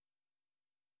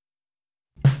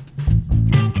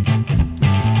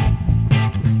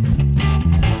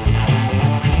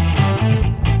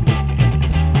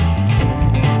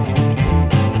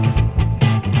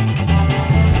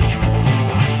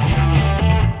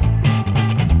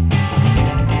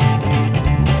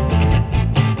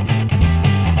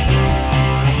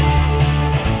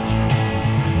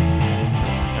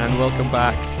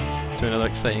welcome back to another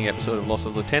exciting episode of Loss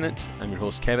of Lieutenant. I'm your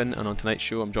host Kevin, and on tonight's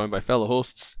show I'm joined by fellow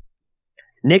hosts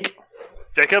Nick,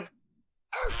 Jacob.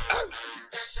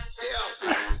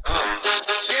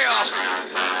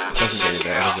 Doesn't get any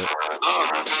better, does it?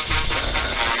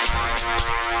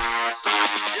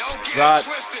 Right,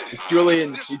 it's Julian.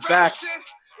 He's back.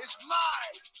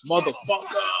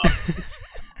 Motherfucker.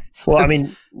 well, I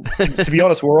mean, to be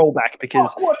honest, we're all back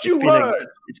because What you heard?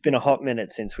 it's been a hot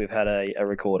minute since we've had a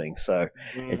recording, so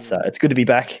it's good to be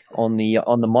back on the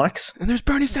mics. And there's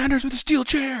Bernie Sanders with a steel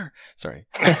chair. Sorry.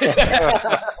 That's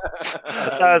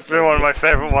been one of my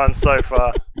favourite ones so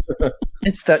far.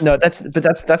 That's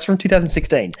from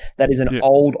 2016. That is an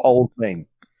old thing,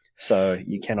 so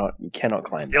you cannot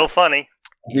claim that. Still funny.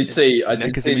 I did see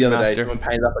Nick is a the other day master. someone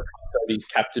painted up a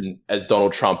Custodies captain as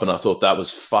Donald Trump, and I thought that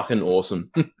was fucking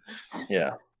awesome.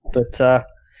 Yeah, but how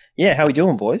we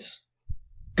doing, boys?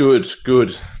 Good.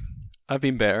 I've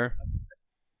been better.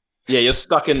 Yeah, you're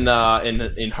stuck in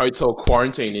hotel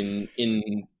quarantine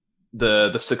in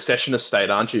the Succession estate,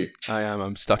 aren't you? I am.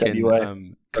 I'm stuck WA.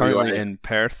 in currently WA. in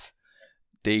Perth,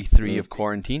 day 3 of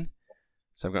quarantine.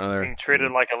 So I've got another Being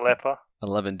treated like a leper.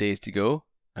 11 days to go.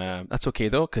 That's okay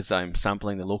though, because I'm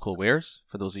sampling the local wares.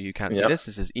 For those of you who can't see Yep. this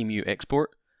is Emu Export.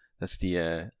 That's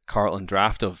the Carlton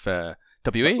draft of WA,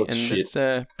 and shit.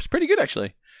 it's pretty good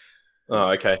actually. Oh,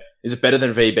 okay. Is it better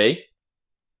than VB?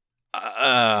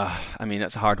 I mean,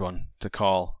 that's a hard one to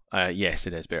call. Yes,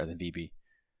 it is better than VB.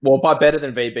 Well, by better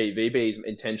than VB, VB is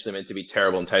intentionally meant to be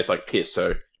terrible and taste like piss.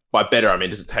 So by better, I mean,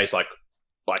 does it taste like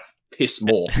piss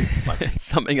more? It's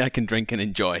something I can drink and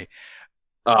enjoy.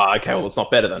 Oh, okay. Well, it's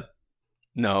not better then.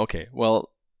 No, okay. Well,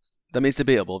 that means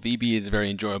debatable. VB is very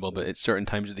enjoyable, but it's certain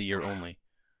times of the year only.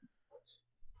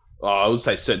 Oh, I would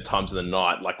say certain times of the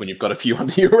night, like when you've got a few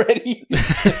under you already.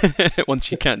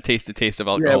 Once you can't taste the taste of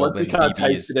Yeah, alcohol, once then you can't VB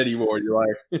taste it anymore, you're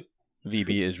like,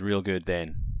 VB is real good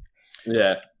then.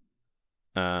 yeah.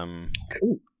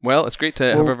 Cool. Well, it's great to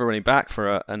have everybody back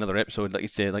for another episode. Like you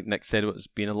say, like Nick said, it's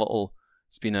been a little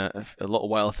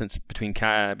while since between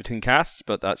casts,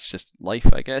 but that's just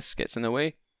life, I guess, gets in the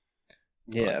way.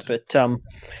 Yeah, but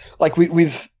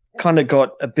we've kind of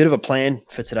got a bit of a plan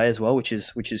for today as well, which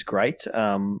is great.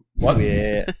 What?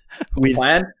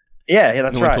 Plan? Yeah,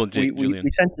 that's No one right. told Julian.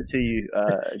 We sent it to you.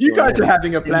 You guys Julian. are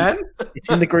having a plan? It's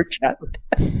in the group chat.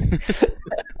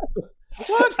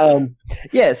 What?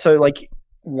 Yeah, so like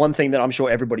one thing that I'm sure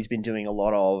everybody's been doing a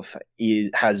lot of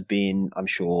has been, I'm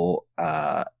sure,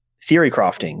 theory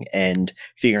crafting and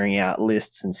figuring out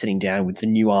lists and sitting down with the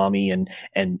new army and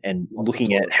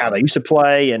looking at how they used to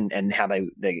play and how they're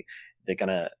going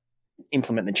to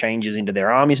implement the changes into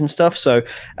their armies and stuff. So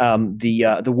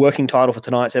the working title for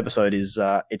tonight's episode is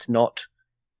it's not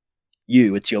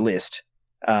you, it's your list.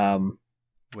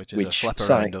 Which is a flip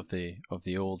sorry. around of the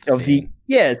old Of saying.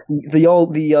 the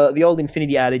old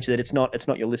Infinity adage that it's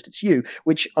not your list, it's you,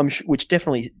 which which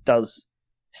definitely does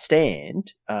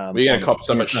stand. We're going to cop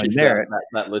so much shit for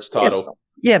that list title.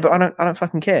 Yeah, but I don't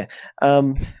fucking care.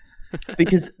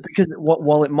 Because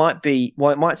while it might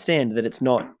stand that it's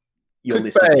not your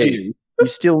list, it's you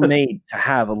still need to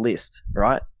have a list,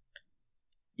 right?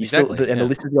 You Exactly, still, and the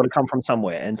list has got to come from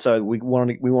somewhere, and so we want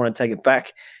to take it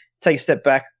back, take a step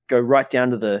back, go right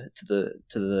down to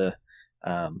the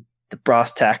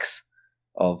brass tacks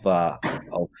of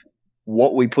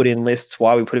what we put in lists,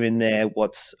 why we put them in there,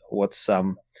 what's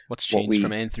changed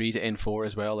from N3 to N4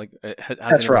 as well? Like,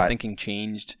 That's right. Thinking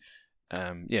changed?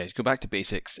 Just go back to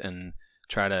basics and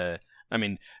try to. I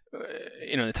mean,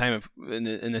 in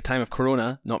the time of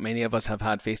Corona, not many of us have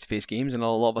had face-to-face games, and a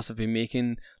lot of us have been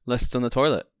making lists on the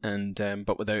toilet, and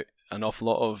but without an awful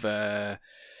lot of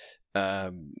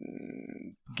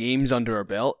games under our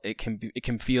belt, it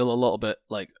can feel a little bit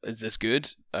like, is this good?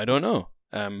 I don't know.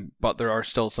 But there are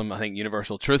still some, I think,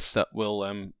 universal truths that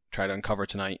we'll try to uncover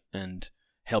tonight and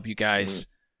help you guys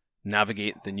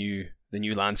navigate the new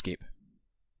landscape.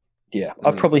 Yeah,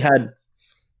 I've probably had,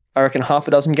 I reckon, half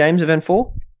a dozen games of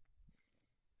N4.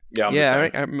 Yeah,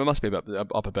 I must be up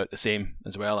about the same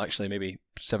as well. Actually, maybe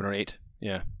 7 or 8.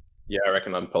 Yeah. Yeah, I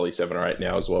reckon I'm probably 7 or 8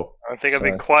 now as well. I don't think I've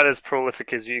been quite as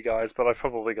prolific as you guys, but I've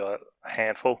probably got a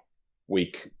handful.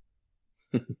 Weak.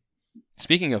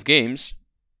 Speaking of games,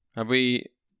 have we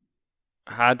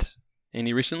had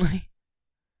any recently?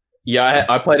 Yeah,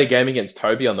 I played a game against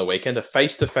Toby on the weekend, a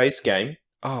face-to-face game.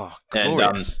 Oh, And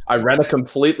glorious. I ran a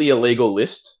completely illegal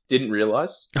list. Didn't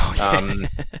realize. Oh, yeah.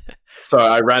 So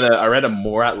I ran a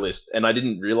Morat list, and I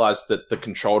didn't realize that the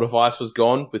control device was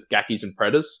gone with Gakis and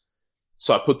Predators.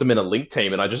 So I put them in a link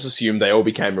team, and I just assumed they all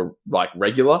became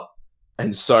regular.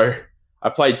 And so I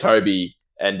played Toby,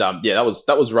 And that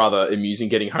was rather amusing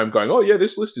getting home going, oh yeah,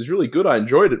 this list is really good. I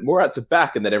enjoyed it. Morats are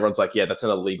back. And then everyone's like, yeah, that's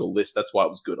an illegal list. That's why it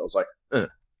was good. I was like,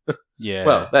 Yeah.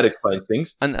 Well, that explains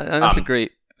things. And that's a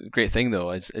great thing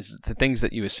though, is the things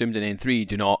that you assumed in N3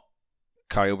 do not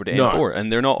carry over to N4.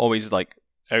 And they're not always like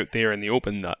out there in the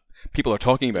open that people are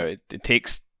talking about. It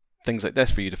takes things like this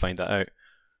for you to find that out.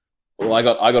 Well, I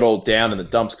got all down in the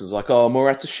dumps because like, oh,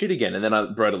 Morats are shit again. And then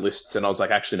I wrote a list and I was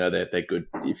like, actually, no, they're good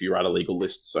if you write a legal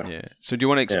list. So yeah. So do you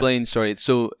want to explain? Sorry.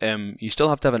 So you still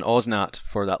have to have an OSNAT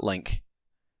for that link,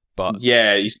 but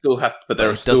yeah, you still have, but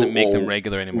it doesn't make them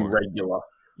regular anymore. Regular,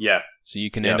 yeah. So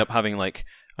you can end up having like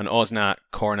an OSNAT,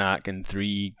 Cornac, and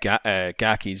 3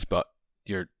 Gakis, but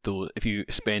if you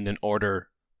spend an order,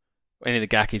 any of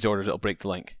the Gakis orders, it'll break the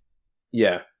link.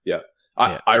 Yeah.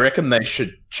 I reckon they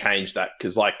should change that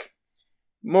because like.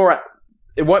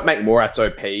 It won't make Morats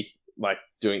OP, like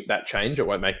doing that change. It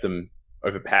won't make them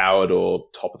overpowered or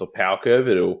top of the power curve.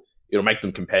 It'll make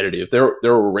them competitive. They're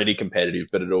already competitive,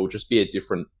 but it'll just be a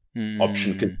different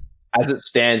option. Because as it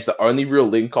stands, the only real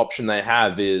link option they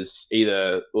have is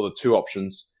either the 2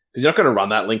 options. Because you're not going to run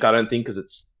that link, I don't think,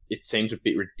 because it seems a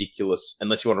bit ridiculous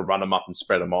unless you want to run them up and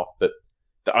spread them off. But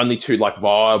the only 2 like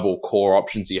viable core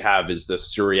options you have is the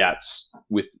Suriats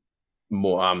with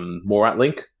Morat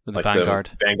link. With like Vanguard.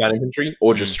 The Vanguard infantry,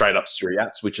 or just straight up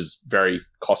Suriats, which is very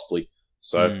costly.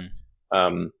 So,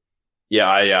 I'd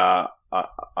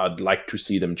like to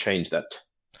see them change that.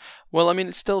 Well, I mean,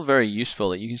 it's still very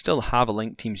useful. You can still have a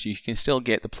link team, so you can still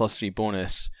get the +3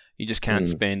 bonus. You just can't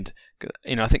spend.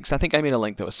 I think I made a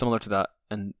link that was similar to that,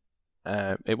 and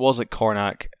it was like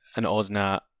Cornac and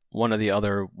OSNAT, one of the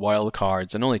other wild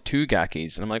cards, and only 2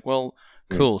 Gakis. And I'm like, well,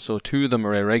 cool. So 2 of them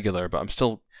are irregular, but I'm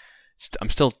still.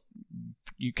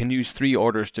 You can use 3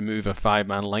 orders to move a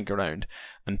 5-man link around,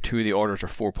 and 2 of the orders are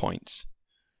 4 points.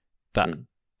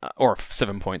 Or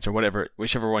 7 points, or whatever,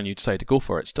 whichever one you decide to go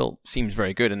for. It still seems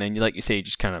very good. And then, like you say,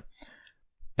 just kind of,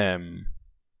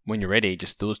 when you're ready,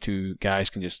 just those 2 guys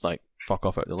can just like fuck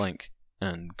off out the link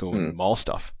and go and maul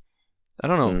stuff. I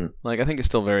don't know. Like, I think it's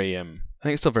still very,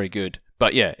 good.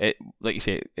 But yeah, like you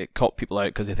say, it caught people out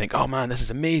because they think, oh man, this is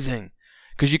amazing.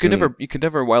 Because you could never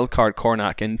wildcard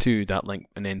Cornac into that link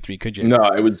in N3, could you? No,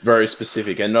 it was very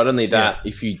specific. And not only that,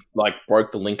 if you like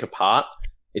broke the link apart,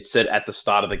 it said at the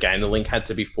start of the game the link had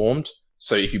to be formed.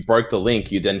 So if you broke the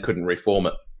link, you then couldn't reform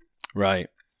it. Right.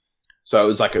 So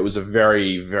it was a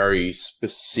very, very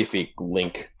specific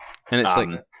link. And it's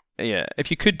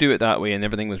if you could do it that way and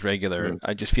everything was regular,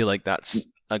 I just feel like that's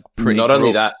a pretty... Not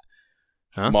only that,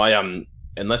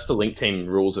 unless the link team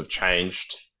rules have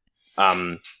changed,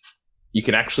 you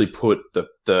can actually put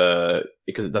the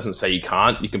because it doesn't say you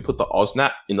can't, you can put the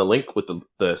OSNAT in the link with the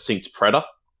synced Predator.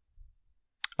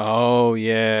 Oh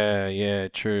yeah,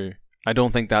 true. I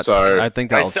don't think that's. I think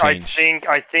that'll change.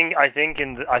 I think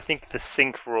the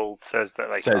sync rule says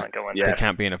that they can't go in. They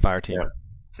can't be in a fire team. Yeah.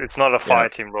 It's not a fire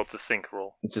team rule; it's a sync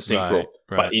rule. It's a sync rule.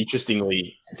 Right. But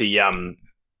interestingly,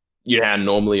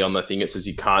 normally on the thing it says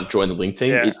you can't join the link team.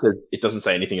 Yeah. It doesn't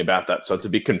say anything about that, so it's a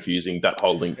bit confusing, that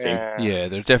whole link team. Yeah,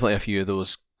 there's definitely a few of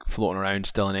those floating around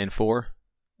still in N4.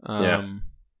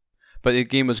 But the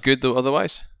game was good though.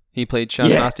 Otherwise, he played Shaz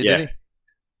Nasty, did he?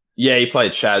 Yeah, he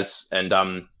played Shaz, and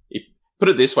put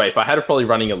it this way: if I had probably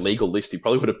running a legal list, he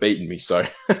probably would have beaten me. So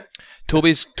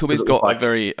Toby's got a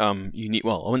very unique.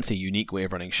 Well, I wouldn't say unique way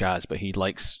of running Shaz, but he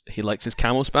likes his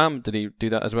camo spam. Did he do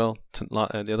that as well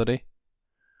the other day?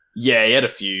 Yeah, he had a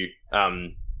few.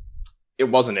 It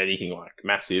wasn't anything like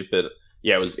massive, but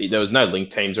yeah, there was no link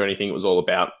teams or anything. It was all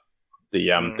about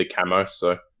the camo.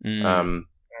 So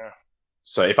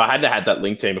so if I had had that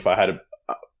link team, if I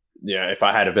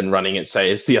had been running it, say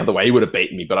it's the other way, he would have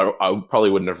beaten me. But I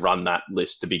probably wouldn't have run that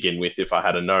list to begin with if I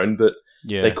had known that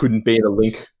they couldn't be in a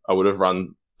link. I would have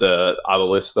run the other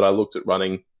list that I looked at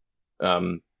running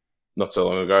not so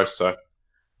long ago. So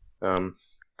cool.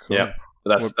 Yeah,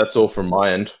 that's all from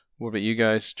my end. What about you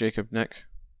guys, Jacob, Nick,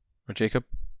 or Jacob?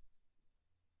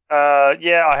 I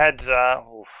had I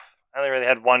only really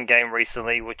had one game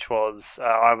recently, which was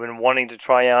I've been wanting to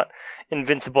try out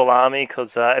Invincible Army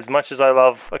because as much as I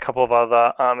love a couple of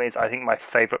other armies, I think my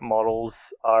favorite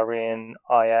models are in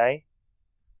IA.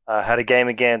 Had a game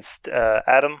against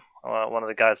Adam, one of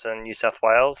the guys in New South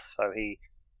Wales, so he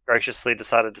graciously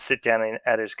decided to sit down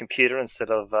at his computer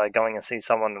instead of going and see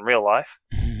someone in real life.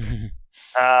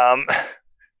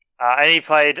 And he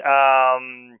played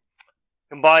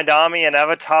Combined Army and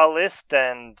Avatar list,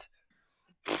 and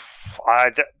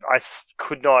I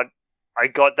could not. I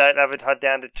got that Avatar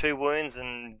down to 2 wounds,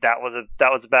 and that was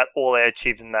about all I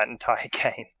achieved in that entire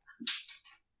game.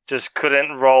 just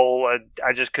couldn't roll.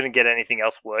 I just couldn't get anything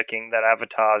else working. That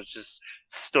avatar just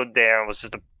stood there and was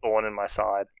just a thorn in my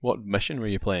side. What mission were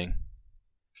you playing?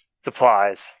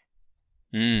 Supplies.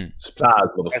 Supplies,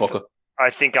 motherfucker. I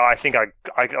think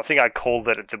I called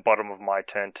it at the bottom of my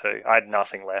turn too. I had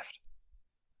nothing left.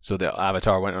 So the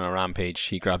avatar went on a rampage.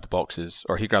 He grabbed the boxes.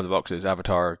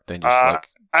 Avatar then just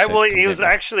he was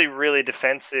actually really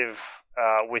defensive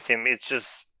with him. It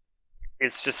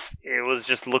was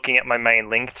just looking at my main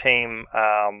link team,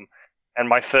 and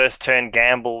my first turn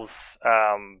gambles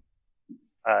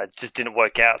just didn't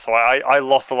work out. So I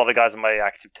lost a lot of guys on my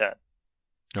active turn.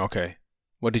 Okay.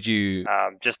 What did you?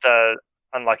 Just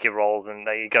unlucky rolls, and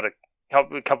you got a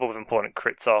couple of important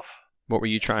crits off. What were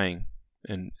you trying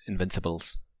in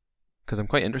Invincibles? Because I'm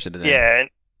quite interested in that.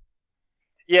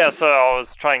 Yeah. So I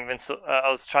was trying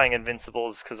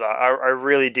Invincibles because I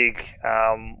really dig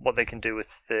what they can do with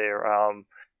their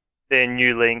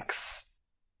new links.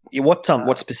 Yeah,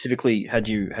 what specifically had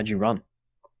you run?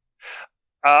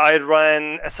 I had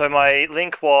run. So my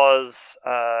link was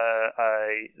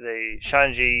the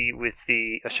Shang-Chi with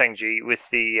the AP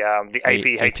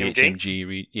HMG.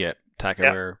 HMG,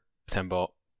 Takaware, Tembot.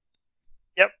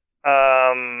 Yep.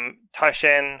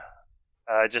 Taishen.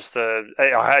 I had just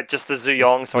the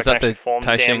Zuyong, so I can actually form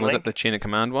the damn Was link. that the Chain of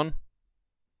Command one?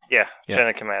 Yeah, Chain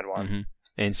of Command one.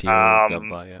 Mm-hmm.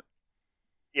 NCO, yeah.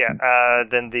 Yeah,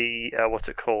 then the, what's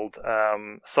it called?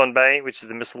 Sonbei, which is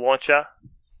the missile launcher.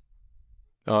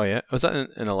 Oh, yeah. Was that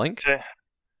in a link? Yeah,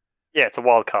 it's a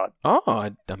wild card. Oh,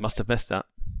 I must have missed that.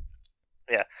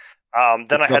 Yeah.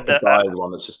 Then I had the guided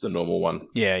one, it's just the normal one.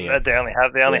 Yeah. They only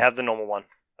have the normal one.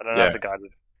 I don't have the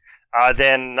guided.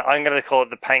 Then I'm going to call it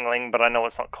the Pangling, but I know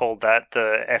it's not called that.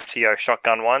 The FTO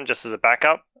shotgun one, just as a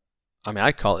backup. I mean,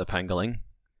 I call it the Pangling.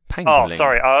 Oh,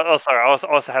 sorry. I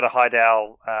also had a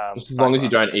Haidao. Just as long as you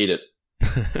don't eat it.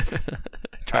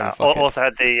 Also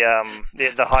had the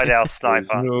Haidao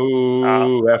sniper.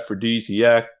 No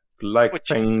aphrodisiac like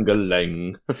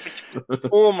Pangling.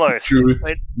 Almost. Truth,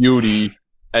 beauty,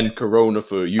 and Corona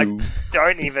for you. I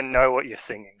don't even know what you're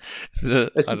singing. I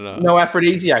don't know. No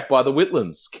Aphrodisiac by the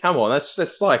Whitlams. Come on,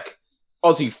 that's like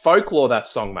Aussie folklore, that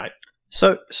song, mate.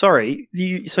 So, sorry,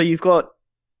 you've got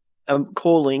a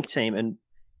core link team and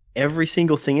every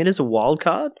single thing in it is a wild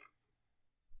card?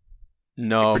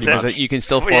 No, because you can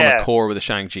still form a core with a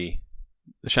Shang-Chi.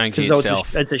 The Shang-Chi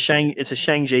itself. It's a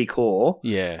Shang-Chi core.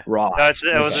 Yeah. Right. No,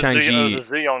 it was a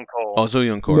Zuyong core. Oh,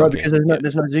 Zuyong core. No, okay. because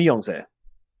there's no Zuyongs there.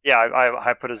 Yeah,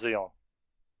 I put a Zuyong.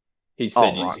 He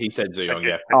said Zuyong,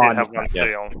 yeah. I did have one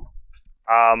Zuyong.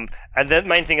 And the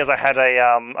main thing is I had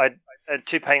I had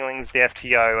two Panglings, the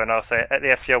FTO, and also the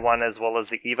FTO one as well as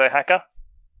the Evo hacker.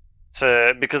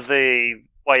 So because the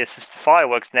way Assisted Fire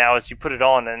works now is you put it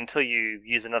on, and until you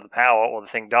use another power or the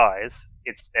thing dies,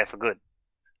 it's there for good.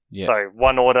 Yeah. So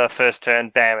one order, first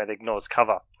turn, bam, it ignores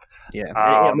cover. Yeah,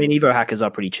 I mean Evo hackers are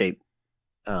pretty cheap.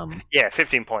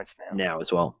 15 points now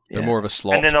as well. Yeah. They're more of a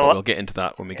slot, but we'll get into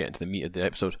that when we get into the meat of the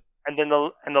episode. And then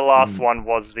the last one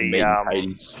was the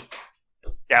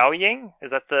Xiao Ying.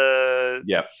 Is that the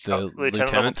the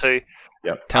Lieutenant level 2?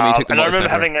 Yeah. Tell me you took the and I remember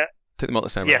having a took the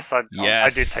multi-sniper. Yes, I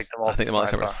did take the multi-sniper. I think the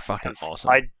multi-sniper is fucking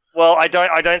awesome.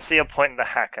 I don't see a point in the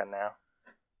hacker now.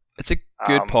 It's a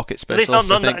good pocket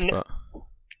specialist, I think. But...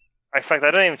 In fact, I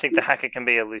don't even think the hacker can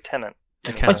be a lieutenant.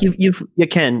 Like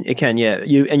it can, yeah.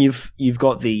 You've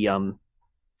got the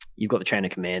chain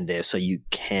of command there, so you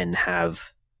can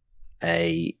have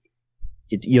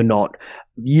you're not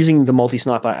using the multi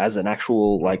sniper as an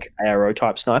actual like ARO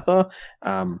type sniper.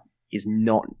 Is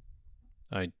not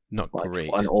not like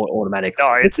great. An automatic.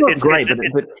 No, it's not great,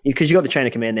 but because you got the chain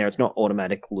of command there, it's not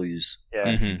automatic lose.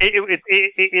 Yeah,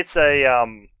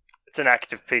 it's an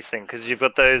active piece thing because you've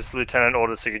got those lieutenant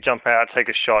orders, so you jump out, take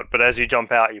a shot, but as you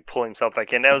jump out, you pull himself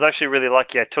back in. I was actually really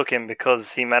lucky I took him because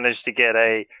he managed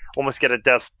to almost get a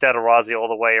Datarazi all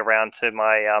the way around to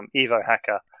my Evo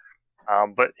hacker,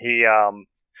 but he ran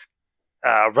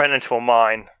into a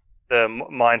mine, the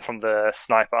mine from the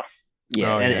sniper.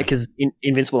 Yeah, because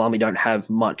Invincible Army don't have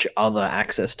much other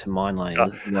access to mine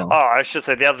layers. No. Oh, I should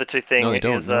say the other two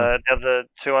things the other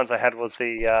two ones I had was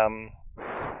the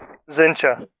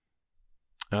Zencha.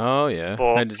 Oh yeah,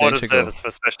 for service for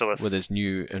specialists with his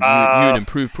new and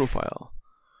improved profile.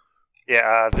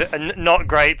 Yeah, not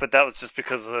great, but that was just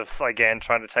because of again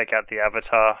trying to take out the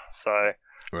avatar. So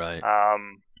right.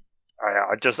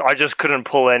 I just couldn't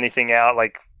pull anything out.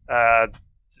 Like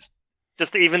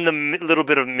just even the little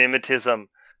bit of mimetism.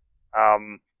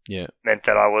 Meant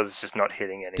that I was just not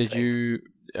hitting anything. Did you?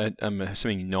 I'm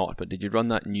assuming not, but did you run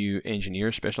that new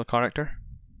engineer special character?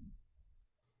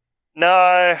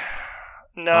 No.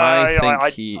 No, I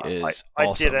think he is I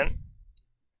awesome. didn't.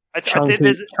 I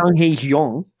did. Chung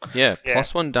Hee-yong. Yeah, Yeah.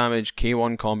 +1 damage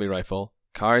K1 combi rifle.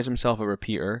 Carries himself a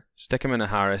repeater. Stick him in a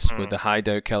Harris with the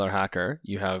Hideout Killer Hacker.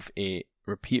 You have a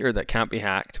repeater that can't be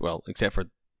hacked. Well, except for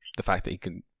the fact that he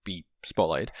can be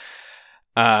spotlighted.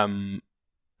 And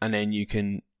then you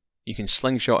can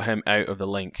slingshot him out of the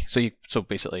link. So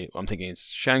basically, I'm thinking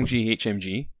it's Shang-Chi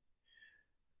HMG.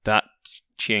 That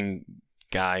Ching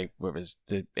guy, whatever is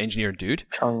the engineer dude.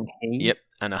 Chung Hee. Yep,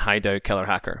 and a Hideout Killer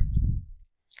Hacker.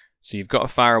 So you've got a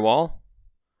firewall,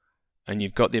 and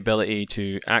you've got the ability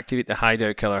to activate the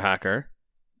Hideout Killer Hacker,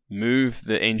 move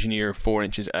the engineer 4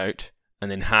 inches out, and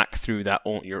then hack through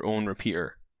your own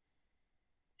repeater.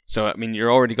 So I mean,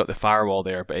 you're already got the firewall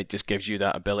there, but it just gives you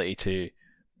that ability to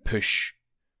push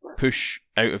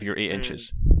out of your 8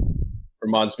 inches.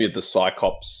 Reminds me of the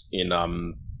Cyclops in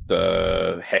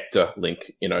the Hector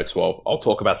link in O12. I'll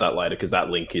talk about that later because that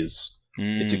link is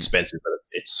it's expensive, but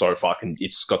it's so fucking.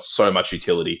 It's got so much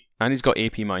utility. And he's got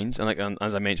AP mines, and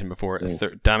as I mentioned before,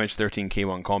 damage 13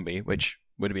 K1 combi, which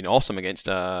would have been awesome against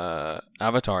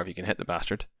Avatar if you can hit the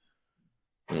bastard.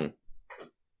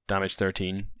 Damage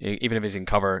 13. Even if he's in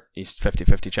cover, he's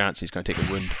 50-50 chance he's going to take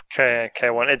a wound.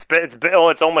 K1.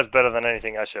 It's almost better than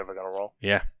anything else you're ever going to roll.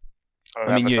 Yeah.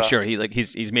 I mean, yeah, sure.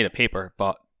 He's made of paper,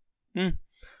 but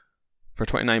for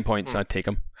 29 points, I'd take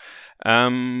him.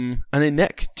 And then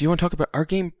Nick, do you want to talk about our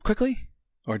game quickly,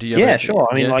 or do you? Yeah, sure.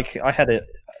 I mean, I had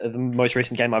the most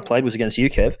recent game I played was against you,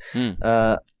 Kev,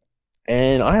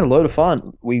 and I had a load of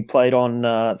fun. We played on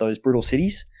those Brutal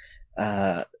Cities,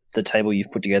 the table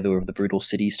you've put together of the Brutal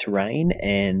Cities terrain,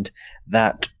 and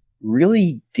that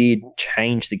really did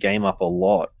change the game up a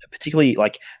lot. Particularly,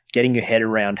 like getting your head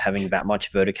around having that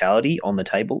much verticality on the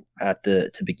table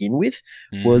to begin with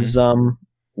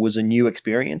was a new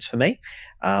experience for me.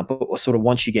 But sort of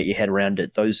once you get your head around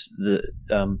it,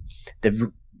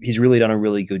 he's really done a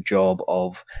really good job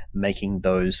of making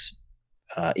those,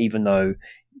 even though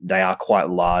they are quite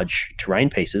large terrain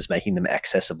pieces, making them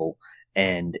accessible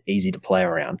and easy to play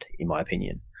around, in my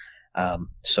opinion.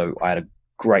 So I had a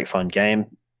great fun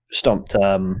game.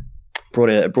 Brought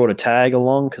a tag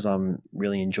along because I'm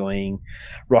really enjoying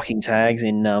rocking tags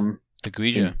in the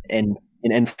Guija.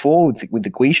 In N4 with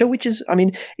the Guija, which is, I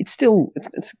mean, it's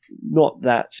not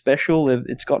that special.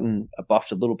 It's gotten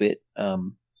buffed a little bit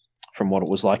from what it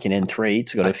was like in N3.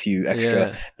 It's got a few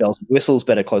extra bells and whistles,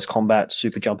 better close combat,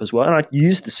 super jump as well. And I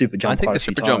used the super jump. I think the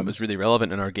super jump was really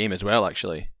relevant in our game as well,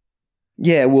 actually.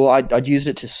 Yeah, well, I'd used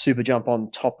it to super jump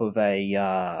on top of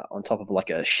like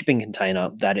a shipping container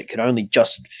that it could only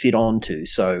just fit onto.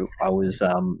 So I was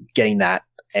getting that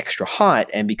extra height,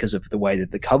 and because of the way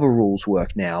that the cover rules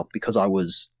work now, because I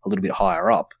was a little bit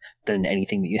higher up than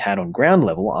anything that you had on ground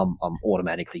level, I'm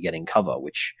automatically getting cover,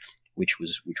 which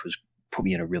was put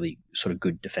me in a really sort of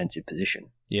good defensive position.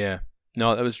 Yeah,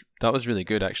 no, that was really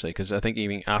good actually, because I think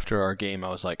even after our game, I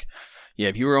was like, yeah,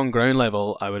 if you were on ground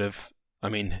level, I would have. I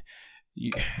mean,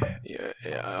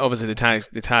 obviously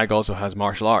the tag also has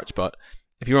martial arts, but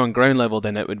if you were on ground level,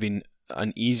 then it would be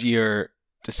an easier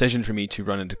decision for me to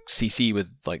run into CC with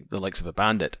like the likes of a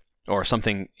bandit or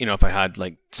something, if I had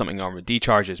like something on with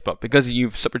decharges. But because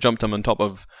you've super jumped him on top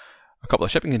of a couple of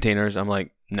shipping containers, I'm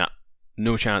like, nah,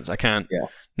 no chance. I can't. Yeah.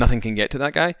 Nothing can get to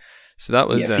that guy. So that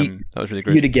was that was really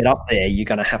great. For you to get up there, you're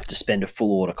going to have to spend a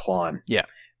full order climb. Yeah.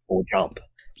 Or jump.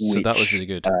 So that was really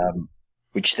good.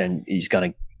 Which then is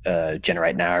going to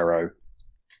generate an arrow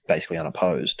basically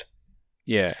unopposed.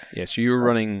 Yeah. So you were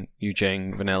running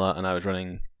Yujing Vanilla, and I was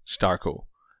running Starco.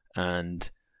 And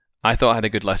I thought I had a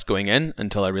good list going in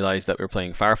until I realized that we were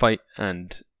playing Firefight,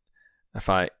 and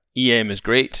EM is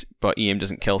great, but EM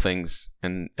doesn't kill things,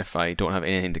 and if I don't have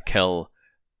anything to kill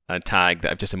a tag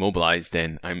that I've just immobilized,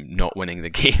 then I'm not winning the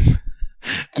game.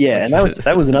 Yeah, and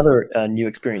that was another new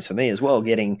experience for me as well,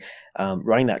 getting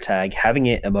running that tag, having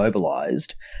it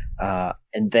immobilized,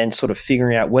 and then sort of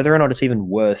figuring out whether or not it's even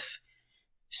worth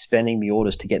spending the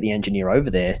orders to get the engineer over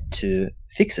there to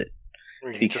fix it.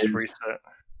 Because just reset.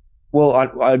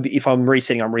 Well, if I'm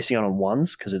resetting on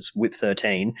ones because it's whip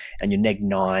 13 and you're neg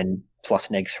 9 plus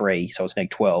neg 3, so it's neg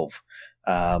 12.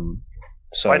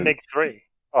 So why neg 3?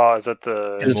 Oh, is that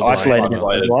the? Because it's isolated and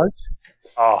immobilized.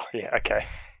 Oh, yeah, okay.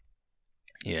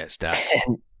 Yeah, stats.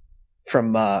 And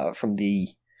from the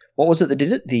what was it that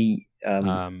did it?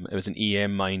 It was an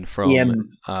EM mine from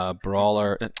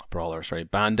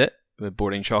Bandit with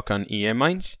boarding shotgun EM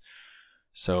mines.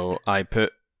 So I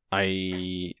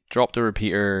dropped a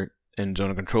repeater in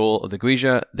zone of control of the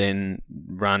Guija, then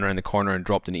ran around the corner and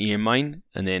dropped an EM mine,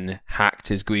 and then hacked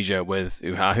his Guija with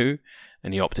Uhahu,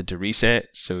 and he opted to reset,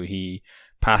 so he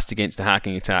passed against the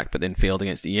hacking attack, but then failed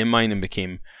against the EM mine and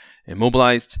became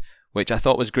immobilized, which I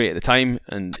thought was great at the time.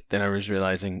 And then I was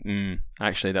realizing,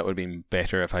 actually, that would have been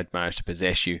better if I'd managed to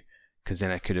possess you, because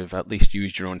then I could have at least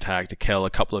used your own tag to kill a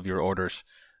couple of your orders.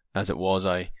 As it was,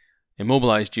 I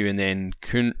immobilized you and then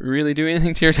couldn't really do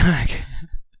anything to your tag,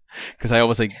 because I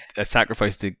obviously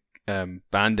sacrificed the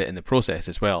bandit in the process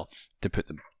as well to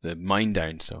put the mine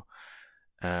down. So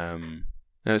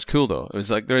it was cool though. It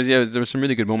was like there was some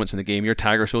really good moments in the game. Your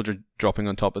Tiger Soldier dropping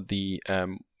on top of the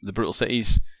Brutal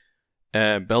Cities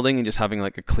building and just having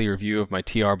like a clear view of my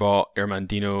TR bot,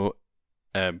 Irmandino,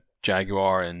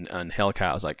 Jaguar, and Hellcat.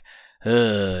 I was like,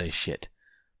 oh shit.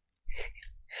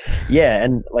 Yeah,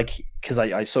 and like because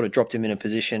I sort of dropped him in a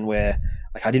position where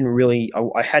like I didn't really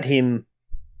I had him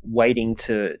waiting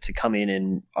to come in,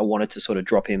 and I wanted to sort of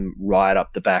drop him right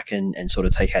up the back and sort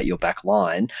of take out your back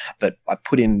line, but I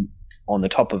put him on the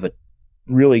top of a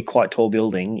really quite tall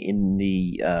building in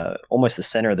the almost the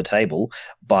center of the table,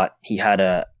 but he had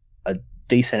a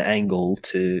decent angle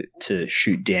to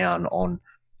shoot down on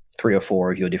 3 or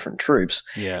 4 of your different troops.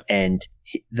 Yeah, and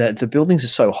the buildings are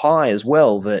so high as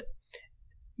well that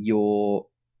you're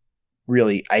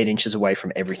really 8 inches away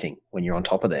from everything when you're on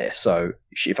top of there. So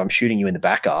if I'm shooting you in the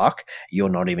back arc, you're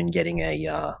not even getting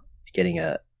a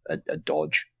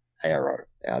dodge arrow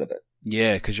out of it.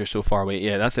 Yeah, because you're so far away.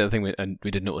 Yeah, that's the other thing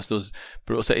we did notice. Those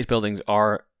Brutal Cities buildings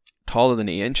are taller than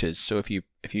 8 inches. So if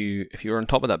you're on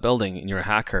top of that building and you're a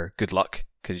hacker, good luck,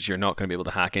 because you're not going to be able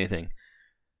to hack anything.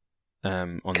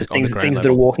 Because things that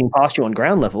are walking past you on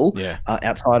ground level yeah. are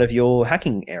outside of your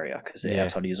hacking area because they're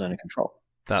outside of your zone of control.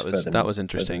 That was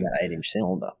interesting. That 8-inch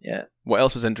cylinder, yeah. What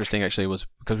else was interesting actually was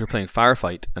because we were playing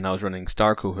Firefight and I was running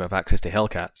Starco, who have access to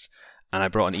Hellcats, and I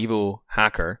brought an Evo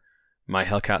hacker. My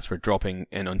Hellcats were dropping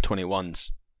in on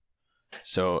 21s,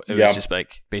 so it was just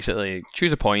like basically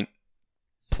choose a point,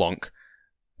 plonk.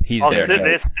 He's there.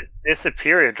 They're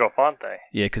superior drop, aren't they?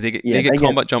 Yeah, because they get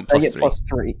combat jump plus 3.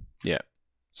 +3. Yeah,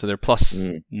 so they're plus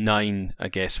 9, I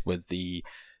guess, with the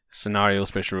scenario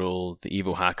special rule, the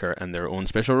Evo hacker, and their own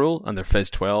special rule, and they're Fizz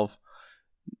 12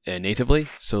 natively,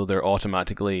 so they're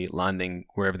automatically landing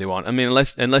wherever they want. I mean,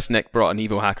 unless Nick brought an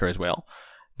Evo hacker as well,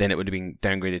 then it would have been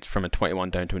downgraded from a 21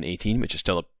 down to an 18, which is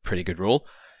still a pretty good roll.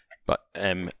 But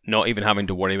not even having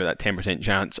to worry about that 10%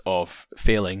 chance of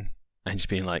failing and just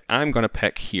being like, I'm going to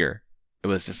pick here. It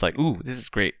was just like, ooh, this is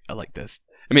great. I like this.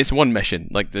 I mean, it's one mission.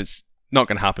 Like, it's not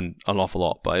going to happen an awful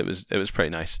lot, but it was pretty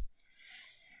nice.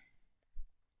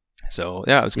 So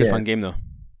yeah, it was a good fun game though.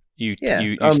 You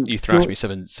thrashed me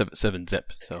 7 zip.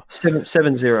 So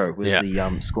 7-0 was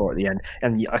the score at the end,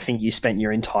 and I think you spent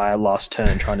your entire last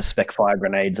turn trying to spec fire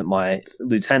grenades at my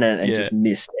lieutenant and just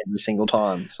missed every single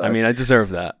time. So I mean, I deserve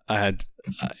that. I had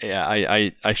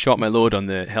I shot my load on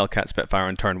the Hellcat Spitfire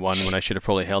on turn 1 when I should have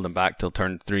probably held them back till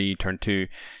turn 3, turn 2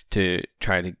 to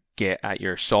try to get at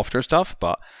your softer stuff,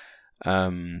 but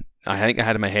I think I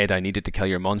had in my head I needed to kill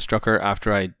your Monstrucker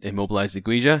after I immobilized the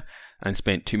Guija and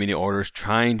spent too many orders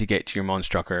trying to get to your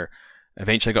Monstrucker.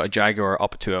 Eventually got a Jaguar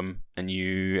up to him, and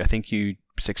I think you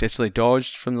successfully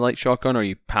dodged from the light shotgun, or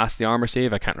you passed the armor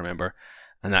save, I can't remember.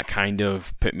 And that kind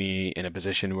of put me in a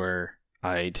position where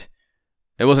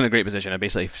it wasn't a great position. I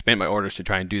basically spent my orders to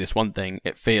try and do this one thing.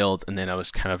 It failed, and then I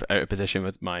was kind of out of position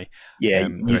with my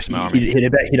the rest of my army.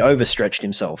 He'd overstretched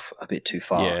himself a bit too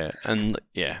far.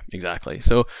 Exactly.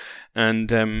 So,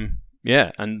 and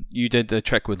and you did the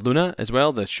trick with Luna as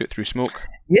well, the shoot through smoke.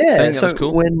 Yeah, thing. So that was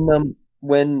cool.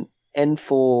 When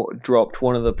N4 dropped,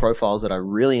 one of the profiles that I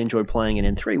really enjoyed playing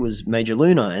in N3 was Major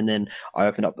Luna, and then I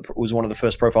opened up it was one of the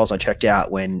first profiles I checked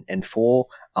out when N4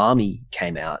 Army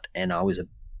came out, and I was a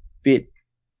bit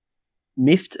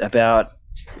miffed about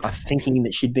thinking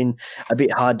that she'd been a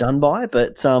bit hard done by,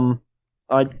 but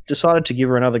I decided to give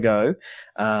her another go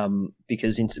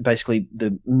because basically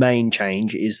the main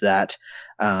change is that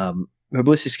her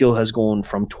ballistic skill has gone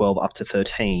from 12 up to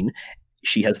 13.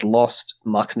 She has lost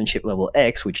marksmanship level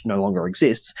X, which no longer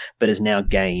exists, but has now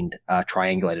gained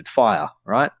triangulated fire,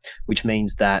 right? Which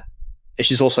means that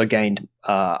she's also gained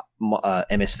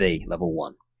MSV level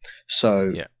 1.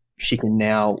 So she can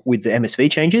now, with the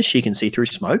MSV changes, she can see through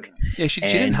smoke. Yeah, she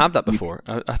didn't have that before.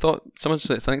 I thought someone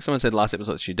said last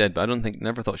episode she did, but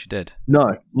never thought she did.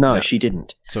 No, she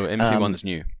didn't. So MSV1 is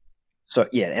new. So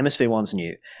yeah, MSV1's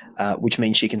new, which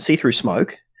means she can see through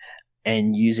smoke,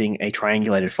 and using a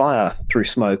triangulated fire through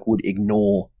smoke would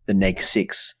ignore the neg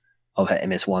 6 of her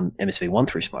MSV1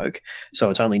 through smoke. So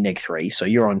it's only neg 3. So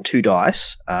you're on 2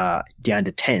 dice down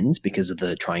to 10s because of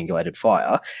the triangulated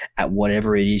fire at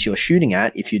whatever it is you're shooting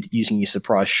at. If you're using your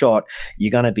surprise shot,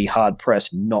 you're going to be hard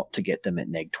pressed not to get them at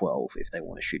neg 12 if they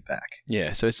want to shoot back.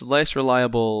 Yeah, so it's less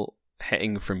reliable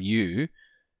hitting from you,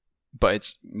 but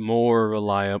it's more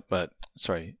reliable.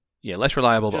 Less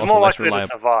reliable, but It's also more less likely to reliable.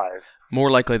 survive. More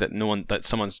likely that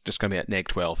someone's just going to be at neg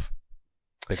 12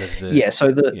 because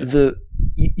So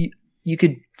you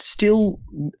could still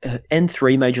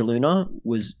N3 Major Lunar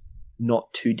was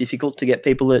not too difficult to get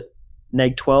people at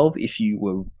neg 12 if you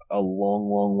were a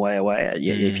long way away.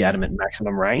 If you had them at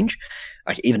maximum range,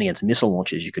 like even against missile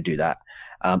launchers, you could do that.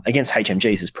 Against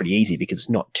HMGs, it's pretty easy because it's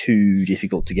not too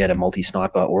difficult to get a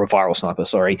multi-sniper or a viral sniper,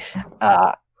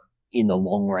 in the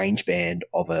long range band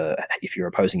if you're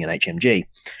opposing an HMG.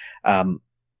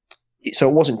 So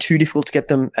it wasn't too difficult to get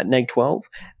them at neg 12.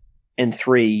 And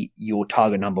 3, your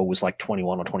target number was like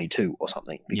 21 or 22 or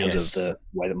something because of the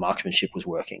way the marksmanship was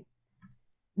working.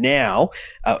 Now,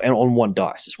 and on 1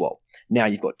 dice as well. Now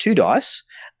you've got 2 dice,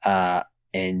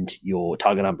 and your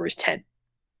target number is 10.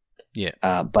 Yeah.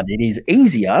 But it is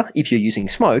easier, if you're using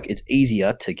smoke, it's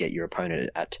easier to get your opponent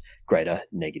at greater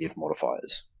negative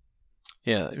modifiers.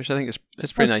 Yeah, which I think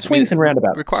is pretty nice. Swings and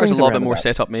roundabouts. It requires a little bit more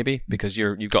setup maybe because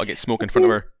you've got to get smoke in front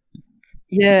of her.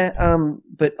 Yeah,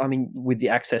 but I mean, with the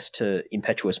access to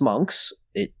Impetuous Monks,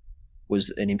 it was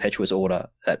an Impetuous Order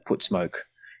that put smoke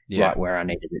right where I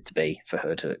needed it to be for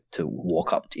her to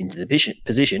walk up into the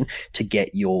position to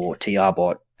get your TR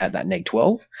bot at that neg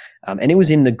 12. And it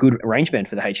was in the good range band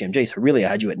for the HMG, so really I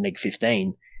had you at neg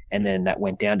 15, and then that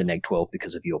went down to neg 12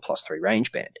 because of your +3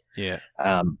 range band. Yeah.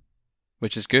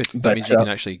 Which is good. But that means you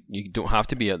don't have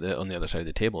to be on the other side of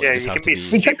the table. Yeah, you just you have can to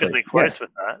be stupidly close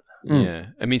with that. Yeah,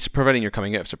 it means providing you're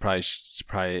coming out of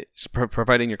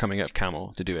providing you're coming out of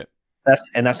camo to do it.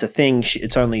 That's the thing.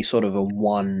 It's only sort of a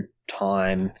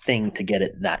one-time thing to get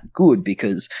it that good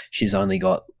because she's only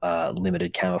got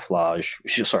limited camouflage.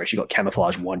 She got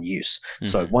camouflage 1 use. Mm-hmm.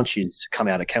 So once she's come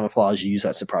out of camouflage, you use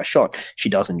that surprise shot. She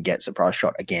doesn't get surprise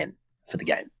shot again for the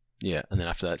game. Yeah, and then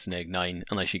after that it's neg 9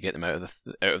 unless you get them out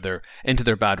of their into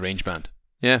their bad range band.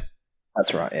 Yeah,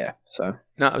 that's right. Yeah. So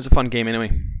no, it was a fun game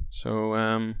anyway.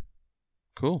 So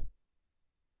cool.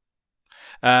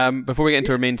 Before we get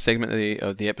into our main segment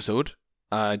of the episode,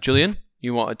 Julian,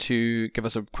 you wanted to give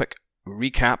us a quick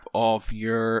recap of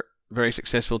your very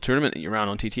successful tournament that you ran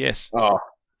on TTS. Oh,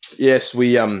 yes,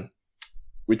 we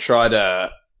tried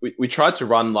to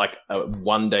run like a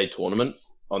 1-day tournament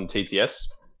on TTS.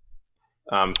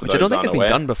 Which I don't think has been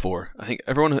done before. I think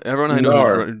everyone I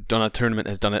know who's done a tournament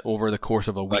has done it over the course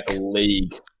of a week. Like a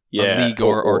league. Yeah. A league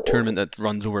or tournament that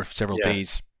runs over several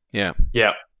days. Yeah.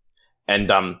 Yeah. And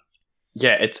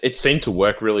it seemed to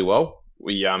work really well.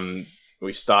 We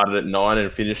started at 9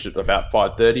 and finished at about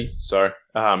 5:30. So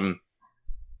it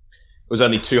was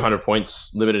only 200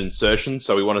 points limited insertion,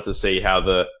 so we wanted to see how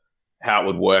it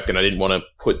would work, and I didn't want to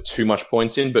put too much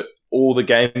points in, but all the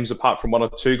games apart from 1 or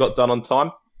 2 got done on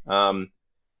time.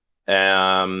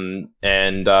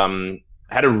 And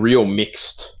had a real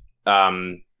mixed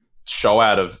show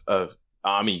out of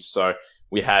armies. So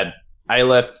we had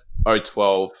Aleph,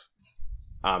 O12,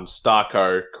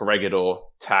 Starco, Corregidor,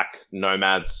 TAC,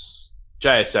 Nomads,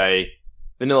 JSA,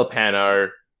 Vanilla Pano,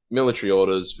 Military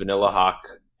Orders, Vanilla Huck,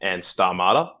 and Star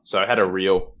Martyr. So it had a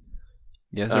real...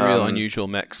 Yeah, it's a real unusual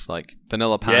mix. Like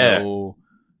Vanilla Pano,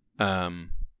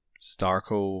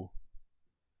 Starco...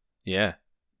 Yeah.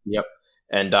 Yep.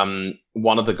 And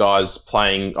one of the guys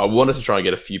playing, I wanted to try and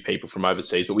get a few people from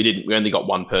overseas, but we didn't. We only got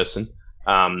one person,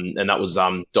 and that was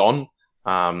Don.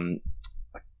 I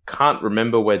can't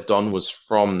remember where Don was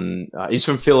from. He's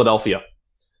from Philadelphia.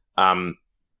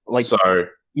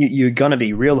 You're going to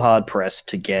be real hard pressed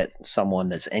to get someone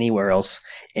that's anywhere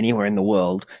in the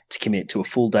world to commit to a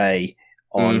full day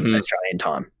on Australian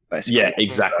time, basically. Yeah,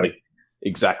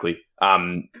 exactly.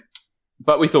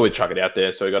 But we thought we'd chuck it out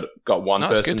there, so we got one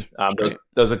person.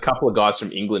 There's a couple of guys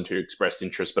from England who expressed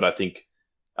interest, but I think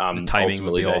the timing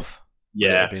will be off.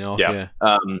 Yeah.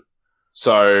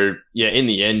 So in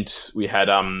the end, we had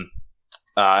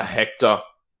Hector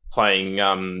playing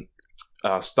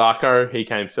Starco. He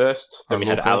came first. Then we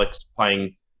had Alex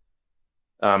playing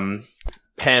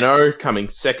Pano coming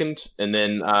second, and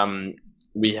then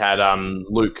we had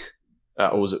Luke.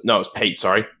 Or was it? No, it was Pete.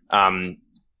 Sorry.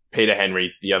 Peter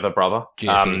Henry, the other brother,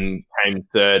 came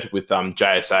third with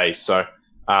JSA. So,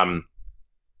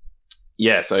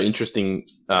 so interesting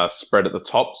spread at the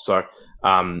top. So,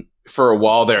 for a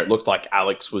while there, it looked like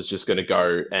Alex was just going to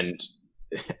go and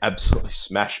absolutely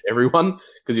smash everyone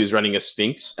because he was running a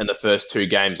Sphinx. And the first 2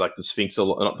 games, like the Sphinx,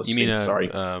 not the Sphinx, sorry,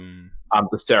 the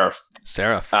Seraph.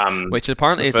 Seraph, which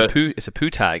apparently it's a poo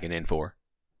tag in N4.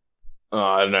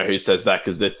 I don't know who says that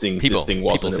because this thing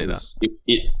wasn't.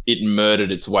 It murdered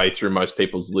its way through most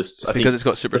people's lists. I think because it's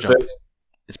got super jump.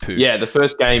 It's poo. Yeah, the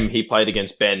first game he played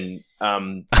against Ben.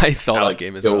 I saw that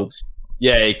game as well.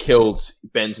 Yeah, he killed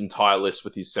Ben's entire list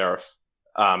with his Seraph.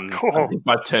 I think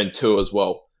by turn 2 as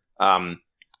well.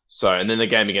 So, and then the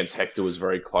game against Hector was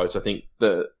very close. I think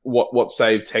what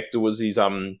saved Hector was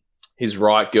his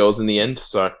Riot Girls in the end.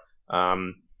 So,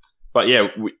 but yeah,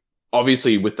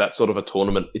 obviously with that sort of a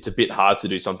tournament, it's a bit hard to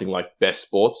do something like Best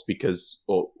Sports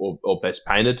or Best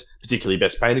Painted, particularly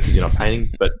Best Painted because you're not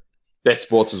painting, but Best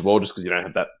Sports as well, just because you don't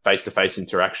have that face-to-face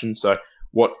interaction. So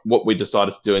what we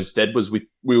decided to do instead was we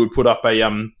would put up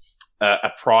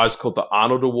a prize called the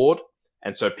Arnold Award,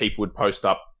 and so people would post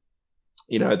up,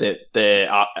 their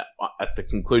at the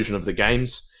conclusion of the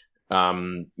games,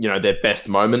 their best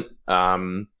moment,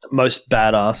 most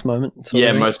badass moment.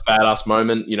 Most badass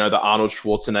moment. The Arnold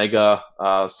Schwarzenegger,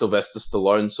 Sylvester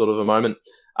Stallone sort of a moment.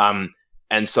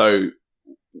 And so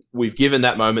we've given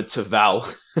that moment to Val,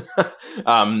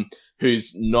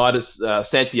 whose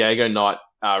Santiago Knight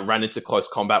ran into close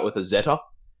combat with a Zeta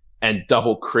and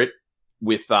double crit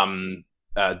with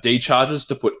D charges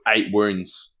to put 8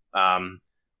 wounds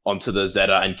onto the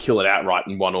Zeta and kill it outright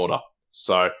in one order.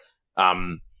 So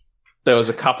there was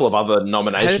a couple of other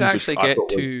nominations. How did it actually get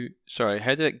to? Sorry,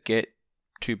 how did it get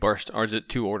to burst, or is it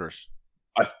 2 orders?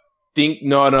 I think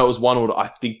no, it was 1 order. I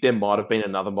think there might have been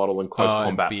another model in close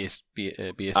combat. Base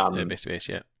to base,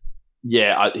 yeah.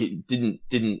 Yeah, he didn't.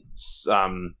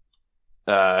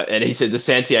 And he said the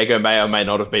Santiago may or may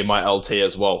not have been my LT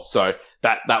as well. So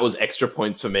that was extra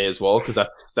points for me as well, because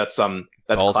that's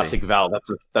classic Val.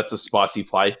 That's a spicy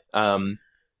play.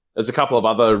 There's a couple of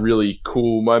other really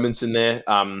cool moments in there.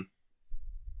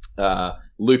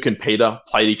 Luke and Peter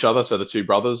played each other, so the 2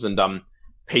 brothers, and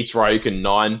Pete's Ryuken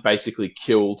 9 basically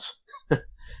killed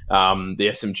the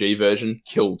SMG version,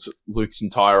 killed Luke's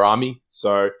entire army.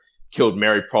 So killed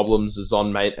Mary Problems, a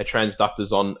Zon mate, a Transductor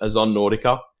Zon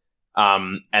Nautica,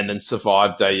 and then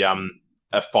survived a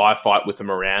firefight with a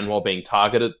Moran while being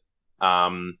targeted.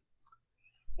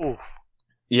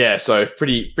 Yeah, so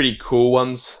pretty cool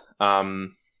ones.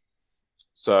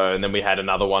 So, and then we had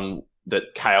another one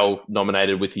that Kale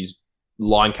nominated with his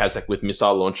Line Kazakh with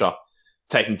missile launcher,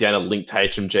 taking down a linked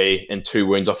HMG and 2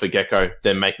 wounds off a Gecko,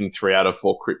 then making 3 out of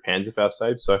 4 crit Panzerfaust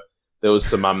saves. So there was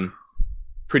some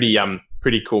pretty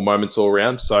cool moments all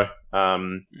around. So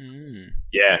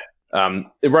yeah,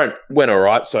 it went all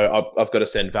right. So I've got to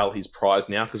send Val his prize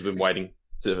now because we've been waiting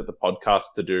to the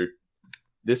podcast to do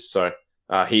this. So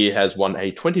he has won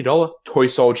a $20 Toy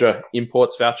Soldier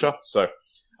imports voucher. So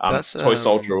Toy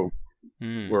Soldier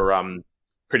were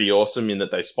pretty awesome in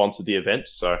that they sponsored the event.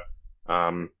 So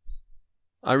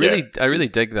I really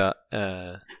dig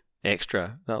that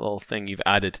extra, that little thing you've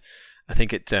added. I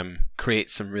think it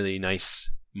creates some really nice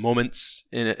moments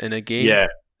in a game. Yeah.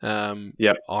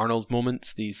 Arnold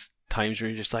moments, these times where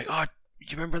you're just like, oh,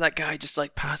 you remember that guy just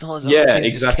like passed all his exactly.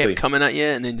 Just kept coming at you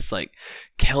and then just like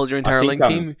killed your entire Link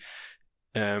team.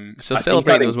 So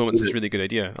celebrating those moments is a really good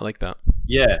idea. I like that.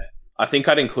 Yeah. I think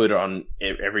I'd include it on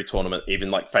every tournament,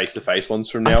 even like face-to-face ones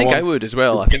from now on. I think I would as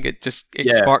well. I think it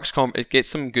sparks it gets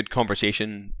some good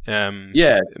conversation, good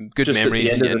just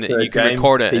memories, and you can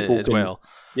record it as well.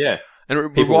 Yeah,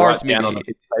 and rewards maybe on a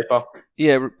piece of paper.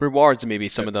 Yeah, rewards maybe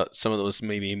some of those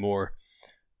maybe more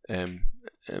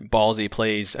ballsy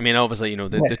plays. I mean, obviously,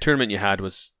 the tournament you had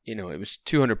was, it was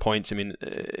 200 points. I mean,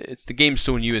 it's the game's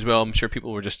so new as well. I'm sure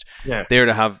people were just there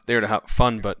to have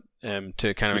fun, but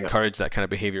to kind of encourage that kind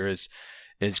of behavior is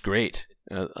great.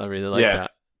 I really like that.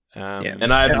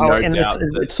 And I have no doubt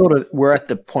it's sort of, we're at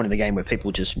the point of the game where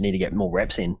people just need to get more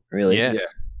reps in, really. Yeah.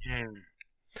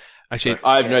 Actually,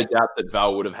 I have no doubt that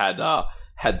Val would have had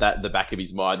that in the back of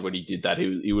his mind when he did that.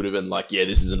 He would have been like, yeah,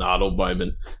 this is an Arnold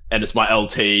moment, and it's my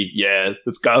LT. Yeah,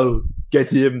 let's go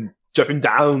get him. Jumping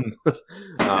down.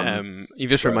 You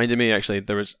just reminded me, actually,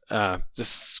 there was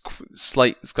just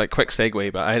slight, quick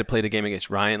segue, but I had played a game against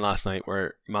Ryan last night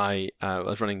where I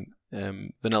was running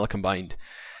Vanilla Combined,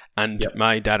 and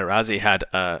my Dadarazi had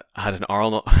an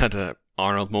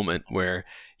Arnold moment where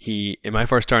in my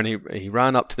first turn, he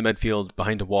ran up to the midfield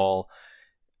behind a wall.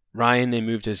 Ryan then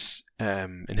moved in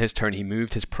his turn, he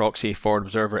moved his proxy forward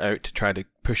observer out to try to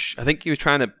push. I think he was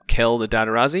trying to kill the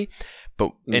Dadarazi,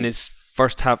 but in his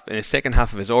second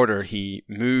half of his order, he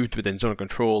moved within zone of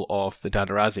control of the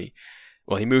Dadarazi.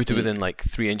 Well, he moved to within like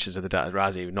 3 inches of the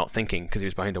Dadarazi, not thinking because he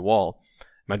was behind a wall.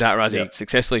 My Dadarazi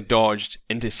successfully dodged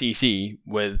into CC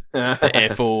with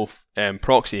the FO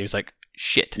proxy. He was like,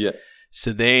 shit. Yeah.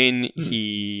 So then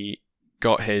he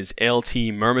got his LT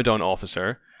Myrmidon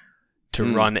officer to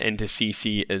run into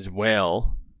CC as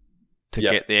well to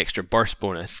get the extra burst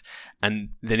bonus. And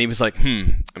then he was like,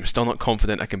 I'm still not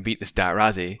confident I can beat this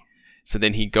Dadarazi. So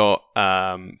then he got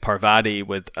Parvati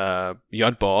with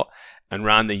Yudbot, and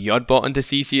ran the Yud bot into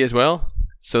CC as well.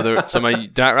 So my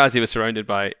Datarazzi was surrounded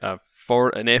by an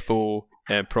FO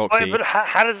proxy. Wait, but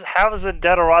how is the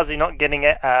Datarazzi not getting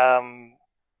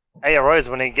AROs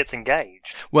when he gets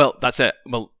engaged? Well, that's it.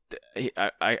 Well,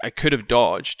 I could have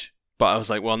dodged, but I was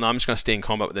like, well, no, I'm just going to stay in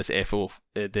combat with this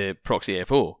the proxy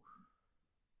FO.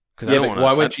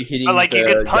 Why weren't you hitting? But you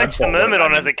could punch the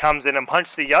Myrmidon as it comes in and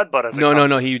punch the Yudbot as it comes in.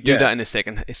 No, he would do that in his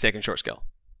second short skill.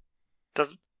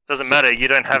 Doesn't matter. You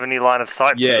don't have any line of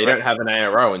sight. Yeah, you don't have an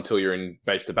ARO until you're in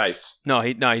base to base. No,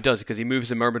 he does because he moves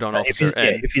the Myrmidon officer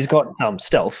in. If he's got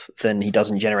stealth, then he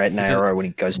doesn't generate an ARO when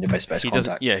he goes into base to base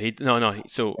contact.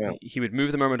 He would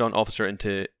move the Myrmidon officer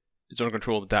into zone of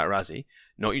control of Datarazzi,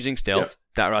 not using stealth.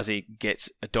 Yep. Datarazzi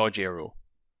gets a dodge arrow.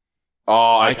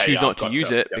 Oh, okay, I choose not to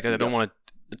use it because I don't want to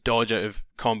dodge out of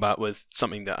combat with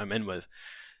something that I'm in with.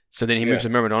 So then he moves the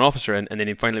Myrmidon officer in, and then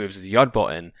he finally moves the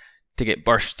Yudbot in to get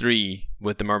burst 3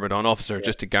 with the Myrmidon officer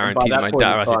just to guarantee that my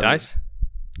Datarazzi dies.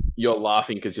 You're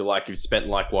laughing because you've spent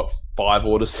 5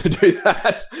 orders to do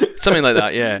that? Something like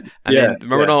that, yeah. And then the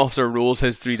Myrmidon officer rolls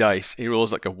his 3 dice. He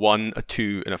rolls a 1, a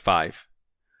 2, and a 5.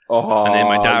 Oh, and then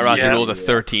my Datarazzi rolls a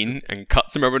 13 and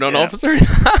cuts the Myrmidon officer in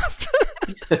half.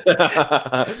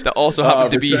 That also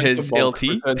happened to be his LT.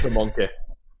 Return to Monkey.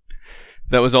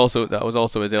 That was also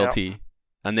his LT.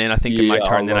 And then I think in my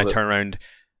turn, I turn around.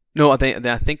 No, I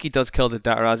think he does kill the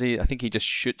Datarazzi. I think he just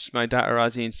shoots my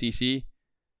Datarazzi in CC.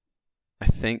 I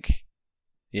think.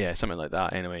 Yeah, something like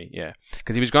that. Anyway, yeah.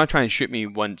 Because he was going to try and shoot me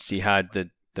once he had the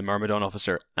Myrmidon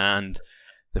officer and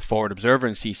the forward observer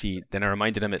in CC. Then I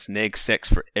reminded him it's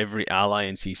 -6 for every ally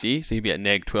in CC. So he'd be at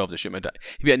 -12 to shoot my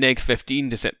he'd be at -15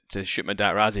 to shoot my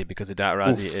Datarazzi because the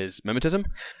Datarazzi is mimetism.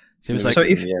 So he was like,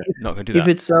 not going to do that.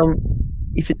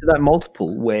 If it's that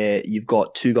multiple where you've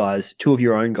got two of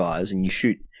your own guys, and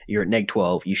you're at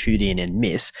 -12, you shoot in and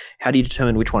miss, how do you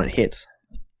determine which one it hits?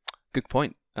 Good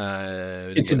point.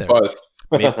 It's in both.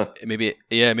 maybe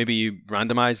you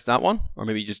randomize that one, or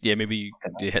maybe you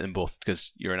hit them both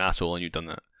because you're an asshole and you've done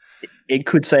that. It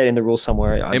could say it in the rules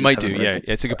somewhere. It might do, yeah.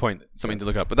 It's a good point. Something to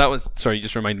look up. But that was, you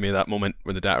just reminded me of that moment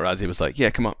where the Datarazzi was like, yeah,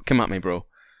 come at me, bro.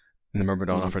 And the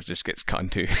Myrmidon officer just gets cut in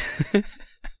two.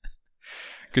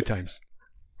 Good times.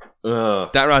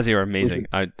 Datarazzi are amazing.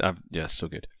 So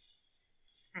good.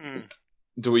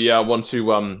 Do we want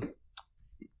to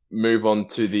move on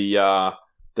to the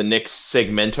next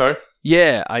segmento?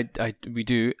 Yeah, we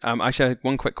do. Actually, I had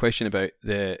one quick question about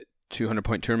the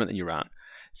 200-point tournament that you ran.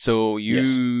 So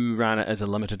you ran it as a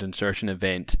limited insertion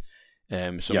event,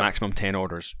 maximum 10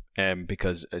 orders,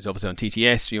 because it's obviously on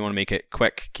TTS, so you want to make it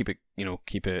quick, keep it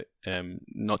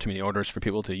not too many orders for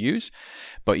people to use.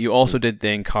 But you also did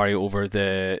then carry over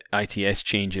the ITS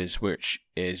changes, which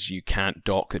is you can't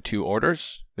dock the 2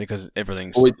 orders because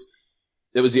everything's...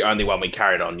 It was the only one we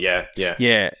carried on, yeah.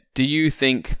 Do you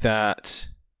think that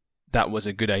was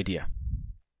a good idea?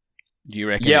 Do you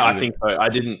reckon? Yeah, I think so. I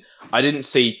didn't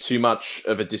see too much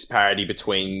of a disparity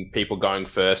between people going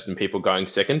first and people going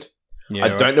second. Yeah,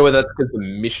 I don't know whether that's because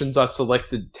the missions I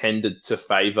selected tended to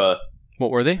favour... What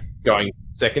were they? Going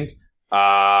second.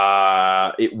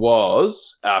 It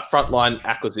was frontline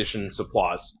acquisition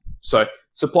supplies. So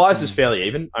supplies is fairly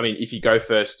even. I mean, if you go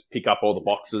first, pick up all the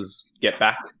boxes, get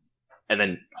back, and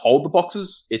then hold the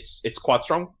boxes, it's quite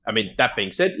strong. I mean, that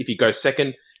being said, if you go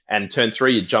second and turn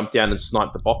 3, you jump down and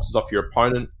snipe the boxes off your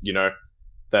opponent. You know,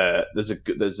 it's a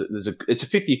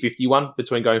 50-50 one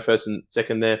between going first and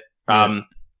second there. Yeah.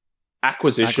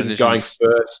 Acquisition going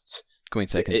first. Going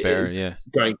second is better, yeah.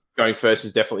 Going first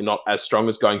is definitely not as strong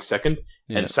as going second,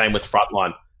 and same with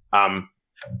frontline.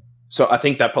 So I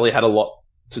think that probably had a lot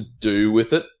to do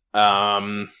with it.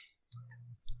 But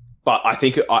I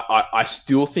think I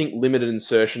still think limited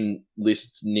insertion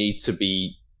lists need to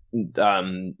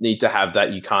have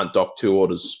that you can't dock 2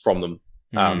 orders from them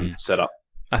set up.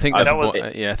 I think that's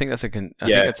I think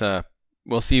it's a.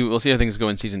 We'll see how things go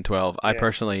in season 12. I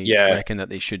personally reckon that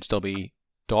they should still be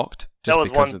docked. That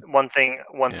was one thing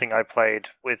I played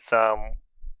with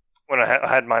when I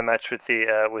had my match with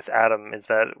Adam, is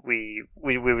that we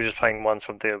were just playing ones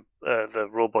from the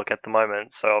rule book at the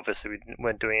moment. So obviously we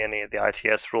weren't doing any of the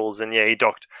ITS rules, and he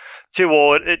docked 2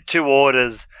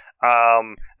 orders.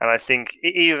 And I think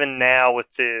even now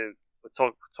with the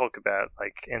talk about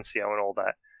like NCO and all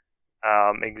that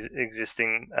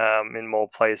existing in more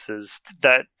places,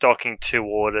 that docking 2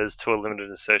 orders to a limited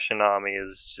insertion army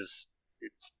is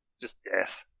just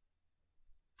death.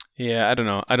 Yeah, I don't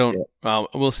know. Well,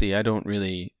 we'll see. I don't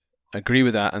really agree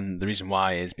with that, and the reason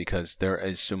why is because there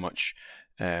is so much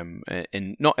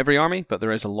in not every army, but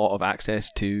there is a lot of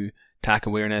access to TAC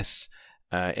awareness,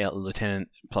 lieutenant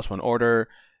 +1 order,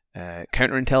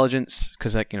 counterintelligence,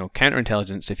 because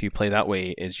counterintelligence, if you play that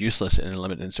way, is useless in a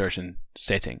limited insertion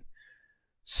setting.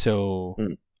 So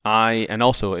and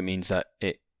also it means that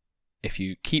if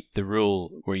you keep the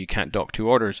rule where you can't dock 2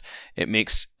 orders, it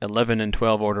makes 11 and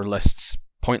 12 order lists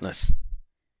pointless,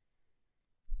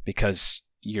 because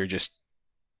you're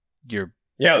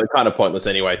they're kind of pointless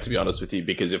anyway, to be honest with you,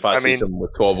 because if I see someone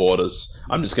with 12 orders,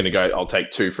 I'm just going to go, I'll take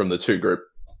 2 from the 2 group.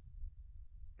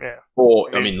 Yeah. Or,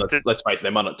 let's face it, they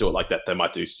might not do it like that. They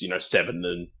might do, 7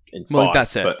 and 5. Well,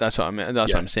 that's it. That's what I mean.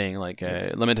 That's what I'm saying. Like,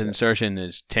 limited insertion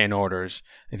is 10 orders.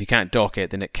 If you can't dock it,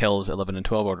 then it kills 11 and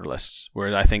 12 order lists.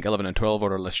 Whereas I think 11 and 12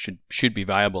 order lists should be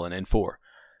viable in N4.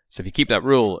 So if you keep that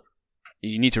rule,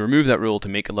 you need to remove that rule to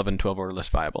make 11 and 12 order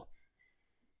lists viable.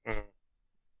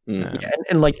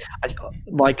 And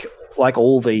like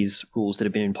all these rules that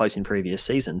have been in place in previous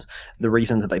seasons, the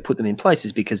reason that they put them in place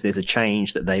is because there's a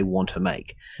change that they want to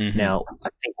make. Mm-hmm. Now, I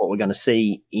think what we're going to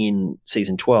see in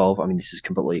Season 12, I mean, this is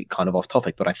completely kind of off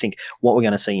topic, but I think what we're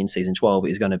going to see in Season 12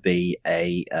 is going to be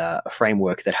a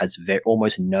framework that has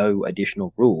almost no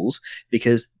additional rules,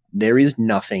 because there is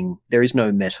no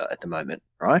meta at the moment,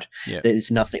 right? Yeah.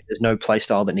 There's no play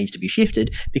style that needs to be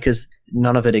shifted, because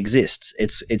none of it exists.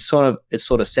 It's sort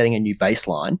of setting a new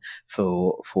baseline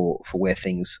for where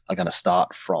things are going to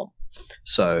start from.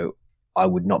 So I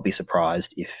would not be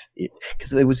surprised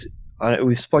because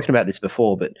we've spoken about this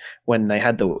before, but when they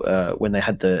had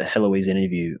the Heloise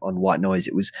interview on White Noise,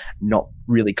 it was not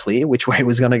really clear which way it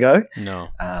was going to go. No.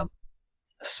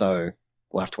 So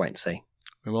we'll have to wait and see.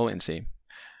 We will wait and see.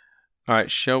 All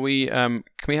right, shall we? Can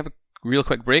we have a real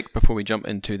quick break before we jump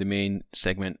into the main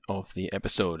segment of the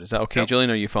episode? Is that okay,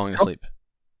 Julian? Or are you falling asleep?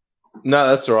 No,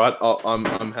 that's all right.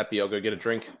 I'm happy. I'll go get a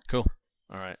drink. Cool.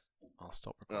 All right, I'll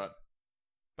stop recording. All right.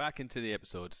 Back into the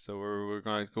episode. So we're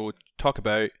going to go talk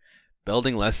about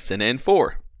building lists in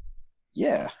N4.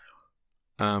 Yeah.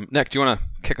 Nick, do you want to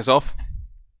kick us off?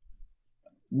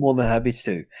 More than happy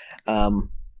to.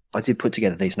 I did put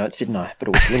together these notes, didn't I? But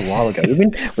it was a little while ago.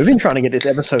 We've been trying to get this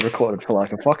episode recorded for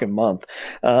like a fucking month.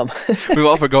 We've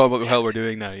all forgotten what the hell we're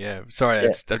doing now. Yeah, sorry.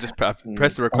 Yeah. I've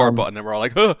pressed the record button and we're all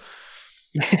like, huh.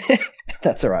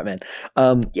 That's all right, man.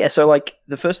 So like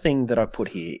the first thing that I put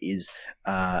here is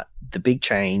the big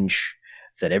change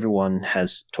that everyone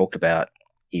has talked about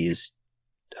is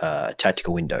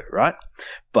tactical window, right?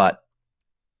 But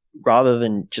rather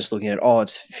than just looking at,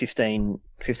 it's 15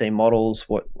 models,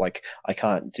 I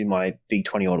can't do my big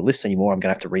 20 order list anymore, I'm going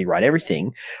to have to rewrite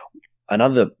everything.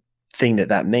 Another thing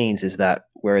that means is that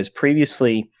whereas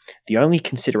previously the only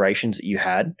considerations that you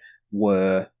had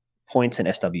were points and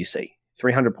SWC,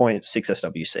 300 points, 6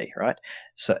 SWC, right?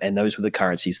 So, and those were the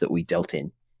currencies that we dealt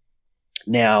in.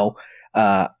 Now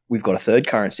we've got a third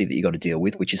currency that you got to deal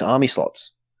with, which is army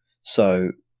slots.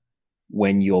 So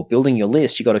when you're building your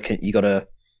list, you got to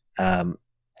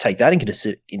take that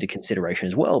into consideration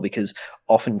as well, because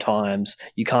oftentimes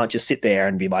you can't just sit there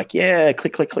and be like, yeah,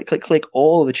 click, click, click, click, click,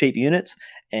 all of the cheap units,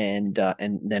 and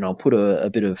then I'll put a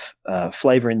bit of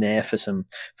flavor in there for some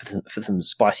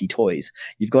spicy toys.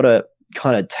 You've got to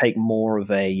kind of take more of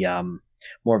a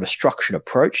structured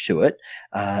approach to it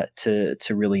to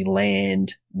really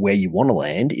land where you want to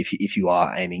land if you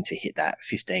are aiming to hit that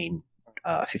 15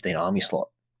 army slot.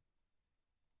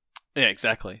 Yeah,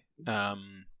 exactly.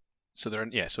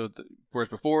 Whereas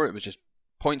before it was just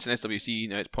points and SWC,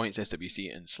 now it's points,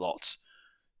 SWC, and slots.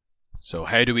 So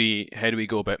how do we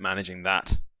go about managing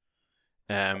that?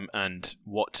 And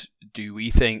what do we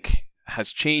think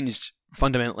has changed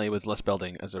fundamentally with list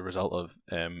building as a result of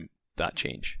that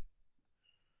change?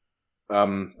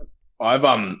 I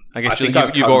guess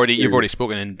you've already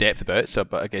spoken in depth about it,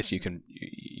 but I guess you can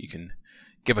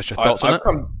give us your thoughts on it.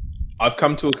 I've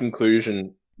come to a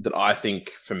conclusion that I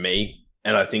think for me,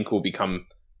 and I think will become.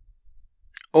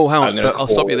 Oh, hang on! I'll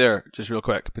stop you there just real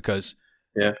quick, because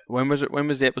yeah, when was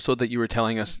the episode that you were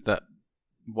telling us that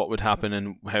what would happen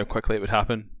and how quickly it would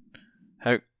happen?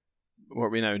 What are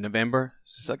we now? November?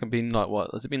 Has that been like what?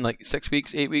 Has it been like 6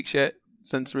 weeks, 8 weeks yet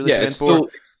since release? Yeah, it's still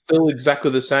exactly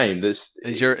the same.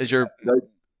 Is your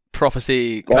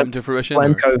prophecy come to fruition?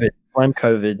 Blame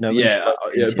COVID. No.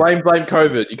 Blame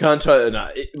COVID. You can't try. No,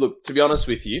 look, to be honest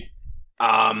with you.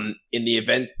 In the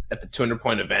event, at the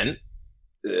 200-point event,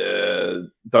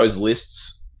 those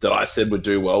lists that I said would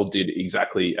do well did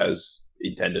exactly as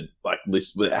intended. Like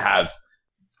lists that have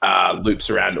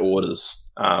loops around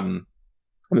orders and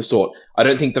the sort. I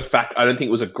don't think it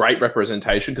was a great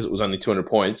representation because it was only 200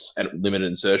 points and limited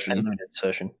insertion.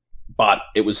 But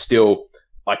it was still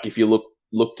like if you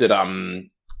looked at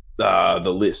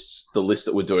the lists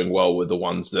that were doing well were the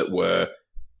ones that were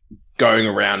going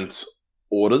around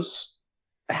orders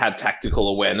had tactical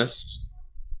awareness,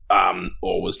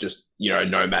 or was just,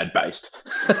 nomad based.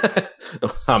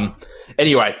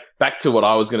 Anyway, back to what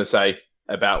I was going to say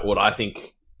about what I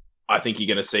think you're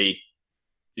going to see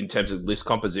in terms of list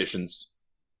compositions.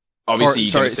 Obviously,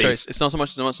 sorry. It's not so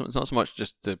much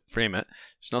just to frame it.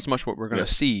 It's not so much what we're going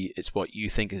to see. It's what you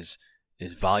think is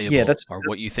valuable, or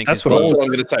what you think is. That's what I'm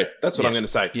going to say. That's what I'm going to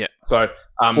say. Yeah. So,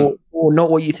 or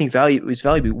not what you think is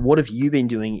valuable. What have you been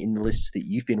doing in the lists that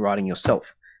you've been writing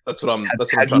yourself? That's what I'm.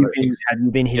 Have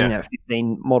you been hitting that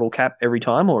 15 model cap every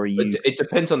time, or are you? It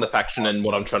depends on the faction and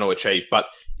what I'm trying to achieve. But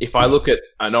if I look at,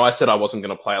 I know I said I wasn't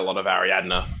going to play a lot of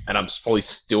Ariadna, and I'm probably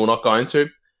still not going to.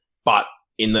 But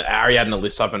in the Ariadna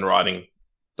lists I've been writing,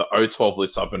 the O12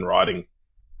 lists I've been writing,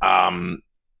 the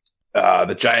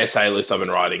JSA lists I've been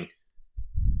writing,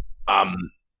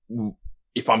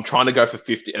 if I'm trying to go for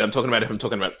 50, and I'm talking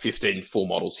about 15 full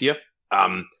models here,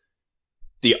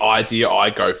 the idea I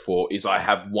go for is I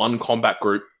have one combat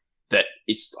group that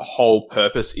its whole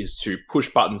purpose is to push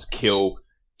buttons, kill,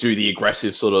 do the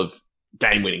aggressive sort of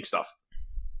game-winning stuff.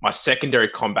 My secondary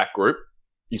combat group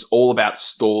is all about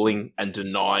stalling and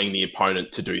denying the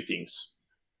opponent to do things.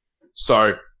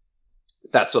 So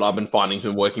that's what I've been finding has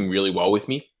been working really well with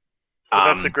me. So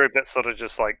that's a group that sort of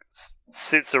just like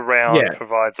sits around and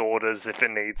provides orders if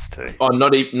it needs to.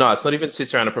 It's not even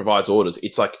sits around and provides orders.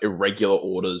 It's like irregular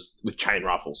orders with chain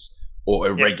rifles or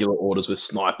irregular orders with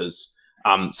snipers.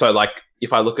 So like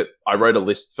if I wrote a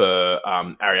list for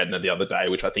Ariadna the other day,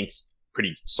 which I think's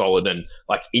pretty solid. And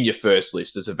like in your first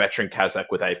list, there's a veteran Kazakh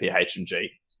with AP HMG.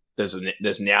 There's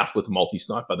Nauf with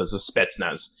multi-sniper. There's a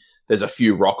Spetsnaz. There's a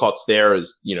few Rockhots there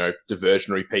as,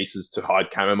 diversionary pieces to hide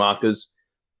camo markers.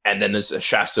 And then there's a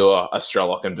Chasseur, a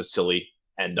Strelok, and Vasily,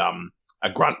 and a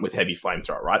Grunt with heavy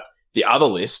flamethrower, right? The other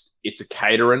list, it's a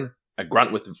Cateran, a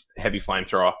Grunt with heavy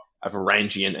flamethrower, a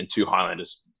Varangian, and 2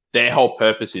 Highlanders. Their whole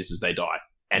purpose is they die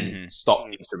and stop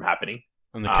things from happening.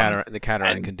 And the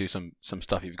Cateran can do some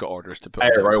stuff you've got orders to put.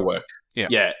 ARO work.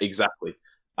 Yeah, exactly.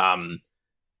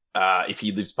 If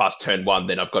he lives past turn 1,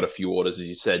 then I've got a few orders, as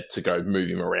you said, to go move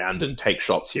him around and take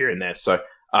shots here and there. So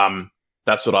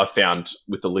that's what I've found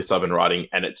with the list I've been writing,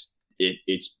 and it's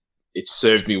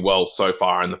served me well so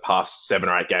far in the past 7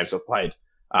 or 8 games I've played.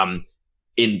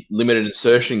 In limited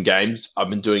insertion games, I've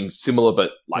been doing similar,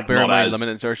 but like not as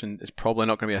limited insertion is probably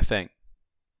not going to be a thing.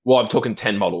 Well, I'm talking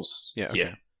 10 models. Yeah.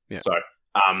 Okay. Yeah. So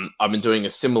I've been doing a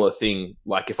similar thing.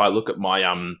 Like if I look at my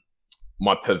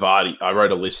my Parvati, I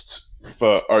wrote a list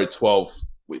for O12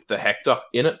 with the Hector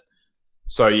in it.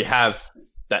 So you have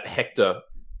that Hector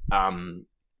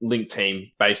link team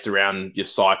based around your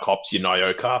Cyclops, your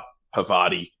Nyoka,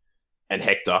 Parvati, and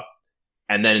Hector.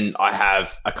 And then I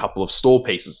have a couple of store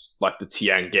pieces like the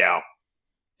Tiangao,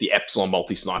 the Epsilon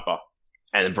multi-sniper,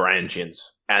 and the Varangians.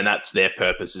 And that's their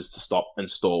purpose, is to stop and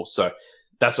stall. So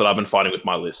that's what I've been finding with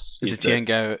my lists. Is the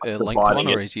Tiangao a linked one,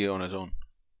 or is he on his own?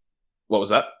 What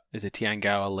was that? Is the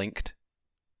Tiangao a linked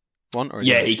one? Or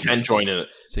he can join in it.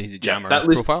 So he's a jammer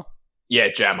profile? Yeah,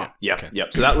 jammer. Yeah. Okay.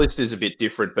 Yep. So that list is a bit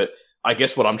different, but I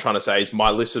guess what I'm trying to say is my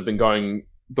lists have been going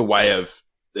the way of,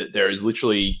 there is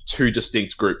literally 2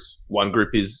 distinct groups. One group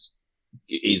is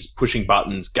pushing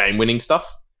buttons, game-winning stuff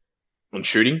and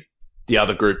shooting. The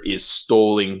other group is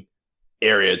stalling,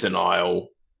 area denial,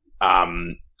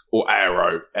 or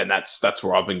ARO, and that's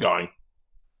where I've been going.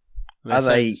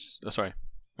 Sorry.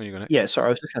 Are you going to? Yeah, sorry. I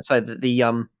was just going to say that the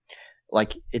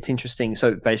it's interesting.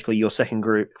 So basically, your second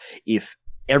group, if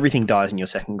everything dies in your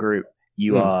second group,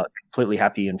 you are completely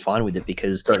happy and fine with it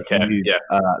because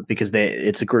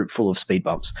it's a group full of speed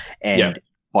bumps, and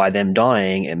by them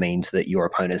dying, it means that your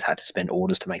opponents had to spend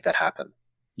orders to make that happen.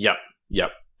 Yep.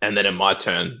 And then in my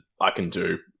turn, I can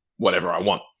do whatever I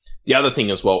want. The other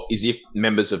thing as well is if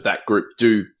members of that group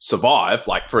do survive,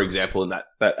 like for example in that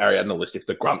Ariadna list, if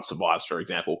the Grunt survives, for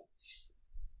example,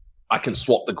 I can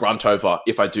swap the Grunt over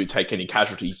if I do take any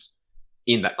casualties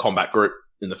in that combat group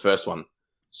in the first one.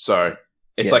 So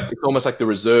it's almost like the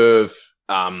reserve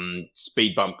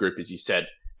speed bump group, as you said,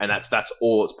 and that's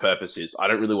all its purpose is. I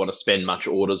don't really want to spend much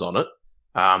orders on it.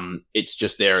 It's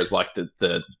just there as like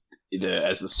the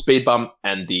speed bump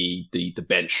and the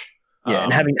bench. Yeah,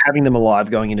 and having them alive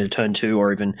going into turn 2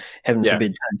 or even heaven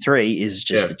forbid turn 3 is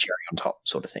just the cherry on top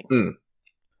sort of thing.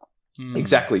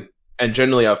 Exactly. And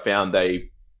generally I've found they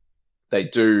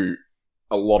do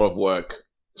a lot of work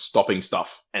stopping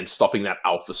stuff and stopping that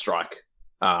alpha strike.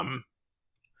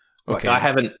 Like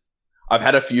I've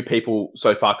had a few people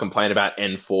so far complain about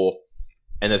N4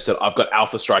 and they've said, I've got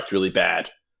alpha striked really bad.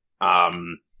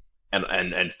 And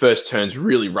first turn's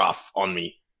really rough on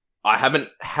me. I haven't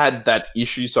had that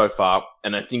issue so far,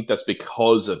 and I think that's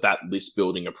because of that list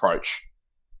building approach.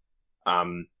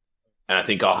 And I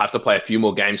think I'll have to play a few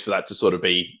more games for that to sort of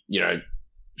be,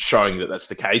 showing that that's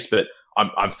the case. But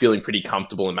I'm feeling pretty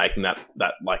comfortable in making that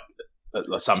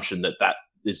assumption that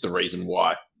is the reason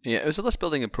why. Yeah, it was a list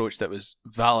building approach that was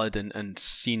valid and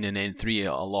seen in N3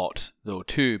 a lot though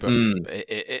too. But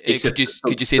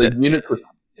could you say the that units were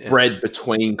spread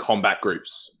between combat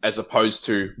groups as opposed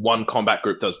to one combat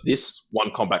group does this,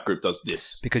 one combat group does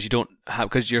this? Because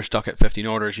because you're stuck at 15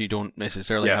 orders, you don't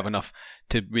necessarily have enough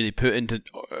to really put into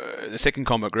the second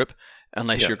combat group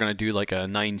unless you're going to do like a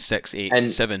 9, 6,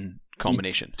 8, 7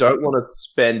 combination. You don't want to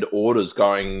spend orders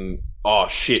going, oh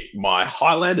shit, my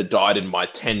Highlander died in my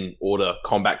 10 order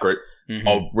combat group. Mm-hmm.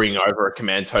 I'll bring over a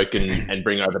command token and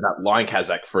bring over that Lion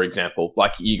Kazakh, for example.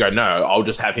 Like you go, no, I'll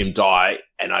just have him die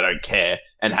and I don't care,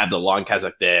 and have the Lion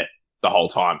Kazakh there the whole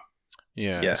time.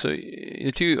 Yeah. So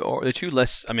the two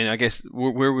lists. I mean, I guess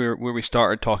where we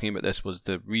started talking about this was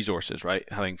the resources, right?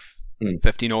 Having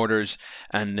 15 orders,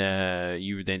 and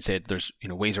you then said there's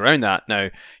ways around that. Now,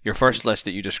 your first list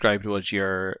that you described was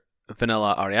your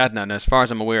vanilla Ariadna, and as far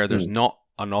as I'm aware, there's not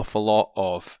an awful lot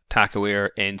of TAC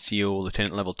aware NCO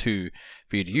Lieutenant level 2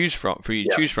 for you to choose from.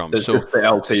 There's just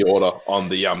the LT order on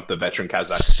the veteran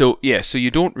Kazakh. So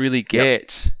you don't really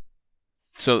get. Yep.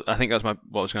 So I think that's what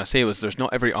I was going to say was there's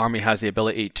not every army has the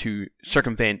ability to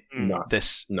circumvent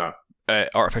this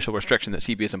artificial restriction that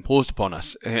CB has imposed upon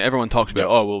us. Everyone talks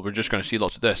about we're just going to see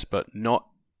lots of this, but not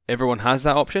everyone has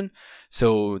that option.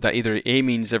 So that either A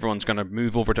means everyone's going to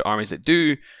move over to armies that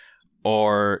do,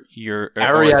 or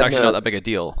it's actually not that big a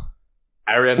deal.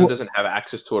 Ariadna doesn't have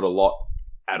access to it a lot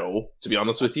at all, to be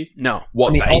honest with you. No.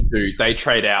 They do, they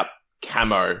trade out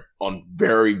camo on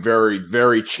very, very,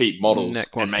 very cheap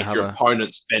models and make your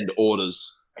opponent spend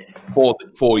orders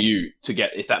for you to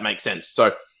get, if that makes sense.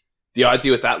 So the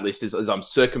idea with that list is I'm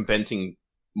circumventing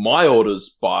my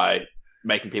orders by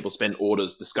making people spend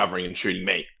orders discovering and shooting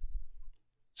me.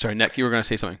 Sorry, Nick, you were going to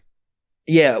say something.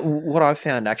 Yeah, what I've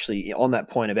found actually on that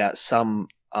point about some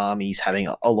armies having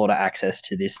a lot of access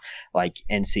to this, like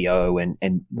NCO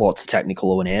and lots of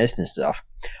technical awareness and stuff.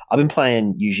 I've been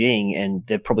playing Yujing, and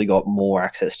they've probably got more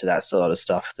access to that sort of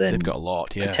stuff than they've got a lot,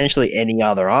 potentially any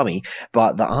other army.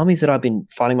 But the armies that I've been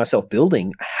finding myself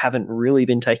building haven't really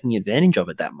been taking advantage of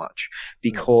it that much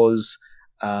because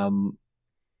the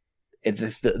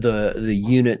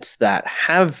units that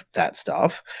have that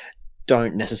stuff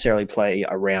don't necessarily play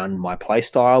around my play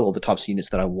style or the types of units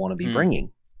that I want to be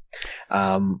bringing.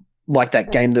 Like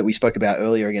that game that we spoke about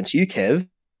earlier against you, Kev,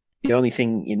 the only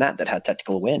thing in that had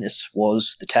tactical awareness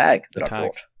was the tag that I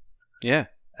brought. Yeah.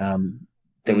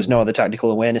 There was no other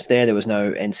tactical awareness there. There was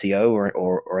no NCO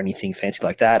or anything fancy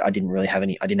like that. I didn't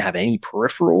have any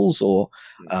peripherals or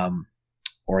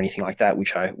anything like that,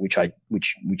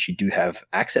 which you do have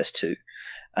access to.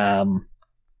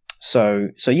 So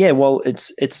yeah, well,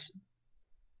 it's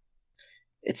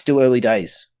still early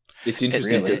days. It's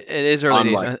interesting. It is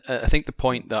early days. I think the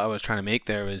point that I was trying to make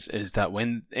there is that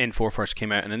when N4 first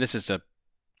came out, and this is a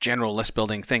general list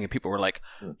building thing, and people were like,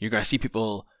 "You're going to see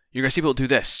people do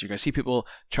this. You're going to see people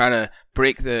try to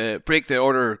break the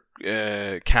order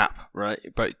cap, right?"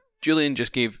 But Julian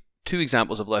just gave 2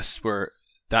 examples of lists where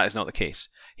that is not the case.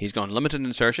 He's gone limited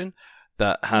insertion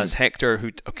that has Hector, who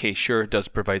does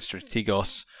provide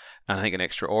Strategos. And I think an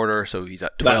extra order, so he's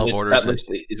at 12 orders. That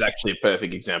list is actually a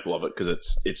perfect example of it because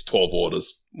it's 12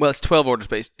 orders. Well, it's 12 orders,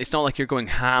 but it's not like you're going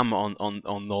ham on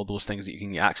all those things that you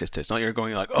can get access to. It's not you're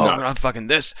going like, I'm going to have fucking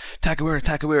this, TAC aware,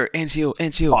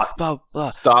 NCO, blah, blah.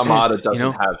 Star Armada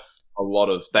doesn't have a lot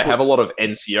of... They have a lot of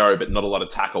NCO, but not a lot of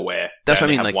TAC aware. That's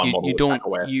what I mean. Like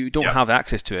you don't have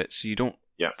access to it, so you don't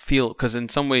feel, because in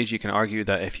some ways you can argue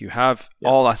that if you have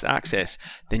all that access,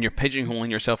 then you're pigeonholing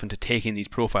yourself into taking these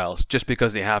profiles just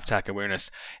because they have TAC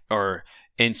awareness or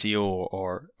NCO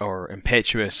or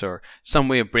impetuous or some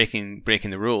way of breaking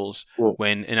the rules,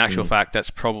 when in actual fact that's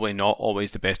probably not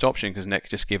always the best option, because Nick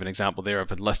just gave an example there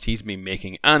of a list he's been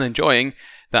making and enjoying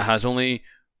that has only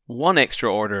 1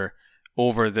 extra order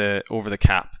over the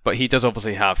cap, but he does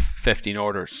obviously have 15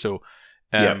 orders, so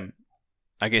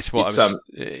I guess what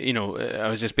I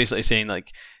was just basically saying,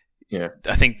 like,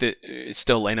 I think that it's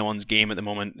still anyone's game at the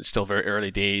moment. It's still very early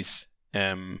days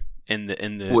in the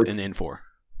N4.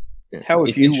 Yeah. How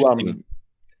have you,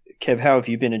 Kev? How have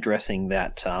you been addressing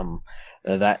that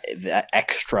that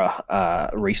extra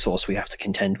resource we have to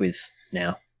contend with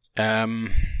now?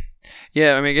 I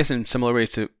I guess in similar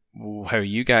ways to how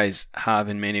you guys have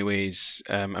in many ways.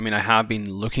 I have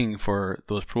been looking for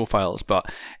those profiles, but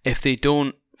if they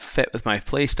don't fit with my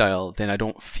playstyle, then I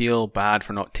don't feel bad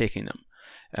for not taking them.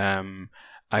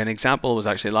 An example was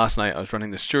actually last night. I was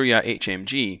running the Surya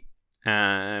HMG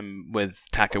with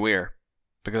TAC aware,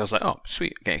 because I was like, oh,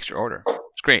 sweet, I get extra order.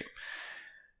 It's great.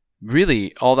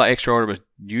 Really, all that extra order was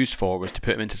used for was to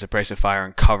put him into suppressive fire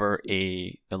and cover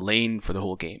a lane for the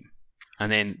whole game.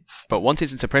 And then, but once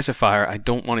he's in suppressive fire, I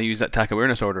don't want to use that attack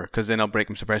awareness order because then I'll break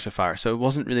him suppressive fire. So it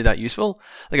wasn't really that useful.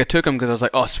 Like I took him because I was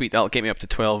like, oh sweet, that'll get me up to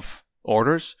 12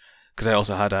 orders. Because I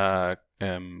also had a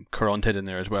Caronted in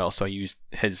there as well, so I used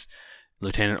his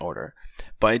lieutenant order.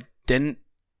 But it didn't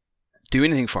do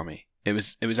anything for me. It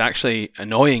was actually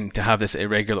annoying to have this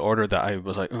irregular order that I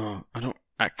was like, oh,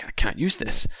 I can't use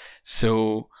this.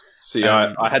 So see,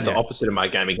 I had the opposite of my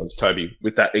game against Toby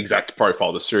with that exact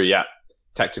profile, the Suryat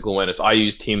tactical awareness. I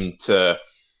used him to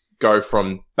go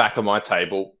from back of my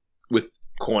table with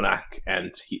Kornak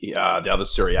and the other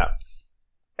Suryat.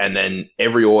 And then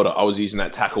every order, I was using that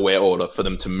attack aware order for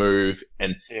them to move,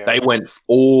 and they went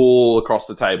all across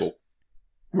the table.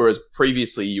 Whereas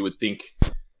previously, you would think,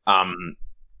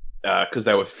 because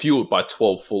they were fueled by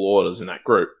 12 full orders in that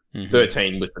group,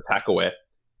 13 with attack aware,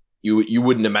 you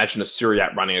wouldn't imagine a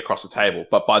Suryat running across the table.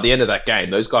 But by the end of that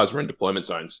game, those guys were in deployment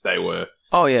zones. They were,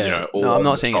 all no, I'm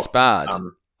not saying it's bad.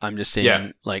 I'm just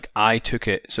saying, I took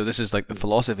it. So this is like the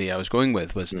philosophy I was going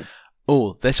with was,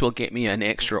 this will get me an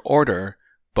extra order.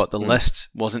 But the list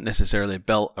wasn't necessarily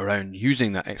built around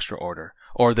using that extra order,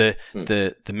 or the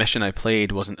mission I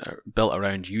played wasn't built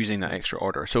around using that extra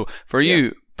order. So for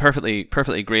you, perfectly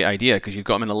great idea because you've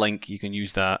got them in a link. You can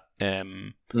use that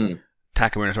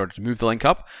attack awareness order to move the link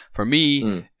up. For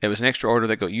me, it was an extra order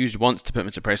that got used once to put them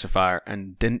in suppressive fire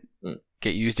and didn't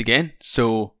get used again.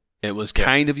 So it was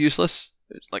kind of useless.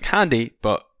 It's like handy,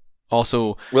 but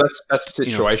also, well, that's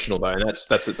situational though, and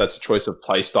that's a choice of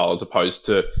play style as opposed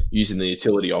to using the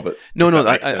utility of it. No,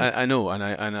 I know, and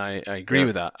I agree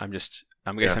with that. I'm just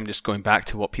going back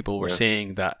to what people were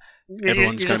saying that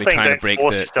everyone's going to be trying to break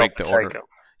the order.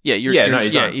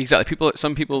 Exactly.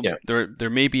 Some people, there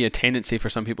may be a tendency for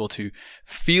some people to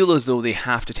feel as though they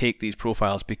have to take these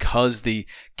profiles because they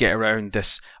get around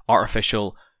this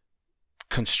artificial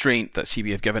constraint that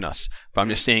CB have given us. But I'm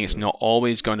just saying it's not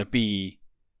always going to be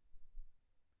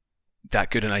that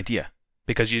good an idea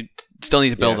because you still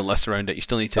need to build a list around it. You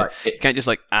still need to. You can't just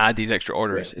like add these extra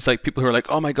orders. It's like people who are like,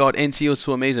 "Oh my god, NCO is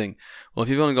so amazing." Well, if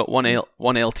you've only got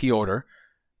one LT order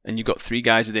and you've got 3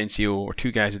 guys with NCO or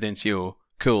 2 guys with NCO,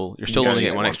 cool. You're still only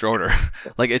getting one extra order.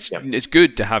 Like it's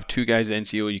good to have 2 guys with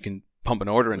NCO. You can pump an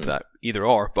order into that either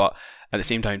or, but at the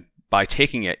same time, by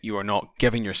taking it, you are not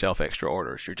giving yourself extra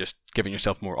orders. You're just giving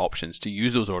yourself more options to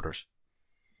use those orders.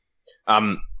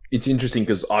 It's interesting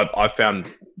because I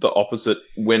found the opposite.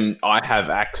 When I have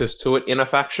access to it in a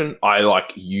faction, I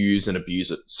like use and abuse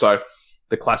it. So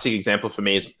the classic example for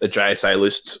me is a JSA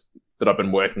list that I've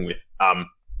been working with. And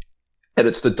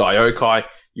it's the Diokai,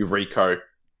 Eureka,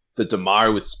 the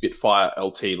Damaru with Spitfire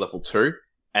LT level 2,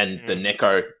 and the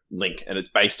Neko link. And it's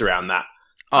based around that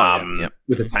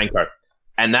with a Tanko.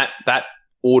 And that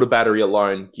order battery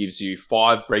alone gives you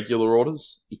 5 regular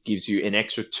orders. It gives you an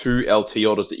extra 2 LT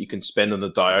orders that you can spend on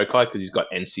the Diokai because he's got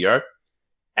NCO.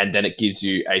 And then it gives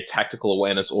you a tactical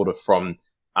awareness order from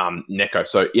Neko.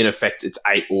 So in effect, it's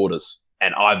 8 orders.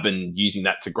 And I've been using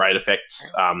that to great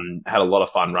effect. Had a lot of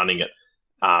fun running it.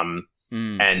 And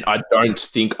I don't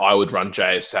think I would run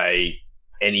JSA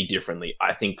any differently.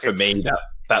 I think for me,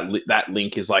 that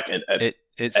link is like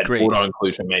it's an great. auto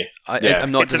include for me.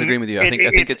 I'm not disagreeing with you. I think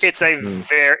it's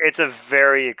a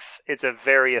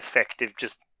very effective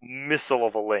just missile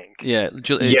of a link. Yeah,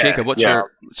 Jacob, what's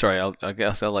your? Sorry, I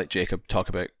guess I'll let Jacob talk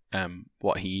about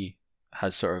what he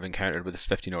has sort of encountered with his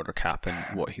 15 order cap and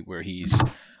where he's.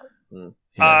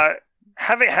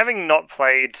 Having not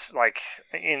played like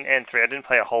in N3, I didn't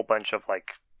play a whole bunch of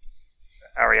like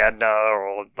Ariadna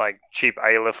or like cheap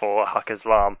Aleph or Haq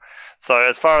Islam. So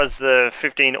as far as the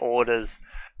 15 orders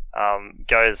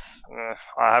goes,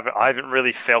 I haven't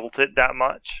really felt it that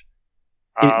much.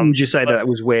 Would you say that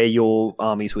was where your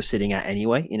armies were sitting at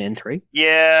anyway in N3?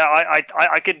 Yeah,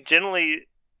 I could generally,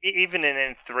 even in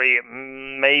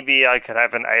N3, maybe I could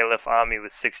have an Aleph army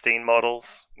with 16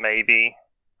 models, maybe,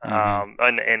 in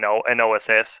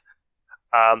OSS.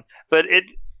 But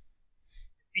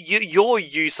your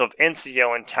use of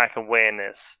NCO and TAC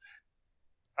awareness,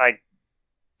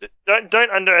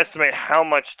 don't underestimate how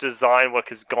much design work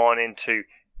has gone into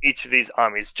each of these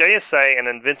armies. JSA and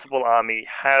Invincible Army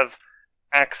have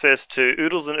access to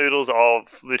oodles and oodles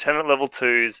of Lieutenant level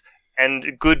 2s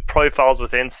and good profiles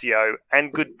with NCO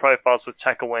and good profiles with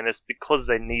TAC awareness because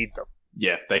they need them.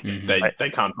 Yeah, they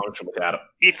can't function without it.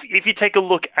 If you take a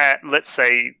look at, let's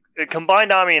say, a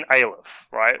Combined Army and Aleph,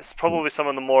 right? It's probably some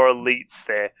of the more elites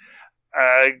there.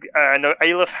 I know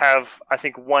Aleph have, I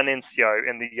think, 1 NCO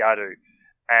in the Yadu.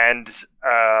 And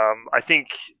I think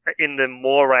in the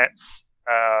Morats,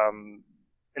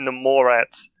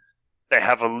 they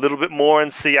have a little bit more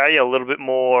NCA, a little bit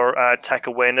more attack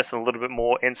awareness, and a little bit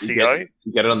more NCO.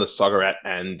 You get it on the Soggerat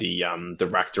and the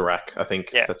Raktarak, I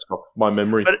think. Yeah. That's got my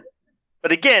memory.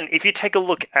 But again, if you take a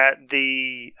look at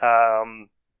the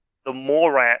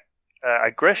Morat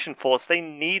aggression force, they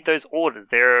need those orders.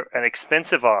 They're an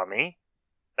expensive army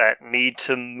that need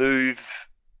to move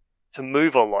a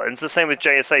lot. And it's the same with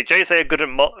JSA. JSA are good at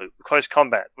close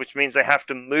combat, which means they have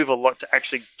to move a lot to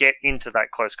actually get into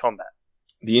that close combat.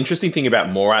 The interesting thing about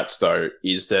Morats, though,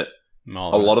 is that a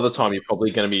lot of the time you're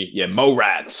probably going to be... Yeah,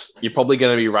 Morats. You're probably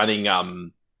going to be running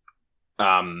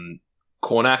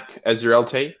Kornak as your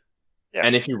LT. Yeah.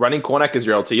 And if you're running Kornak as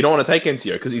your LT, you don't want to take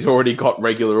NCO because he's already got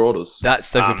regular orders. That's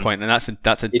the good point, and that's a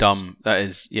dumb... That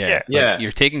is... Yeah.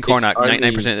 You're taking Kornak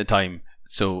 99% of the time,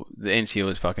 so the NCO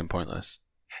is fucking pointless.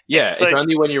 Yeah, so, it's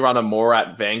only when you run a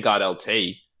Morat Vanguard LT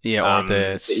or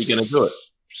that you're going to do it.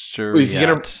 The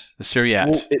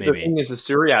Suryat, maybe. The thing is, the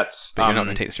Suryats... But you're not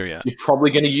going to take the Suryat. You're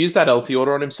probably going to use that LT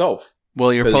order on himself.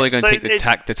 Well, you're probably going to take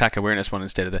the attack awareness one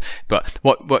instead of the... But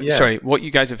what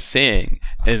you guys are saying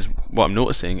is, what I'm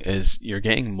noticing is you're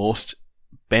getting most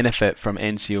benefit from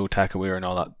NCO, attack aware, and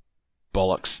all that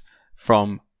bollocks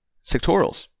from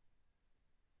sectorals.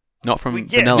 Not from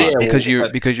vanilla, because you're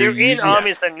in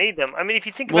armies that need them. I mean, if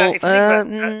you think about it...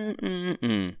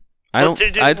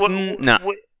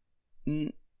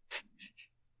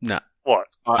 Nah. What?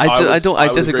 I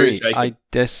disagree. I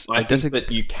disagree that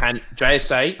you can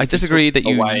JSA. I disagree that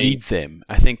you need them.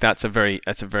 I think that's a very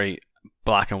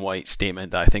black and white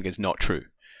statement that I think is not true.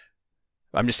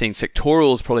 I'm just saying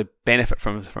sectorals probably benefit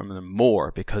from them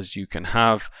more because you can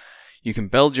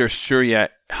build your Suryat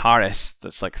Harris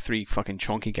that's like 3 fucking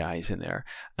chunky guys in there,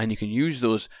 and you can use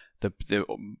those the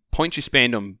points you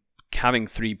spend on having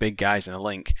 3 big guys in a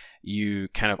link, you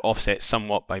kind of offset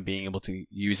somewhat by being able to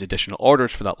use additional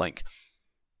orders for that link.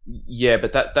 Yeah,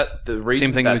 but that the reason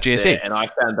same thing with JSA, there, and I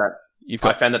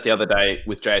found that the other day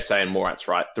with JSA and Morats,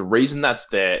 right? The reason that's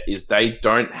there is they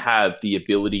don't have the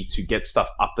ability to get stuff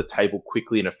up the table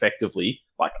quickly and effectively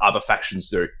like other factions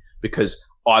do, because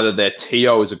either their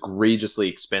TO is egregiously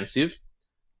expensive,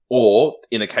 or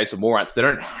in the case of Morats, they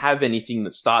don't have anything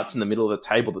that starts in the middle of the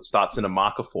table that starts in a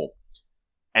marker form.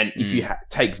 And if you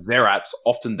take Zerats,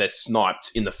 often they're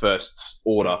sniped in the first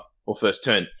order or first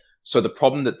turn. So the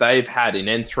problem that they've had in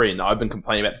N3, and I've been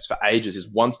complaining about this for ages,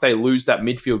 is once they lose that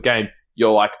midfield game,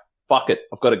 you're like, fuck it,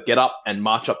 I've got to get up and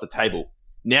march up the table.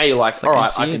 Now you're like, all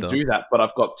right, I can do that, but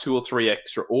I've got 2 or 3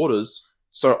 extra orders,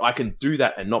 so I can do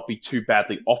that and not be too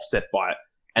badly offset by it.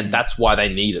 And that's why they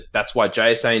need it. That's why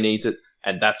JSA needs it,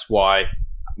 and that's why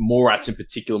Morats in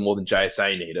particular more than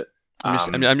JSA need it.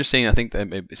 I'm just saying I think that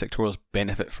sectorals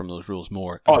benefit from those rules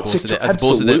more as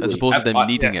opposed to them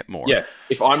needing it more. Yeah,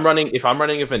 if I'm running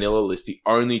a vanilla list, the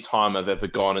only time I've ever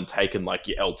gone and taken like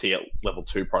your LT at level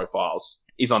 2 profiles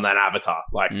is on that avatar.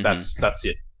 Like that's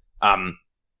it. But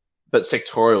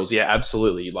sectorials, yeah,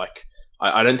 absolutely. Like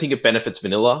I don't think it benefits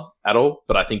vanilla at all,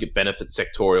 but I think it benefits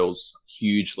sectorials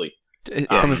hugely.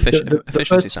 From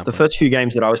efficiency standpoint. The first few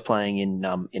games that I was playing in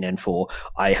N4,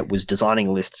 I was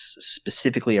designing lists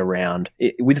specifically around,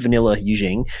 with vanilla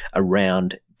Yujing,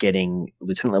 around getting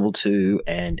Lieutenant Level 2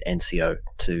 and NCO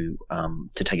to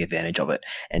take advantage of it.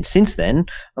 And since then,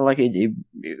 like it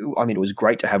was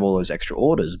great to have all those extra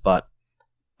orders, but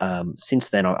since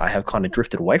then I have kind of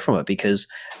drifted away from it because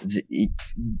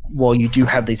while you do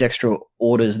have these extra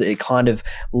orders, that it kind of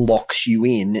locks you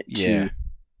in to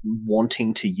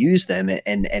wanting to use them,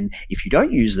 and if you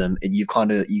don't use them, you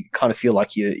kind of feel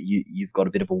like you've got a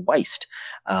bit of a waste.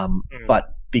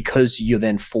 But because you're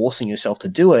then forcing yourself to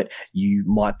do it, you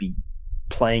might be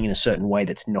playing in a certain way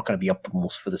that's not going to be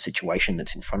optimal for the situation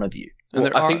that's in front of you. Well,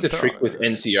 I think the trick with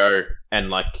NCO and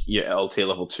like your LT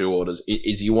level 2 orders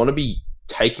is you want to be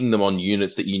taking them on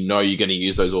units that you know you're going to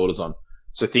use those orders on.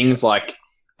 So things like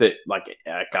that, like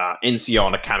NCO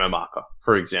on a camo marker,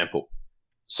 for example.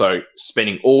 So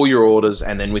spending all your orders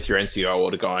and then with your NCO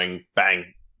order going bang,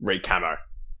 read camo.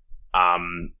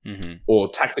 Or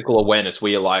tactical awareness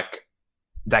where you're like,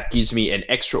 that gives me an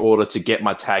extra order to get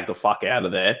my tag the fuck out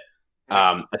of there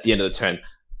at the end of the turn.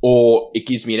 Or it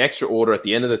gives me an extra order at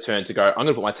the end of the turn to go, I'm going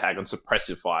to put my tag on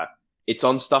suppressive fire. It's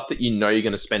on stuff that you know you're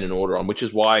going to spend an order on, which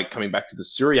is why, coming back to the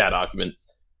Suryat argument,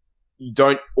 you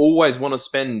don't always want to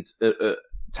spend a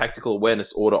tactical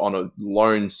awareness order on a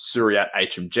lone Suryat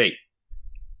HMG.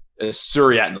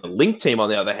 Suryat and the Link team, on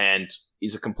the other hand,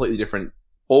 is a completely different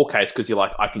ball case because you're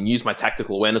like, I can use my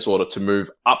tactical awareness order to move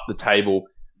up the table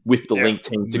with the link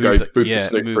team to move, go boot the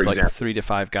Snook, move for like example. 3 to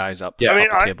 5 guys up, Yeah. I mean,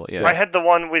 up the table. Yeah, I had the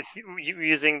one with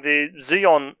using the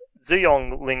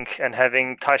Ziyong link and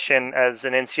having Taishen as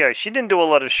an NCO. She didn't do a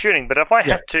lot of shooting, but if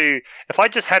I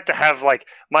just had to have like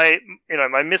my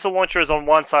missile launcher is on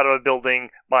one side of a building,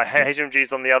 my HMG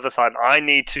is on the other side, I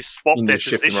need to swap You need their to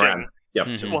shift them position. around. Yep.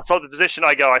 Mhm. Well, swap the position.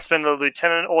 I spend a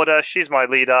lieutenant order. She's my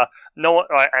leader. No,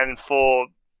 and for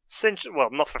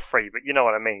not for free, but you know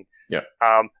what I mean. Yeah.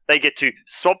 They get to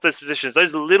swap those positions.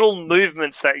 Those little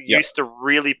movements that Yep. used to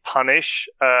really punish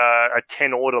a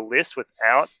 10 order list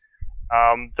without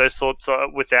those sorts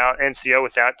of, without NCO,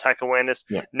 without attack awareness.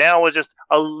 Yeah. Now we're just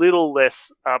a little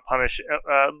less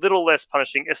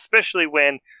punishing, especially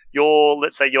when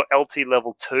let's say your LT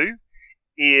level 2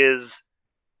 is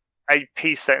a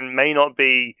piece that may not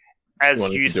be as You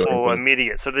want to do useful or anything.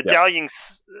 immediate. So the Yeah. Dao Ying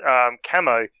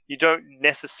camo, you don't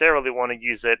necessarily want to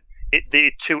use it.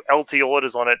 The 2 LT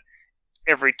orders on it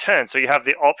every turn, so you have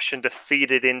the option to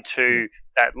feed it into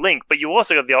that link, but you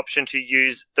also have the option to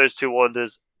use those 2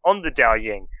 orders on the Dao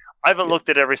Ying. I haven't looked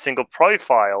at every single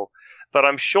profile, but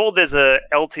I'm sure there's a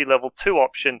LT level 2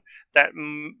 option that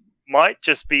might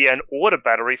just be an order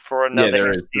battery for another Yeah,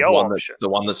 there is. There's NCO one option. that's the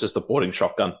one that's just a boarding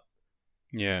shotgun.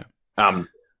 yeah.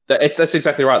 That's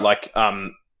exactly right. Like,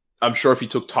 I'm sure if you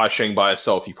took Taisheng by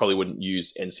herself, you probably wouldn't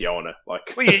use NCO on it.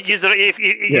 Like, Well, you use it if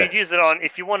you Yeah. use it on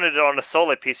if you wanted it on a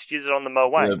solo piece, you use it on the Mo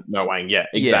Wang. No Wang, yeah,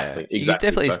 exactly. You So-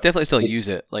 definitely still use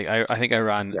it. Like I think I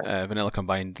ran Vanilla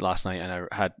Combined last night, and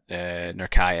I had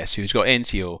Nerkias, who's got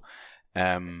NCO,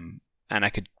 and I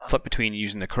could flip between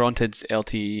using the Carontid's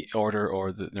LT order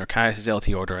or the Nerkias'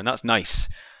 LT order, and that's nice.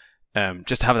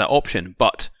 Just to have that option,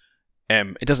 but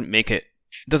it doesn't make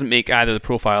either the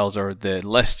profiles or the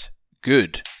list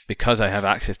good because I have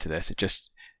access to this. It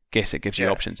just gives you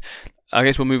options. I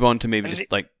guess we'll move on to maybe And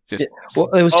just like Well,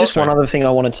 there was just sorry. one other thing I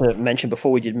wanted to mention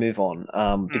before we did move on,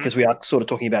 because we are sort of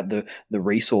talking about the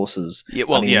resources. Yeah,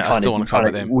 well, I still want to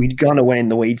cover them. We kind of went in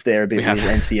the weeds there a bit We have.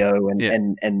 with NCO and,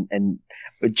 Yeah. and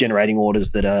generating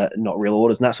orders that are not real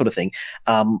orders and that sort of thing.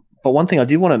 But one thing I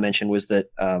did want to mention was that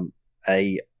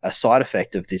a side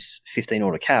effect of this 15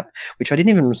 order cap, which I didn't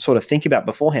even sort of think about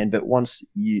beforehand, but once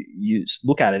you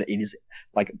look at it, it is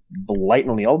like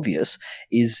blatantly obvious,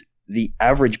 is the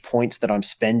average points that I'm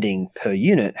spending per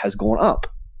unit has gone up,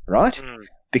 right?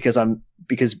 Because I'm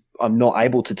not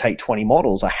able to take 20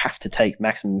 models. I have to take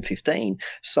maximum 15.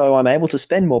 So I'm able to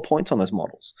spend more points on those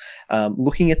models.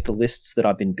 Looking at the lists that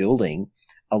I've been building,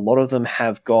 a lot of them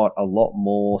have got a lot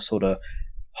more sort of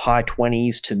high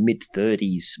 20s to mid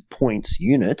 30s points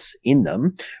units in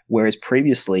them, whereas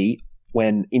previously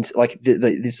when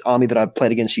this army that I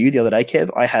played against you the other day, Kev,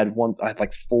 I had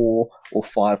like 4 or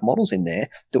 5 models in there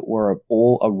that were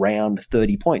all around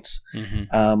 30 points.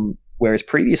 Mm-hmm. Whereas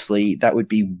previously that would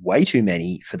be way too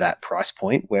many for that price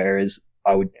point. Whereas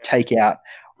I would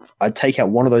I'd take out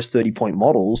one of those 30-point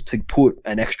models to put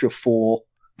an extra 4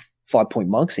 5-point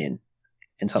monks in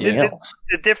and something else.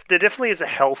 There definitely is a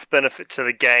health benefit to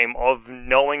the game of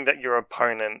knowing that your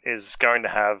opponent is going to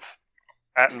have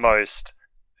at most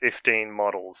 15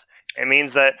 models. It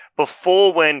means that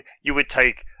before, when you would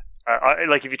take,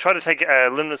 like if you try to take a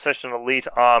limited session elite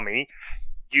army,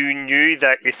 you knew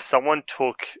that if someone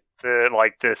took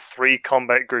the 3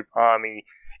 combat group army,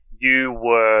 you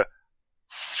were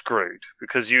screwed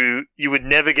because you would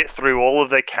never get through all of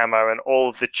their camo and all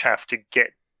of the chaff to get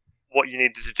what you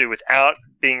needed to do without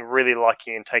being really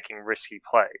lucky and taking risky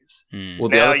plays. Mm. Well,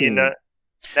 the Now other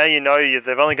thing, you know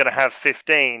they're only going to have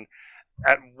 15.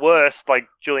 At worst, like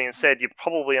Julian said, you're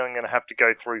probably only going to have to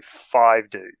go through 5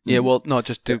 dudes. Yeah, well, no,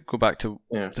 just to go back to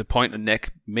Yeah. the point that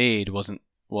Nick made wasn't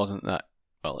that,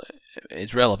 well,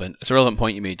 it's relevant. It's a relevant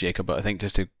point you made, Jacob, but I think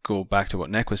just to go back to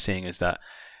what Nick was saying is that,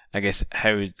 I guess,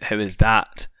 how has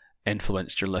that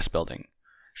influenced your list building?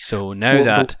 So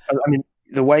now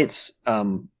the way it's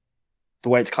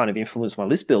kind of influenced my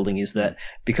list building is that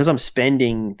because I'm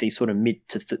spending these sort of mid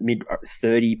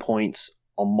 30 points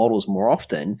on models more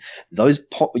often, those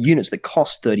units that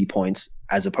cost 30 points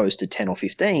as opposed to 10 or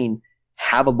 15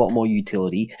 have a lot more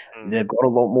utility. They've got a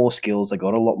lot more skills. They've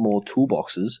got a lot more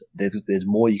toolboxes. There's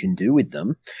more you can do with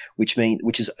them, which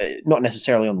is not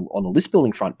necessarily on the list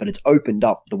building front, but it's opened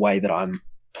up the way that I'm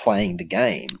playing the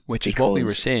game. which is what we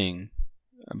were saying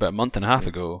about a month and a half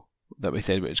ago, that we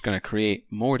said it's going to create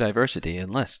more diversity in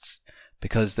lists,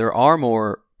 because there are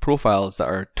more profiles that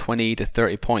are 20 to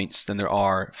 30 points than there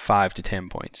are 5 to 10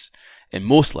 points in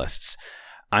most lists.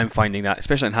 I'm finding that,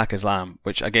 especially in Hack Islam,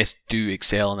 which I guess do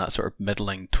excel in that sort of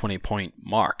middling 20 point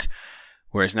mark,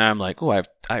 whereas now I'm like, I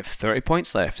have 30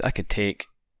 points left, I could take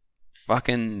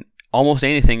fucking almost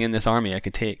anything in this army I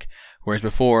could take, whereas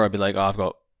before I'd be like, I've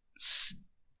got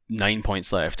 9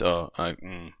 points left. What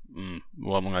am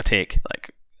I going to take?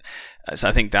 So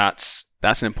I think that's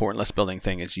an important list building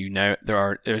thing. Is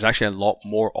there's actually a lot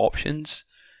more options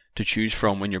to choose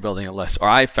from when you're building a list, or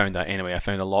I found that anyway. I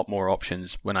found a lot more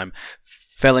options when I'm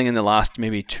filling in the last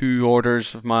maybe 2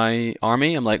 orders of my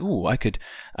army. I'm like, ooh, I could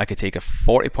take a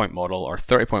 40-point model or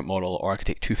 30-point model, or I could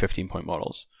take 2 15-point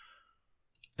models.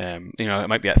 It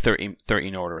might be at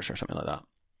 13 orders or something like that.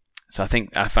 So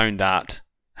I found that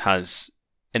has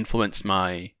influenced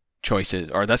my choices,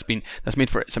 or that's made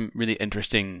for some really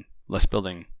interesting list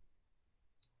building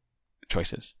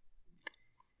choices.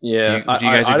 Yeah, do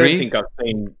you guys agree? I don't think I've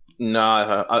seen.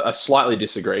 No, I slightly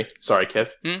disagree. Sorry,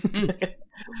 Kev.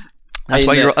 That's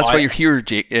why you're here,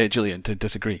 Julian, to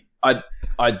disagree. I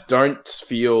don't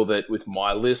feel that with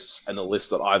my lists and the lists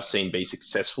that I've seen be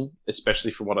successful, especially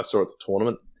from what I saw at the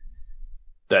tournament,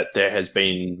 that there has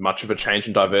been much of a change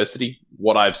in diversity.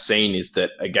 What I've seen is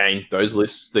that, again, those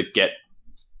lists that get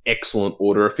excellent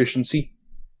order efficiency,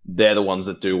 they're the ones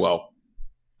that do well.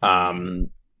 And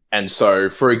so,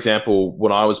 for example,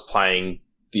 when I was playing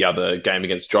the other game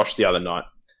against Josh the other night,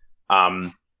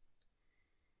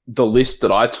 the list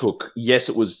that I took, yes,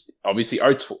 it was obviously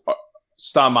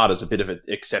Star Martyr's a bit of an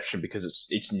exception because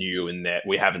it's new in that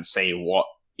we haven't seen what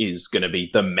is going to be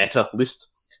the meta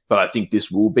list, but I think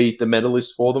this will be the meta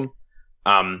list for them.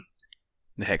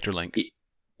 The Hector link.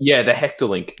 The Hector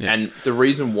link. Yeah. And the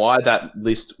reason why that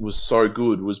list was so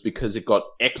good was because it got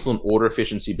excellent order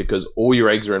efficiency because all your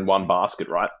eggs are in one basket,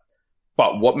 right?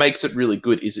 But what makes it really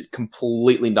good is it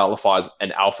completely nullifies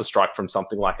an alpha strike from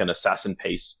something like an assassin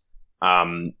piece,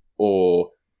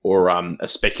 or a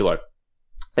speculo.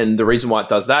 And the reason why it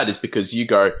does that is because you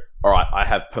go, all right, I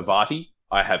have Pavati,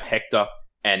 I have Hector,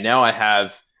 and now I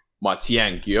have my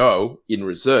Tian Guo in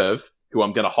reserve, who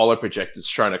I'm going to holo project as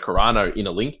Shona Carano in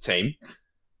a link team.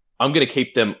 I'm going to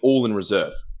keep them all in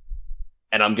reserve,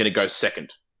 and I'm going to go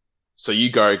second. So you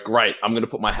go, great, I'm going to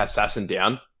put my assassin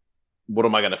down. What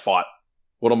am I going to fight?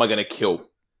 What am I going to kill?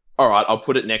 All right, I'll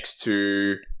put it next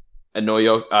to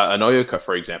Anoyoko,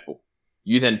 for example.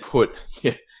 You then put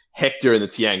Hector and the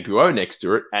Tian Guo next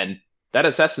to it, and that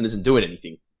assassin isn't doing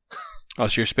anything. Oh,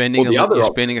 so you're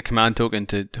spending a command token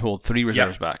to hold 3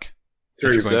 reserves back.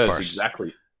 3 reserves,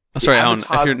 exactly. Oh, sorry, Alan. If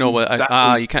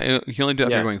you're you can't. You can only do it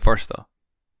if you're going first, though.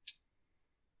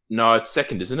 No, it's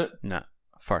second, isn't it? No,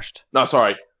 first. No,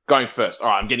 sorry. Going first. All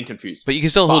right, I'm getting confused. But you can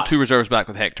still hold 2 reserves back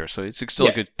with Hector, so it's still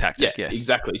a good tactic, yes.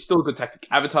 Exactly. Still a good tactic.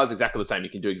 Avatar's exactly the same. You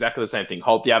can do exactly the same thing.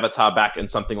 Hold the Avatar back and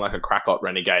something like a Krakot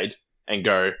Renegade and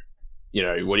go, what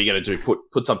are you going to do?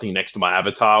 Put something next to my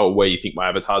Avatar, or where you think my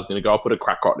Avatar is going to go. I'll put a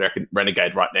Krakot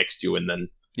Renegade right next to you, and then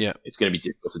it's going to be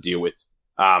difficult to deal with.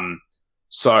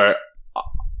 So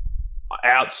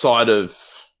outside of,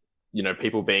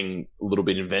 people being a little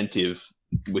bit inventive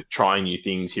with trying new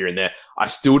things here and there, I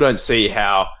still don't see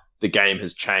how the game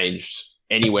has changed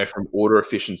anywhere from order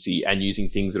efficiency and using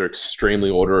things that are extremely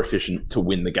order efficient to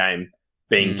win the game,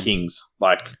 being kings.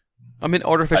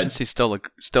 Order efficiency is still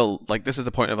this is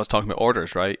the point of us talking about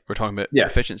orders, right? We're talking about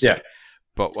efficiency. Yeah.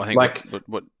 But I think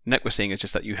what Nick was saying is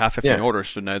just that you have 15 orders,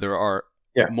 so now there are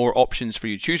more options for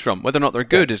you to choose from. Whether or not they're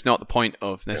good is not the point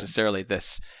of necessarily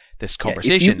this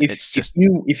conversation.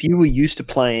 If you were used to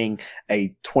playing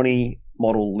a 20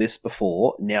 model list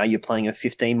before, now you're playing a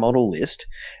 15 model list.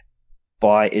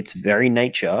 By its very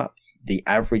nature, the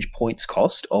average points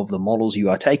cost of the models you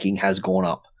are taking has gone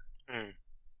up.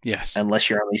 Yes. Unless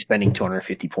you're only spending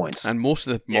 250 points. And most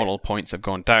of the model points have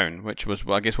gone down, which was,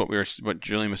 I guess, what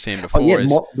Julian was saying before.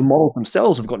 The models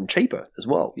themselves have gotten cheaper as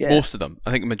well. Yeah. Most of them. I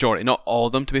think the majority. Not all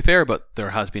of them, to be fair, but there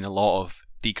has been a lot of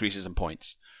decreases in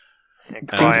points.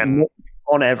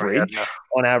 On average,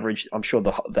 I'm sure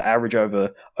the average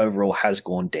overall has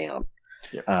gone down.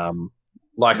 Yep.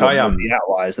 The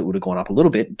outliers that would have gone up a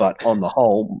little bit, but on the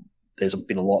whole, there's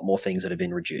been a lot more things that have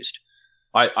been reduced.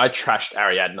 I trashed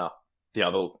Ariadna the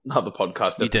other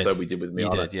podcast episode we did with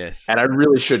Miata. You did, yes. And I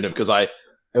really shouldn't have, because there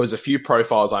was a few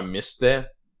profiles I missed there.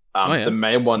 The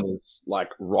main one is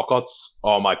Rockot's.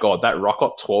 Oh my god, that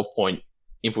Rockot 12-point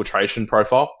infiltration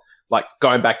profile.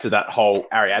 Going back to that whole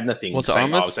Ariadna thing. What's I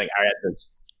was saying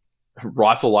Ariadna's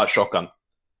rifle, light shotgun,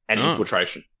 and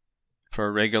infiltration. For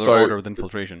a regular order with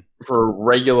infiltration. For a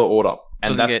regular order.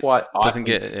 And that's why it doesn't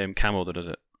get camo, does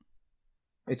it?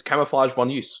 It's camouflage, one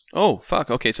use. Oh, fuck.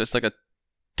 Okay, so it's like a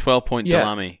 12-point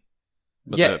Delamy.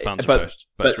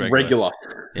 But regular.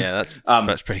 Yeah,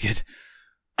 that's pretty good.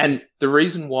 And the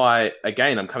reason why,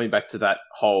 again, I'm coming back to that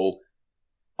whole...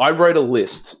 I wrote a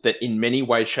list that in many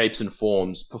ways, shapes, and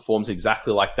forms performs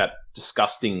exactly like that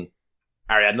disgusting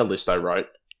Ariadna list I wrote.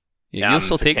 Yeah, you'll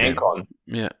still take them.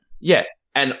 Yeah.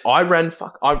 And I'm running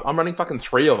fucking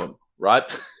 3 of them, right?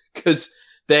 Because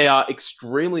they are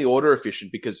extremely order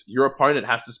efficient because your opponent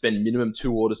has to spend minimum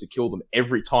 2 orders to kill them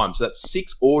every time. So that's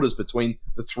 6 orders between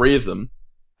the 3 of them.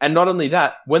 And not only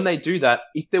that, when they do that,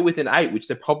 if they're within 8, which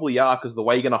they probably are because of the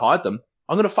way you're going to hide them,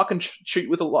 I'm going to fucking shoot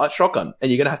with a light shotgun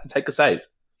and you're going to have to take a save.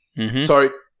 Mm-hmm. So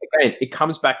again, it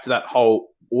comes back to that whole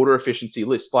order efficiency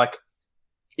list. Like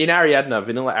in Ariadna,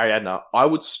 vanilla Ariadna, I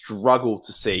would struggle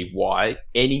to see why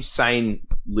any sane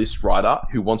list writer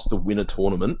who wants to win a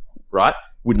tournament, right,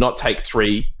 would not take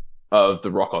 3 of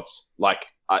the Rockets. Like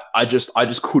I just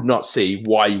could not see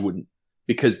why you wouldn't,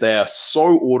 because they are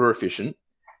so order efficient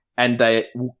and they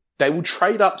will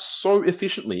trade up so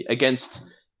efficiently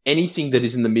against anything that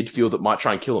is in the midfield that might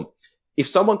try and kill them. If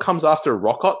someone comes after a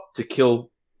Rocket to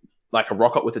kill like a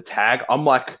Rocket with a tag, I'm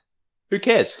like, who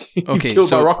cares? You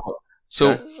killed my Rocket.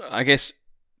 So I guess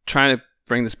trying to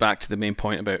bring this back to the main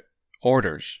point about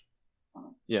orders.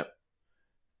 Yeah.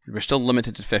 We're still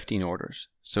limited to 15 orders.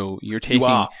 So you're taking,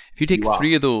 if you take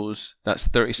 3 of those, that's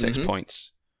 36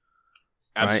 points.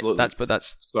 Absolutely. Right?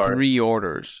 That's 3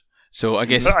 orders. So I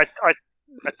guess...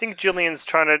 I think Julian's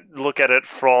trying to look at it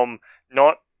from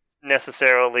not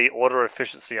necessarily order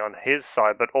efficiency on his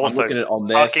side, but also looking at it on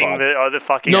their side.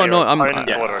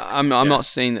 I'm not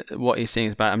saying that what he's saying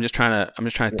is bad. I'm just trying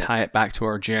to tie it back to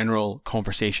our general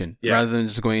conversation rather than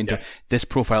just going into this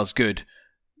profile's good.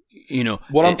 You know,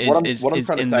 what I'm trying to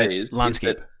say is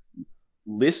landscape that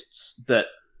lists that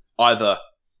either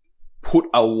put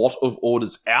a lot of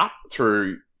orders out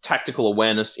through tactical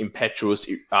awareness,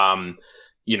 impetuous,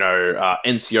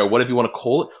 NCO, whatever you want to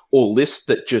call it, or lists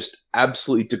that just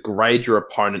absolutely degrade your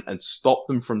opponent and stop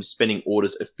them from spending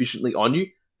orders efficiently on you,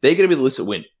 they're going to be the lists that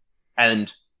win.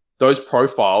 And those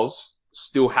profiles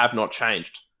still have not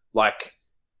changed. Like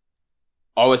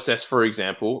OSS, for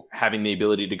example, having the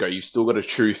ability to go, you've still got to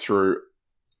chew through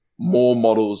more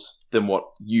models than what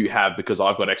you have because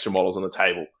I've got extra models on the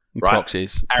table. Right?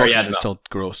 Proxies are still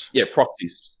gross. Yeah,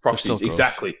 proxies,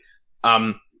 exactly.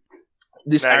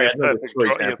 This Ariadna, for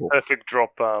example, your perfect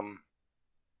drop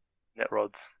net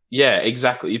rods. Yeah,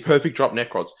 exactly. Your perfect drop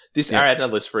net rods. This Ariadna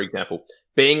list, for example,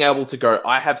 being able to go,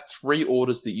 I have 3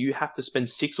 orders that you have to spend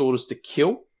 6 orders to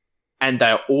kill, and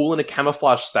they are all in a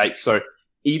camouflage state. So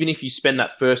even if you spend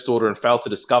that first order and fail to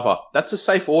discover, that's a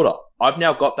safe order. I've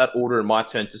now got that order in my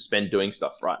turn to spend doing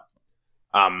stuff, right?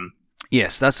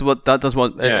 Yes, is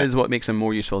what makes them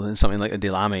more useful than something like a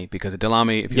Delamy, because a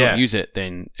Delamy, if you don't use it,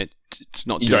 then it's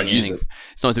not doing anything.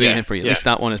 It's not doing anything for you. At least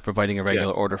that one is providing a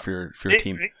regular order for your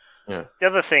team. The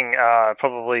other thing,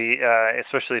 probably,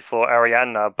 especially for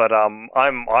Ariadna, but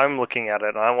I'm looking at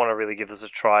it, and I want to really give this a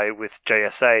try with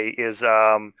JSA, is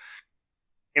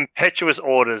impetuous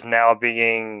orders now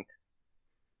being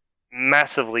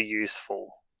massively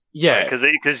useful. Yeah,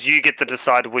 because you get to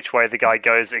decide which way the guy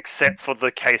goes, except for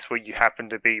the case where you happen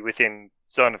to be within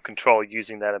zone of control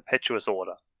using that impetuous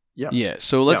order. Yeah.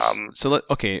 So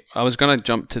okay. I was gonna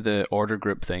jump to the order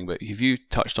group thing, but if you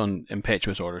touched on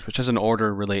impetuous orders, which is an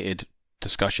order-related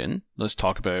discussion, let's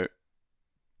talk about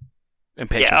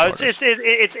impetuous orders.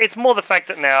 It's more the fact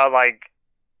that now, like,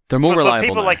 they're more reliable. For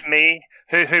people now. like me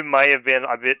who may have been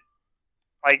a bit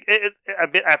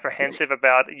apprehensive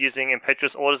about using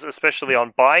impetuous orders, especially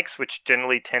on bikes, which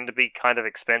generally tend to be kind of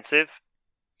expensive.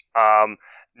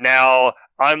 Now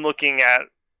I'm looking at,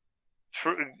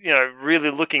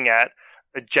 really looking at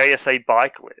a JSA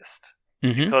bike list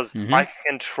because I can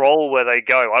control where they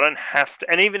go. I don't have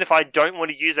to, and even if I don't want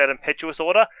to use that impetuous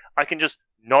order, I can just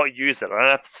not use it. I don't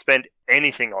have to spend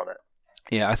anything on it.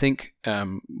 Yeah, I think what I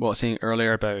was saying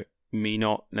earlier about me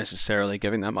not necessarily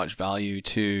giving that much value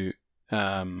to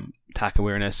TAC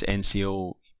awareness,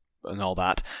 NCO, and all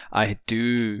that. I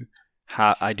do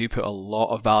put a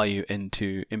lot of value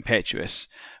into impetuous,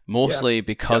 mostly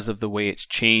because of the way it's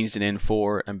changed in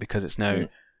N4, and because it's now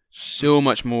so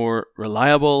much more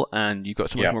reliable, and you've got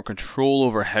so much more control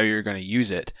over how you're going to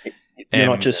use it. You're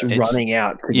not just running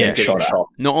out to get shot at.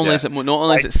 Not only is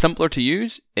it simpler to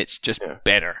use, it's just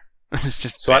better. It's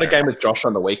just. So I had a game with Josh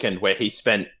on the weekend where he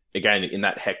spent, again in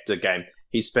that Hector game,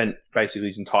 he spent basically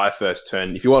his entire first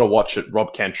turn. If you want to watch it,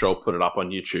 Rob Cantrell put it up on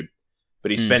YouTube.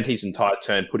 But he spent his entire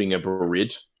turn putting a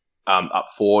Barid up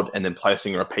forward and then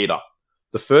placing a repeater.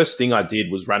 The first thing I did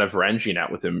was run a Varangian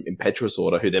out with an impetuous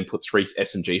order, who then put 3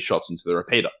 SMG shots into the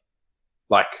repeater.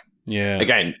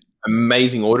 Again,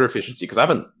 amazing order efficiency, because I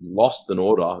haven't lost an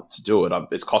order to do it.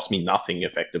 It's cost me nothing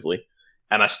effectively,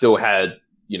 and I still had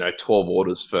 12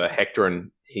 orders for Hector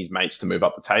and his mates to move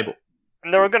up the table.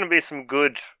 And there are going to be some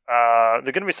good,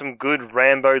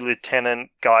 Rambo Lieutenant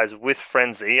guys with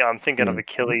Frenzy. I'm thinking of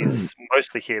Achilles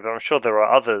mostly here, but I'm sure there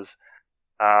are others.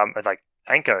 Like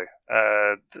Anko,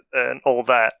 and all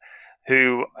that,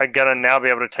 who are going to now be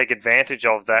able to take advantage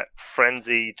of that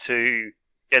frenzy to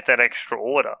get that extra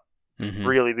order. Mm-hmm.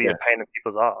 Really be a pain in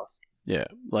people's ass. Yeah,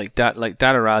 like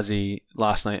Datarazi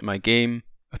last night in my game,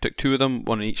 I took 2 of them,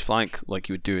 1 on each flank, like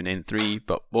you would do in N3.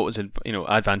 But what was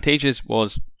advantageous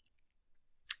was,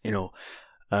 in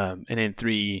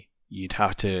N3 you'd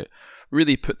have to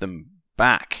really put them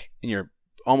back, and you're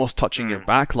almost touching your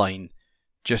back line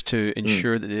just to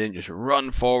ensure that they didn't just run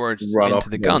forward into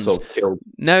the guns.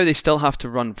 Now they still have to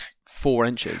run 4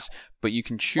 inches, but you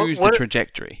can choose the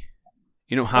trajectory.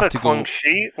 You don't have to go.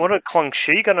 What are Quan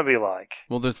Chi going to be like?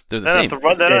 Well, they're the same. They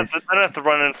don't have to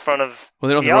run in front of. Well,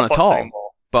 they don't have to run at all.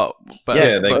 Anymore. But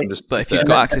if you've that.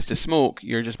 got access to smoke,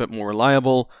 you're just a bit more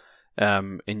reliable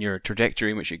in your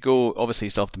trajectory in which you go. Obviously, you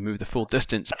still have to move the full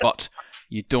distance, but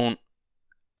you don't.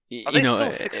 Are they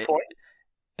still 6 points?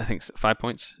 I think 5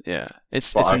 points. Yeah,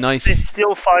 it's a nice. It's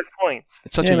still 5 points.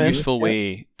 It's such a useful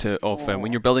way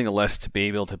when you're building a list to be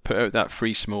able to put out that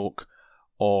free smoke,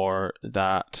 or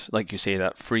that, like you say,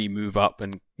 that free move up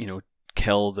and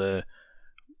kill the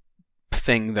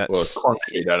thing that's. Well, Quan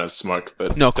Chi don't have smoke,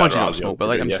 but no, Quan Chi don't have smoke,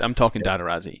 but I'm talking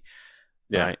Datarazi,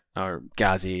 yeah, right? Or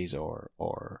Gazis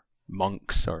or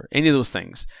monks or any of those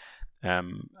things.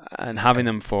 And having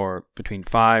them for between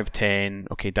 5, 10,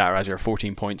 Datarazi are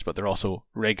 14 points, but they're also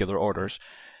regular orders.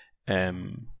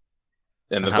 And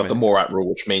they've got the Morat rule,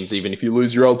 which means even if you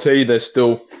lose your LT, they're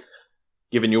still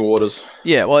giving you orders.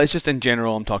 Yeah, well, it's just in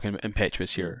general, I'm talking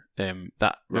Impetuous here.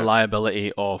 That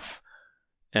reliability of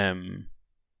keeping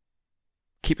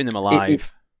them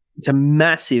alive. It's a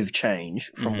massive change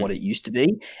from what it used to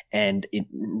be, and it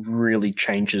really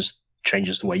changes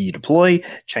the way you deploy,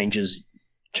 changes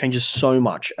so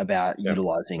much about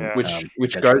utilizing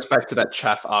which goes back to that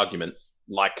chaff argument,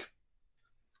 like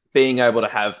being able to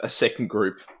have a second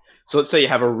group. So let's say you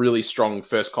have a really strong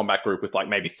first combat group with like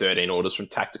maybe 13 orders from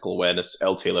tactical awareness,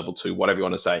 LT level 2, whatever you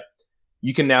want to say.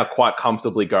 You can now quite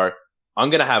comfortably go, I'm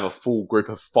going to have a full group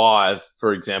of 5,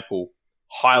 for example,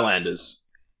 Highlanders.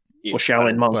 Or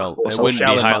Shaolin Monk. Well, it wouldn't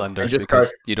be Highlanders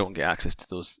because you don't get access to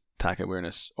those attack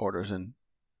awareness orders. I'm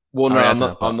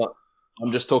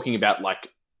just talking about like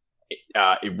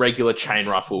irregular chain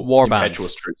rifle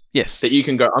Impetuous troops. Yes. That you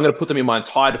can go, I'm going to put them in my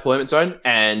entire deployment zone,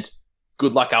 and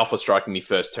good luck alpha striking me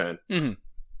first turn. Mm-hmm.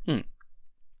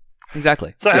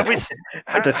 Exactly. So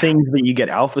the things that you get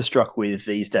alpha struck with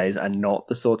these days are not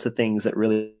the sorts of things that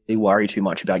really worry too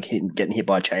much about getting hit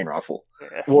by a chain rifle.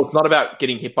 Yeah. Well, it's not about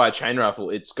getting hit by a chain rifle.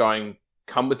 It's going,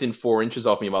 come within 4 inches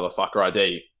of me, motherfucker,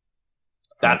 ID.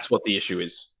 That's what the issue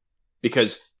is.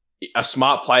 Because a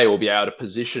smart player will be able to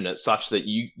position it such that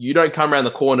you don't come around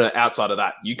the corner outside of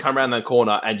that. You come around that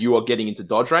corner and you are getting into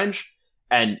dodge range,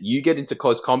 and you get into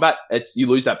close combat. You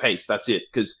lose that piece. That's it.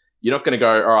 Because you're not going to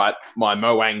go, all right, my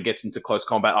Moang gets into close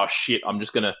combat. Oh shit, I'm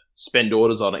just going to spend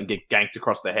orders on it and get ganked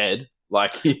across the head.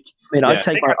 Like, I'd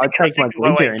take my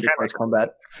Blinker into close combat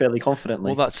fairly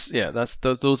confidently. Well, that's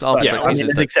those alpha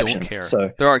pieces that don't care.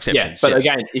 So there are exceptions. Yeah, but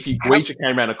again, if you Guija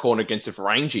came around a corner against a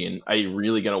Varangian, are you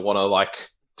really going to want to like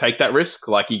take that risk?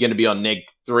 Like, you're going to be on neg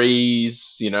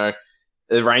 3s. The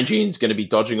Varangian's going to be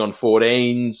dodging on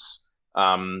 14s.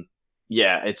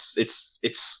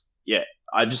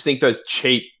 I just think those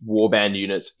cheap warband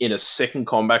units in a second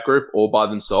combat group all by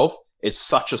themselves is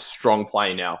such a strong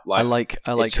play now. Like,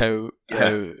 I like how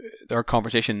our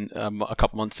conversation a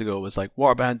couple months ago was like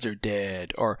warbands are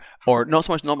dead, or not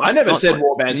so much. I never said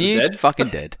warbands are dead. Fucking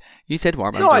dead. You said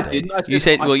warbands. No, are I didn't. You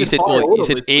said 8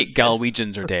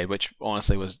 Galwegians are dead, which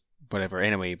honestly was whatever.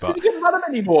 Anyway, but you can't run them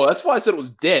anymore. That's why I said it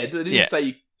was dead. I didn't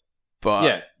say.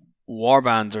 But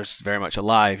warbands are very much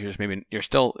alive. They're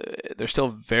still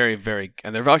very, very,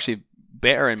 and they're actually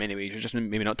better in many ways. You're just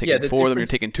maybe not taking 4 of them. You're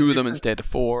taking 2 of them instead of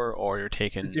 4, or you're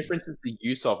taking. The difference is the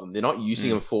use of them. They're not using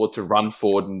them forward to run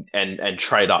forward and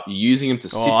trade up. You're using them to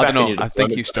sit back. I don't know. I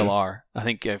think you still are. I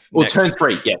think if turn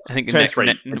 3, yes. I think turn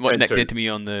 3. What Nick did to me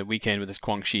on the weekend with his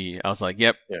Quan Chi, I was like,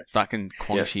 fucking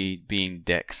Quan Chi being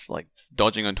dicks, like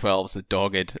dodging on 12s with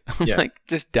dogged. I'm like,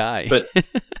 just die. But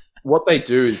what they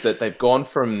do is that they've gone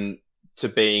to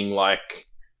being like,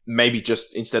 maybe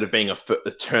just instead of being a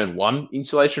turn 1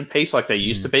 insulation piece like they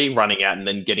used to be, running out and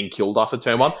then getting killed after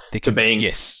turn 1, to being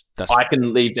I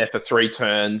can leave there for 3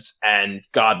 turns and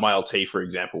guard my LT, for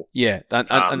example. Yeah,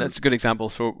 and that's a good example.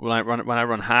 So when I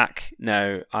run hack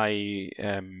now,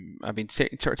 I've been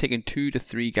sort of taking 2 to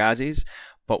 3 Gazis,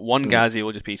 but one Gazi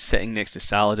will just be sitting next to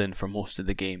Saladin for most of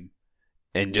the game,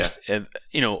 and just sorry,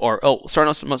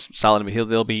 not so much Saladin, but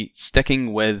they'll be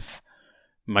sticking with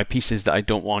my pieces that I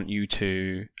don't want you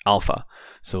to alpha.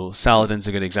 So Saladin's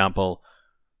a good example.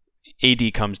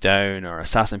 AD comes down or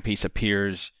Assassin Piece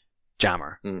appears,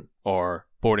 Jammer or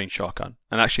Boarding Shotgun.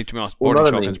 And actually, to be honest, Boarding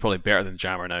Shotgun is probably better than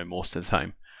Jammer now most of the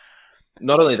time.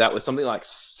 Not only that, with something like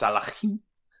Salahin,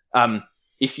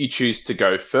 if you choose to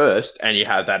go first and you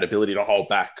have that ability to hold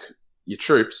back your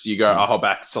troops, you go, I'll hold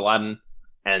back Saladin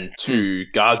and 2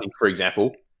 Ghazi, for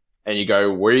example, and you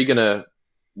go, where are you gonna?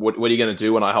 What are you gonna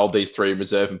do when I hold these 3 in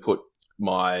reserve and put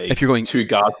my if you're going 2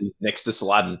 Ghazis next to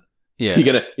Saladin? Yeah, you're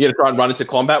gonna try and run into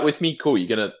combat with me. Cool.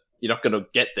 You're not gonna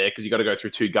get there because you got to go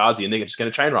through 2 Ghazi and they're just gonna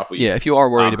chain rifle you. Yeah, if you are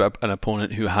worried about an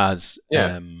opponent who has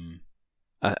an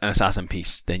assassin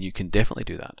piece, then you can definitely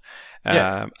do that.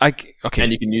 Okay,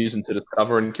 and you can use them to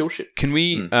discover and kill shit. Can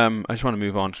we? I just want to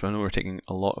move on, so I know we're taking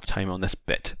a lot of time on this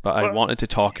bit, but I wanted to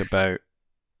talk about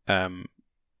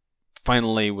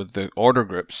finally with the order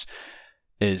groups.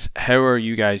 Is how are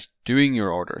you guys doing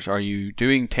your orders? Are you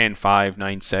doing 10-5,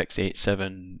 9-6,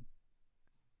 8-7,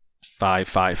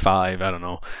 5-5-5? I don't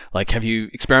know. Like, have you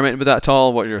experimented with that at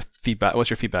all? What's your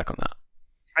feedback on that?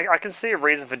 I can see a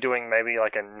reason for doing maybe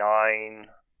like a 9-5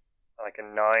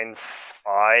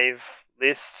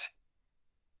 list.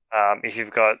 If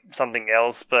you've got something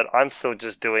else, but I'm still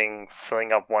just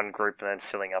filling up one group and then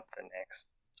filling up the next.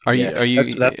 Are you?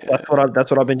 That's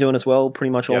what I've been doing as well.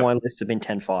 Pretty much all my lists have been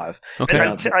 10-5.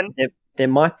 Okay. There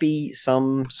might be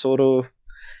some sort of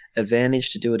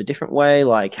advantage to do it a different way,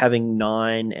 like having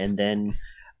 9 and then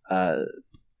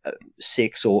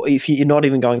 6, or if you're not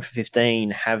even going for 15,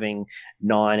 having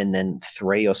 9 and then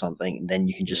 3 or something. Then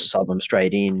you can just sub them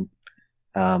straight in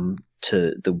to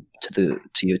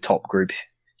your top group.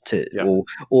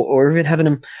 Or even having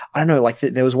them, I don't know, like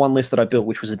there was one list that I built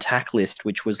which was attack list,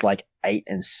 which was like 8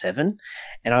 and 7,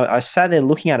 and I sat there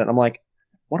looking at it and I'm like,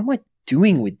 what am I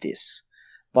doing with this?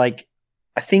 Like,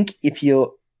 I think if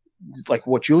you're like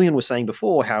what Julian was saying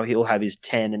before, how he'll have his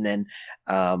 10 and then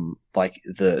like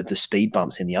the speed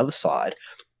bumps in the other side,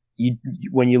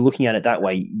 when you're looking at it that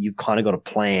way, you've kind of got a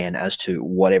plan as to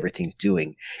what everything's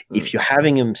doing. If you're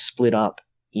having them split up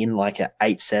in like a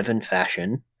 8-7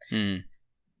 fashion,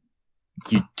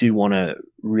 you do want to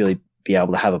really be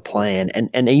able to have a plan,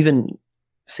 and even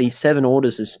see 7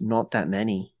 orders is not that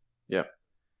many. Yeah,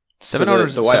 7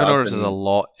 orders is a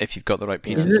lot if you've got the right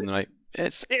pieces and the right.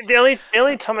 It's the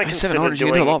only time I consider 7 orders. You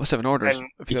can do a lot with 7 orders.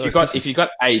 If you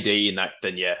got AD in that,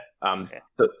 then yeah.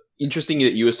 The interesting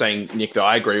that you were saying, Nick, though,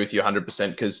 I agree with you 100%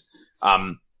 because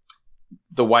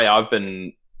the way I've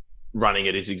been running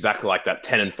it is exactly like that,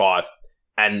 10 and 5.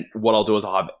 And what I'll do is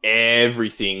I'll have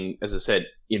everything, as I said,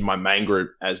 in my main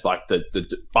group as like the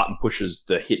button pushes,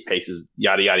 the hit pieces,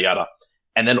 yada, yada, yada.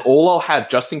 And then all I'll have,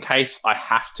 just in case I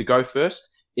have to go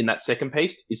first in that second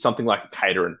piece, is something like a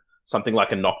Caterin, something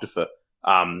like a Noctifer,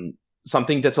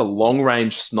 something that's a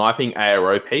long-range sniping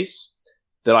ARO piece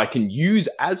that I can use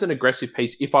as an aggressive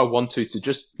piece if I want to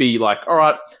just be like, all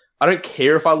right, I don't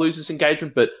care if I lose this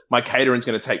engagement, but my Caterin's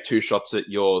going to take 2 shots at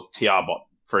your TR bot,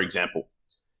 for example.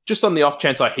 Just on the off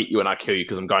chance I hit you and I kill you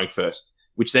because I'm going first,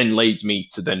 which then leads me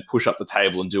to then push up the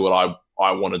table and do what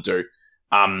I want to do.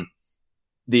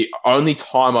 The only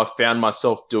time I've found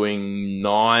myself doing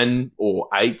 9 or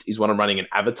 8 is when I'm running an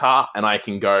avatar and I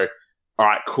can go, all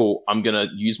right, cool, I'm going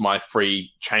to use my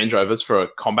free changeovers for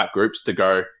combat groups to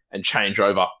go and change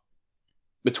over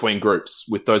between groups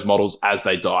with those models as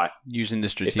they die. Using the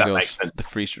Strategos, the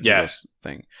free Strategos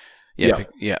thing. Yeah.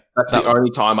 That's the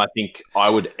only time I think I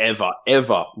would ever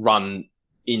run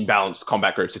imbalanced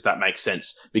combat groups, if that makes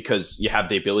sense, because you have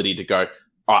the ability to go,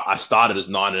 all right, I started as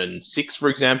 9 and 6, for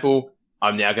example.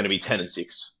 I'm now going to be 10 and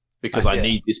 6 because I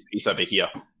need this piece over here.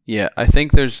 Yeah, I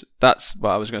think that's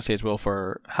what I was going to say as well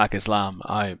for Hack Islam.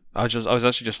 I was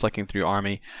actually just flicking through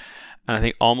Army, and I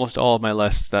think almost all of my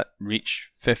lists that reach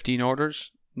 15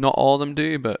 orders, not all of them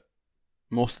do, but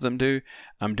most of them do,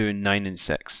 I'm doing 9 and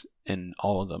 6 in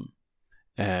all of them.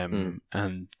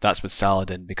 And that's with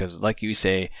Saladin, because like you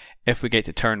say, if we get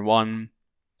to turn 1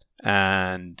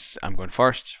 and I'm going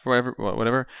first for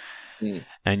whatever,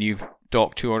 and you've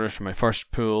docked 2 orders from my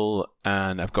first pool,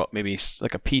 and I've got maybe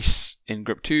like a piece in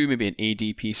group 2, maybe an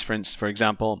AD piece for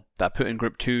example, that I put in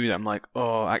group 2, that I'm like,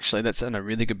 oh, actually that's in a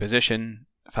really good position.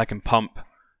 If I can pump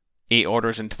 8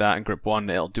 orders into that in group 1,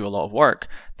 it'll do a lot of work.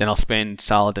 Then I'll spend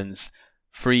Saladin's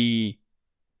free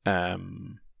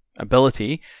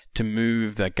ability to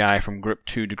move the guy from group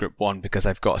 2 to group 1 because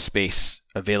I've got a space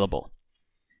available,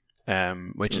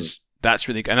 that's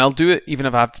really good. And I'll do it even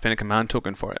if I have to spend a command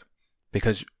token for it,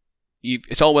 because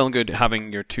it's all well and good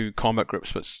having your 2 combat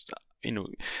groups, but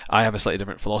I have a slightly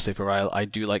different philosophy where I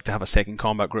do like to have a second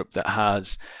combat group that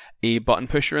has a button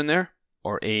pusher in there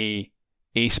or a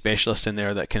specialist in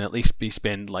there that can at least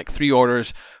spend like 3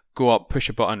 orders, go up, push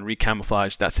a button,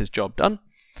 recamouflage, that's his job done.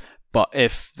 But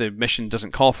if the mission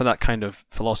doesn't call for that kind of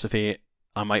philosophy,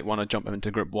 I might want to jump them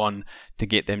into group 1 to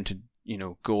get them to,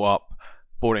 go up,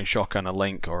 boarding shotgun a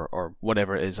link or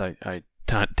whatever it is I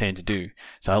tend to do.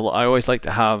 So I always like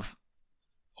to have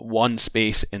one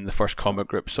space in the first combat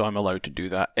group, so I'm allowed to do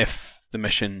that if the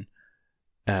mission,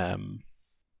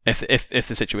 if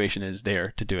the situation is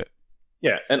there to do it.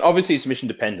 Yeah, and obviously it's mission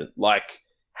dependent. Like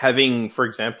having, for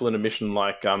example, in a mission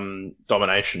like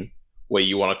Domination, where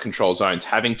you want to control zones,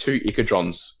 having 2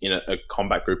 Echidrons in a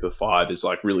combat group of 5 is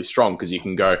like really strong, because you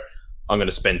can go, I'm going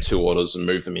to spend 2 orders and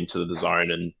move them into the zone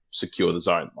and secure the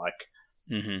zone, like,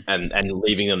 and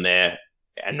leaving them there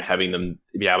and having them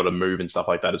be able to move and stuff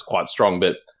like that is quite strong.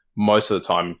 But most of the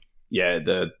time, yeah,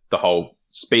 the whole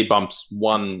speed bumps,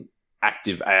 1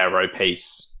 active ARO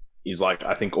piece is like,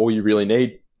 I think, all you really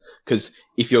need. Because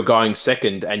if you're going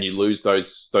second and you lose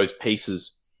those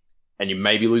pieces, and you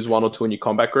maybe lose 1 or 2 in your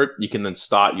combat group, you can then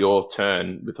start your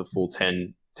turn with a full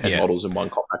 10 models in 1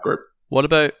 combat group. What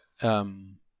about,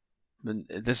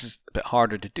 this is a bit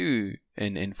harder to do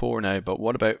in 4 now, but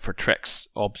what about for tricks?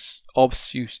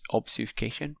 Obfuscation?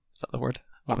 Is that the word?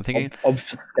 What I'm thinking?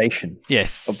 Obfuscation.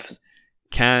 Yes.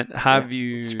 Have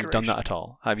you done that at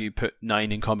all? Have you put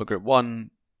 9 in combat group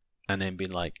 1 and then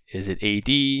been like, is it AD?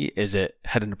 Is it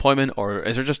hidden deployment? Or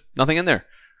is there just nothing in there?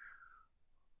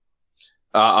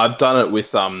 I've done it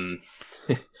with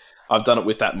I've done it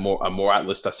with that Morat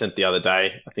list I sent the other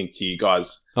day, I think, to you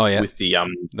guys. Oh yeah, with the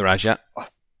Razyat.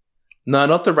 No,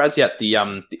 not the Razyat. The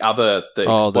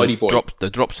Exploity Boy. The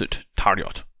drop suit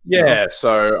Tariot. Yeah,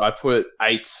 so I put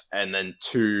 8 and then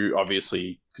 2,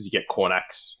 obviously, because you get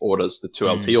Kornax orders, the 2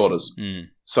 LT orders.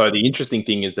 So the interesting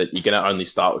thing is that you're going to only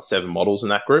start with 7 models in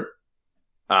that group.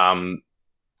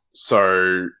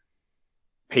 So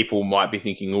people might be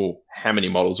thinking, oh, how many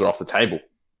models are off the table?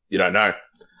 You don't know.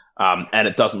 And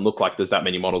it doesn't look like there's that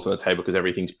many models on the table because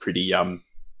everything's pretty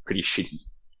shitty.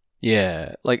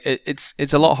 Yeah, like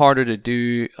it's a lot harder to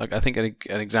do. Like I think an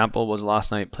example was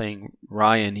last night playing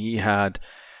Ryan.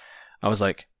 I was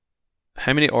like,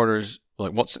 how many orders?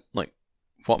 Like what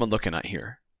am I looking at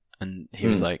here? And he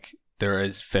was like, there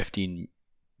is 15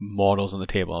 models on the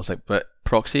table. I was like, but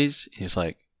proxies? He was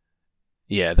like,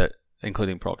 yeah, that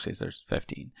including proxies, there's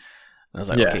 15. And I was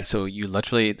like, okay, so you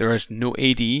literally, there is no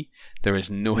AD, there is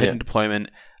no hidden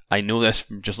deployment. I know this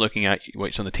from just looking at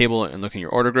what's on the table and looking at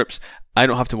your order groups. I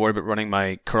don't have to worry about running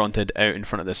my Caronted out in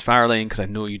front of this fire lane because I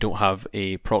know you don't have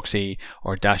a proxy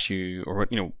or dash U or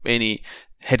any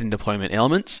hidden deployment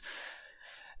elements.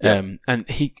 Yeah. And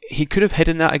he could have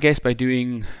hidden that, I guess, by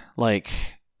doing like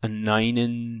a 9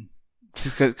 in.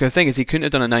 Because the thing is, he couldn't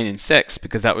have done a 9 in 6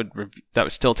 because that would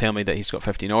still tell me that he's got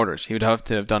 15 orders. He would have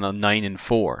to have done a 9 in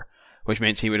 4, which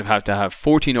means he would have had to have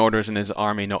 14 orders in his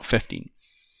army, not 15.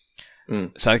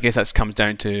 So I guess that comes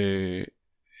down to,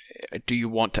 do you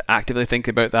want to actively think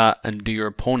about that, and do your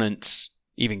opponents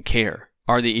even care?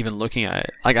 Are they even looking at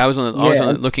it? Like I was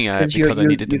only looking at it because I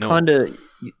needed to know.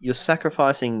 You're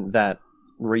sacrificing that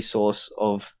resource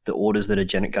of the orders that are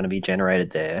going to be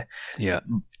generated there. Yeah.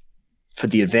 For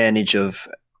the advantage of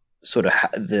sort of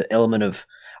the element of,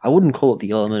 I wouldn't call it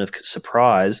the element of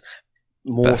surprise,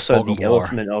 more so the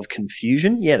element of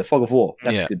confusion. Yeah, the fog of war.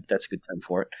 That's good. That's a good term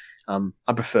for it.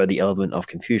 I prefer the element of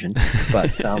confusion,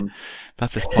 but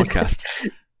that's this podcast.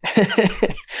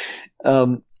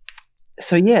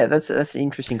 So yeah, that's an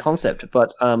interesting concept.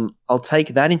 But I'll take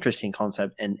that interesting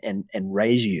concept and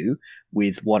raise you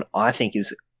with what I think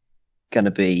is going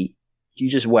to be. You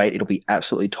just wait; it'll be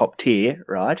absolutely top tier,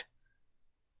 right?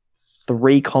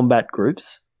 3 combat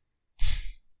groups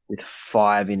with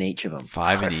 5 in each of them.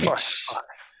 5 in each.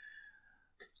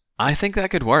 I think that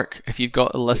could work if you've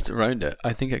got a list around it.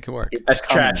 I think it could work. That's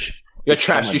trash. You're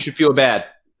trash. You should feel bad.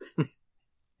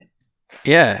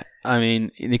 Yeah, I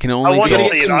mean, they can only. I want be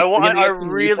to see it. I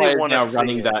really want to see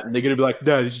running it. that, and they're going to be like,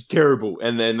 "No, this is terrible,"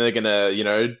 and then they're going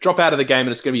to, drop out of the game,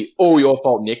 and it's going to be all your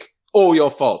fault, Nick. All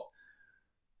your fault.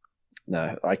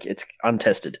 No, like it's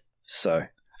untested. So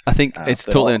I think it's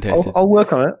totally untested. I'll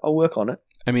work on it.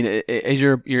 I mean, is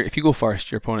your if you go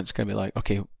first, your opponent's going to be like,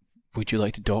 okay, would you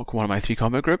like to dock one of my 3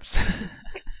 combat groups?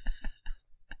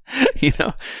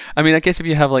 I mean, I guess if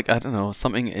you have like, I don't know,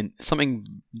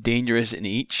 something dangerous in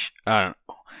each, I don't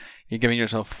know, you're giving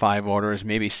yourself 5 orders,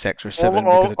 maybe 6 or 7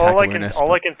 because attack awareness.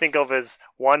 All I can think of is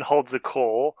 1 holds a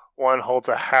core, 1 holds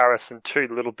a Harris, and 2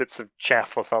 little bits of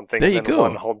chaff or something. There you go.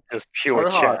 1 holds just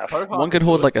pure chaff. One could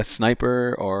hold like a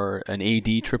sniper or an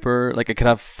AD trooper. Like it could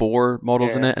have 4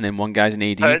 models in it, and then 1 guy's an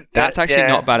AD. That's actually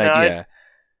not a bad idea.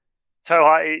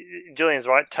 Toha, Julian's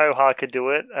right. Toha could do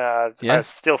it.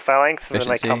 Still Phalanx, when they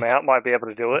Efficiency. come out, might be able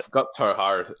to do I it. forgot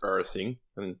Toha are a thing.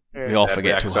 And We all sad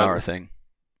forget reaction. to our thing.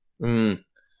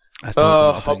 I still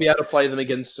Oh, have I'll a be thing. able to play them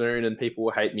again soon, and people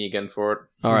will hate me again for it.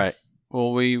 All right.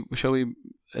 Well, shall we?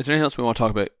 Is there anything else we want to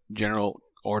talk about? General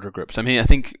order groups. I mean, I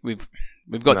think we've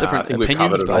got Nah, different I think we've opinions,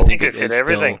 covered it but all. I think I it think is we've hit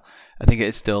still. everything. I think it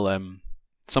is still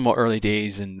somewhat early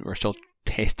days, and we're still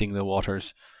testing the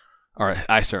waters. Or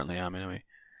I certainly am, anyway.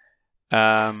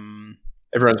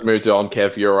 Everyone's moved on,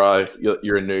 Kev. You're a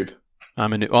noob.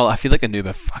 I'm a noob. Well, I feel like a noob.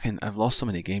 I've lost so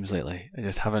many games lately. I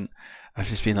just haven't. I've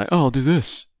just been like, oh, I'll do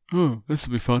this. Oh, this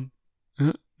will be fun.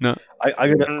 No.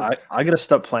 I gotta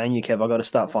stop playing you, Kev. I gotta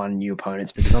start finding new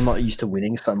opponents because I'm not used to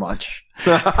winning so much.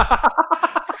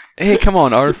 Hey, come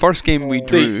on! Our first game we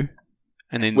See, drew,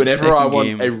 and then Whenever the I second want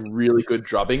game, a really good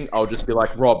drubbing, I'll just be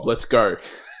like, Rob, let's go.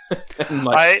 And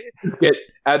I get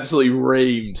absolutely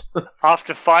reamed.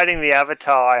 After fighting the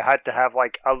Avatar, I had to have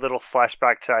like a little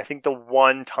flashback to I think the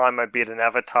one time I beat an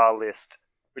Avatar list,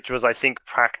 which was I think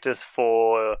practice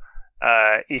for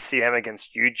ECM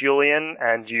against you, Julian,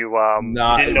 and you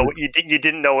Nah, didn't know what you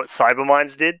didn't know what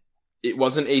Cyberminds did. It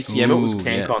wasn't ECM, it was Ooh,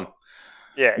 yeah. CanCon.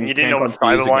 Yeah, You you didn't know what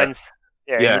can't confuse it. Cyberminds.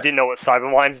 Yeah, Yeah. you didn't know what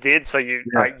Cyberminds did, so you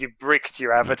you bricked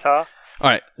your Avatar. all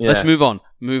right, Yeah. let's move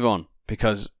on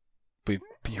because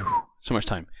so much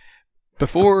time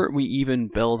before we even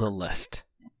build a list,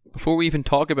 before we even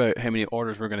talk about how many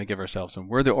orders we're going to give ourselves and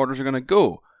where the orders are going to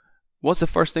go. What's the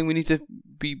first thing we need to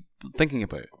be thinking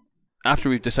about after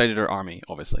we've decided our army,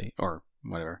 obviously, or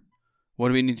whatever? What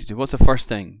do we need to do? What's the first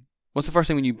thing? What's the first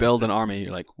thing when you build an army?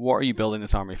 You're like, what are you building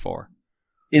this army for?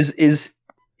 Is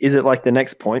it like the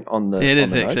next point on the? It on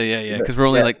is the actually, notes? yeah, because we're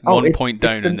only like Oh, 1 it's- point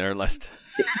it's down the- in their list.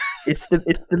 It's the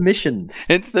missions.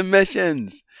 It's the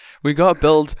missions. We got to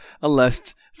build a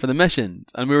list for the missions,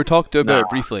 and we were talking about it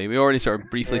briefly. We already sort of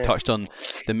briefly touched on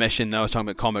the mission. Now I was talking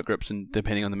about combat groups and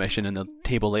depending on the mission and the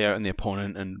table layout and the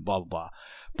opponent and blah blah blah.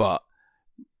 But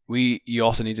you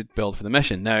also need to build for the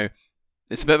mission. Now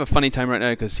it's a bit of a funny time right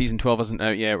now because season 12 isn't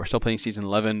out yet. We're still playing season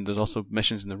 11. There's also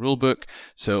missions in the rule book,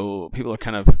 so people are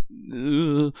kind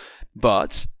of.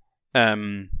 But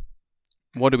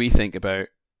what do we think about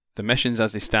the missions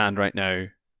as they stand right now,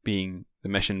 being the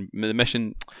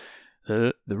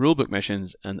rulebook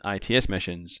missions and ITS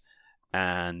missions,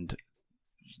 and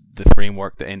the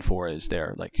framework that N4 is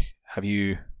there? Like,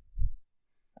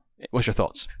 what's your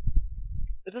thoughts?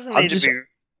 There doesn't need to be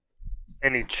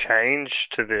any change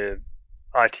to the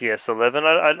ITS 11.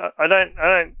 I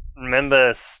don't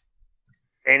remember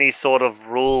any sort of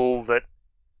rule that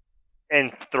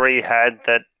N3 had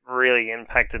that really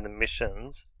impacted the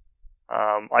missions.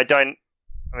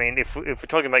 If we're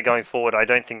talking about going forward, I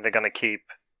don't think they're going to keep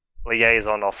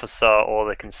Liaison Officer or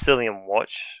the Concilium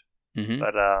Watch. Mm-hmm.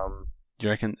 But do you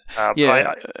reckon?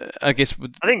 yeah, I guess.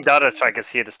 I think Data Track is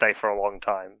here to stay for a long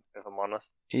time, if I'm honest.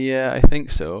 Yeah, I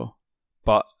think so.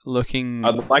 But looking,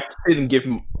 I'd like to see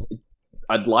them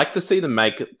I'd like to see them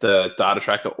make the data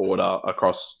tracker order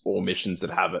across all missions that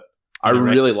have it. I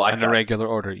really like in that. a regular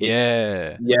order.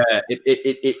 Yeah.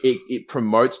 It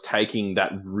promotes taking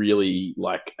that really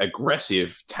like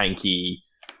aggressive, tanky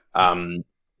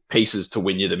pieces to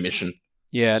win you the mission.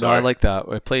 Yeah, So- no, I like that.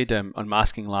 I played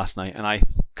Unmasking last night, and I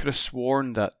could have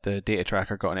sworn that the data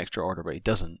tracker got an extra order, but he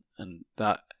doesn't, and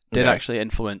that did Okay. actually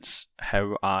influence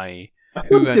how I. I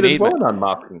Who thought it did made as well in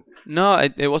Unmasking. No,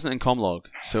 it wasn't in Comlog,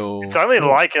 so It's only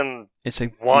like in it's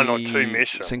in one or two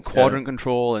missions. It's in Quadrant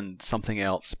Control and something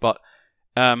else. But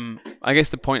I guess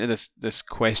the point of this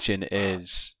question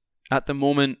is, at the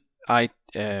moment,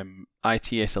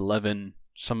 ITS 11,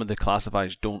 some of the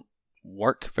classifiers don't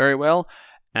work very well,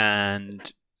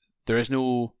 and there is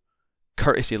no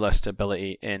courtesy list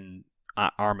ability in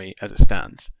Army as it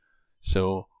stands.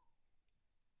 So,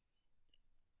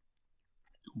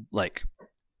 like,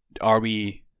 are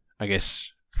we, I guess,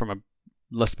 from a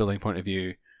list building point of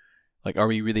view, like, are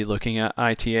we really looking at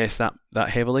ITS that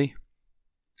heavily?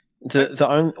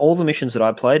 All the missions that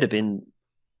I played have been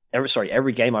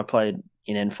every game I played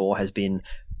in N4 has been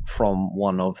from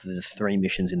one of the 3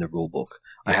 missions in the rulebook.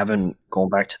 I haven't gone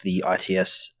back to the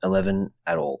ITS 11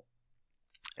 at all.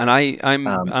 And I'm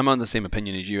on the same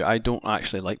opinion as you. I don't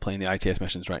actually like playing the ITS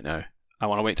missions right now. I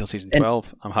want to wait till season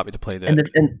 12. I'm happy to play the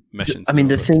missions. I mean,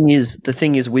 the thing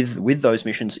is with those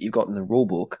missions that you've got in the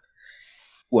rulebook,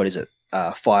 what is it?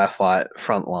 Firefight,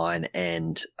 Frontline,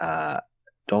 and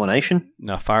Domination?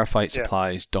 No, Firefight,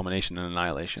 Supplies, Domination, and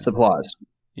Annihilation. Supplies.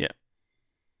 Yeah.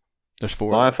 There's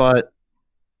 4. Firefight,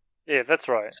 Yeah, that's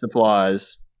right.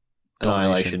 Supplies,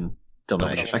 Annihilation,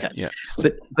 Domination. Okay. Yeah.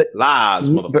 But Lars,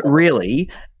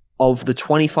 really, of the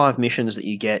 25 missions that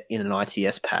you get in an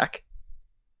ITS pack,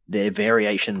 they're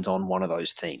variations on one of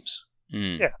those themes.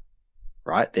 Yeah.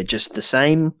 Right? They're just the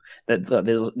same. They're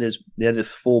the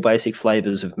 4 basic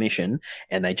flavors of mission,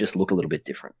 and they just look a little bit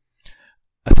different.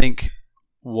 I think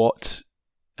what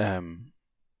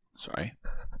sorry,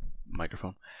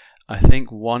 microphone. I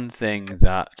think one thing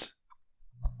that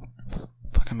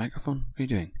fucking microphone. What are you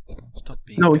doing? Stop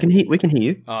being. No, we can hear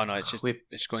you. Oh no, it's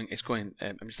going.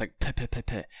 I'm just like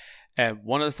pit.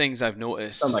 One of the things I've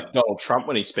noticed. Sound like Donald Trump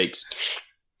when he speaks.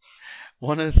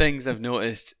 One of the things I've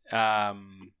noticed,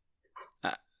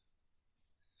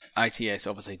 ITS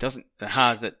obviously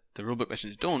has that the rulebook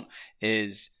missions don't,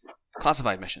 is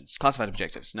classified missions, classified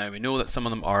objectives. Now we know that some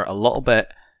of them are a little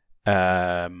bit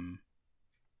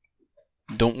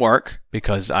don't work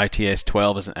because ITS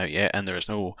 12 isn't out yet and there's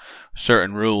no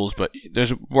certain rules, but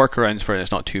there's workarounds for it.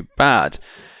 It's not too bad.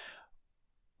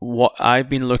 What I've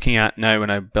been looking at now when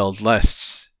I build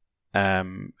lists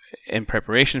in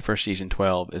preparation for Season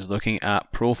 12 is looking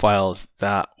at profiles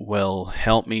that will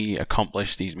help me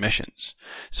accomplish these missions.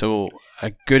 So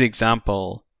a good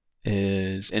example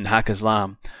is in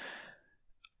Hack-Islam,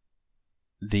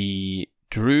 the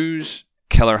Druze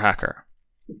Killer Hacker.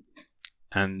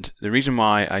 And the reason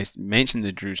why I mentioned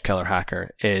the Druze Killer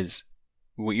Hacker is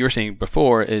what you were saying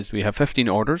before is we have 15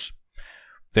 orders,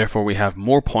 therefore we have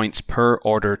more points per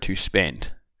order to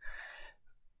spend.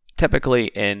 Typically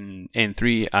in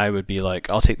N3 I would be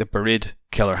like, I'll take the Barid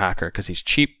Killer Hacker because he's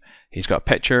cheap, he's got a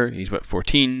picture, he's got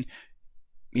 14,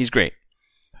 he's great.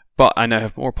 But I now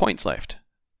have more points left.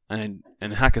 And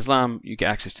in Hack-Islam you get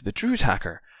access to the Druze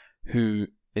Hacker, who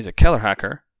is a killer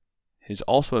hacker, who's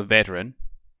also a veteran,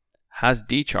 has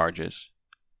D charges,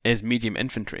 is medium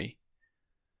infantry,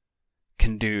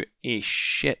 can do a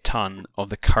shit ton of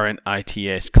the current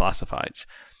ITS classifieds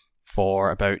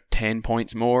for about 10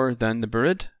 points more than the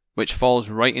Barid, which falls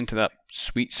right into that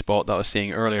sweet spot that I was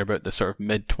saying earlier about the sort of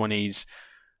mid-20s,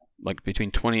 like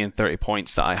between 20 and 30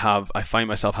 points that I find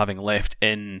myself having left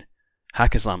in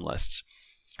Hack-Islam lists.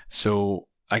 So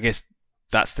I guess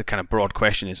that's the kind of broad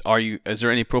question: is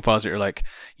there any profiles that you're like,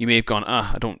 you may have gone,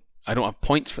 I don't have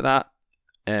points for that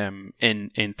in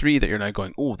 3 that you're now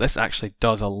going, oh, this actually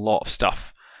does a lot of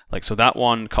stuff. Like, so that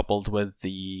one coupled with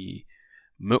the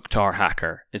Mukhtar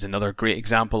Hacker is another great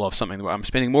example of something where I'm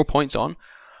spending more points on,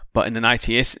 but in an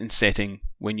ITS setting,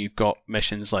 when you've got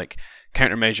missions like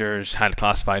countermeasures, had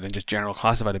classified, and just general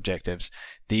classified objectives,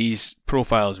 these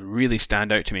profiles really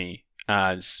stand out to me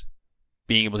as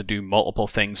being able to do multiple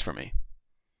things for me.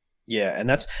 Yeah, and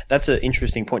that's an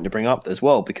interesting point to bring up as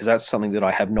well, because that's something that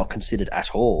I have not considered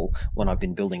at all when I've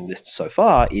been building lists so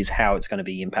far, is how it's going to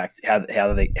be impacted,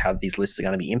 how these lists are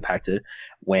going to be impacted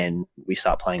when we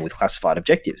start playing with classified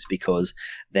objectives, because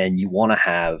then you want to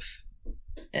have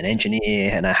an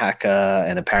engineer and a hacker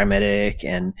and a paramedic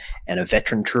and a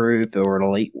veteran troop or an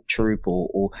elite troop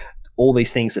or all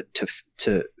these things that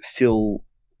to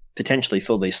potentially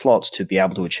fill these slots to be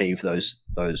able to achieve those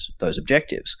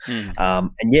objectives. And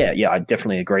I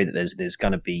definitely agree that there's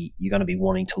going to be, you're going to be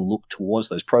wanting to look towards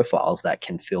those profiles that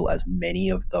can fill as many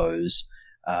of those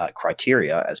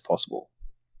criteria as possible.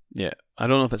 Yeah, I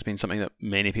don't know if it's been something that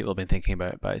many people have been thinking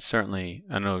about, but it's certainly,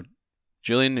 I don't know.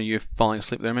 Julian, are you falling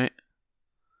asleep there, mate?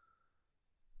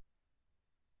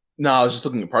 No, I was just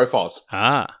looking at profiles. So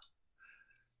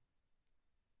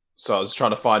I was trying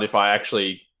to find if I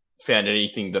actually found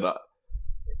anything that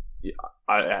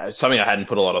something I hadn't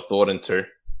put a lot of thought into.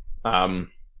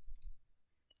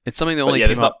 It's something that only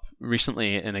came up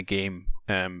recently in a game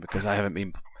because I haven't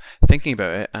been thinking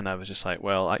about it, and I was just like,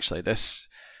 well, actually, this,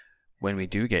 when we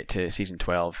do get to Season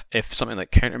 12, if something like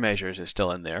countermeasures is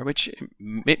still in there, which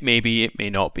it may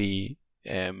not be,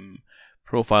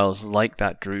 profiles like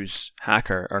that Druze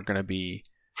Hacker are going to be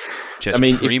just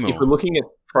primo. If we're looking at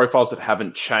profiles that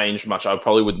haven't changed much,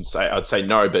 I'd say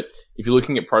no, but if you're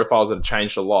looking at profiles that have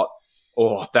changed a lot,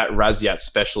 that Raziat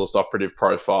Specialist Operative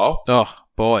profile. Oh,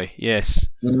 boy, yes.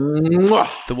 Mwah!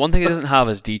 The one thing it doesn't have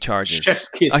is D-charges. Chef's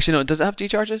kiss. Actually, no, does it have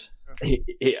D-charges?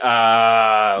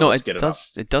 No,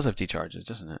 it does have D-charges,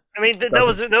 doesn't it? I mean, that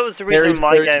was the reason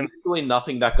my game... There's literally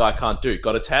nothing that guy can't do.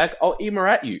 Got a tag? I'll Ema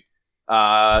at you.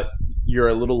 You're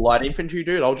a little light infantry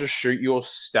dude, I'll just shoot you or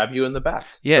stab you in the back.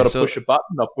 Yeah, Gotta push a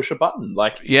button, I'll push a button.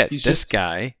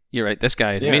 Guy, you're right, this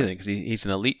guy is amazing because he's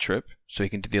an elite troop, so he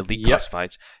can do the elite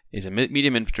classifieds. He's a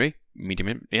medium infantry,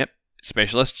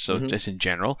 specialist, so just in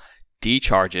general.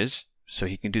 D-charges, so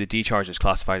he can do the D-charges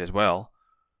classified as well.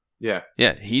 Yeah,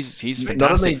 he's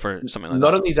fantastic for something like that.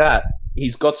 Not only that,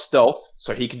 he's got stealth,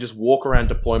 so he can just walk around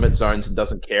deployment zones and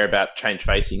doesn't care about change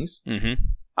facings. Mm-hmm.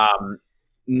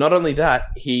 Not only that,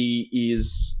 he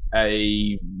is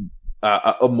a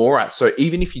Morat. So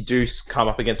even if you do come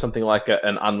up against something like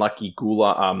an unlucky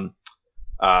Gula,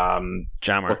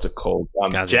 Jammer. What's it called?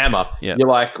 Gaza. Jammer. Yep. You're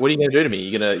like, what are you going to do to me?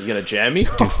 You're gonna jam me?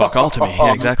 Do fuck all to me.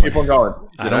 Yeah, exactly. Keep on going.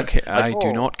 I don't care. I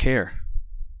do not care.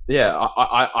 Yeah,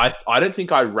 I don't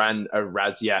think I ran a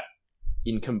Raziat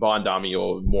in Combined Army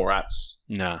or Morats.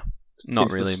 Nah,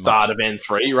 not really. The start much. of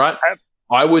N3, right?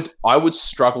 I would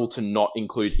struggle to not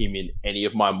include him in any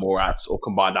of my Morats or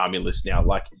Combined Army lists now.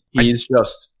 Like, he is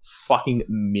just fucking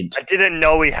mint. I didn't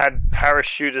know he had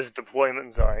parachuters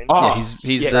deployment zone. Yeah,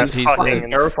 he's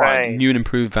fucking terrifying. New and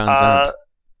improved Van Zandt.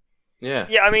 Yeah,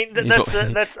 I mean that's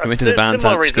a went to the Van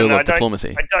similar Zandt School reason. of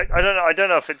Diplomacy. I don't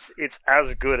know if it's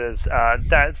as good as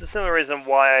that. It's a similar reason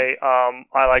why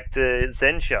I like the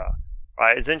Zentia.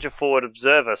 Right, Zentia Forward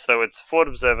Observer. So it's Forward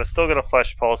Observer, still got a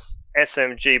Flash Pulse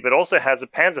SMG, but also has a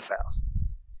Panzerfaust.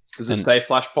 Does it say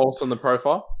Flash Pulse on the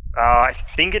profile? I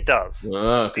think it does.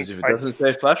 Because if it doesn't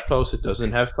say Flash Pulse, it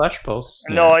doesn't have Flash Pulse.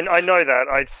 No, I know that.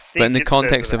 I think. But in the it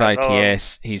context says of it has-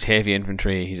 ITS, he's heavy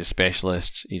infantry. He's a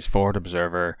specialist. He's Forward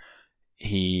Observer.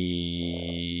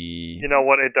 He. You know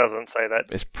what? It doesn't say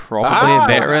that. is probably a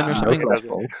veteran or okay.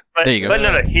 something. But, There you go. But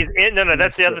no, no.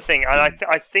 That's the other thing, and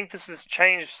I think this has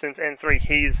changed since N3.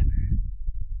 He's.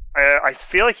 I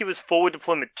feel like he was Forward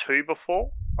Deployment 2 before.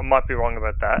 I might be wrong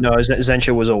about that. No,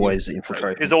 Zentia was always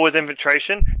infiltration. He's always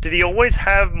infiltration. Did he always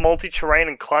have multi-terrain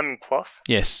and climbing plus?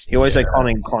 Yes. He always had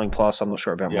climbing plus. I'm not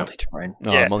sure about multi-terrain.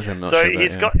 No, Yeah. I'm not So sure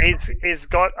about, he's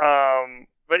got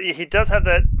but he does have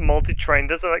that multi-terrain,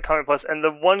 does have that climbing plus, and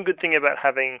the one good thing about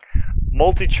having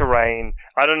multi-terrain,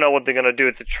 I don't know what they're going to do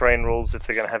with the terrain rules, if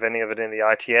they're going to have any of it in the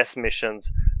ITS missions.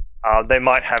 They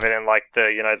might have it in like the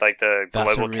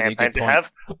That's a global really campaigns good they point.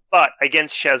 have, but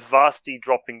against Shazvasti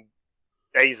dropping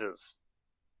Gazers,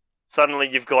 suddenly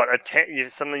you've got a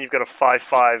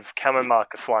 5/5 camo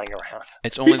marker flying around.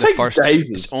 It's only the takes first.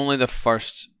 daisies? It's only the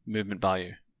first movement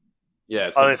value. Yeah,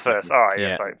 it's Oh, not the first. All right,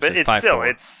 Yeah, sorry, so but it's it's 5/4. still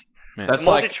it's Yeah. That's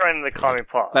like multi-terrain and the climbing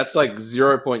plus. that's like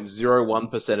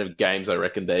 0.01% of games I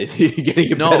reckon they're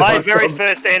getting a No, better My one very from.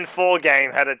 first N4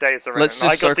 game had a Days Around. Let's I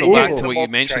just got to circle back use to the what you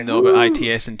mentioned though multi-terrain. about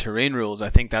ITS and terrain rules. I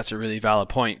think that's a really valid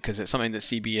point because it's something that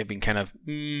CB have been kind of,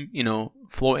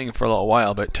 floating for a little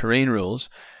while. But terrain rules,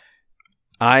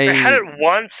 They had it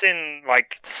once in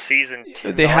like season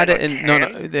 2. They had it or in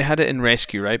 10. they had it in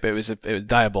Rescue, right? But it was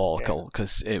diabolical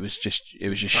because it was just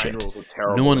Train shit. rules were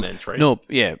terrible No one, in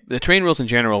N3. the terrain rules in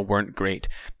general weren't great,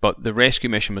 but the rescue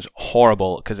mission was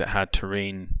horrible because it had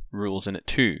terrain rules in it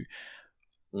too.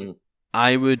 Mm.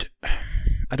 I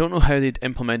don't know how they'd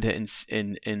implement it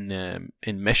in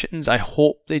missions. I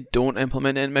hope they don't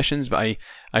implement it in missions, but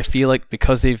I feel like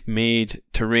because they've made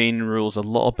terrain rules a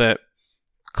little bit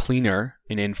cleaner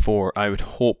in N4, I would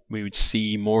hope we would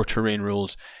see more terrain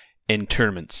rules in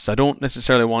tournaments. I don't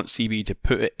necessarily want CB to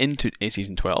put it into a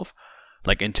season 12,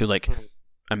 into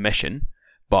a mission,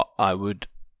 but I would.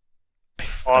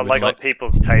 on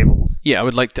people's tables. Yeah, I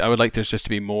would like there's just to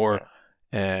be more,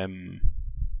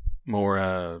 more.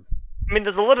 I mean,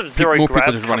 there's a lot of zero more people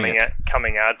grab just running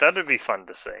coming out. That would be fun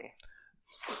to see.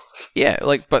 Yeah,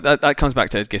 but that comes back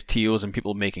to, I guess, TOs and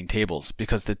people making tables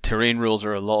because the terrain rules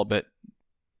are a little bit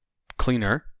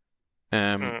cleaner.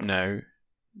 Now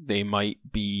they might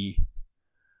be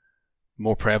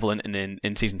more prevalent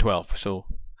in season 12. So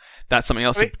that's something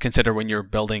else to consider when you're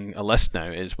building a list.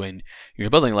 Now is when you're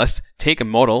building a list, take a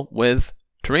model with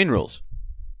terrain rules.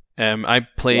 I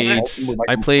played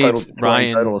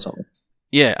Ryan.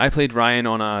 Yeah, I played Ryan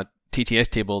on a TTS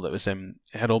table that was had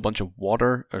a whole bunch of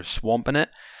water or swamp in it,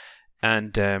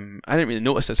 and I didn't really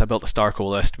notice this. I built a Starco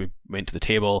list. We went to the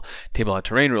table had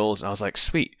terrain rules, and I was like,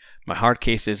 sweet. My hard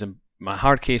cases and my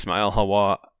Al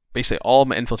Hawa, basically all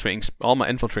my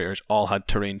infiltrators all had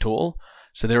terrain total,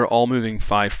 so they were all moving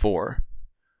 5/4,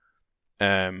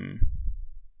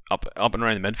 up and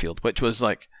around the midfield, which was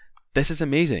like, this is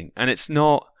amazing, and it's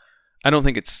not. I don't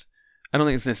think it's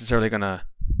necessarily gonna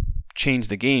change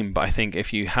the game, but I think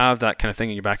if you have that kind of thing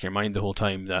in your back of your mind the whole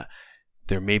time that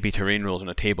there may be terrain rules on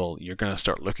a table, you're going to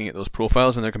start looking at those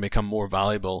profiles and they're going to become more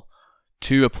valuable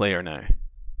to a player now.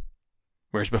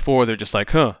 Whereas before they're just like,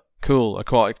 cool,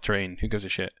 aquatic terrain, who gives a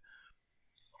shit?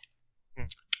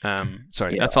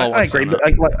 Sorry, that's all. I agree, but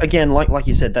again, like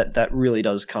you said, that really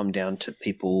does come down to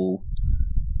people,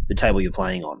 the table you're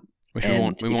playing on. Which we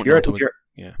won't know until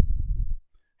yeah.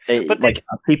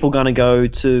 Are people going to go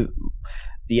to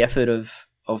the effort of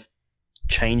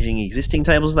changing existing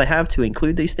tables they have to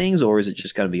include these things, or is it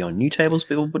just going to be on new tables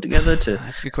people put together to?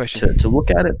 That's a good question. To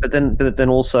look at it, but then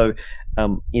also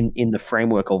in the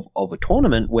framework of a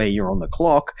tournament where you're on the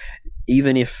clock,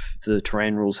 even if the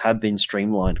terrain rules have been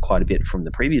streamlined quite a bit from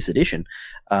the previous edition,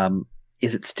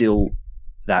 is it still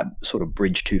that sort of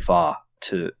bridge too far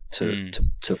to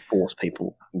force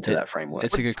people into that framework?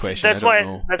 It's a good question. That's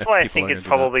why I think it's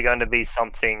probably going to be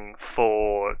something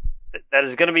that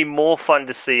is going to be more fun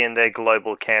to see in their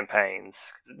global campaigns.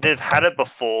 They've had it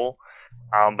before,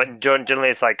 but generally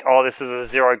it's like, oh, this is a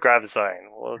zero grav zone.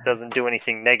 Well, it doesn't do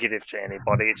anything negative to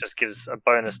anybody. It just gives a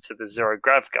bonus to the zero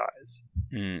grav guys.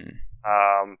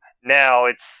 Now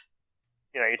it's,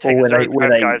 you take the zero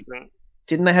grav guys and...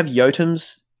 Didn't they have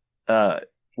Yotems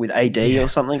with AD or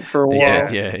something for a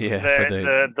while? Yeah.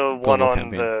 The one on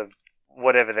campaign.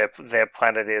 Whatever their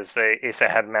planet is, if they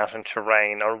had mountain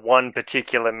terrain on one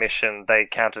particular mission, they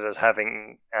counted as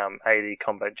having AD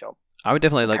combat jump. I would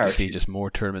definitely like to see just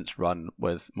more tournaments run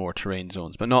with more terrain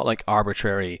zones, but not like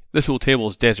arbitrary, this whole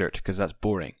table's desert, because that's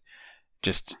boring.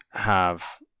 Just have,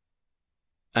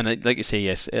 and like you say,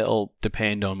 yes, it'll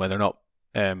depend on whether or not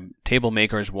table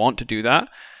makers want to do that.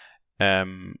 This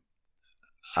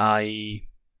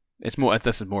is more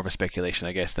of a speculation,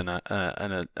 I guess, than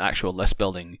an actual list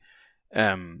building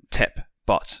tip,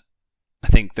 but I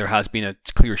think there has been a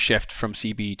clear shift from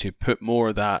CB to put more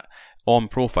of that on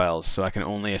profiles, so I can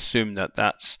only assume that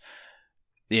that's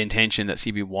the intention, that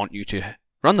CB want you to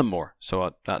run them more.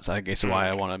 So that's, I guess, why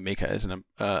I want to make it as an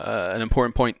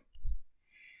important point.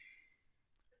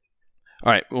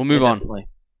 All right, we'll move on.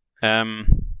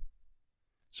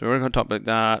 So we're going to talk about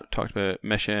that. Talked about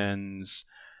missions.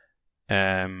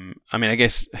 I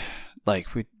guess like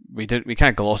we kind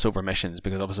of gloss over missions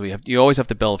because obviously you always have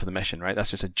to build for the mission, right?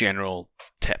 That's just a general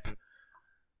tip.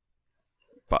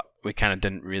 But we kind of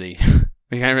didn't really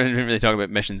talk about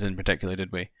missions in particular,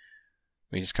 did we?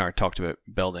 We just kind of talked about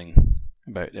building,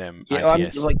 about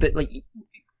ITS.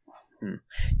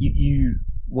 You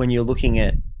when you're looking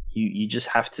at you just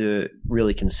have to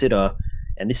really consider,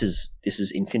 and this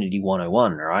is Infinity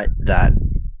 101, right? That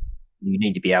you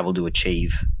need to be able to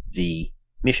achieve the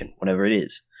mission, whatever it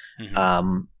is.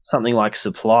 Mm-hmm. Something like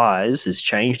supplies has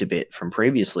changed a bit from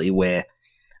previously, where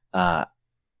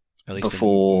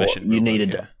before you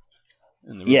needed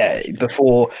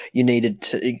before you needed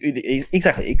to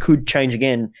exactly. It could change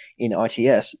again in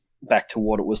ITS back to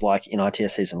what it was like in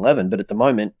ITS Season 11, but at the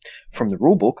moment, from the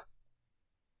rulebook,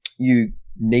 you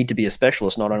need to be a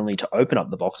specialist not only to open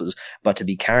up the boxes, but to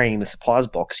be carrying the supplies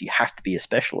box. You have to be a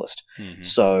specialist. Mm-hmm.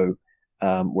 So.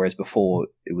 Whereas before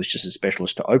it was just a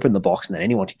specialist to open the box and then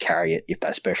anyone could carry it if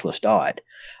that specialist died.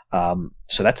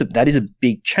 So that is a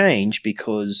big change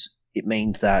because it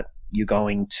means that you're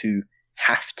going to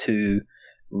have to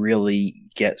really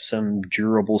get some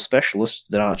durable specialists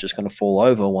that aren't just going to fall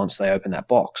over once they open that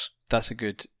box. That's a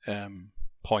good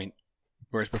point.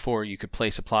 Whereas before you could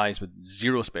play supplies with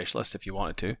 0 specialists if you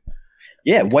wanted to.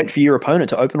 Yeah, wait for your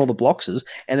opponent to open all the boxes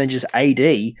and then just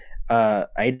AD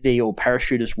or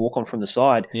parachutists walk on from the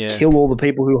side, kill all the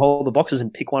people who hold the boxes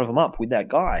and pick one of them up with that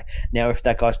guy. Now, if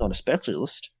that guy's not a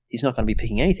specialist, he's not going to be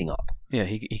picking anything up. Yeah,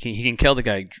 he can kill the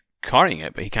guy carrying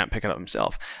it, but he can't pick it up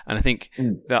himself. And I think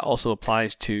that also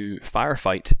applies to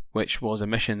Firefight, which was a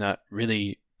mission that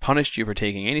really punished you for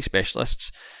taking any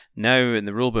specialists. Now, in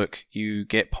the rulebook, you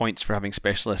get points for having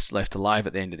specialists left alive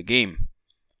at the end of the game.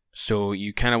 So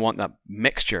you kind of want that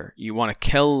mixture. You want to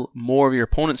kill more of your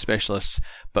opponent's specialists,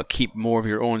 but keep more of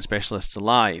your own specialists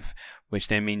alive, which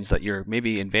then means that you're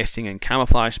maybe investing in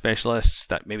camouflage specialists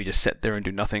that maybe just sit there and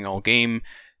do nothing all game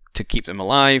to keep them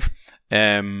alive,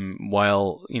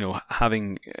 while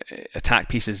having attack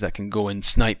pieces that can go and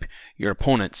snipe your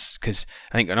opponents. Because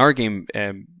I think in our game,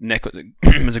 Nick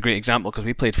was a great example because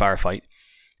we played Firefight.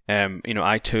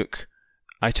 I took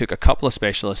a couple of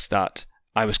specialists that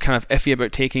I was kind of iffy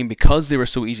about taking because they were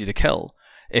so easy to kill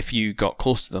if you got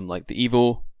close to them, like the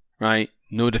Evo, right?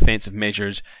 No defensive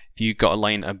measures. If you got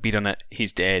a beat on it,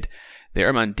 he's dead. The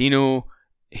Armandino,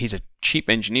 he's a cheap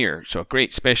engineer, so a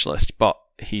great specialist, but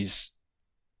he's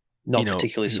not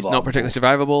particularly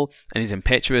survivable, and he's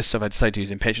impetuous. So if I decide to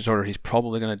use Impetuous Order, he's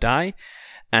probably going to die.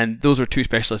 And those are 2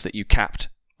 specialists that you capped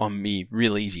on me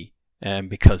real easy,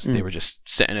 because they were just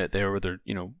sitting out there with their,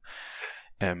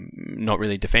 not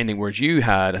really defending, whereas you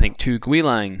had, I think, 2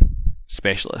 Guilang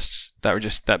specialists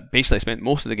that basically spent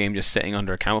most of the game just sitting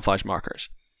under camouflage markers.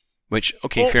 Which,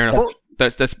 fair enough.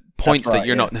 That's points that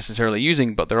you're not necessarily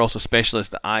using, but they're also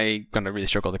specialists that I'm gonna really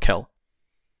struggle to kill.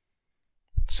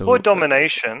 So for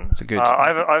domination, it's a good. I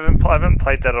haven't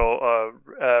played that or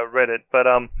read it, but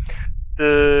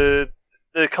the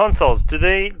consoles, do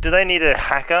they need a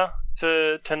hacker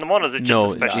to turn them on, or is it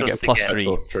just a specialist? No, you get plus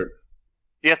again? 3. True.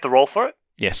 You have to roll for it?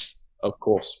 Yes. Of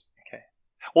course. Okay.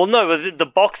 Well, no, but the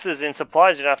boxes in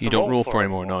supplies you don't have to roll for. You don't roll for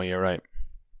anymore. No, you're right.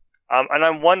 And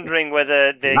I'm wondering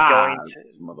whether they're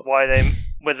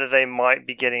whether they might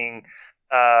be getting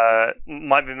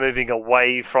might be moving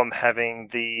away from having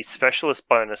the specialist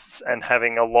bonus and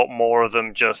having a lot more of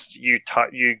them. Just you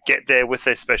get there with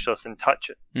a specialist and touch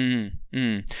it.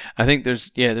 I think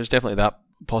there's definitely that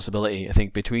possibility. I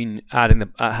think between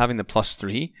adding having the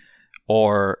 +3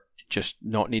 or just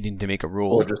not needing to make a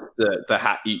roll, or just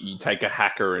you take a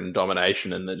hacker in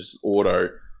domination and then just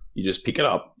you just pick it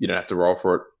up. You don't have to roll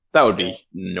for it. That would be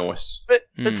nice. But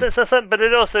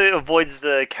it also avoids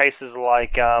the cases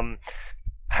like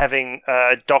having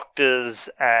doctors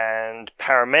and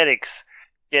paramedics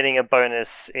getting a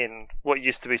bonus in what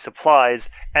used to be supplies,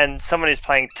 and someone who's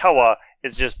playing Toa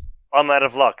is just, I'm out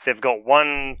of luck. They've got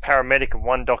one paramedic and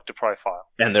one doctor profile.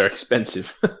 And they're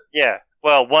expensive. Yeah.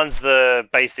 Well, one's the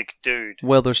basic dude.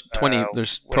 Well, there's 20.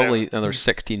 There's probably another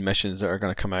 16 missions that are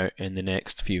going to come out in the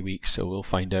next few weeks, so we'll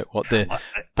find out what the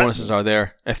bonuses are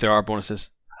there, if there are bonuses.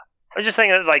 I'm just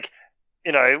saying that, like,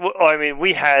 you know, I mean,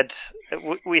 we had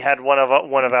one of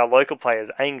our local players,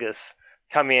 Angus,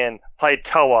 come in, play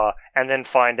Toa, and then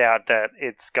find out that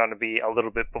it's going to be a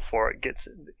little bit before it gets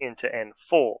into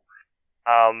N4.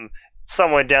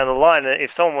 Somewhere down the line,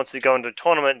 if someone wants to go into a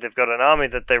tournament, they've got an army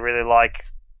that they really like,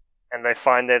 and they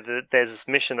find that there's this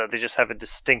mission that they just have a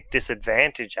distinct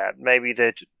disadvantage at. Maybe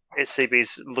the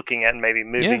SCB's looking at maybe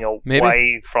moving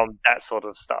away from that sort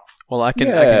of stuff. Well, I can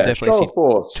definitely see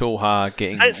Toha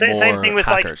getting more same thing with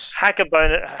hackers. Like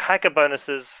hacker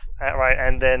bonuses, right?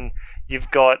 And then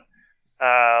you've got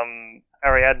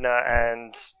Ariadna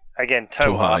and again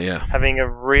Toha having a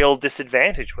real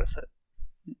disadvantage with it.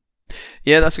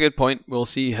 Yeah, that's a good point. We'll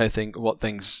see how things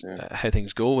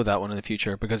go with that one in the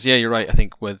future. Because you're right. I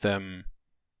think with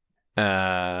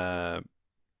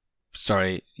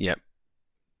sorry, yeah.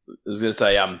 I was gonna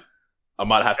say I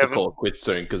might have to call it quits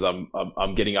soon because I'm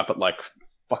getting up at like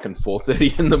fucking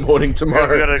 4:30 in the morning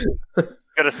tomorrow.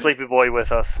 Got a sleepy boy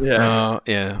with us.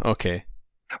 Yeah. Okay.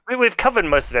 We've covered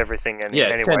most of everything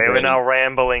anyway in our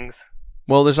ramblings.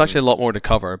 Well, there's actually a lot more to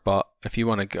cover, but if you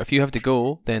have to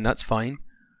go, then that's fine.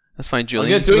 That's fine,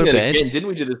 Julian. We're doing it again. Didn't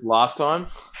we do this last time?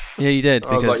 Yeah, you did.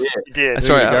 I was like, you did.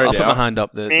 Sorry, I'll put my hand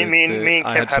up. Me and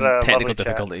I Kev had some had a technical lovely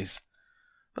difficulties. Chat.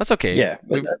 That's okay. Yeah,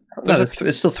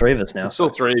 there's still three of us now. There's still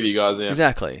three of you guys. Yeah,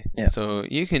 exactly. Yeah. So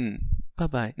you can.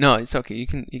 Bye. No, it's okay. You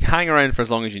can hang around for as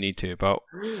long as you need to. But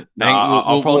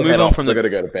I'll probably move on from. I got to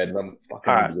go to bed, and I'm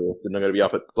fucking exhausted. I'm going to be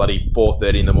up at bloody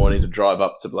 4:30 in the morning to drive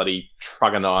up to bloody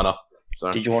Truganana.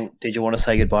 So did you want to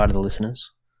say goodbye to the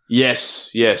listeners?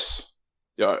 Yes.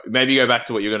 Maybe go back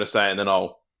to what you're going to say, and then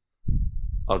I'll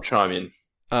chime in.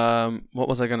 What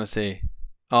was I going to say?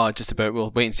 Oh, just about we'll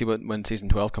wait and see when season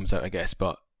 12 comes out, I guess.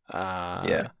 But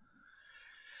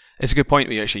it's a good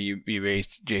point. You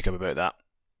raised, Jacob, about that.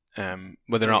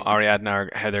 Whether or not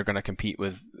Ariadna, how they're going to compete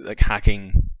with like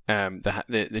hacking,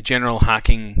 the general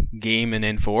hacking game in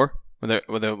N4.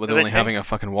 With only having a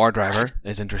fucking war driver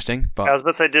is interesting. But I was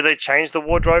about to say, did they change the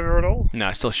war driver at all? No,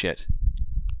 it's still shit.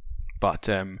 But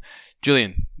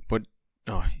Julian, what?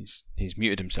 Oh, he's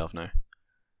muted himself now.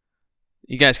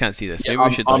 You guys can't see this. Maybe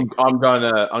we should. I'm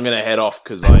gonna head off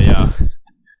because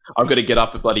I've got to get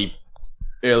up at bloody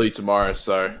early tomorrow.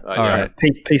 So all right.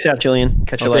 Peace out, Julian.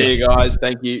 Catch you later. See you guys.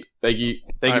 Thank you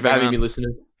for having me,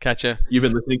 listeners. Catch ya. You've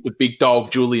been listening to Big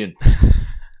Dog Julian.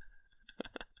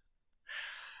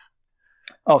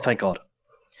 Oh, thank God.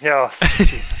 Yeah.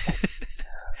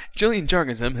 Julian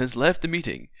Jorgensen has left the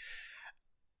meeting.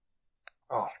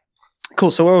 Oh,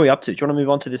 cool. So where are we up to? Do you want to move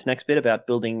on to this next bit about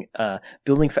building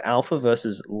for alpha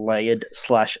versus layered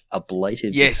 /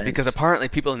 ablative? Yes, defense? because apparently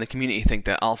people in the community think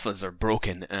that alphas are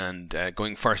broken and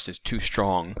going first is too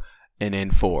strong in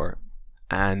N4.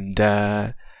 And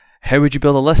how would you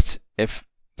build a list if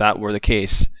that were the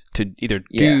case to either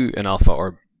do an alpha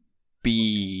or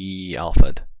be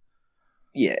alpha'd?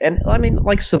 Yeah, and I mean,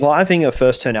 like, surviving a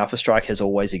first turn alpha strike has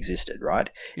always existed, right?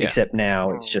 Yeah. Except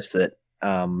now it's just that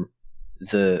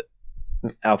the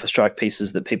alpha strike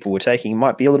pieces that people were taking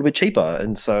might be a little bit cheaper,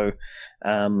 and so,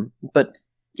 but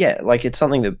yeah, like, it's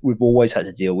something that we've always had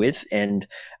to deal with, and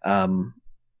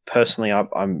personally,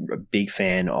 I'm a big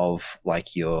fan of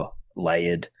like your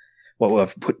layered. What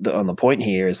we've put on the point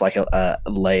here is like a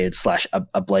layered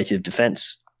 / ablative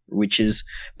defense, which is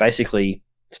basically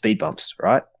speed bumps,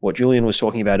 right? What Julian was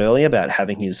talking about earlier about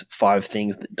having his 5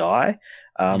 things that die,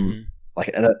 like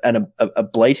an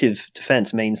ablative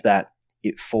defense means that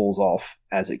it falls off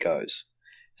as it goes.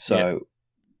 So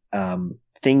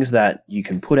things that you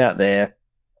can put out there.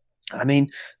 I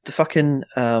mean, the fucking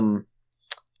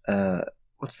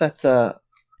what's that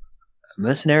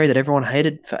mercenary that everyone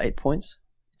hated for 8 points?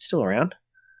 It's still around.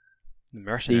 The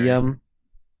mercenary.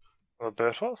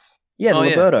 Libertos? Yeah, the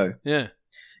Liberto. Yeah.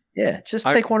 Yeah, just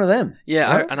take one of them.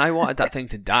 Yeah, right? I wanted that thing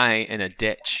to die in a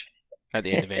ditch at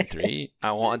the end of N3.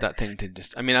 I wanted that thing to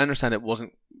just. I mean, I understand it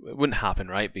wouldn't happen,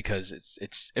 right? Because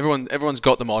it's everyone's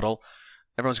got the model,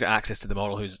 everyone's got access to the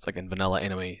model who's like in vanilla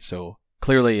anyway. So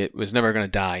clearly, it was never going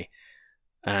to die.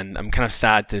 And I'm kind of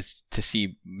sad to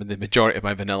see the majority of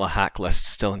my vanilla hack lists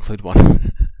still include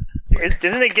one.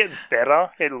 Didn't it get better?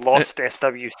 It lost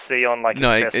SWC on like its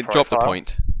best it dropped a profile.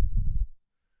 point.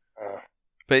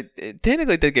 But it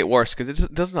technically did get worse because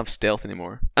it doesn't have stealth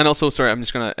anymore. And also, sorry, I'm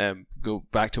just gonna go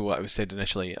back to what I was said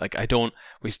initially. Like,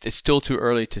 it's still too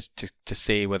early to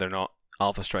say whether or not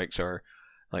alpha strikes are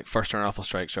like first turn alpha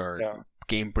strikes are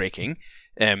game breaking.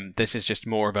 This is just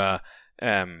more of a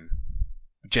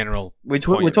general. We're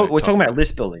talking about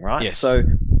list building, right? Yes. So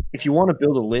if you want to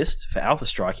build a list for alpha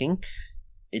striking,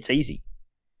 it's easy.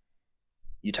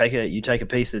 You take a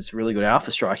piece that's really good at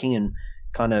alpha striking and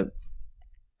kind of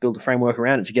build a framework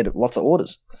around it to get lots of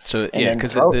orders. So yeah,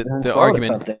 because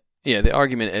the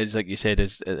argument is, like you said,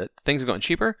 is things have gotten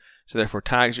cheaper, so therefore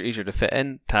tags are easier to fit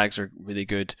in. Tags are really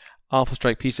good alpha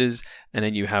strike pieces, and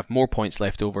then you have more points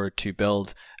left over to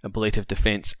build ablative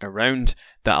defense around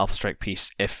that alpha strike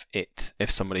piece if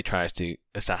somebody tries to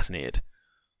assassinate it.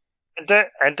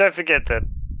 And don't forget that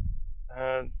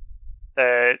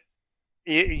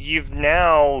you've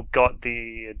now got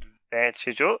the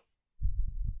advantage.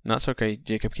 That's okay,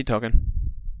 Jacob. Keep talking.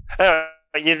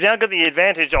 You've now got the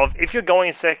advantage of if you're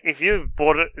going if you've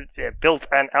built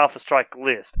an alpha strike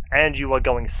list and you are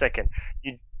going second,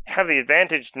 you have the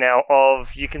advantage now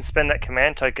of you can spend that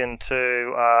command token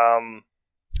to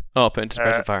put into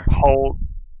suppressive fire. To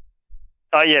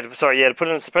put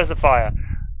it in suppressive fire.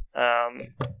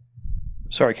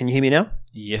 Sorry, can you hear me now?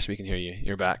 Yes, we can hear you.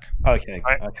 You're back. Okay.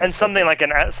 And something like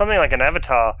an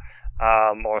avatar,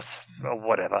 or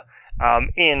whatever.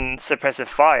 In suppressive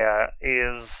fire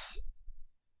is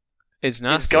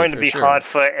nasty, going to be sure. hard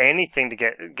for anything to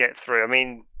get through. I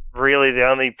mean, really, the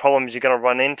only problems you're going to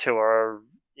run into are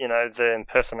the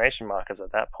impersonation markers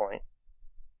at that point.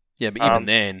 Yeah, but even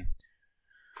then,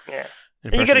 yeah,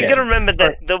 you got to remember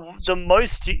that the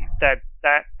most that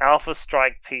alpha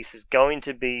strike piece is going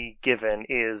to be given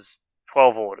is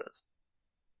 12 orders.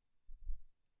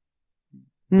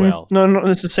 Well, no, not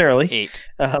necessarily. 8.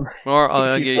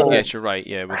 Yes, you're right.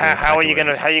 Yeah. How are you going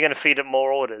to feed it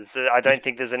more orders? I don't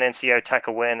think there's an NCO attack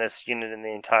awareness unit in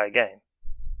the entire game.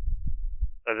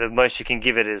 So the most you can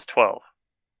give it is 12.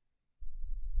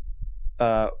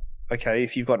 Okay,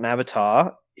 if you've got an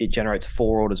avatar, it generates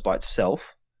 4 orders by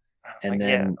itself, and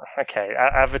then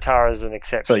avatar is an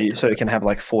exception. So it can have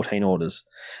like 14 orders.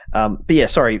 But yeah,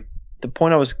 sorry. The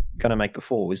point I was going to make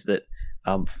before was that.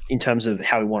 In terms of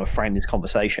how we want to frame this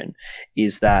conversation,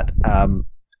 is that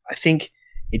I think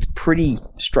it's pretty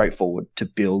straightforward to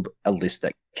build a list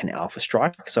that can alpha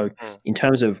strike. So in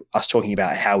terms of us talking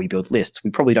about how we build lists, we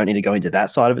probably don't need to go into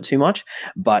that side of it too much,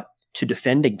 but to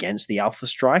defend against the alpha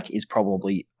strike is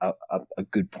probably a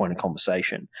good point of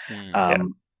conversation.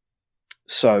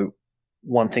 So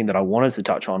one thing that I wanted to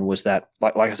touch on was that,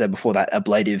 like I said before, that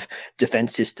ablative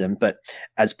defense system, but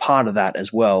as part of that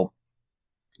as well,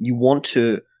 you want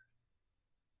to,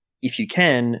 if you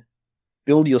can,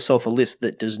 build yourself a list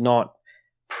that does not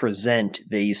present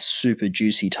these super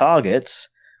juicy targets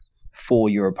for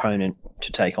your opponent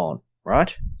to take on,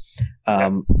 right?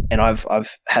 And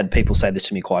I've had people say this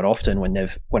to me quite often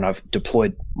when I've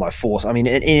deployed my force. I mean,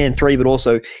 in N3, but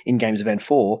also in games of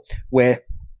N4, where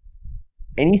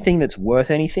anything that's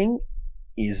worth anything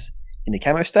is in the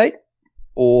camo state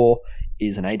or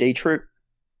is an AD troop.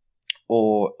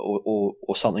 Or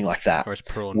something like that, or is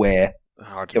prone, where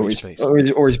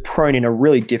or is prone in a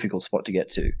really difficult spot to get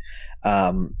to.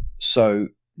 So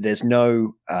there's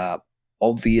no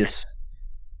obvious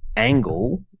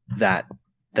angle that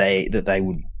they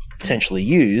would potentially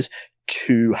use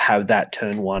to have that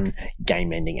turn 1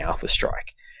 game-ending alpha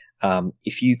strike.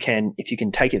 If you can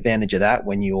take advantage of that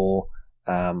when you're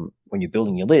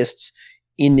building your lists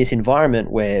in this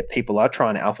environment where people are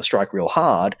trying to alpha strike real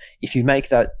hard, if you make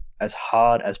that as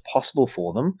hard as possible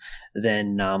for them,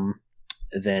 then they're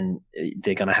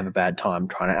going to have a bad time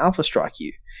trying to alpha strike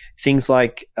you. Things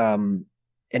like, and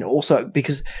also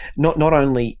because not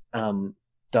only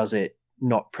does it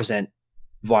not present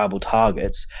viable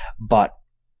targets, but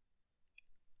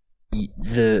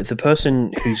the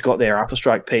person who's got their alpha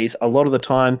strike piece, a lot of the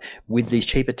time with these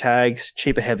cheaper tags,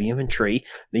 cheaper heavy infantry,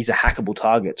 these are hackable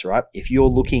targets, right? If you're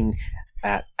looking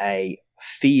at a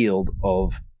field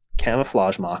of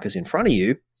camouflage markers in front of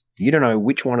you, you don't know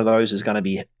which one of those is going to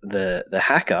be the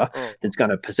hacker that's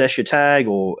going to possess your tag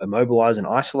or immobilize and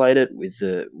isolate it with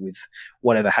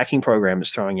whatever hacking program is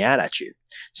throwing out at you.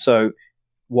 So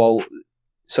well,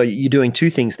 so you're doing two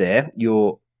things there.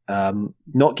 You're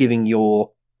not giving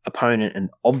your opponent an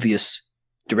obvious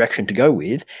direction to go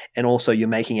with, and also you're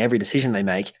making every decision they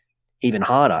make even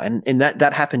harder. And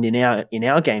that happened in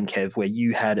our game, Kev, where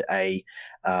you had a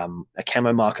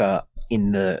camo marker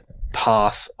in the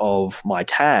path of my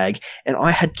tag, and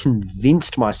I had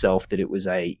convinced myself that it was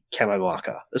a camo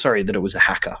marker. Sorry, that it was a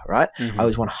hacker, right? Mm-hmm. I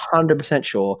was 100%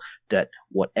 sure that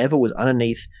whatever was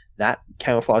underneath that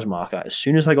camouflage marker, as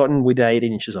soon as I got in within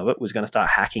 18 inches of it, was going to start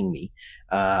hacking me.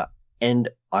 And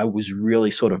I was really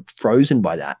sort of frozen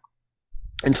by that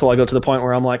until I got to the point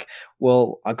where I'm like,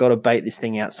 well, I got to bait this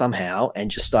thing out somehow, and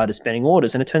just started spending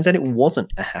orders. And it turns out it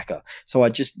wasn't a hacker. So I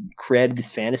just created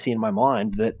this fantasy in my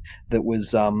mind that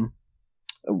was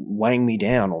weighing me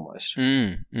down almost.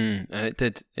 And it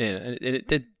did. Yeah, it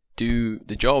did do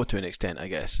the job to an extent, I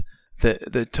guess.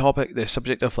 The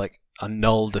subject of like a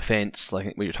null defense,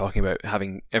 like what you're talking about,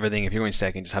 having everything. If you're going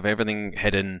second, just have everything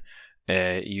hidden.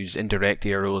 Use indirect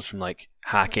arrows from like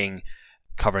hacking,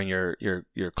 covering your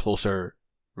closer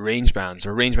range bands,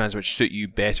 or range bands which suit you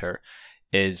better,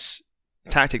 is a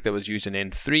tactic that was used in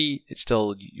N3. It's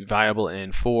still viable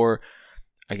in N4.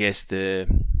 I guess the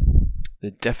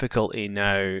difficulty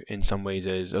now in some ways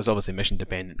is it's obviously mission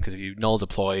dependent, because if you null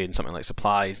deploy in something like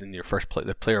supplies, then your first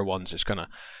the player one's just gonna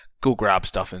go grab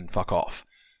stuff and fuck off.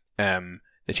 The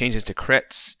changes to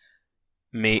crits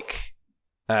make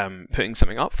putting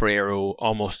something up for arrow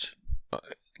almost a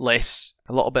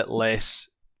little bit less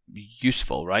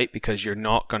useful, right? Because you're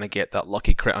not going to get that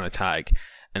lucky crit on a tag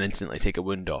and instantly take a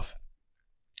wound off.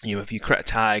 If you crit a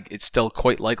tag, it's still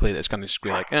quite likely that it's going to just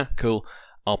be like, cool,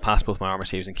 I'll pass both my armor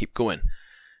saves and keep going.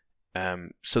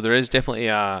 So there is definitely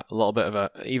a little bit of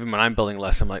even when I'm building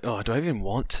lists, I'm like, oh, do I even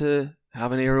want to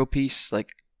have an arrow piece?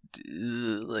 Like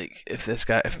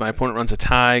if my opponent runs a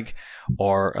tag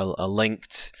or a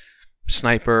linked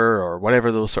sniper or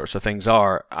whatever those sorts of things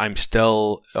are, I'm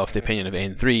still of the opinion of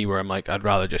N3 where I'm like, I'd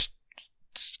rather just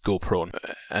go prone.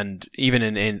 And even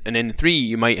in N3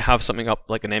 you might have something up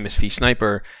like an MSV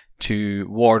sniper to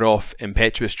ward off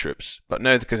impetuous troops, but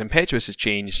now because impetuous has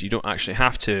changed, you don't actually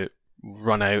have to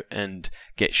run out and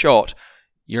get shot.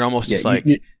 You're almost just like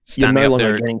standing up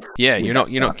there. You're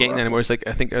not getting anymore. It's like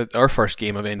I think our first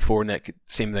game of N4, Nick,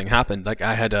 same thing happened. Like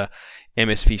I had a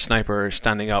MSV sniper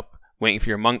standing up waiting for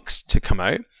your monks to come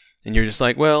out, and you're just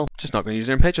like, well, just not going to use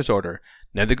their impetuous order.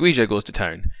 Now the Guija goes to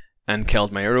town and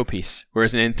killed my arrow piece.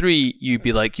 Whereas in N3, you'd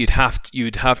be like, you'd have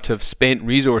to have spent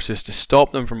resources to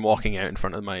stop them from walking out in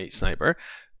front of my sniper.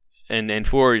 In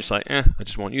N4, you're just like, I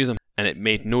just won't use them, and it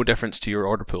made no difference to your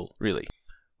order pool really,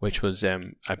 which was a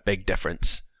big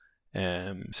difference.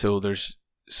 So there's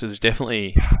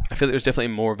definitely, I feel like there's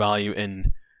definitely more value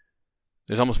in.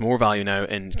 There's almost more value now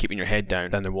in keeping your head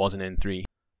down than there was in N3.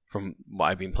 From what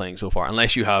I've been playing so far,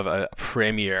 unless you have a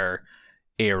premier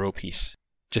arrow piece,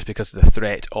 just because of the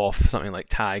threat of something like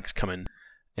tags coming,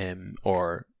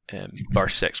 or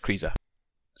burst 6 Kriza.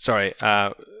 Sorry,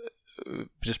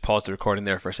 just pause the recording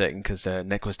there for a second because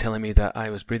Nick was telling me that I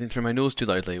was breathing through my nose too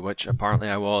loudly, which apparently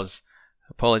I was.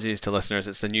 Apologies to listeners,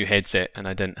 it's the new headset and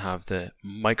I didn't have the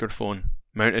microphone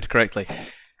mounted correctly.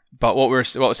 But what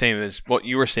I was saying is, what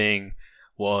you were saying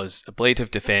was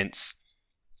ablative defense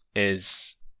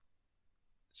is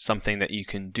something that you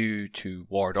can do to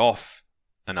ward off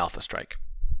an alpha strike,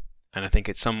 and I think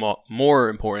it's somewhat more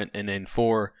important in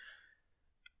N4,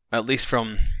 at least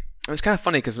from. It's kind of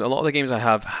funny because a lot of the games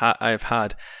I've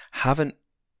had haven't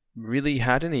really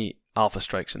had any alpha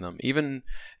strikes in them. Even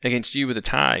against you with a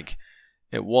tag,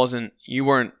 you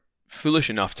weren't foolish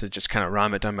enough to just kind of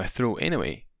ram it down my throat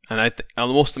anyway. And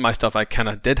most of my stuff I kind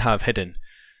of did have hidden,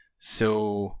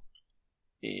 so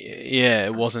yeah,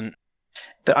 it wasn't.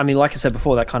 But I mean, like I said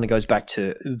before, that kind of goes back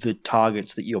to the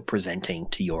targets that you're presenting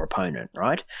to your opponent,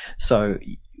 right? So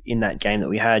in that game that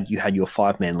we had, you had your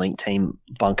 5-man link team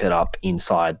bunkered up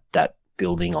inside that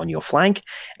building on your flank.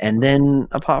 And then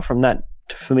apart from that,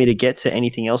 for me to get to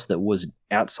anything else that was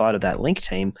outside of that link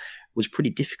team was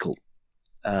pretty difficult.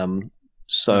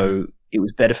 So it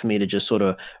was better for me to just sort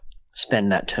of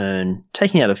spend that turn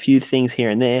taking out a few things here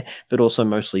and there, but also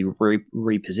mostly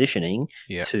repositioning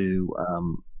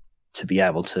to be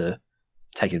able to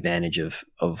take advantage of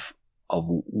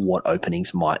what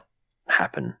openings might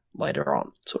happen later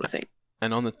on, sort of thing.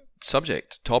 And on the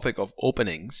topic of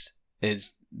openings,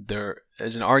 there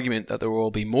is an argument that there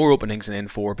will be more openings in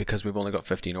N4 because we've only got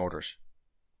 15 orders.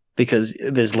 Because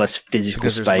there's less physical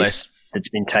space that's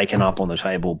been taken up on the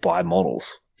table by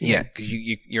models. Yeah, because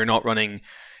you're not running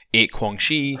 8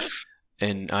 Guangxi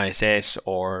in ISS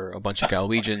or a bunch of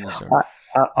Galwegians.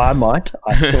 I might.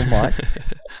 I still might.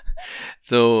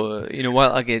 So,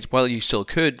 while you still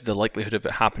could, the likelihood of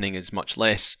it happening is much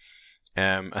less.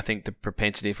 I think the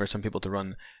propensity for some people to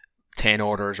run 10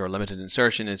 orders or limited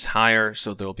insertion is higher,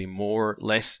 so there'll be more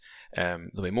space,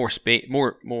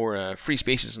 more free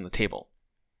spaces on the table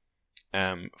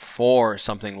for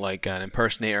something like an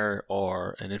impersonator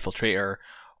or an infiltrator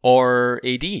or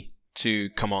AD to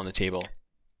come on the table.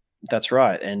 That's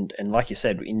right, and like you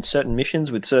said, in certain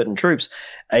missions with certain troops,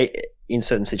 in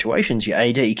certain situations, your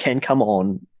AD can come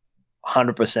on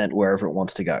 100% wherever it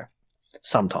wants to go.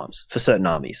 Sometimes for certain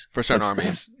armies. For certain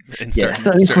armies, in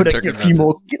certain circumstances.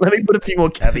 Let me put a few more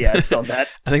caveats on that.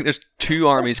 I think there's 2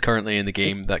 armies currently in the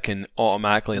game that can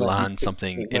automatically land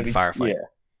something in Firefight.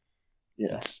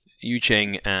 Yeah. It's Yu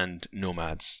Ching and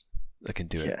Nomads that can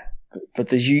do it. Yeah. But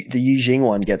the Yu Jing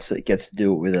one gets to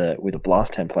do it with a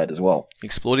blast template as well.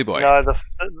 Explodey boy. No,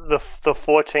 the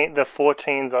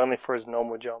 14's only for his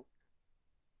normal jump.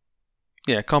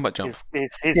 Yeah, combat jump.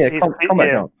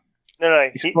 Combat jump.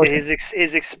 No.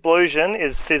 His explosion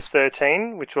is Fizz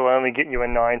 13, which will only get you a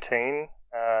 19.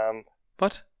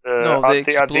 What? The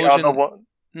explosion.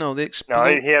 No,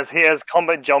 he has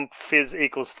combat jump Fizz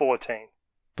equals 14.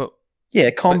 But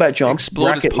combat jump.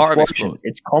 Explode is part of explode.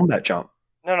 It's combat jump.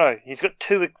 No, he's got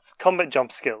 2 combat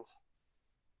jump skills.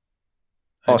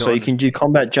 So you can do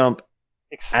combat jump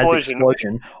as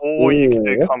explosion, or you can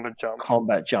do combat jump.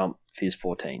 Combat jump Fizz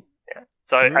 14. Yeah.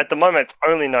 So at the moment, it's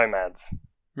only Nomads.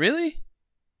 Really?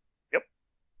 Yep.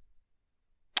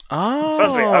 Oh.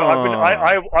 Trust me,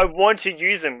 I want to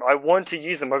use him. I've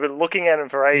been looking at him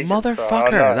for ages.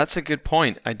 Motherfucker, that's a good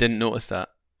point. I didn't notice that.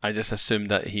 I just assumed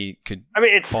that he could. I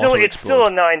mean, it's still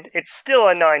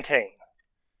a 19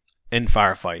 in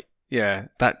Firefight. Yeah,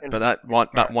 that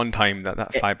one time that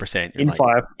 5%.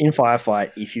 In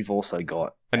Firefight, if you've also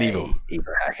got an Evo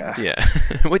hacker, yeah,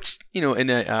 which in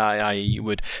a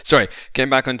would. Sorry, getting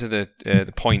back onto the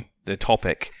point, the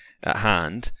topic at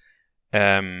hand.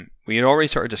 We had already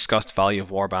sort of discussed value of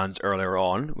warbands earlier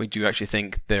on. We do actually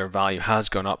think their value has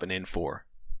gone up in N4,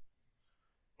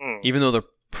 even though their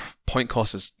point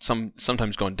cost has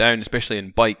sometimes gone down, especially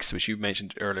in bikes, which you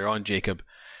mentioned earlier on, Jacob.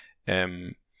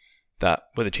 That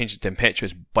with the changes to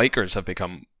Impetuous, bikers have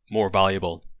become more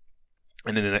valuable.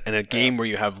 And in a game where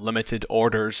you have limited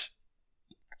orders,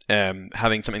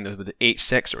 having something that with an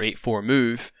 8-6 or 8-4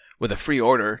 move with a free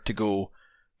order to go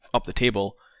up the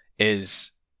table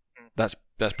that's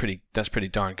pretty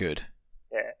darn good.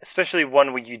 Yeah, especially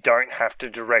one where you don't have to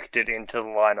direct it into the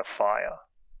line of fire.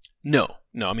 No.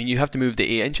 I mean, you have to move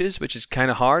the 8 inches, which is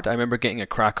kind of hard. I remember getting a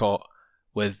Krakot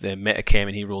with the Metachem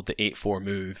and he rolled the 8-4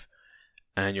 move.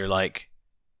 And you're like,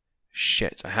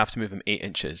 shit, I have to move him 8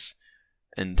 inches.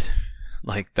 And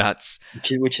like that's...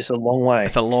 Which is a long way.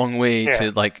 It's a long way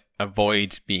to like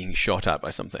avoid being shot at by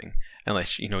something.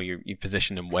 Unless, you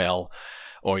position him well.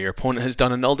 Or your opponent has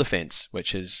done a null defense,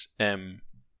 which is, one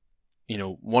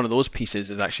of those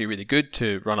pieces is actually really good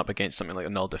to run up against something like a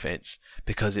null defense.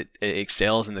 Because it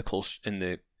excels in close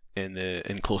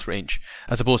range,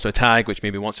 as opposed to a tag which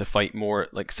maybe wants to fight more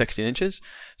like 16 inches.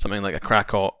 Something like a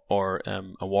Krakot or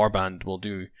a warband will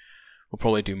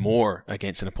probably do more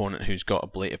against an opponent who's got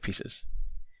ablative pieces.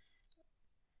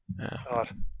 God,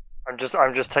 I'm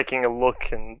just taking a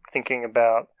look and thinking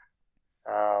about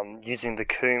using the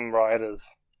Coom Riders.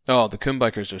 Oh, the Coom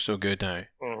Bikers are so good now,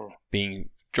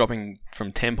 dropping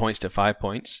from 10 points to 5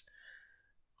 points.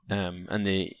 And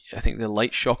I think the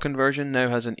light shotgun version now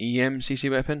has an EM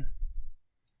CC weapon.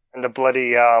 And the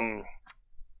bloody Carmen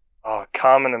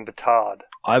and Batard.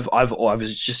 I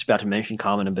was just about to mention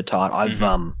Carmen and Batard.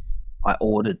 I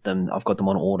ordered them. I've got them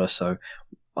on order, so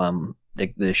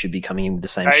they should be coming in with the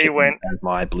same shipment as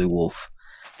my Blue Wolf.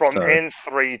 From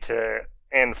N3 to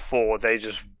N4, they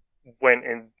just went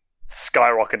and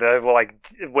skyrocketed. They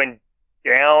went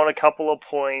down a couple of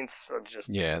points.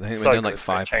 They went down like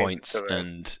 5 points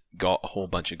and got a whole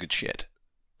bunch of good shit.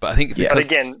 But I think because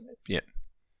they're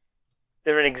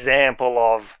an example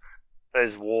of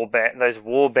those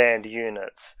warband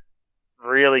units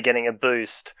really getting a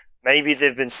boost. Maybe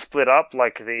they've been split up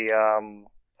like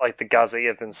the Guzzy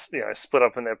have been split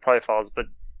up in their profiles, but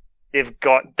they've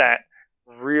got that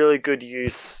really good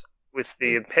use with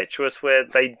the Impetuous where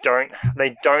there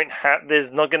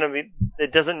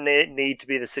doesn't need to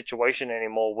be the situation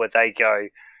anymore where they go,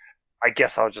 I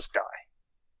guess I'll just die.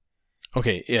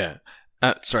 Okay, yeah.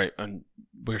 Sorry,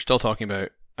 we're still talking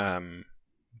about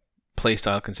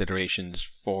playstyle considerations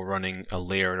for running a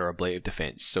layered or ablative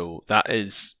defense. So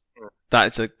that's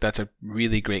a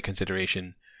really great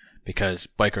consideration because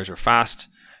bikers are fast.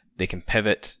 They can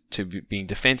pivot to being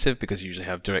defensive because you usually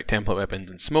have direct template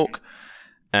weapons and smoke.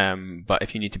 But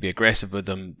if you need to be aggressive with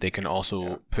them, they can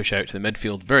also push out to the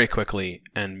midfield very quickly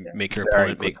and make your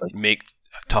opponent make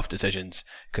tough decisions,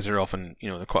 because they're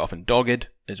quite often dogged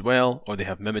as well, or they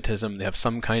have mimetism. They have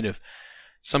some kind of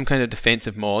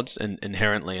defensive mods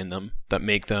inherently in them that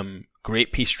make them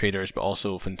great piece traders, but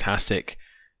also fantastic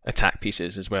attack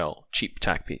pieces as well. Cheap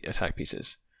attack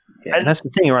pieces. Yeah, and that's the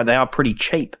thing, right? They are pretty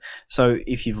cheap. So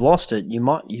if you've lost it,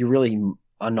 you really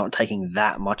are not taking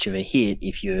that much of a hit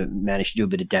if you manage to do a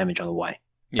bit of damage on the way.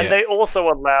 Yeah. And they also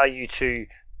allow you to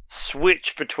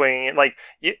switch between,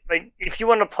 if you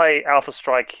want to play Alpha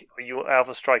Strike, or you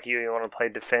want to play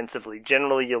defensively,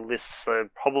 generally your lists are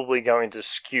probably going to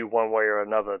skew one way or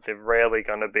another. They're rarely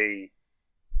going to be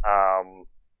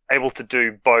able to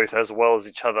do both as well as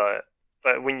each other.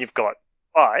 But when you've got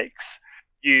bikes,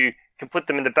 you can put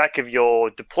them in the back of your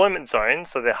deployment zone,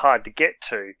 so they're hard to get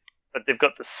to, but they've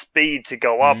got the speed to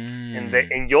go up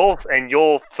in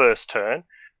your first turn.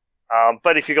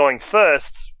 But if you're going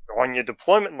first on your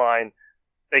deployment line,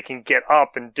 they can get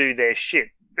up and do their shit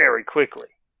very quickly.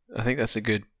 I think that's a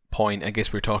good point. I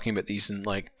guess we're talking about these in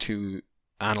like two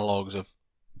analogues of,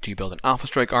 do you build an Alpha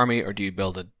Strike army or do you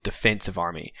build a defensive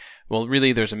army? Well,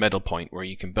 really, there's a middle point where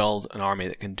you can build an army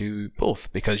that can do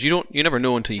both, because you never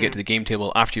know until you get to the game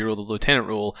table after you roll the lieutenant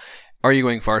roll, are you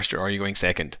going first or are you going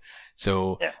second?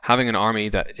 So having an army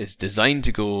that is designed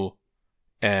to go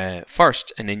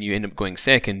first and then you end up going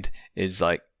second is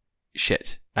like,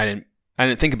 shit, I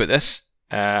didn't think about this.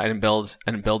 I didn't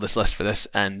build this list for this,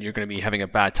 and you're going to be having a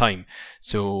bad time.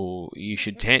 So you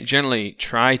should generally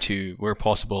try to, where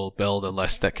possible, build a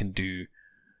list that can do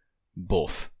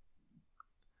both.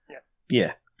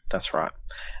 Yeah, that's right.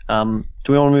 Do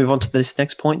we want to move on to this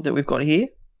next point that we've got here?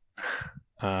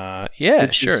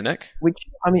 Sure, Nick. Which,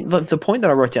 I mean, the point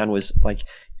that I wrote down was like,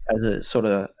 as a sort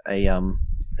of a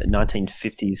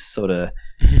 1950s sort of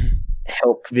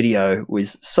help video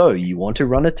was, so you want to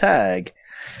run a tag.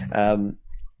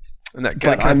 And that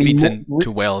kind of feeds in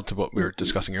too well to what we were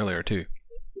discussing earlier too.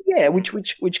 Yeah,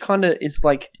 which kind of is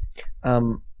like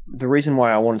the reason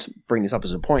why I wanted to bring this up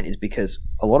as a point is because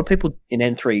a lot of people in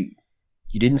N3,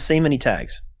 you didn't see many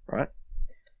tags, right?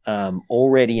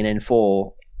 Already in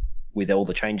N4, with all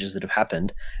the changes that have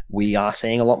happened, we are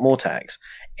seeing a lot more tags.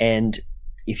 And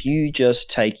if you just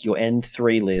take your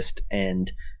N3 list and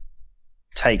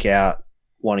take out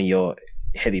one of your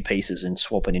heavy pieces and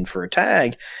swap it in for a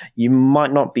tag, you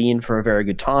might not be in for a very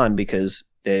good time, because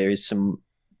there is some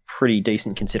pretty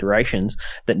decent considerations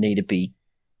that need to be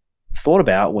thought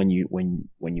about when you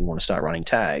want to start running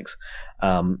tags.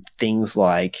 Things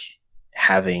like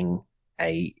having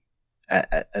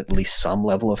at least some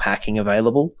level of hacking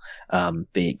available,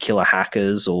 be it killer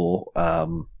hackers or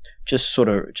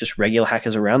just regular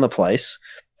hackers around the place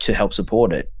to help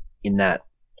support it. In that,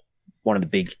 one of the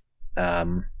big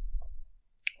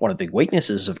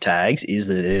weaknesses of tags is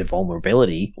that their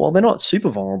vulnerability, while they're not super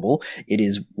vulnerable, it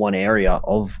is one area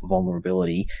of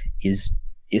vulnerability is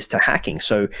to hacking.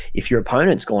 So if your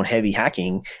opponent's gone heavy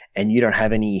hacking and you don't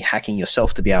have any hacking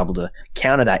yourself to be able to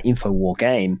counter that InfoWar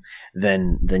game,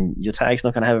 then your tag's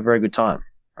not going to have a very good time,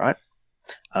 right?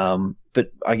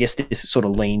 But I guess this sort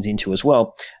of leans into as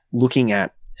well, looking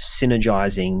at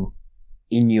synergizing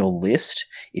in your list.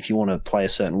 If you want to play a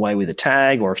certain way with a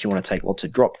tag, or if you want to take lots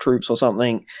of drop troops or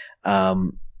something,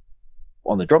 on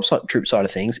the troop side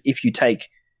of things, if you take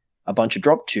a bunch of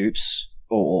drop troops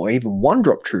or even one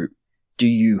drop troop, do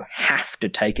you have to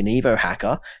take an Evo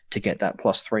hacker to get that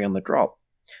 +3 on the drop?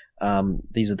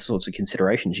 These are the sorts of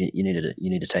considerations you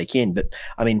need to take in. But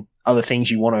I mean, other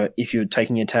things you want to, if you're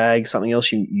taking a tag, something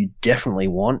else you definitely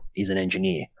want is an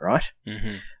engineer, right?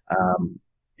 Mm-hmm.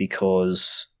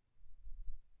 Because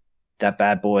that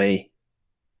bad boy,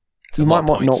 you might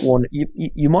not want.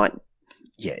 You might.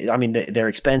 Yeah, I mean, they're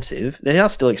expensive. They are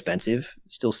still expensive,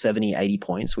 still 70, 80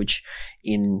 points, which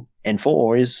in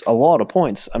N4 is a lot of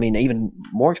points. I mean, even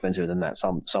more expensive than that,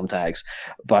 some tags.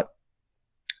 But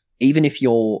even if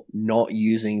you're not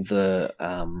using the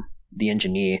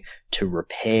engineer to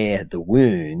repair the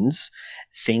wounds,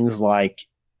 things like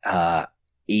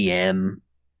EM,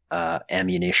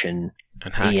 ammunition,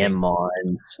 and EM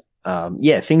mines,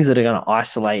 things that are going to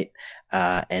isolate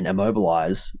and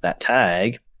immobilize that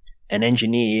tag, an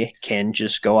engineer can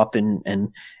just go up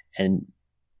and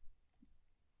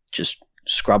just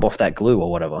scrub off that glue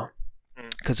or whatever.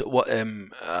 Because what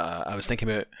I was thinking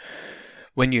about,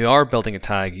 when you are building a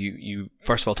tag, you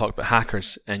first of all talked about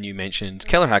hackers, and you mentioned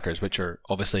killer hackers, which are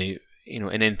obviously, in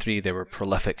N3 they were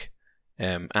prolific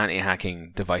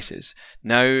anti-hacking devices.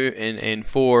 Now in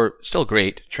N4, still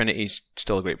great. Trinity's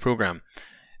still a great program,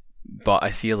 but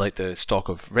I feel like the stock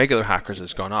of regular hackers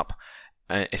has gone up.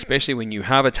 especially when you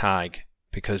have a tag,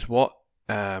 because what,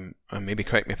 and maybe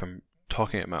correct me if I'm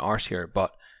talking at my arse here,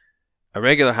 but a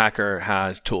regular hacker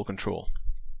has total control.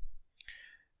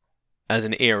 As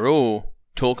an ARO,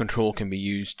 total control can be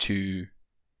used to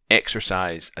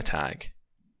exercise a tag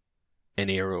in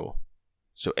ARO.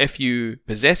 So if you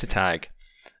possess a tag,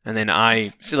 and then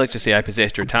let's just say I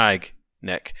possessed your tag,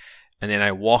 Nick, and then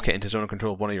I walk it into zone of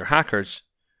control of one of your hackers,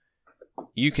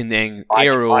 you can then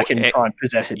ARO. I can try and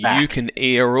possess it back. You can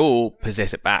ARO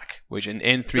possess it back, which in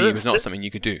N3 was not something you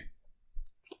could do.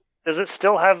 Does it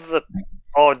still have the?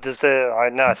 Oh, does the? I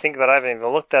know. I think, but I haven't even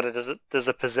looked at it. Does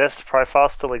the possessed profile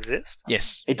still exist?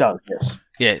 Yes, it does. Yes.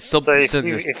 Yeah. So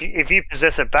if you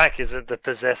possess it back, is it the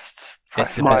possessed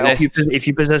profile? If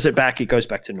you possess it back, it goes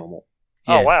back to normal.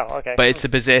 Yeah. Oh wow! Okay. But it's the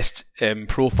possessed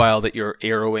profile that you're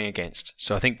AROing against.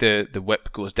 So I think the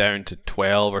whip goes down to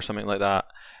 12 or something like that.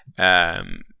 I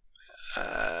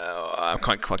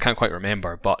can't quite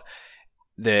remember, but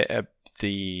the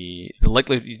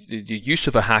use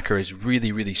of a hacker is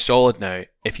really, really solid now.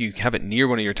 If you have it near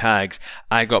one of your tags,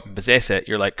 I go up and possess it.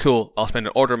 You're like, cool. I'll spend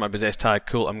an order on my possessed tag.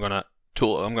 Cool. I'm gonna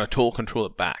total control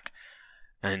it back,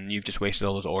 and you've just wasted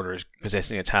all those orders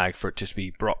possessing a tag for it to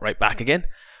be brought right back again.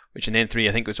 Which in N3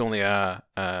 I think was only a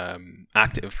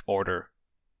active order.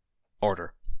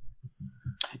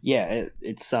 Yeah,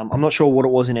 it's I'm not sure what it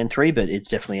was in N3, but it's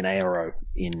definitely an ARO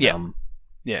in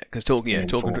because total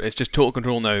control. It's just total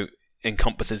control now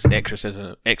encompasses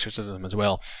exorcism as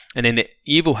well. And then the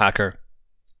evil hacker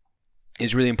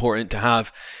is really important to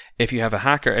have if you have a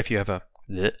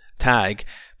tag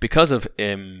because of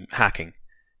hacking,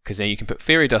 because then you can put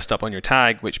fairy dust up on your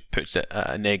tag, which puts it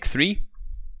at a neg3.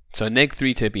 So a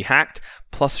neg3 to be hacked,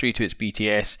 +3 to its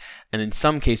BTS, and in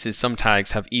some cases, some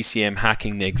tags have ECM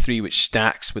hacking neg3, which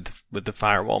stacks with the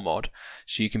firewall mod,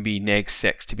 so you can be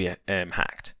neg6 to be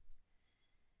hacked.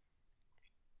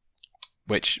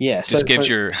 Which gives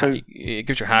your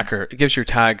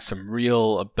tag some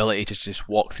real ability to just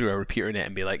walk through a repeater net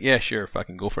and be like, yeah, sure,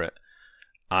 fucking go for it.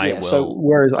 So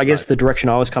whereas I guess the direction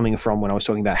I was coming from when I was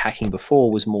talking about hacking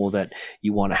before was more that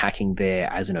you want a hacking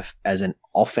there as an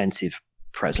offensive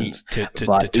presence to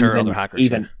deter other hackers.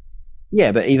 But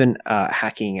even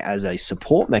hacking as a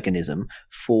support mechanism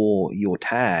for your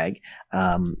tag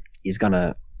is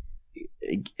gonna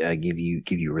give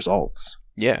you results.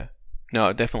 Yeah,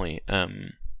 no, definitely.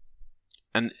 And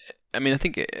I mean, I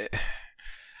think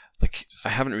I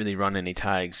haven't really run any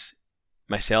tags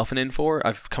myself in N4.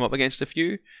 I've come up against a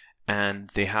few, and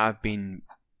they have been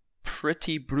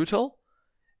pretty brutal,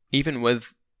 even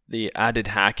with the added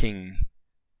hacking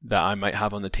that I might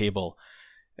have on the table.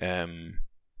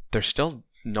 They're still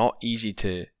not easy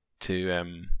to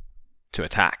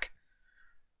attack,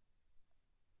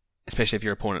 especially if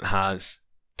your opponent has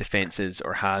defenses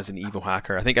or has an evil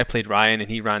hacker. I think I played Ryan and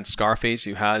he ran Scarface,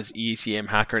 who has ECM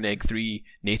hacker neg3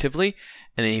 natively,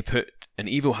 and then he put an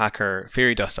evil hacker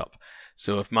fairy dust up.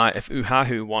 So if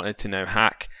Uhahu wanted to now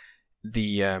hack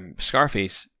the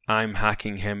Scarface, I'm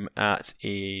hacking him on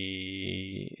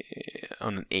an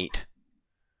 8.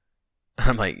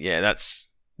 I'm like, yeah, that's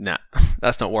not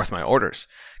worth my orders,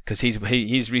 because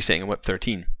he's resetting a whip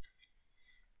 13.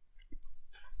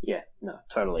 Yeah, no,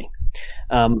 totally.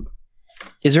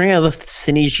 Is there any other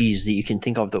synergies that you can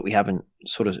think of that we haven't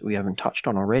touched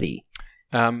on already?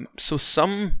 So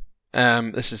some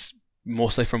this is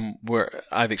mostly from where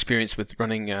I've experienced with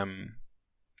running,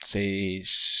 say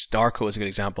Starco is a good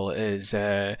example. Is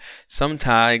some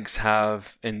tags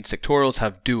in sectorials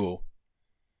have duo.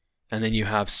 And then you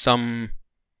have some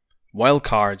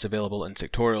wildcards available in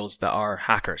sectorials that are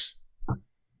hackers.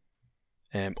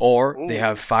 Or they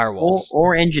have firewalls.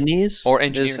 Or engineers. Or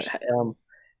engineers.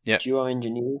 Duo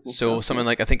engineers. So something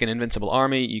like, I think in Invincible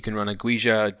Army, you can run a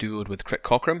Guija duoed with Crit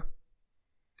Cockram,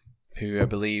 who I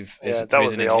believe is an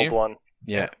engineer. The old one.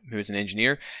 Yeah, who is an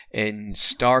engineer. In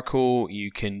Starco,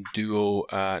 you can duo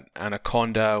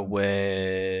Anaconda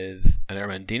with an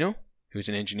Armandino, who's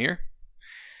an engineer.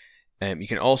 You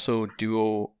can also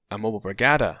duo a Mobile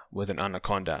Brigada with an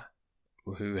Anaconda,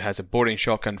 who has a boarding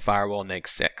shotgun firewall neg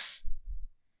 6.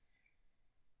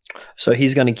 So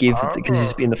he's going to give, because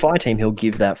he's in the fire team, he'll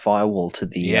give that firewall to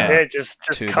the just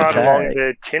cart along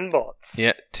the tin bots.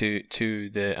 Yeah, to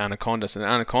the Anaconda. So the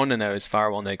Anaconda now is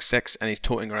firewall neg 6, and he's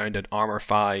toting around an armor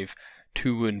 5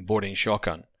 2-wound boarding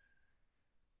shotgun.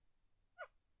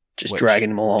 Dragging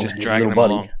him along. Just dragging him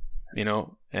along,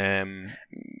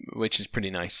 which is pretty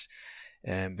nice.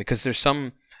 Because there's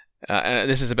some, and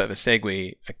this is a bit of a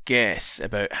segue, I guess,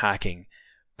 about hacking,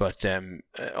 but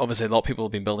obviously a lot of people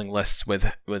have been building lists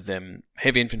with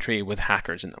heavy infantry with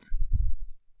hackers in them.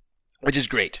 which is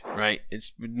great, right?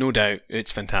 It's no doubt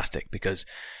it's fantastic because,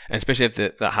 and especially if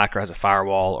that hacker has a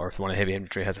firewall, or if one of the heavy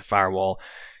infantry has a firewall,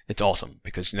 it's awesome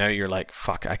because now you're like,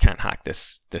 fuck, I can't hack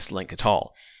this link at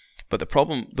all. But the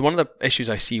problem, one of the issues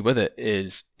I see with it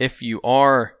is if you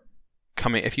are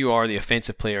the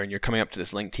offensive player and you're coming up to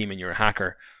this link team and you're a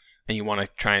hacker and you want to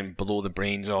try and blow the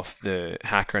brains off the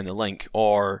hacker and the link,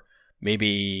 or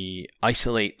maybe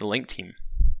isolate the link team.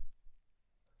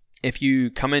 If you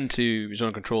come into zone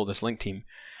of control of this link team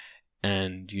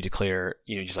and you declare,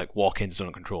 just like walk into zone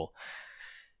of control,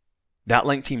 that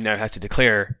link team now has to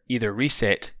declare either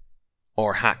reset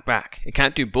or hack back. It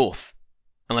can't do both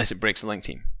unless it breaks the link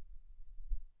team.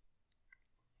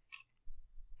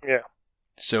 Yeah.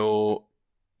 So,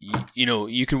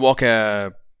 you can walk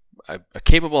a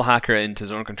capable hacker into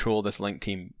zone control of this link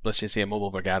team. Let's just say a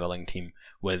Mobile Brigada link team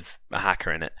with a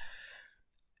hacker in it.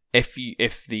 If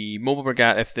the Mobile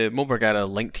Brigada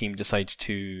link team decides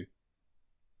to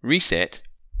reset,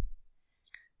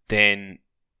 then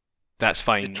that's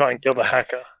fine. You try and kill the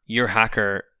hacker. Your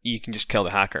hacker, you can just kill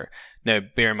the hacker. Now,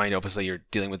 bear in mind, obviously, you're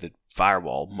dealing with the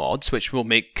firewall mods, which will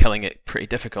make killing it pretty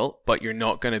difficult, but you're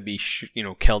not going to be,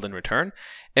 killed in return.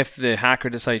 If the hacker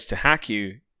decides to hack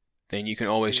you, then you can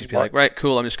always just be like, right,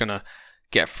 cool, I'm just going to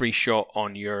get a free shot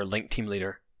on your link team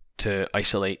leader to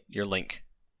isolate your link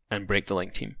and break the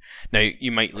link team. Now,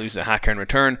 you might lose the hacker in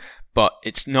return, but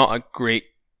it's still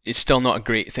not a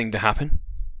great thing to happen.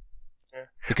 Yeah.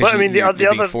 Because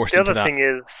the other thing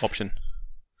is option.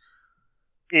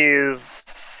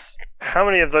 Is how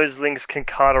many of those links can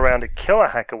cart around to kill a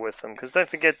hacker with them? Because don't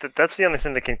forget that that's the only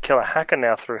thing that can kill a hacker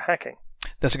now through hacking.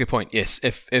 That's a good point. Yes,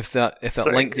 if that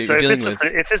link that you're dealing with,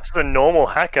 if it's a normal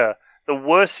hacker, the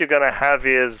worst you're going to have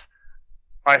is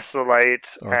isolate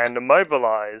and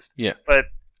immobilize. Yeah. But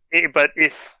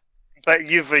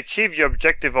you've achieved your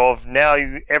objective of now.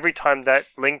 Every time that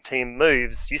link team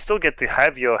moves, you still get to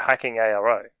have your hacking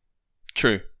ARO.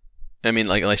 True. I mean,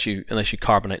 like unless you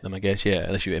carbonate them, I guess. Yeah,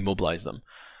 unless you immobilize them.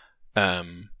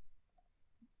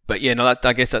 But yeah, no,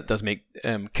 I guess that does make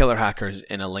killer hackers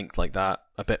in a link like that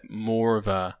a bit more of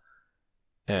a.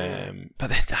 But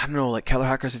then, I don't know, like killer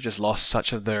hackers have just lost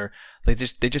such of their. They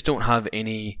just don't have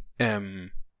any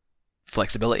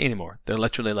flexibility anymore. They're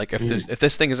literally like, if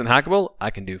this thing isn't hackable, I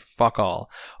can do fuck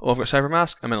all. Oh, I've got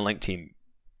Cybermask, I'm in a link team.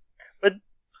 But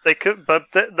they could. But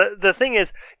the thing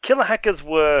is, killer hackers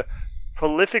were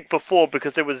prolific before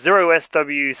because there was zero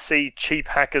SWC cheap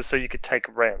hackers, so you could take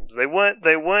REMs. They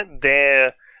weren't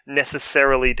there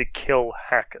necessarily to kill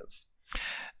hackers.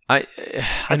 I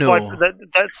know.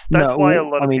 That's why a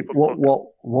lot of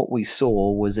people. What we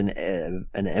saw was an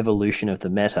evolution of the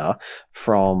meta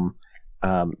from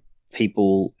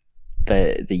people.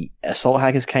 The assault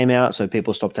hackers came out, so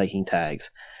people stopped taking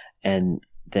tags, and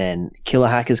then killer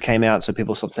hackers came out, so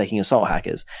people stopped taking assault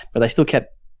hackers. But they still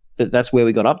kept. But that's where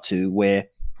we got up to, where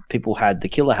people had the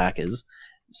killer hackers,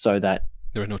 so that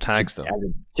there were no tags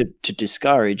to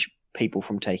discourage people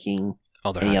from taking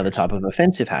any other type of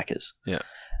offensive hackers. Yeah.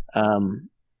 But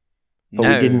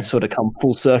we didn't sort of come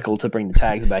full circle to bring the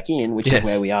tags back in, which is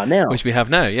where we are now. Which we have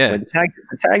now, yeah. Where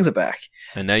the tags are back.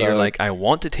 And now you're like, I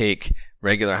want to take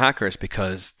regular hackers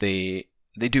because they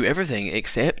do everything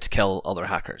except kill other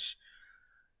hackers.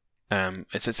 I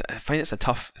find it's a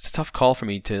tough call for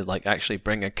me to like actually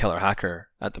bring a killer hacker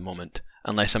at the moment,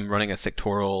 unless I'm running a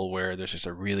sectoral where there's just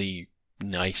a really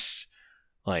nice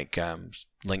link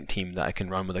team that I can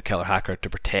run with a killer hacker to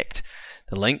protect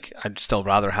the link. I'd still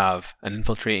rather have an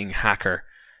infiltrating hacker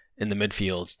in the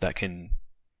midfield that can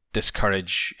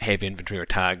discourage heavy infantry or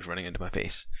tags running into my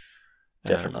face.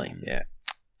 Definitely, yeah.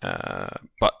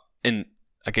 But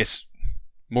I guess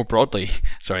more broadly,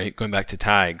 sorry, going back to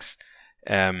tags.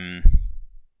 I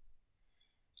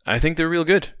think they're real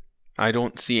good. I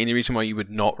don't see any reason why you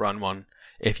would not run one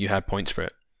if you had points for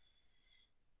it.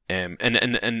 And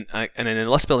in a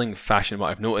list building fashion,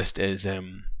 what I've noticed is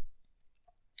going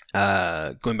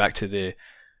back to the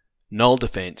null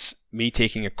defense. Me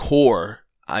taking a core,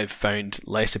 I've found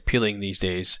less appealing these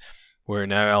days. Where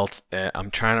now I'm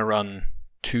trying to run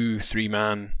 2-3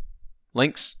 man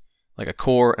links, like a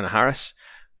core and a Harris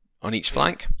on each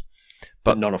flank.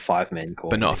 But not a 5-man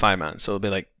core. But not a 5-man. So it'll be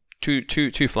like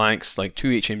two flanks, like 2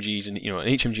 HMGs, and an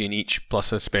HMG in each,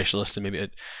 plus a specialist and maybe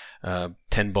a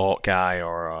 10 bot guy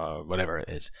or whatever it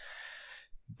is.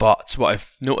 But what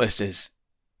I've noticed is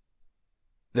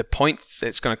the points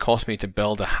it's going to cost me to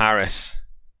build a Harris,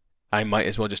 I might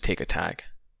as well just take a tag.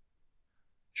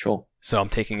 Sure. So I'm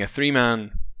taking a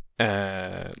 3-man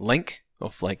link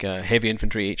of like a heavy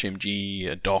infantry HMG,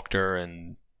 a doctor,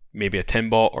 and maybe a 10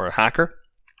 bot or a hacker.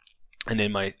 And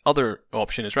then my other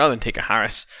option is, rather than take a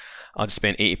Harris, I'll just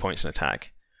spend 80 points on a tag,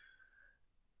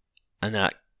 and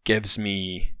that gives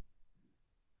me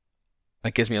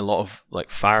a lot of like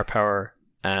firepower,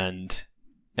 and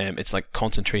it's like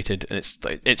concentrated, and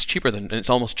it's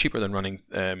almost cheaper than running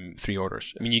 3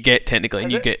 orders. I mean, you get technically,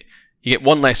 and you get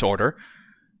 1 less order,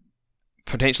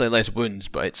 potentially less wounds,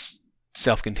 but it's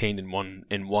self-contained in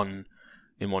one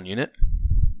unit,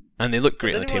 and they look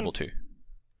great on the table too.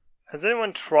 Has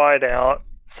anyone tried out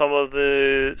some of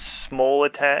the smaller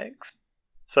tags?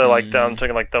 So like I'm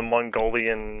talking like the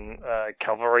Mongolian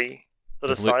cavalry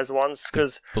sort of size ones,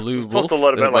 because Blue talked Wolf, a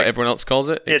lot about what like everyone else calls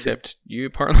it, except you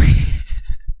apparently.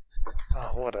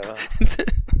 Oh, whatever.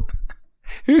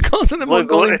 Who calls it the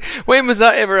Mongolian? When was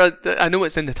that ever? I know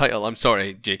it's in the title. I'm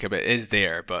sorry, Jacob. It is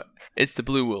there, but it's the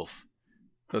Blue Wolf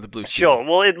or the Blue Steel. Sure.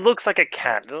 Well, it looks like a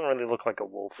cat. It doesn't really look like a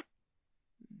wolf.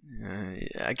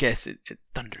 I guess it's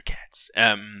Thundercats.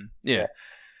 Yeah.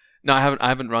 No, I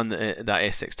haven't run that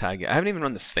S6 tag yet. I haven't even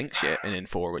run the Sphinx yet in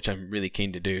N4, which I'm really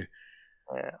keen to do.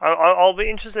 Yeah, I'll be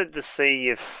interested to see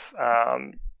if,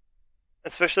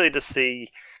 especially to see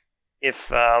if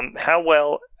how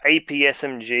well AP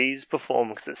SMGs perform,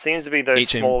 because it seems to be those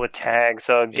smaller tags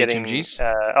are getting.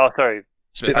 HMGs?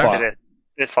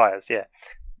 Spitfires. Yeah.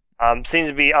 Seems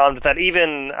to be armed with that.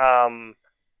 Even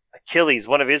Achilles,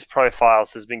 one of his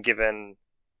profiles, has been given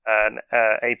an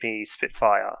AP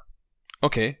Spitfire.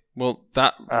 Okay, well,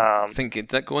 that I think does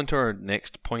that go into our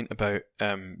next point about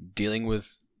dealing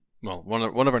with? Well, one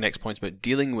of our next points about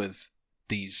dealing with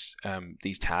these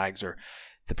tags, or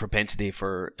the propensity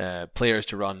for players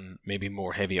to run maybe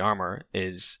more heavy armor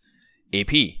is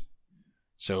AP.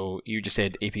 So you just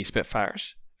said AP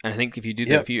Spitfires, and I think if you do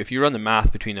that, if you run the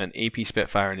math between an AP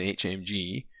Spitfire and an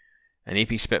HMG, an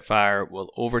AP Spitfire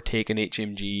will overtake an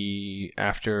HMG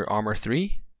after armor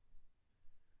 3.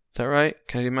 Is that right?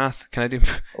 Can I do math? Can I do...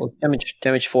 Well,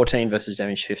 damage 14 versus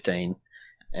damage 15,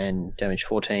 and damage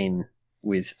 14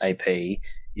 with AP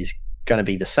is going to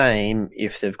be the same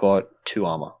if they've got 2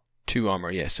 armor. 2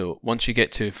 armor, yeah. So once you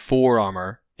get to 4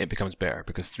 armor, it becomes better,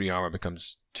 because 3 armor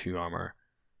becomes 2 armor.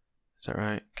 Is that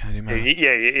right? Can I do math?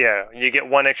 Yeah. You get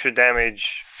 1 extra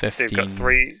damage 15 if they've got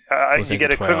 3. You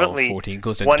get 12, equivalently 14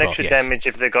 goes into 1 12, extra yes. damage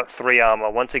if they've got 3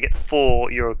 armor. Once they get 4,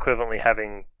 you're equivalently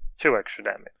having 2 extra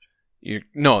damage.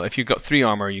 If you've got 3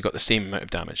 armor, you've got the same amount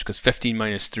of damage, because 15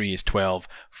 minus 3 is 12,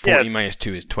 40 minus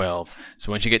 2 is 12.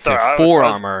 So once you get to 4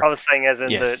 armor... I was saying as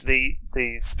in yes. the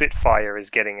Spitfire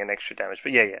is getting an extra damage,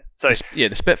 but yeah. So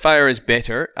the Spitfire is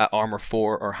better at armor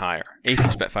 4 or higher. AP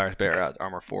Spitfire is better at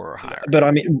armor 4 or higher. But I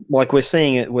mean, like we're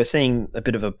seeing a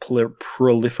bit of a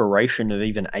proliferation of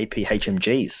even AP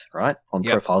HMGs, right? On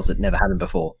profiles that never happened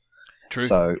before. True.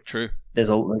 So true. There's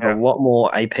a lot more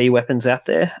AP weapons out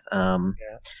there.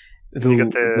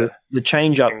 The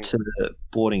change up to the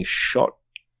boarding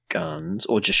shotguns,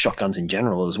 or just shotguns in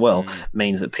general as well,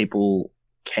 means that people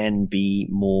can be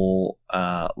more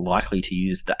likely to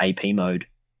use the AP mode,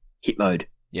 hit mode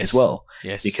as well.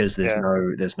 Yes. Because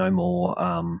there's no more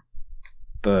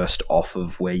burst off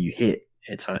of where you hit.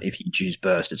 It's if you choose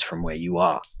burst, it's from where you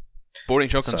are. Boarding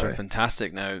shotguns are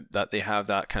fantastic now that they have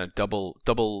that kind of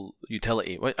double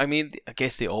utility. I mean, I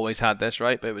guess they always had this,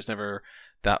 right? But it was never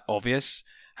that obvious.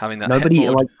 Having that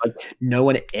no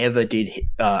one ever did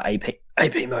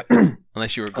AP mode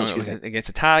unless you were going against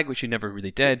a tag, which you never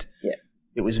really did. Yeah,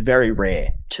 it was very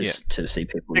rare to see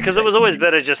people, because it was always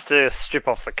better just to strip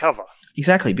off the cover.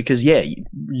 Exactly, because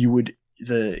you'd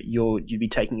be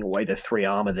taking away the 3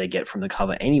 armor they get from the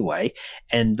cover anyway,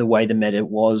 and the way the meta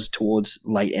was towards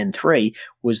late N3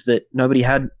 was that nobody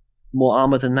had more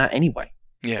armor than that anyway.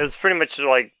 Yeah. It was pretty much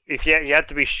like, if you had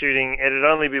to be shooting, it'd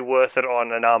only be worth it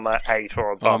on an armor 8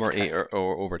 or above. Armor 8 or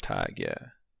over tag,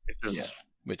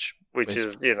 Which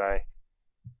is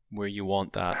where you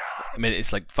want that. I mean,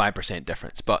 it's like 5%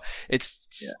 difference, but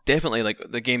it's definitely like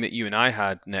the game that you and I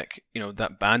had, Nick.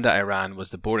 That Bandit I ran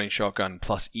was the boarding shotgun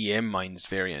plus EM mines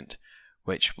variant,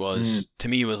 which was to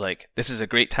me was like, this is a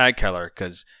great tag killer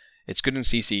because it's good in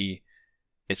CC,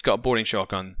 it's got a boarding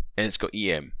shotgun, and it's got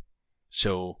EM.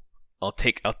 So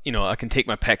I can take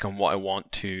my pick on what I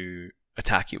want to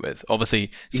attack you with.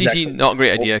 Obviously, CC not a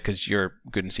great idea because you're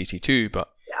good in CC too, but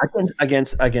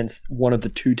against one of the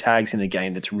 2 tags in the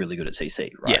game that's really good at CC,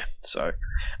 right? Yeah. So,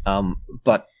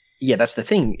 but yeah, that's the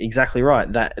thing. Exactly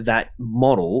right. That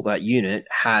model, that unit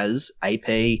has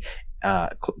AP,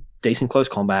 decent close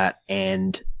combat,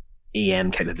 and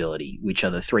EM capability, which are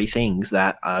the 3 things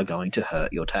that are going to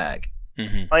hurt your tag.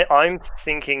 Mm-hmm. I'm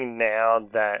thinking now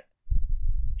that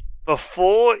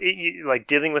before,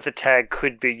 dealing with a tag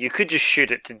you could just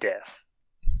shoot it to death,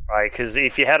 right? Because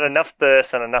if you had enough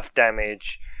burst and enough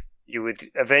damage, you would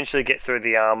eventually get through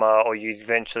the armor, or you'd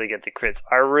eventually get the crits.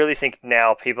 I really think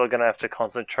now people are going to have to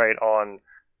concentrate on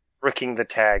bricking the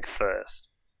tag first.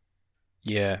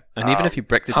 Yeah, and even if you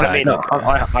brick the tag, I mean,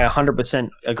 I 100%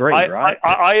 agree. Right?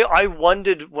 I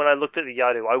wondered when I looked at the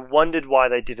Yadu, I wondered why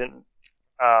they didn't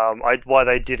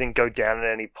go down at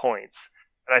any points.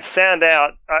 And I found it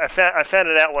out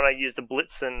when I used the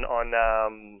Blitzen on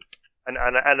an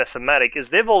Anathematic, is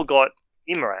they've all got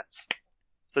Emerats.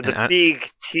 So the big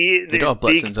tier, they don't have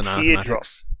Blitzens and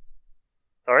Anathematics.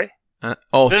 Sorry. You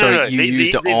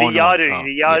used it on the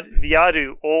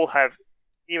Yadu all have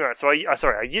Emerats. So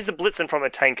I used the Blitzen from a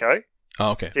Tanko.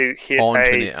 Oh, okay. To hit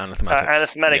a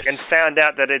Anathematic, yes. And found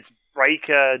out that it's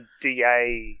Breaker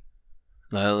DA.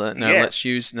 Let's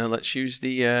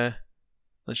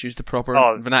use the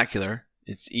proper vernacular.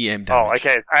 It's EM damage. Oh,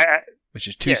 okay. Which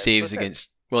is 2 saves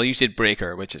against. Well, you said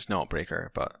Breaker, which is not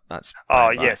Breaker, but that's.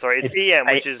 Sorry, it's EM,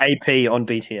 which is AP on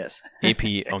BTS.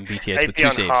 AP on BTS with 2 AP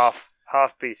on saves. Half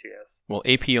BTS. Well,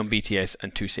 AP on BTS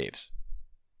and 2 saves.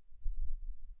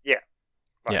 Yeah.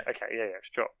 Right. Yeah. Okay. Yeah.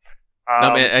 Sure.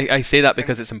 I say that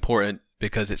because it's important,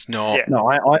 because it's not. Yeah. No,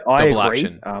 I double agree.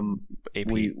 Action. AP,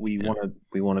 we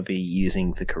want to be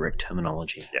using the correct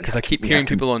terminology. Because I keep hearing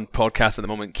people on podcasts at the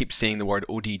moment keep saying the word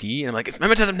ODD, and I'm like, it's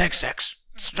Mimetism Next 6.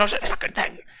 It's just a fucking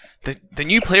thing. The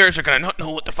new players are gonna not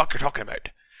know what the fuck you're talking about.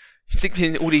 You think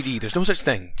in ODD, there's no such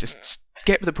thing. Just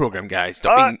get with the program, guys.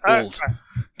 Stop being old.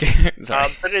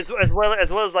 Sorry. But as well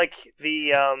as like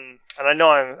the and I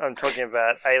know I'm talking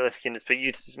about Aleph units, but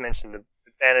you just mentioned them,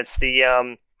 and it's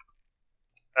the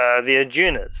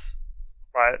Arjunas,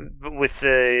 right? With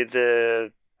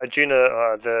the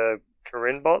Arjuna, the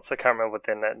Kirin bots. I can't remember what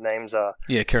their names are.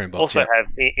 Yeah, Kirin bots. Also have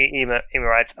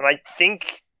Emirates, and I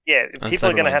think people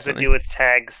are going to have to deal with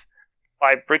tags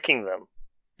by bricking them.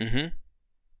 Mm-hmm.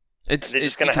 They're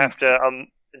just going to have to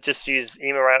just use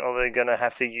Emirat, or they're going to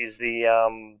have to use the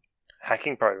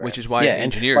hacking program. Which is why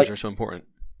engineers are so important.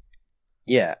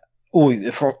 Yeah. Oh,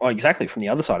 exactly. From the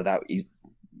other side of that,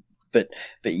 but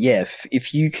yeah,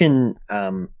 if you can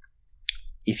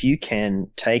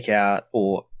take out,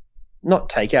 or not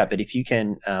take out, but if you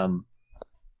can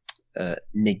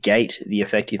negate the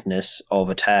effectiveness of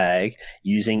a tag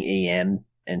using EM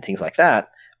and things like that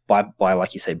by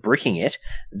like you say bricking it,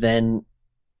 then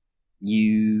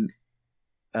you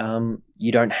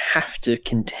don't have to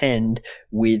contend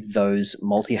with those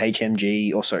multi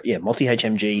HMG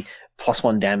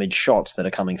 +1 damage shots that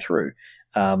are coming through,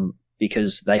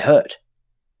 because they hurt.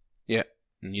 Yeah,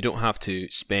 and you don't have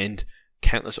to spend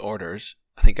countless orders.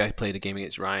 I think I played a game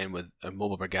against Ryan with a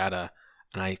Mobile Brigada,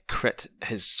 and I crit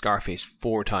his Scarface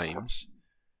 4 times.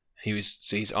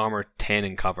 He's armor 10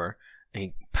 in cover, and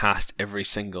he passed every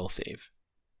single save.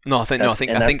 I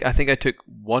think I took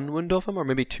 1 wound off him, or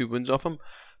maybe 2 wounds off him,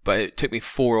 but it took me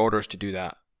 4 orders to do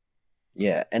that.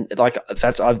 Yeah, and like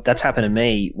that's happened to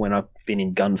me when I've been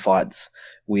in gunfights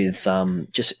with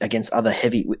just against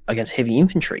heavy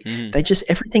infantry. Mm. They just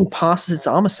everything passes its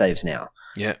armor saves now.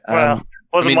 Yeah. Well,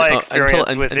 wasn't my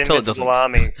experience with Invincible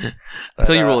Army.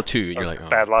 Until you roll a 2, and you're like,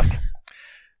 bad luck.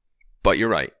 But you're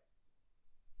right.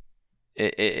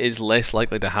 It is less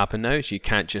likely to happen now, so you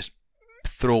can't just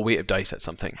throw a weight of dice at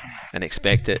something and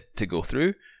expect it to go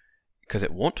through, because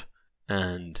it won't,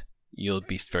 and you'll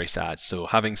be very sad. So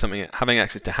having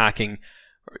access to hacking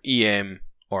or EM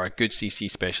or a good CC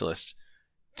specialist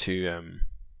to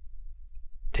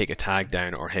take a tag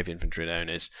down or heavy infantry down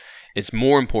is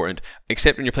more important,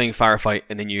 except when you're playing Firefight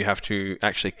and then you have to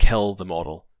actually kill the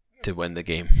model to win the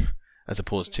game, as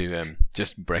opposed to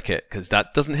just brick it, because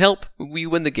that doesn't help. We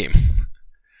win the game.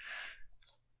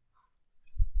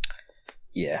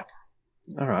 Yeah.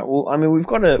 All right. Well, I mean, we've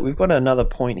got another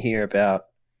point here about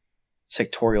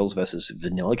sectorials versus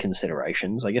vanilla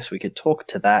considerations. I guess we could talk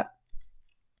to that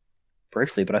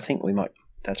briefly, but I think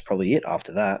that's probably it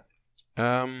after that.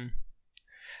 I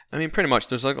mean, pretty much.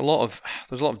 There's a lot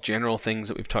of general things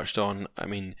that we've touched on. I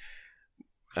mean,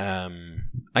 I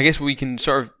guess we can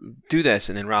sort of do this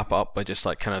and then wrap up by just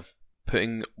like kind of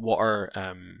putting what our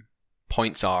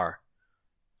points are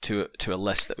to a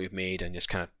list that we've made, and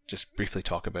just briefly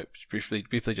talk about briefly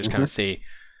just kind of say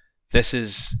this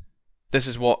is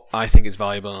what I think is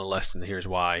valuable on a list, and here's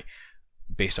why,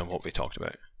 based on what we talked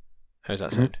about. How's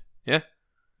that sound? Yeah.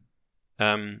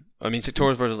 I mean,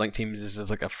 sectorials versus linked teams is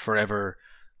like a forever,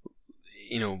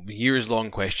 years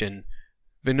long question.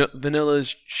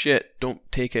 Vanilla's shit. Don't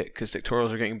take it because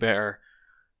sectorials are getting better.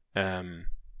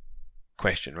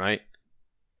 Question, right?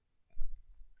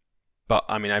 But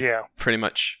I mean, I play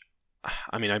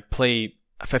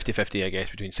 50-50, I guess,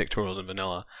 between sectorials and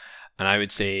vanilla, and I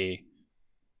would say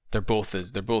they're both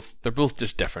just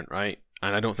different, right?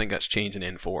 and I don't think that's changed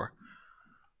in N4.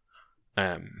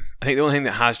 I think the only thing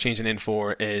that has changed in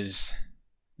N4 is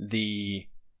the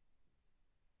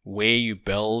way you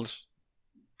build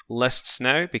lists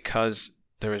now, because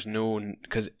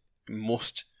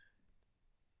most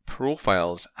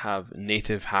profiles have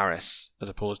native Harris, as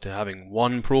opposed to having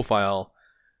one profile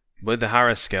with the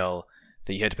Harris skill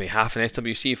that you had to pay half an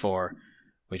SWC for,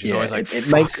 which is always like it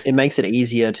makes it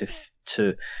easier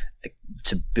to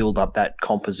build up that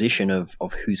composition of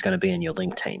who's going to be in your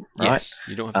link team, right? Yes,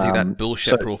 you don't have to do that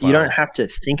bullshit profile. You don't have to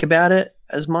think about it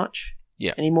as much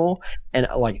anymore. And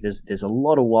like there's a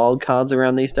lot of wild cards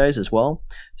around these days as well.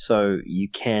 So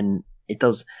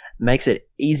makes it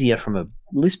easier from a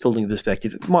list building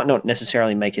perspective. It might not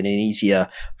necessarily make it easier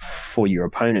for your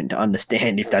opponent to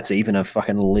understand if that's even a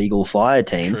fucking legal fire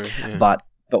team. True, yeah.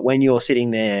 But when you're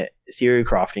sitting there theory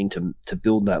crafting to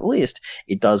build that list,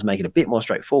 it does make it a bit more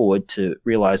straightforward to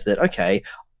realize that, okay,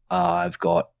 I've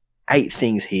got 8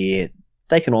 things here.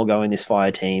 They can all go in this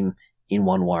fire team in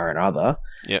one way or another.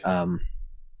 Yep.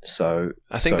 So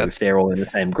if they're all in the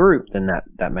same group, then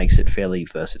that makes it fairly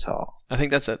versatile. I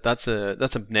think that's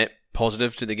a net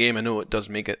positive to the game. I know it does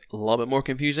make it a little bit more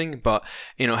confusing, but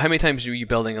how many times are you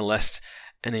building a list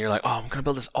and then you're like, oh, I'm gonna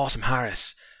build this awesome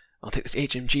Harris. I'll take this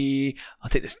HMG, I'll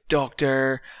take this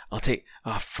Doctor, I've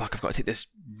got to take this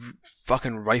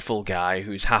fucking rifle guy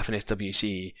who's half an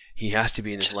SWC. He has to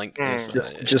be in this link.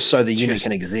 Just so the unit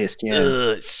can exist,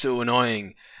 It's so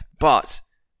annoying. But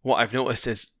what I've noticed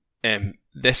is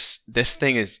this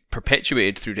thing is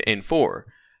perpetuated through to N4,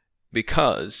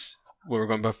 because we were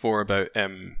going before about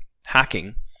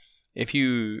hacking.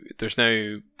 There's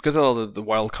now, because of all of the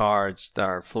wild cards that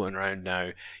are floating around now,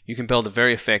 you can build a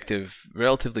very effective,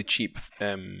 relatively cheap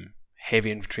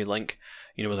heavy infantry link,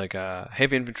 with like a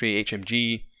heavy infantry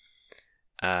HMG,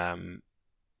 a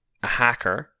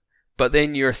hacker, but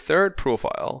then your third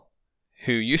profile,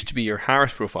 who used to be your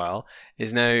Harris profile,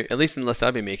 is now, at least in the list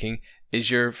I've been making, is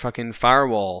your fucking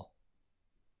firewall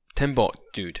Timbot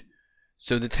dude.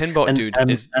 So the Timbot dude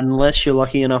is... Unless you're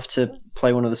lucky enough to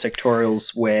play one of the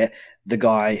sectorials where the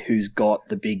guy who's got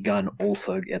the big gun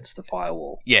also gets the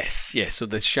firewall. Yes. So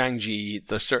the Shang-Chi,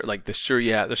 there's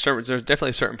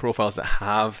definitely certain profiles that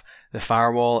have the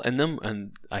firewall in them,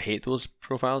 and I hate those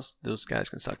profiles. Those guys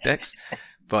can suck dicks.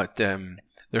 But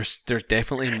there's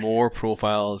definitely more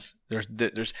profiles.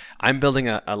 I'm building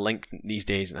a link these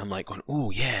days, and I'm like going,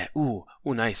 oh yeah, oh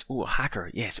nice, oh a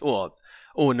hacker, yes, now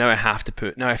I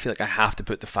feel like I have to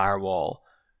put the firewall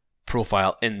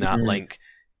profile in that link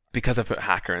because I put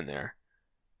hacker in there.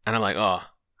 And I'm like,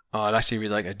 I'd actually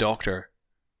really like a doctor,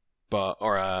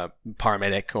 or a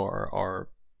paramedic, or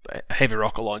a heavy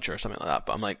rocket launcher or something like that.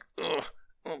 But I'm like,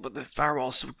 but the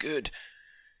firewall's so good.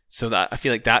 So that I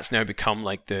feel like that's now become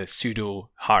like the pseudo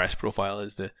Harris profile,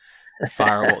 is the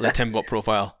firewall, the Timbot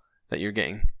profile that you're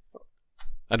getting.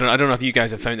 I don't know if you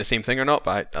guys have found the same thing or not,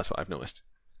 but that's what I've noticed.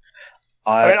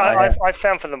 I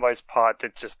found for the most part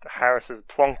that just Harris is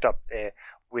plonked up there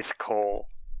with Call.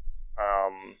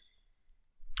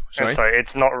 Sorry? So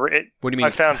it's not. What do you mean?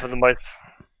 I found for the most.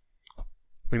 What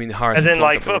do you mean the Harris? As in,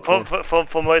 like for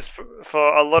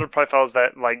a lot of profiles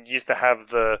that like used to have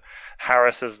the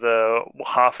Harris as the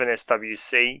half an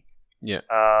SWC. Yeah.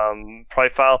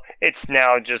 Profile. It's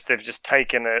now they've just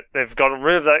taken it. They've gotten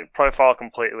rid of that profile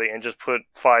completely and just put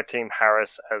Fireteam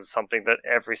Harris as something that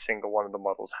every single one of the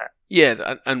models have.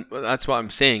 Yeah, and that's what I'm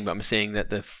saying. But I'm saying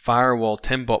that the firewall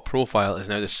Timbot profile is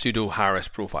now the pseudo Harris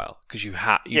profile, because you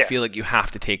feel like you have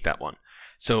to take that one.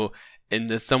 So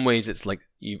in some ways, it's like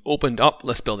you've opened up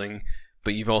list building,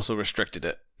 but you've also restricted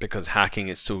it because hacking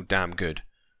is so damn good.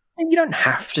 You don't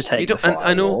have to take.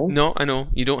 I know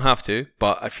you don't have to,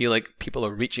 but I feel like people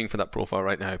are reaching for that profile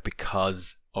right now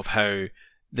because of how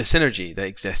the synergy that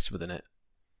exists within it.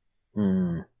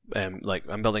 Like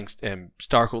I'm building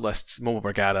Starco lists, Mobile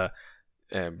Brigada,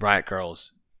 Riot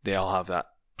Girls. They all have that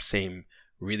same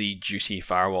really juicy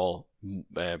firewall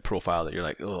profile that you're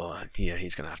like, oh yeah,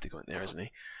 he's gonna have to go in there, isn't he?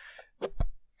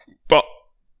 But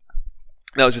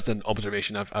that was just an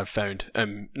observation I've found.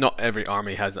 Not every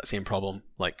army has that same problem.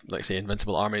 Like say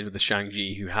Invincible Army with the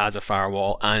Shang-Chi, who has a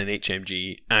firewall and an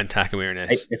HMG and TAC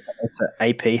awareness. It's an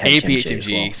AP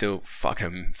HMG. Well. So fuck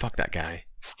him. Fuck that guy.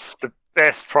 It's the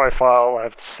best profile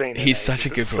I've seen. He's such a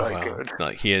good profile. So good.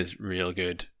 Like he is real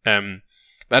good. But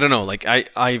I don't know. Like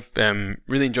I've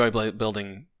really enjoyed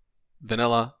building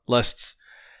vanilla lists.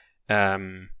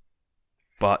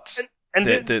 But. And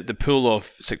the pool of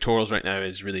sectorials right now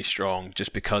is really strong,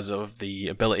 just because of the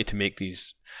ability to make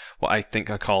these, what I think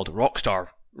are called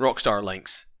rockstar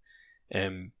links,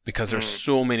 because there's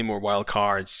so many more wild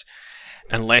cards.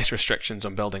 and less restrictions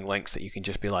on building links that you can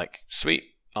just be like, sweet,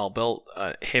 I'll build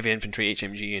a heavy infantry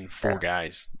HMG in 4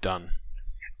 guys, done.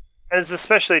 And it's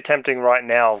especially tempting right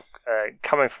now,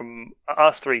 coming from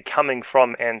us three, coming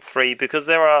from N3, because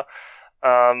there are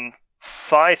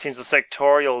fire teams or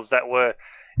sectorials that were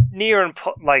near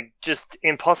just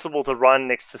impossible to run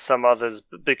next to some others.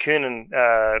 Bakunin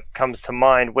comes to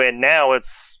mind, where now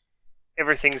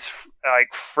everything's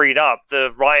like freed up.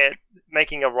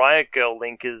 Making a Riot Girl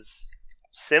link is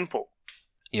simple.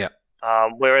 Yeah.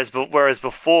 Whereas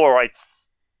before,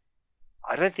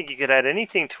 I don't think you could add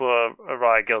anything to a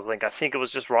Riot Girls link. I think it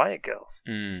was just Riot Girls.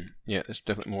 Yeah, there's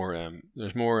definitely more.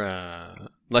 There's more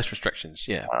less restrictions.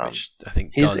 Yeah, which I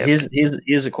think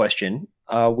here's a question: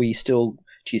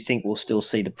 do you think we'll still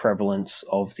see the prevalence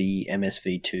of the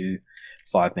MSV2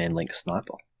 5-man link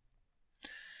sniper?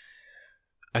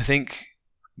 I think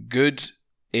good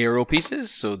aero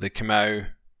pieces, so the Kamau,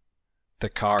 the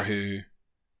Karhu,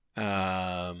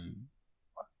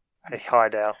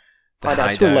 Hideout.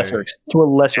 To a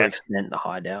lesser extent, the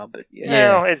Hideout, but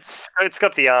yeah, it's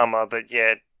got the armor, but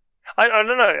yeah, I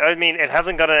don't know. I mean, it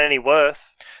hasn't gotten any worse.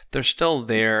 They're still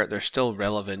there. They're still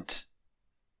relevant.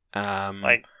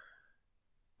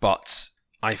 But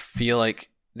I feel like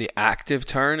the active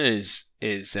turn is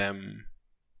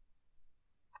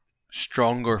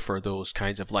stronger for those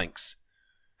kinds of links.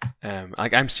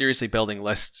 I'm seriously building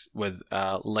lists with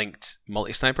linked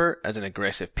multi-sniper as an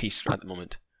aggressive piece at the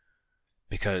moment,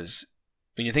 because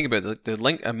when you think about it, the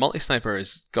link, a multi-sniper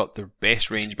has got the best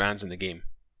range bands in the game.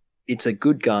 It's a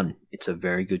good gun. It's a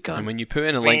very good gun. And when you put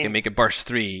in a link and make it burst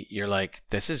 3, you're like,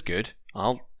 this is good.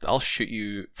 I'll shoot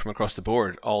you from across the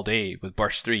board all day with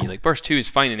burst 3. Like burst 2 is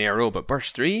fine in ARO, but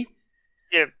burst 3?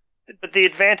 Yeah, but the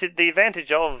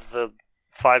advantage of the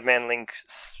 5-man link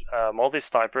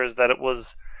multi-sniper is that it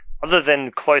was, other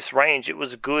than close range, it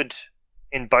was good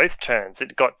in both turns.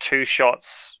 It got 2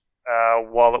 shots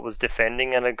while it was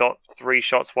defending, and it got 3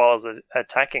 shots while it was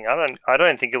attacking. I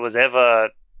don't think it was ever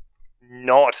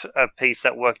not a piece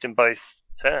that worked in both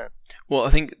turns. Well, I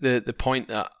think the point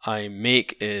that I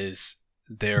make is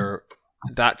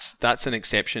that's an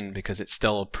exception because it's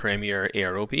still a premier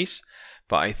ARO piece,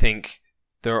 but I think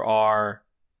there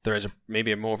is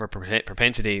maybe more of a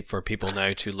propensity for people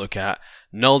now to look at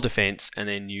null defense and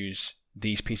then use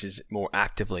these pieces more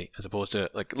actively, as opposed to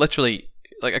literally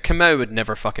a Kamau would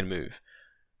never fucking move.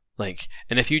 And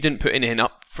if you didn't put anything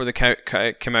up for the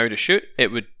Kamau to shoot,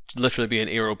 it would literally be an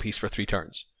ARO piece for 3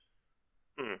 turns.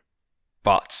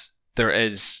 But there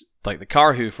is, the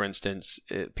Karhu, for instance,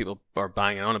 people are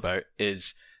banging on about,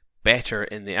 is better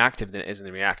in the active than it is in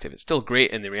the reactive. It's still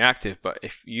great in the reactive, but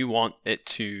if you want it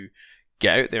to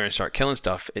get out there and start killing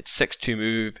stuff, it's 6-2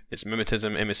 move, it's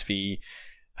mimetism, MSV.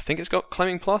 I think it's got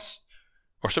climbing plus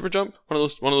or super jump, one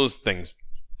of those things.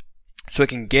 So it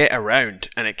can get around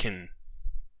and it can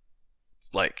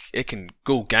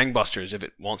go gangbusters if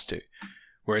it wants to.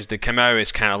 Whereas the Kamau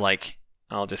is kind of like,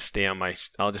 I'll just stay on my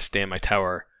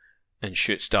tower and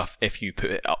shoot stuff if you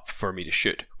put it up for me to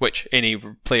shoot, which any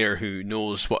player who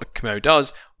knows what a Kamau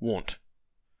does won't.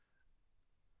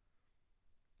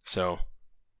 So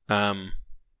I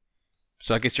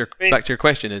guess back to your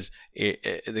question is,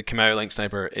 the Kamau Link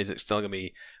Sniper, is it still going to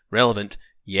be relevant?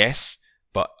 Yes,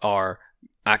 but are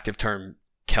active turn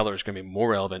killers going to be more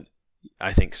relevant?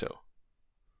 I think so.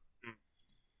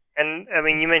 And I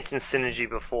mean, you mentioned synergy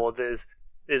before. There's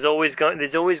always going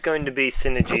to be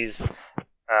synergies.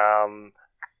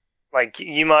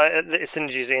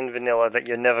 Synergies in vanilla that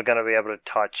you're never going to be able to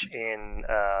touch in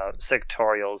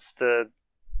sectorials.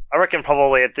 I reckon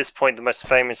probably at this point the most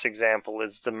famous example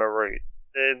is the Marut.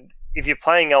 If you're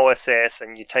playing OSS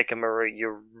and you take a Marut,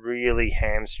 you're really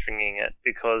hamstringing it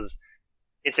because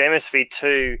it's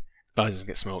MSV2. Oh, it doesn't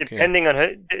get smoked.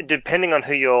 Depending on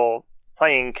who you're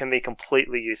playing, can be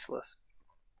completely useless.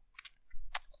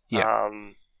 Yeah.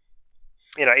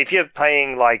 If you're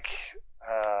playing I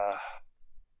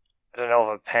don't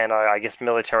know if a Pano, I guess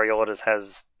Military Orders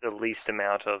has the least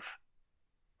amount of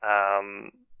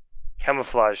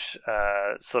camouflage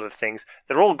sort of things.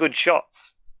 They're all good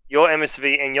shots. Your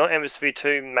MSV and your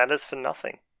MSV2 matters for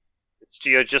nothing.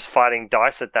 You're just fighting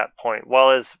dice at that point.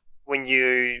 Whereas when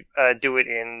you do it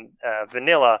in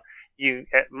vanilla, you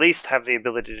at least have the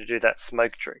ability to do that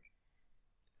smoke trick.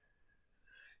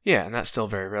 Yeah, and that's still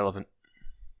very relevant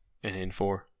in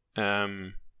N4.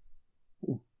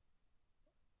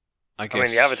 I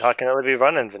guess. The Avatar can only be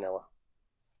run in vanilla.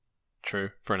 True,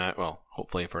 for now. Well,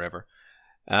 hopefully forever.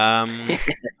 Nick,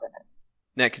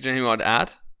 is there anything you want to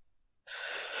add?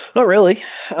 Not really.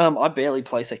 I barely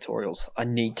play sectorials. I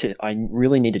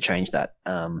really need to change that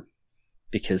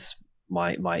because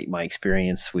my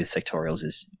experience with sectorials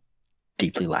is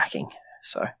deeply lacking.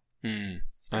 So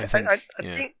I think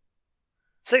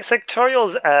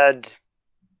sectorials add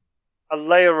a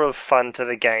layer of fun to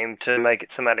the game to make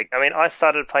it thematic. I mean, I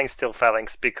started playing Steel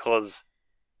Phalanx because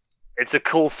it's a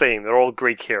cool theme. They're all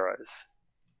Greek heroes.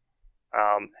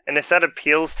 And if that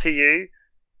appeals to you,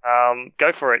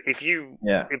 go for it. If you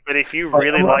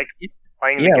really like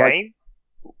playing the game,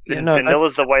 then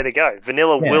Vanilla's the way to go.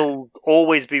 Vanilla will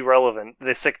always be relevant.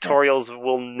 The sectorials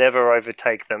will never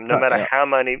overtake them, no matter how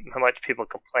much people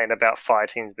complain about fire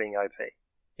teams being OP.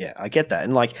 Yeah, I get that,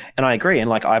 and I agree.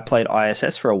 And I played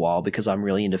ISS for a while because I'm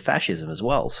really into fascism as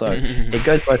well. So it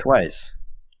goes both ways.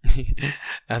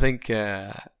 I think,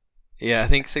 I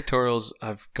think sectorials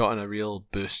have gotten a real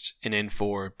boost in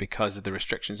N4 because of the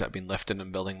restrictions that have been lifted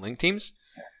on building link teams.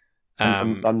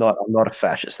 I'm not a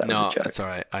fascist. That was a joke. That's all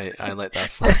right. I let that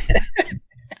slide.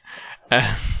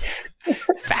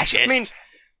 Fascist.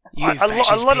 I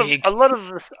mean, a lot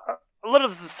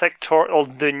of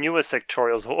the newer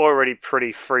sectorials were already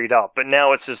pretty freed up, but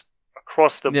now it's just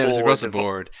across the board. Yeah, it's across the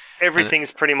board.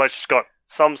 Everything's pretty much got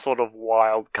some sort of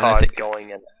wild card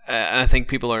going in. And I think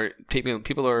people are at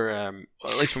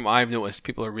least from what I've noticed,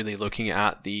 people are really looking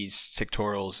at these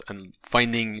sectorials and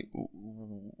finding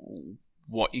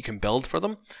what you can build for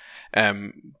them,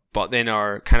 but then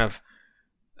are kind of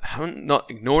not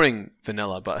ignoring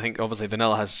vanilla, but I think obviously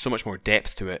vanilla has so much more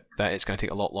depth to it that it's going to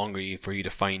take a lot longer for you to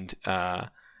find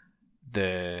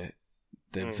the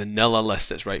vanilla list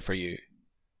that's right for you.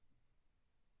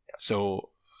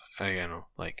 So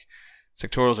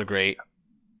sectorials are great,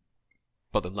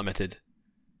 but they're limited.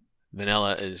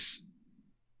 Vanilla is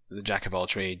the jack of all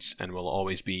trades and will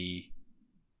always be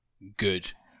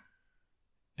good.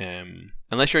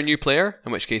 Unless you're a new player,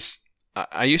 in which case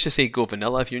I used to say go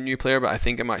vanilla if you're a new player, but I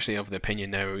think I'm actually of the opinion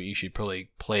now you should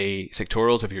probably play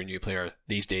sectorials if you're a new player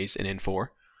these days in N4.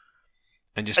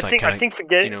 And just I think for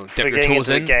getting into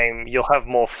the game, you'll have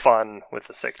more fun with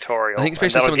the sectorial. I think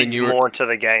especially some of the newer more into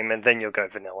the game, and then you'll go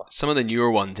vanilla. Some of the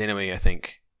newer ones, anyway, I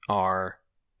think are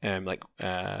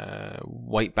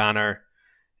White Banner,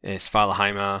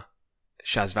 Svalheima,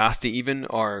 Shazvasti even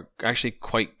are actually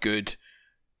quite good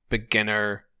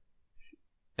beginner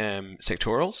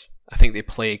sectorials. I think they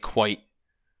play quite.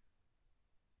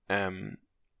 They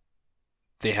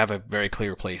have a very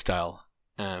clear play style,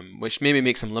 which maybe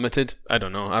makes them limited. I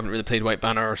don't know. I haven't really played White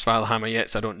Banner or Svalheima yet,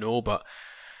 so I don't know. But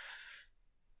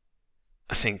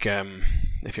I think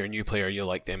if you're a new player, you'll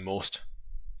like them most.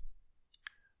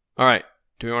 All right.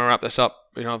 Do we want to wrap this up?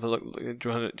 Have a look. Do you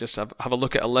want to just have a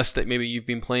look at a list that maybe you've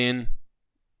been playing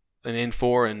in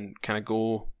N4 and kind of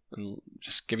go and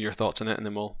just give your thoughts on it, and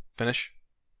then we'll finish.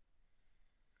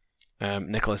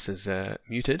 Nicholas is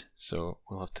muted, so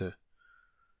we'll have to.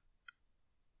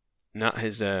 Not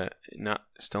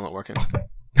still not working.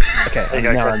 Okay,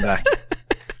 now I'm back.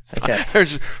 Okay.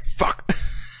 Fuck.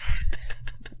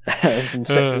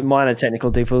 Some minor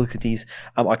technical difficulties.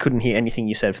 I couldn't hear anything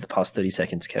you said for the past 30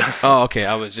 seconds, Kev. So. Oh, okay.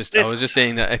 I was just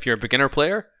saying that if you're a beginner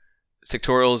player,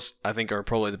 sectorials I think are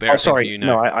probably the better thing for you now.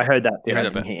 No, I heard that. I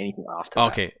didn't hear anything after.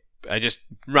 Okay. I just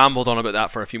rambled on about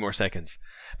that for a few more seconds.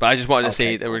 But I just wanted to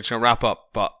say that we're just going to wrap up.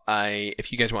 But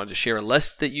if you guys wanted to share a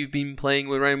list that you've been playing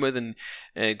around with and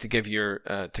to give your,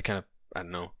 to kind of, I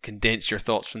don't know, condense your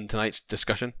thoughts from tonight's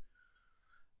discussion.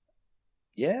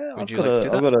 Yeah, Would you like to do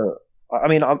that?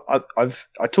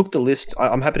 I took the list.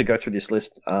 I'm happy to go through this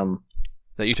list. That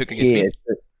you took against me?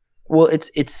 Well,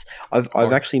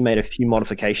 I've actually made a few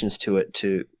modifications to it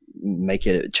to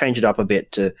change it up a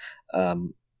bit to,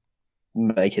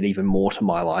 make it even more to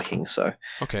my liking. So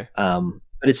okay,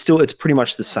 but it's pretty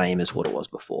much the same as what it was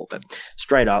before. But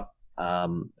straight up,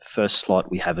 first slot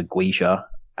we have Aguija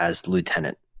as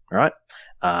lieutenant. Right,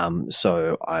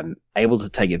 so I'm able to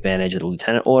take advantage of the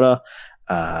lieutenant order,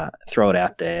 throw it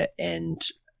out there, and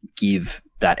give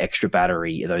that extra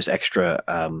battery, those extra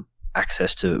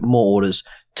access to more orders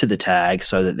to the tag,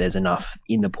 so that there's enough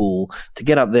in the pool to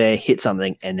get up there, hit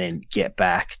something, and then get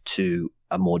back to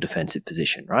a more defensive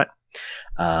position. Right.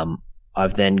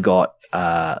 I've then got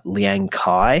Liang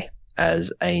Kai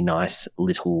as a nice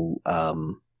little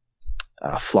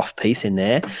fluff piece in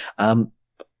there.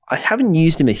 I haven't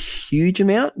used him a huge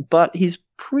amount, but he's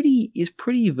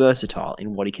pretty versatile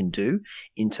in what he can do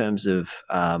in terms of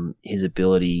his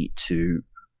ability to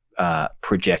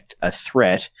project a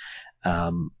threat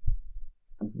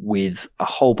with a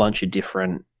whole bunch of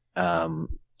different.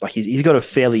 He's got a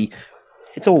fairly.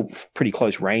 It's all pretty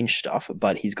close range stuff,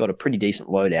 but he's got a pretty decent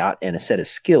loadout and a set of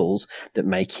skills that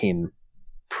make him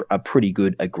a pretty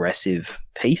good aggressive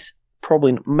piece.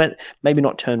 Probably, maybe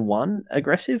not turn one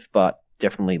aggressive, but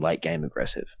definitely late game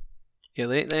aggressive. Yeah,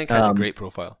 Link has a great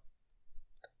profile.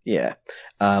 Yeah.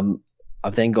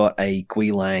 I've then got a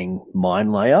Guilang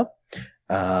Mine Layer.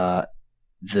 The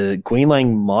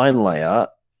Guilang Mine Layer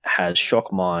has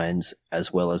shock mines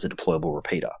as well as a deployable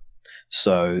repeater.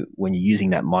 So when you're using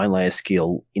that Mine Layer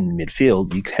skill in the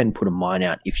midfield, you can put a mine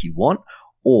out if you want,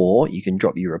 or you can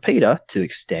drop your repeater to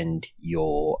extend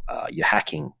your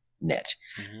hacking net.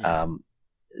 Mm-hmm.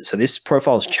 So this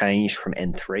profile has changed from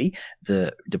N3.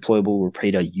 The deployable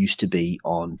repeater used to be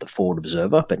on the forward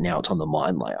observer, but now it's on the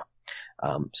Mine Layer.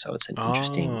 So it's an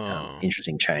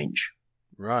interesting change.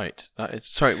 Right.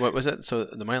 Sorry, what was it? So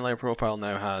the Mine Layer profile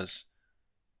now has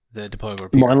the deployable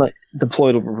repeater.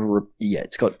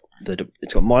 It's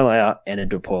got Mine Layer and a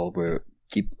deployable.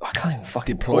 I can't even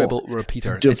fucking deployable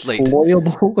repeater.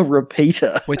 Deployable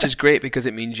repeater, which is great because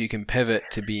it means you can pivot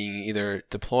to being either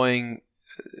deploying,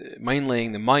 mine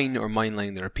laying the mine or mine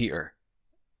laying the repeater.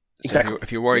 So exactly.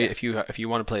 If you're worried, if you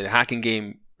want to play the hacking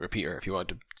game, repeater. If you want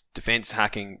to defense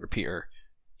hacking, repeater.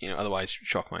 Otherwise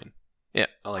shock mine. Yeah,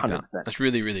 I like 100%. That. That's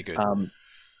really, really good.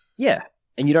 Yeah,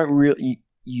 and you don't really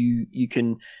you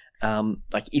can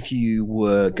if you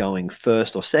were going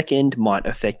first or second, might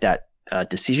affect that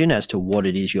decision as to what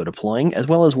it is you're deploying, as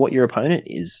well as what your opponent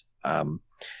is,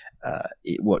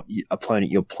 what opponent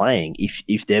you're playing.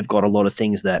 If they've got a lot of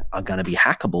things that are going to be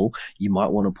hackable, you might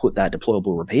want to put that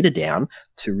deployable repeater down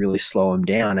to really slow them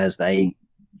down as they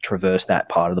traverse that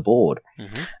part of the board.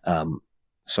 Mm-hmm.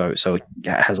 So it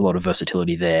has a lot of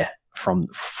versatility there from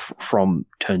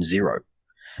turn 0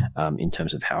 in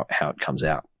terms of how it comes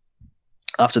out.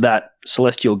 After that,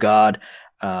 Celestial Guard,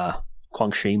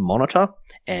 Quan Chi Monitor,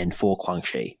 and 4 Quan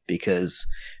Chi, because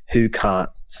who can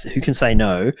say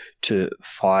no to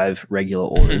 5 regular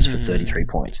orders for 33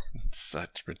 points?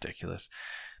 That's ridiculous.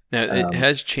 Now, it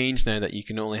has changed now that you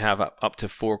can only have up to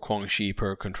 4 Quan Chi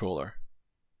per controller.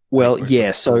 Well,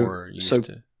 yeah, so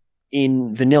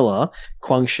in vanilla,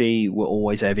 Quan Chi were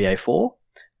always AVA 4,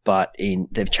 but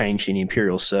they've changed in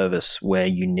Imperial Service where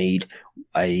you need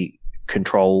a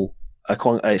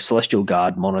Celestial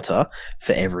Guard monitor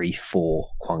for every 4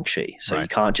 Quan Chi. So You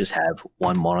can't just have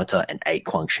 1 monitor and 8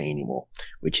 Quan Chi anymore,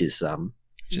 which is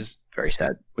very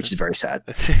sad. It's very sad.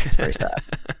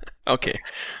 Okay.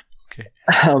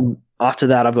 After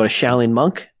that, I've got a Shaolin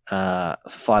Monk. 5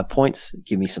 points,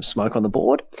 give me some smoke on the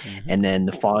board. Mm-hmm. And then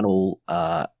the final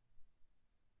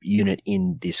unit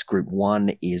in this group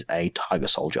 1 is a Tiger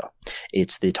Soldier.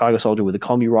 It's the Tiger Soldier with a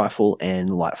combi rifle and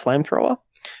light flamethrower.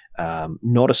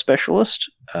 Not a specialist.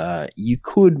 You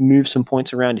could move some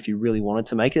points around if you really wanted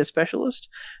to make it a specialist,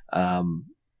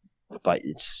 but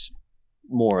it's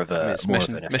more of a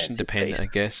mission dependent, I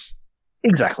guess.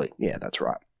 Exactly. Yeah, that's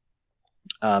right.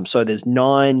 So there's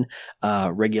 9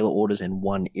 regular orders and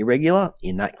 1 irregular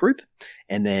in that group,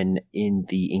 and then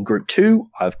in group 2,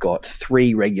 I've got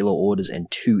 3 regular orders and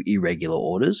 2 irregular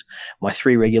orders. My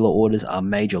 3 regular orders are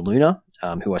Major Luna,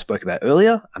 who I spoke about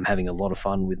earlier. I'm having a lot of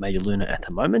fun with Major Luna at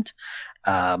the moment,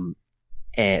 and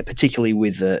particularly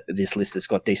with this list that's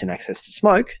got decent access to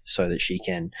smoke, so that she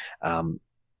can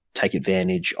take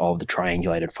advantage of the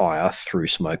triangulated fire through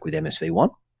smoke with MSV1.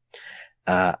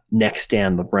 Next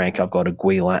down the rank, I've got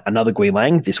another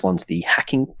Guilang. This one's the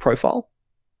hacking profile.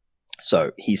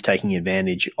 So he's taking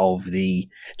advantage of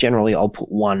generally I'll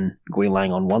put 1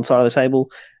 Guilang on one side of the table,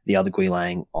 the other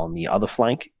Guilang on the other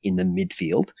flank in the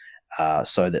midfield,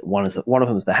 so that one of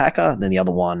them is the hacker, then the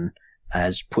other one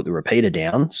has put the repeater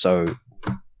down. So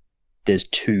there's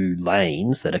 2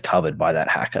 lanes that are covered by that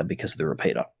hacker because of the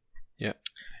repeater. Yeah.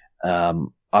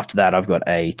 After that, I've got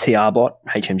a TR bot,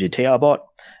 HMG TR bot,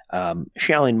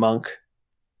 Shaolin Monk,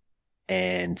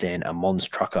 and then a Mons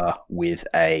Trucker with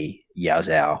a Yao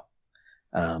Zhao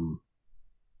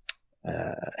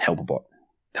Helper bot,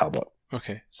 Power bot.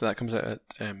 Okay, so that comes out at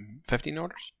 15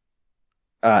 orders?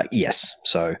 Yes.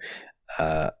 So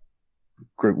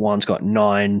Group 1's got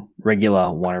 9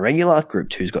 regular, 1 irregular. Group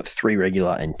 2's got 3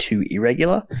 regular and 2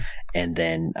 irregular. And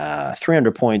then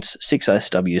 300 points, 6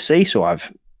 SWC. So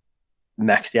I've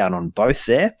maxed out on both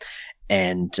there.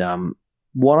 And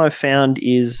what I've found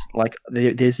is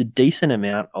there's a decent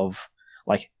amount of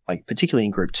particularly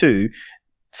in Group 2,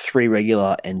 3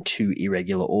 regular and 2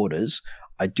 irregular orders.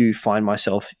 I do find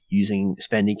myself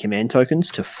spending command tokens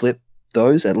to flip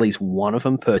those, at least one of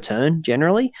them per turn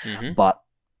generally. Mm-hmm. But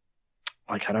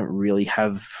I don't really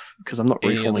have, because I'm not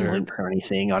reforming Link or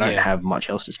anything, I don't have much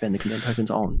else to spend the command tokens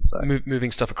on. So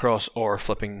moving stuff across or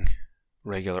flipping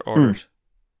regular orders.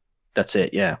 That's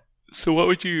it, yeah. So what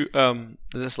would you,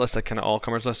 is this list a kind of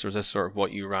all-comers list, or is this sort of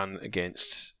what you ran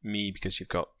against me because you've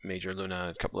got Major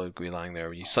Luna, a couple of Guilang there,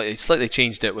 where you slightly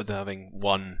changed it with having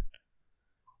one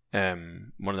of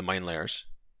the mine layers?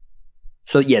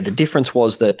 So yeah, the difference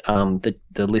was that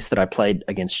the list that I played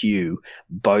against you,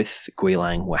 both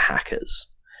Guilang were hackers.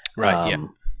 Right. Yeah.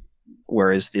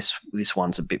 Whereas this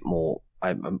one's a bit more.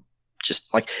 I'm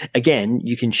just like, again,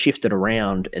 you can shift it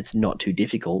around. It's not too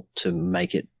difficult to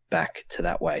make it back to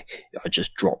that way. I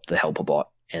just dropped the helper bot,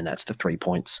 and that's the 3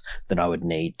 points that I would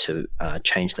need to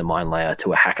change the mind layer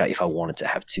to a hacker if I wanted to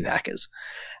have 2 hackers.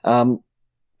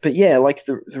 But yeah, like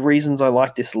the reasons I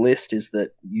like this list is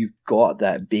that you've got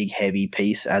that big heavy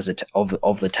piece as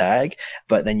of the tag,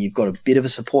 but then you've got a bit of a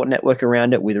support network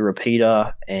around it with a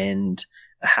repeater and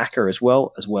a hacker as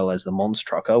well as the Mons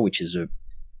Trucker, which is a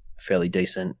fairly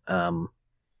decent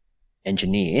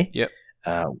engineer. Yep.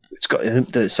 It's got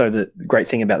the great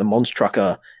thing about the Mons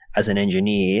Trucker as an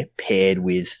engineer paired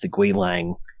with the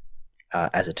Guilang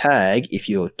as a tag, if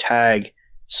your tag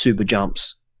super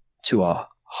jumps to a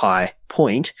high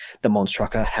point, the Mons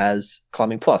Trucker has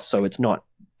climbing plus, so it's not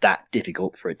that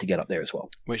difficult for it to get up there as well.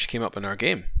 Which came up in our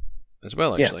game as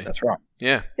well, actually. Yeah, that's right.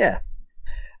 Yeah. Yeah.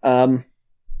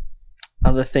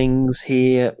 Other things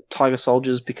here, Tiger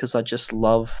Soldiers, because I just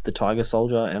love the Tiger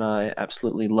Soldier, and I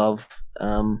absolutely love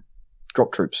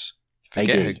Drop Troops.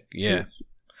 Yeah.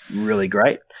 Really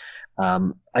great.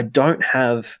 I don't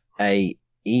have a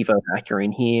Evo hacker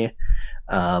in here.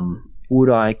 Would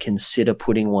I consider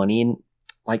putting one in?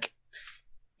 Like,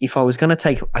 if I was going to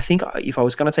take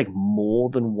more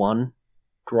than one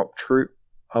drop troop,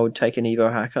 I would take an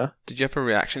Evo hacker. Did you have a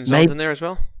reaction zone in there as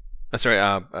well? Sorry,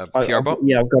 TR bot.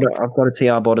 Yeah, I've got a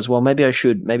TR bot as well. Maybe I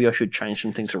should change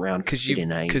some things around because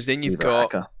then you've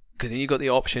got the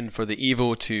option for the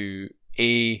Evo to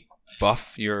A,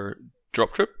 buff your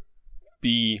drop troop,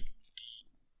 B,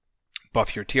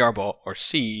 buff your TR bot, or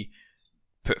C,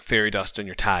 put fairy dust on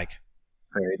your tag.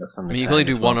 Fairy dust on the I mean, tag you can only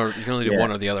do well.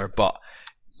 one or the other, but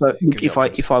so if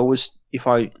I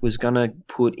was gonna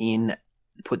put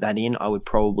that in, I would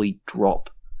probably drop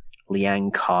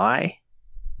Liang Kai.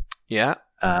 Yeah.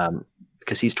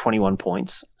 Because he's 21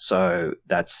 points, so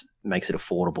that's makes it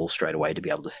affordable straight away to be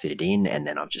able to fit it in, and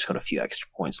then I've just got a few extra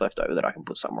points left over that I can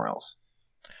put somewhere else.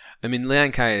 I mean,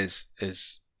 Liang Kai is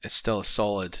still a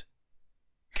solid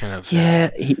kind of he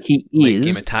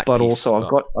is, but piece, also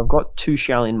I've got 2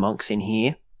 Shaolin monks in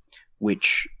here,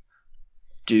 which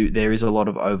there is a lot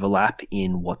of overlap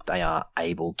in what they are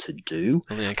able to do.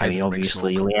 I mean,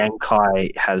 obviously, Liang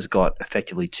Kai has got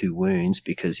effectively 2 wounds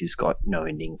because he's got no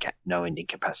ending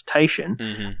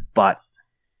capacitation, but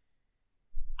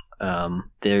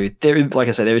there, like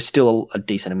I said, there is still a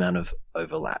decent amount of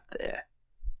overlap there.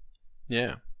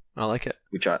 Yeah, I like it.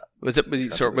 Would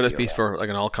it be for like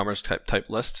an all-comers type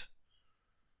list?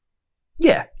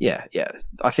 Yeah.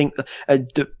 I think,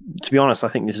 to be honest, I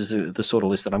think this is the sort of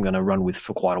list that I'm going to run with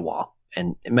for quite a while,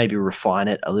 and maybe refine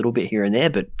it a little bit here and there.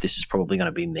 But this is probably going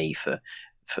to be me for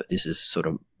this is sort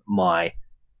of my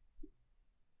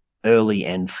early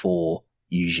end for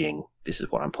Yujing. This is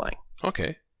what I'm playing.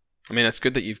 Okay, I mean, it's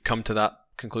good that you've come to that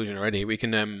conclusion already. We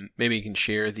can maybe you can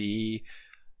share the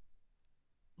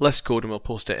list code and we'll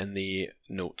post it in the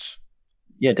notes.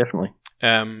 Yeah, definitely.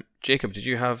 Jacob, did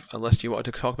you have a list you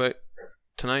wanted to talk about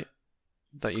tonight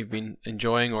that you've been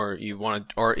enjoying, or you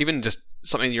wanted, or even just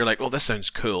something you're like, oh, this sounds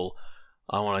cool,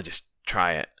 I want to just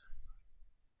try it?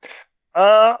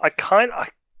 I've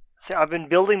been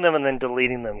building them and then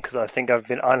deleting them because I think I've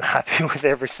been unhappy with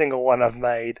every single one I've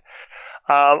made.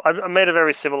 I made a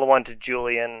very similar one to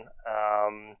Julian.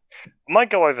 I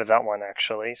might go over that one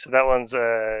actually. So that one's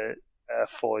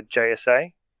for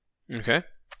JSA. Okay.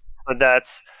 So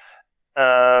that's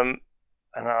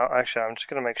and I'm just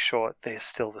going to make sure they're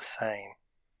still the same.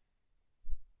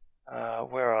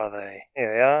 Where are they?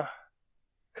 Here they are.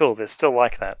 Cool, they're still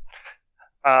like that.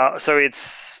 So it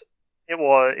is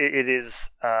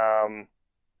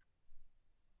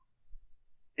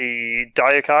the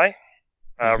Daiokai,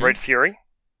 Red Fury.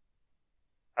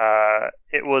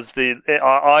 It was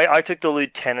I took the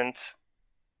lieutenant.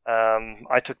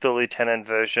 I took the lieutenant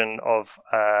version of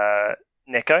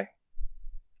Neko.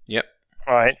 Yep.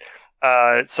 Right.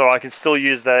 So I can still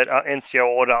use that NCO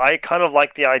order. I kind of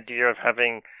like the idea of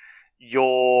having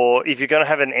if you're going to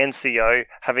have an NCO,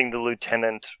 having the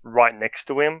lieutenant right next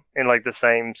to him in like the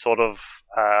same sort of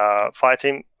fire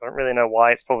team. I don't really know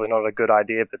why. It's probably not a good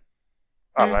idea, but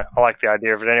I don't know. I like the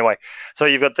idea of it anyway. So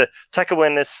you've got the attack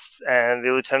awareness and the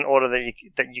lieutenant order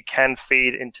that you can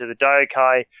feed into the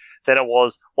Daiokai. Then it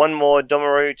was one more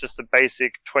Domaru, just the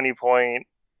basic 20-point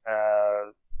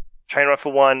train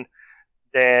rifle one.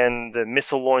 Then the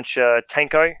missile launcher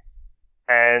Tanko,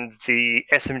 and the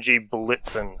SMG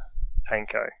Blitzen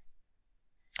Tanko.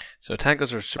 So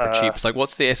Tankos are super cheap. Like,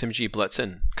 what's the SMG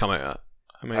Blitzen come out at?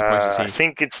 How many points is he? I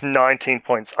think it's 19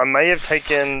 points. I may have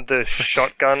taken the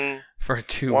shotgun For a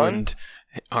 2 one? wound,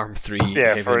 arm 3. Yeah,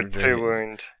 heavy for a injury. 2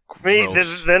 wound. I mean,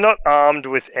 Gross. they're not armed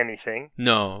with anything.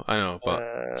 No, I know,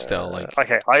 but still, like.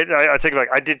 Okay, I take it back.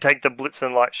 I did take the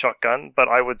Blitzen light shotgun, but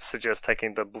I would suggest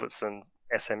taking the Blitzen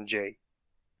SMG.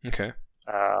 Okay.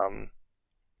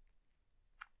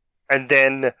 And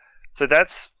then, so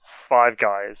that's 5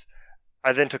 guys.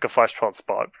 I then took a flashpoint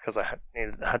spot because I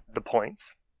had the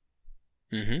points.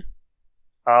 Mm-hmm.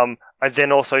 I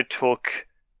then also took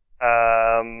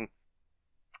Shinobu.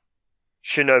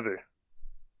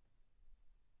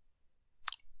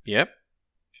 Yep.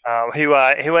 Who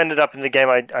ended up in the game.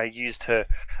 I used her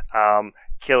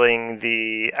killing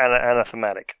the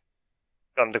anathematic.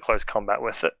 Got into close combat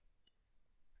with it.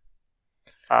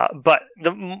 But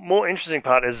the more interesting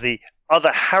part is the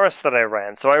other Harris that I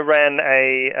ran. So I ran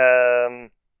a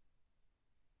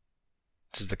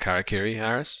This is the Karakiri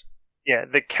Harris.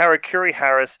 the Karakuri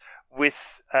Harris with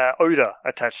Oda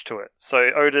attached to it. So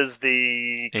Oda's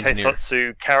the Engineer.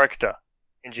 Keisotsu character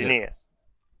engineer.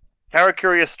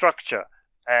 Karakuri is structure,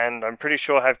 and I'm pretty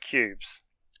sure have cubes.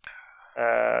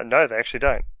 No, they actually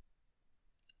don't.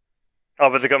 Oh,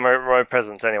 but they got remote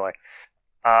presence anyway.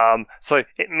 So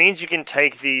it means you can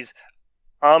take these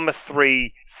Armor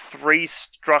 3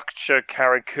 structure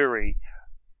Karakuri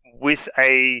with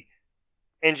a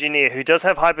engineer who does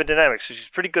have hyperdynamics, so she's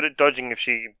pretty good at dodging if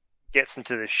she gets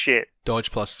into the shit. Dodge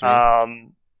plus 3.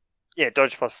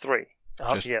 Dodge plus 3.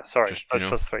 Just- Sorry, just, dodge you know,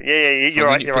 plus 3. Yeah, you're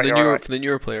right. You're right. For the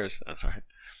newer players. That's right.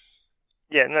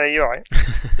 Yeah, no, you're right.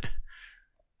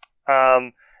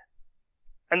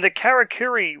 And the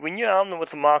Karakuri, when you arm them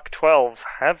with the Mark 12,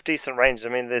 have decent range. I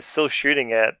mean, they're still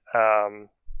shooting at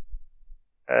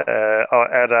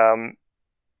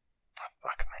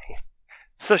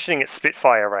still shooting at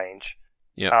Spitfire range.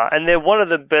 Yeah. And they're one of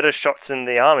the better shots in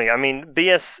the army. I mean,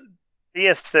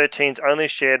 BS-13's only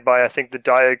shared by, I think, the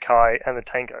Daiyokai and the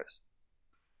Tangos.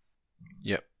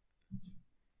 Yep.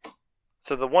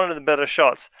 So they're one of the better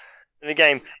shots in the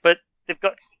game, but they've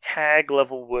got tag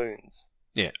level wounds.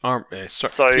 Yeah. 3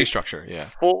 structure. Yeah.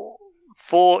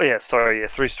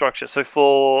 3 structure. So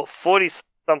for 40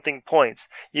 something points,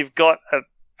 you've got a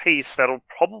piece that'll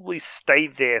probably stay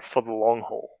there for the long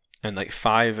haul. And like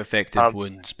 5 effective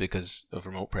wounds because of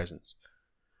remote presence.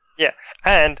 Yeah,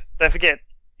 and don't forget,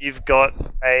 you've got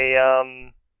the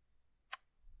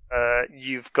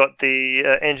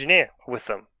engineer with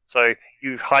them. So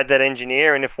you hide that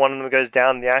engineer, and if one of them goes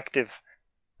down the active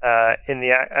in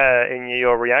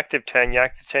your reactive turn,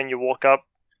 you walk up,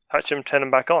 touch them, turn them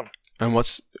back on. And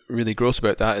what's really gross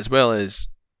about that as well is,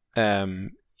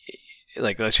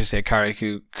 like let's just say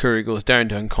Karakuri goes down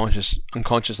to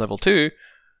unconscious level 2,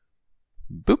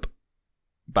 boop,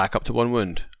 back up to 1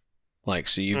 wound. Like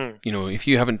so if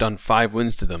you haven't done 5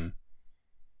 wounds to them,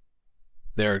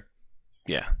 they're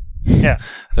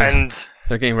and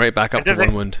they're getting right back up to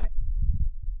 1 wound.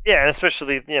 Yeah, and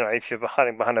especially if you're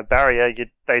hiding behind a barrier,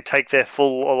 they take their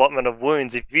full allotment of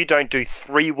wounds. If you don't do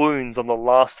 3 wounds on the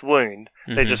last wound,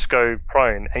 they just go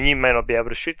prone, and you may not be able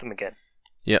to shoot them again.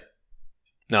 Yep.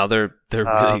 No, they're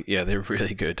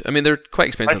really good. I mean, they're quite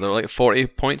expensive. They're like 40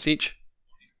 points each.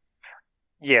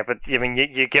 Yeah, but I mean,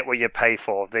 you get what you pay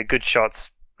for. They're good shots,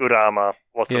 good armor,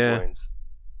 lots of wounds.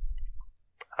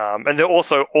 And they're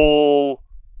also all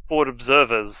forward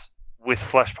observers with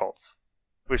flash pulse,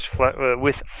 with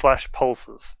flash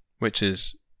pulses, which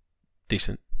is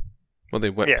decent. Well,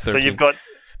 they whip 13. So you've got.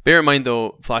 Bear in mind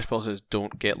though, flash pulses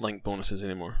don't get link bonuses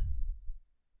anymore.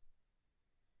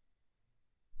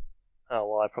 Oh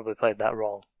well, I probably played that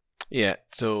wrong. Yeah.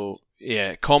 So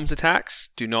comms attacks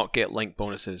do not get link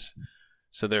bonuses.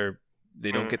 So they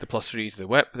don't get the +3 to the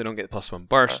whip. They don't get the +1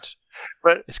 burst.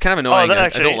 But it's kind of annoying. I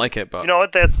don't like it, but you know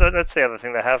what? That's the other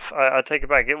thing they have. I take it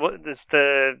back. It's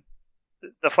the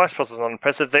flash pulses are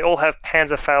impressive. They all have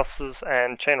Panzerfaustes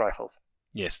and chain rifles.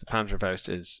 Yes, the Panzerfaust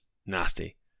is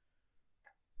nasty.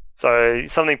 So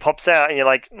something pops out, and you're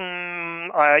like,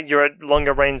 you're at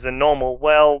longer range than normal.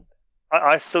 Well,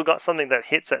 I still got something that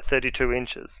hits at 32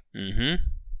 inches. Mm-hmm.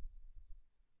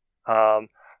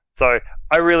 So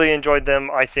I really enjoyed them.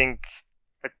 I think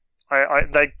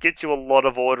that gets you a lot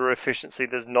of order efficiency.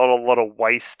 There's not a lot of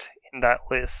waste in that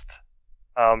list.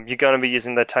 You're going to be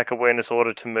using the attack awareness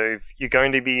order to move. You're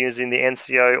going to be using the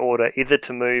NCO order either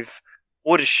to move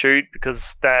or to shoot,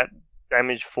 because that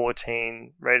damage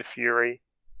 14 rate of fury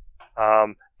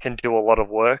can do a lot of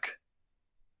work.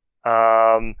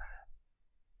 And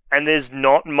there's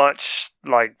not much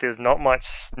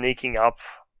sneaking up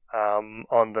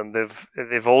on them.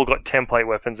 They've all got template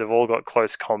weapons. They've all got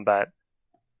close combat,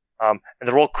 and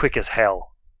they're all quick as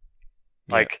hell.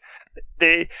 Like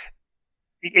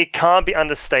it can't be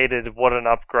understated what an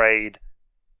upgrade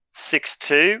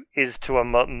 6-2 is to a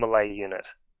melee unit.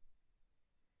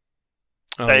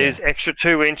 Those extra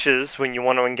 2 inches when you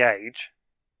want to engage.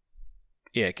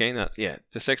 Yeah, getting that. Yeah,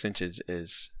 the 6 inches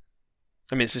is.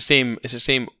 I mean, it's the same. It's the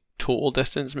same total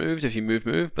distance moved if you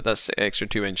move, but that's extra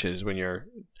 2 inches when you're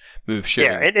move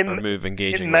shooting or move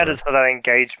engaging. It matters for that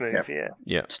engage move.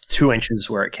 Yeah. It's 2 inches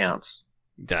where it counts.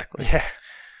 Exactly. Yeah.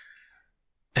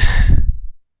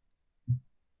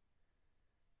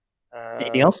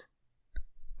 Anything else?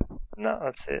 No,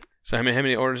 that's it. So how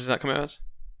many orders does that come out as?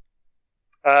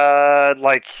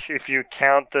 Like if you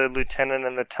count the lieutenant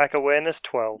and attack awareness,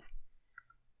 12.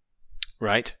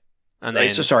 Right. And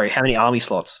then So sorry, how many army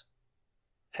slots?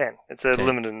 10. It's a 10.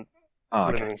 limited.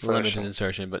 Limited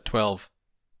insertion, but 12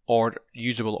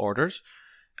 usable orders.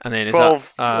 And then is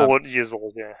 12 that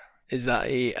usable? Yeah. Is that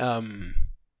a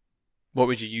what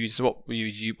would you use? What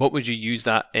would you use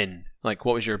that in? Like,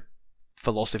 what was your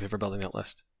philosophy for building that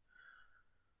list?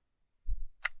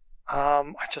 I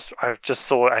just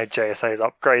saw JSA's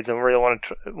upgrades and really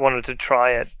wanted to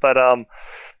try it, but I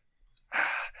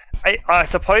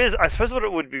suppose what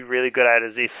it would be really good at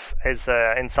is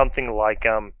in something like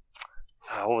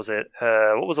what was it?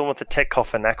 What was the one with the tech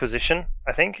coffin acquisition?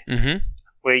 I think. Mm-hmm.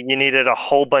 Where you needed a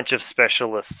whole bunch of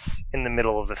specialists in the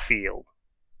middle of the field,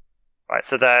 right?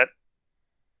 So that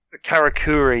the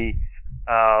Karakuri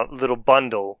little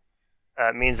bundle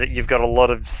means that you've got a lot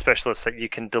of specialists that you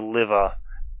can deliver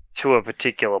to a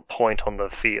particular point on the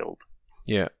field.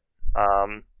 Yeah.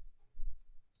 No,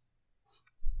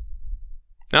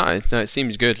 it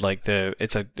seems good. Like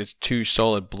it's 2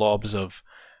 solid blobs of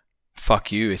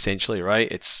fuck you, essentially,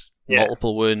 right? It's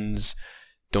multiple wounds.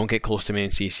 Don't get close to me in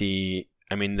CC.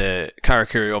 I mean, the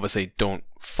Karakuri obviously don't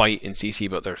fight in CC,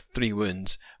 but they're 3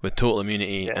 wounds with total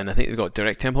immunity, and I think they've got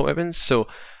direct tempo weapons. So,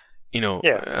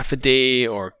 a Fide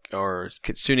or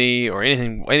Kitsune or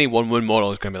any 1 wound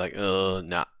model is going to be like,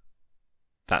 nah,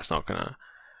 that's not gonna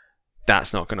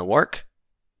work.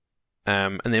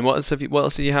 And then what else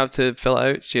did you have to fill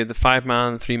it out? So you had the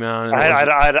 5-man, 3-man.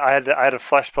 I had a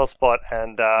flash pulse bot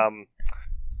and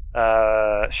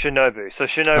Shinobu. So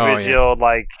Shinobu's your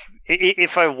like.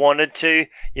 If I wanted to,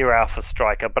 you're Alpha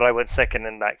Striker, but I went second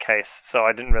in that case, so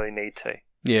I didn't really need to.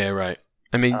 Yeah, right.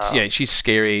 I mean, she's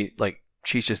scary. Like,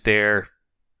 she's just there,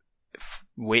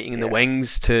 waiting in the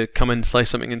wings to come and slice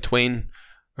something in twain.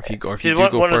 Or if you do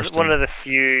go first, one of the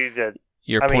few that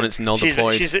your opponent's null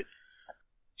deployed.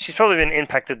 She's probably been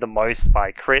impacted the most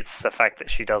by crits. The fact that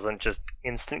she doesn't just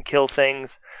instant kill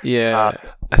things. Yeah,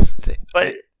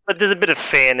 But there's a bit of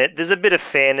fairness. There's a bit of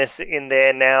fairness in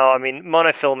there now. I mean,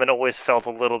 monofilament always felt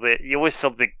a little bit. You always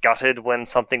felt a bit gutted when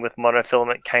something with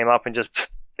monofilament came up and just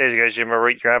there goes your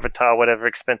Marit, your avatar, whatever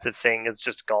expensive thing is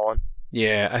just gone.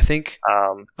 Yeah, I think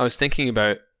I was thinking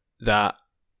about that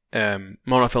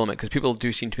monofilament because people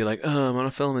do seem to be like, "Oh,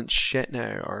 monofilament's shit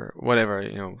now," or whatever.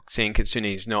 Saying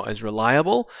Kitsune is not as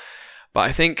reliable. But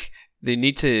I think they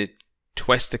need to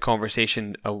twist the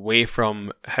conversation away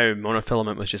from how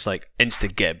monofilament was just like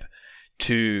insta-gib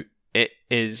to it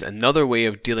is another way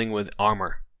of dealing with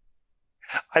armor.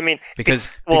 I mean, because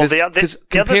the other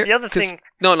thing.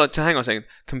 No, hang on a second.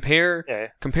 Compare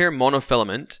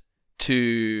monofilament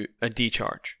to a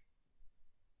decharge.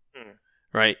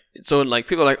 Right? So like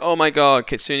people are like, oh my god,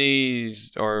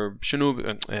 Kitsune's or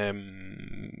Shinobu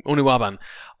Oniwaban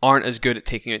aren't as good at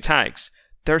taking out tags.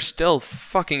 They're still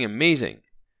fucking amazing.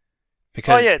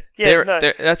 Because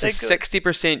that's a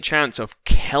 60% chance of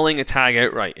killing a tag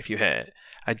outright if you hit it.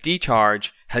 A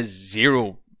decharge has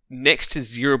next to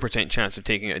 0% chance of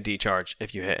taking out a decharge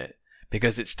if you hit it.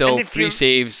 Because it's still 3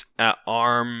 saves at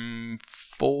arm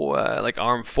 4, like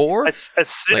arm 4. As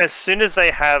soon as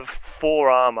they have 4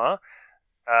 armor,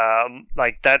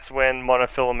 like that's when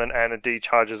monofilament and a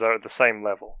decharges are at the same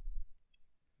level.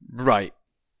 Right.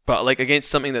 But like against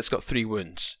something that's got 3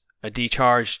 wounds. A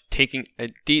decharge taking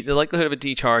the likelihood of a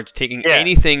decharge taking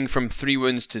anything from 3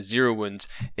 wounds to 0 wounds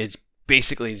is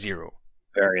basically 0.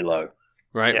 Very low.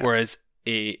 Right? Yeah. Whereas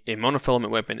a monofilament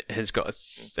weapon has got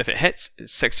if it hits,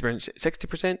 it's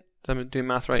 60%. I'm doing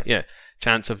math right? Yeah.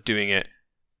 Chance of doing it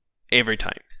every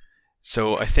time.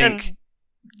 So I think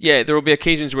there will be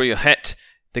occasions where you'll hit,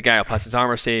 the guy will pass his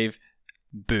armor save,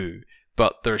 boo.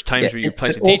 But there's times where you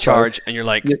place a decharge and you're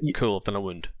like, cool, I've done a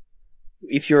wound.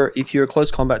 If you're a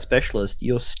close combat specialist,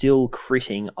 you're still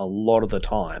critting a lot of the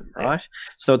time, right?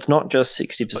 So it's not just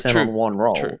 60% on one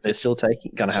roll. True. They're still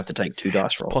going to have to take 2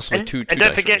 dice rolls. Possibly two and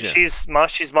don't forget, she's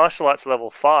martial arts level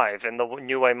 5, and the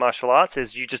new way martial arts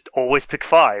is you just always pick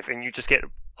 5, and you just get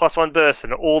 +1 burst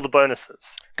and all the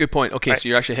bonuses. Good point. Okay, right? So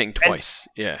you're actually hitting twice.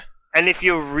 And if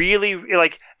you're really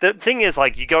like, the thing is,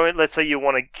 like, you go in, let's say you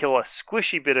want to kill a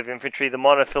squishy bit of infantry, the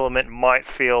monofilament might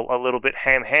feel a little bit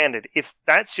ham-handed. If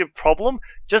that's your problem,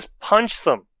 just punch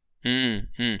them.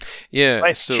 Yeah.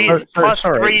 Like, So she's plus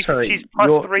sorry, 3. She's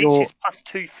plus 3. She's plus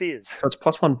 2 fears. So it's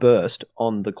 +1 burst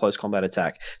on the close combat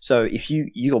attack. So if you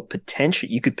could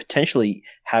potentially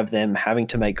have them having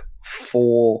to make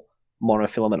 4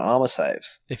 monofilament armor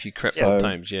saves. if you crit So- both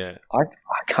times, yeah. I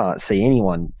can't see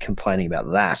anyone complaining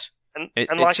about that. And, It-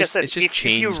 and it's like just- I said, it's just if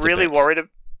you're changed a really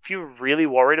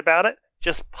bit. worried about it,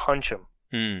 just punch them.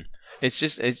 It's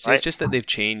just Right. that they've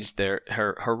changed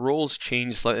her roles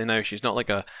changed slightly now. She's not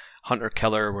like a hunter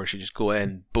killer where she just go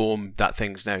in, boom, that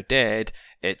thing's now dead.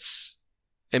 It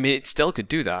still could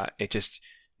do that. It just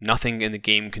nothing in the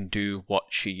game can do what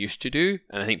she used to do,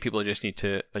 and I think people just need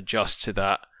to adjust to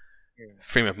that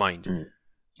frame of mind.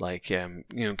 Like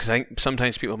because I think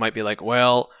sometimes people might be like,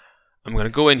 well, I'm going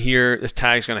to go in here, this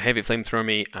tag's going to heavy flamethrower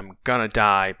me, I'm going to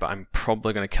die, but I'm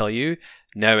probably going to kill you.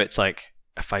 Now it's like,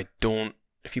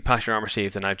 if you pass your armor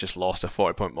save, then I've just lost a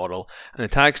 40-point model, and the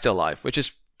tag's still alive, which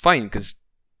is fine, because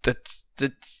that's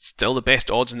still the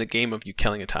best odds in the game of you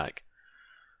killing a tag.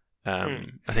 I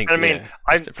think. I mean, yeah,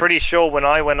 I'm that's pretty different. sure when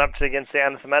I went up against the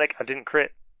anathematic, I didn't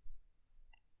crit.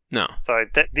 No. So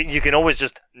you can always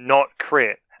just not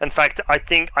crit. In fact, I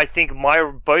think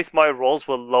both my rolls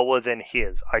were lower than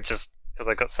his. Because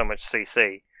I got so much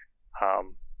CC,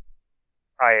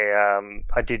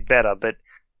 I did better. But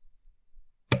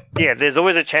yeah, there's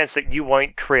always a chance that you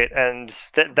won't crit, and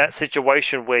that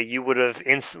situation where you would have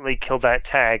instantly killed that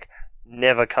tag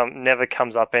never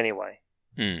comes up anyway.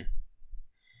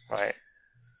 Right.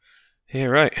 Yeah,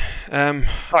 right. Alright,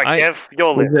 Kev,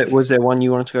 your list. Was there one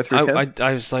you wanted to go through, Kev?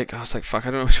 I was like, fuck,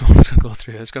 I don't know which one I was going to go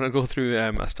through. I was going to go through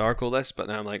a Starco list, but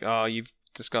now I'm like, we've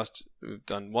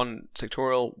done 1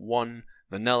 sectorial, 1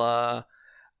 vanilla.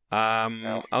 I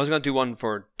was going to do 1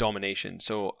 for domination.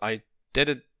 So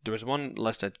there was 1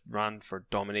 list I ran for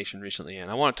domination recently, and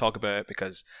I want to talk about it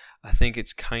because I think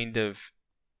it's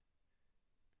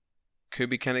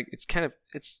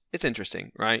it's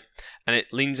interesting, right? And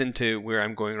it leans into where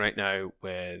I'm going right now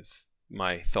with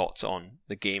my thoughts on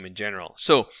the game in general.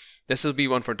 So this will be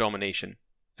 1 for domination.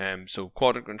 So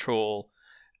quadrant control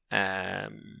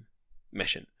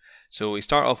mission. So we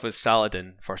start off with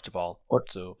Saladin first of all.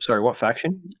 What? So Sorry, what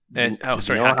faction? Hack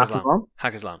Islam.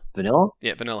 Hack Islam. Vanilla?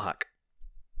 Yeah, vanilla hack.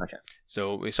 Okay.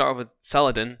 So we start off with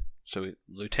Saladin. So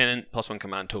lieutenant +1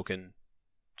 command token,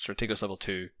 Strategos level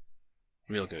 2,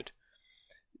 real good.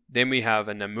 Then we have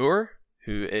a Namur,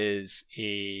 who is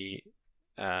a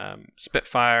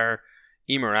Spitfire,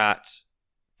 Emirat,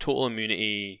 total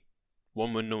immunity,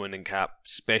 1 win, no winning cap,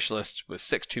 specialist with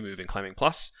 6-2 move and climbing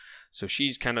plus. So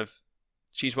she's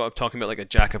what I'm talking about, like a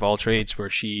jack of all trades, where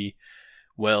she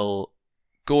will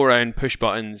go around, push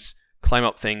buttons, climb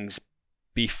up things,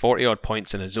 be 40 odd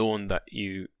points in a zone that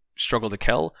you struggle to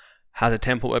kill, has a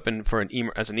tempo weapon for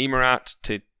as an Emirat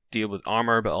to deal with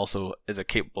armor, but also is a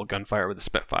capable gunfighter with a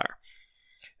Spitfire.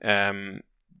 Then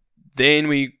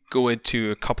we go into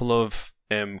a couple of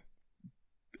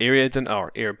area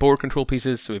board control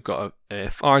pieces. So we've got a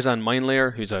Farzan Mine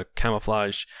Layer, who's a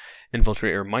camouflage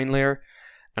infiltrator mine layer,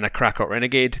 and a Krakot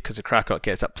Renegade, because the Krakot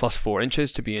gets that +4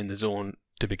 inches to be in the zone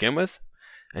to begin with,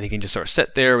 and he can just sort of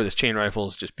sit there with his chain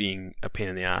rifles, just being a pain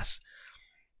in the ass.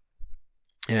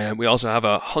 We also have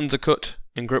a Hunzakut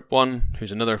in Group 1,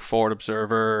 who's another forward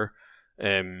observer,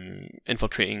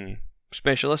 infiltrating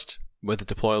specialist with a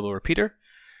deployable repeater.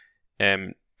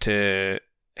 To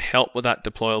help with that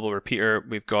deployable repeater,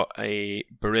 we've got a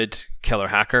Barid killer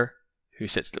hacker who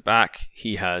sits at the back.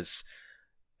 He has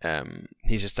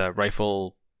he's just a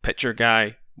rifle pitcher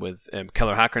guy with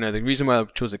killer hacker. Now, the reason why I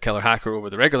chose the killer hacker over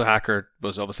the regular hacker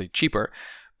was obviously cheaper,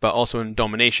 but also in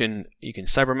domination you can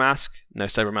cybermask. Now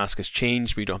cybermask has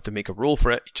changed, we don't have to make a roll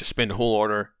for it, you just spend a whole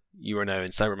order, you are now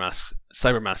in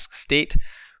cybermask state,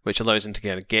 which allows him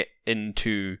to get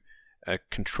into a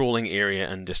controlling area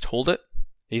and just hold it.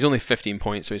 He's only 15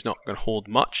 points, so he's not going to hold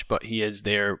much, but he is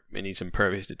there and he's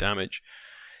impervious to damage.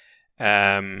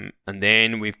 And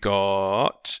then we've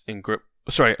got I've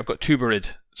got 2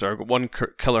 Barid. So I've got 1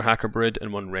 killer hacker Barid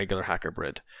and 1 regular hacker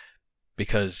Barid,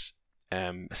 because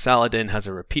Saladin has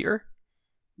a repeater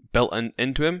built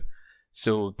into him,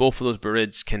 so both of those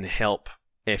Barids can help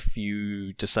if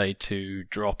you decide to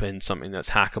drop in something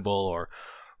that's hackable or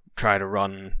try to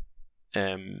run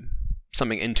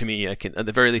something into me. At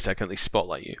the very least I can at least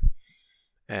spotlight you.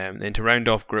 Then to round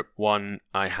off Group 1,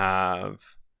 I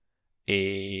have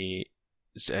a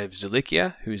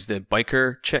Zulikia, who's the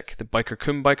biker chick, the biker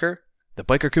Kumbiker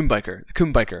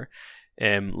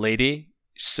lady,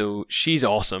 So she's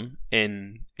awesome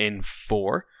in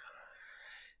 4.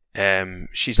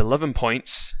 She's 11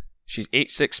 points. She's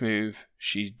 8/6 move.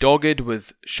 She's dogged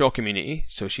with shock immunity,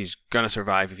 so she's gonna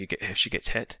survive if she gets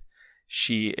hit.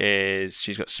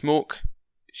 She's got smoke.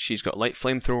 She's got light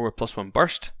flamethrower +1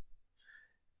 burst.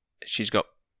 She's got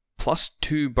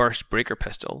 +2 burst breaker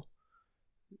pistol.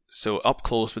 So up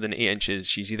close within 8 inches,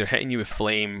 she's either hitting you with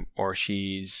flame or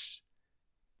she's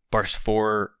burst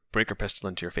 4 breaker pistol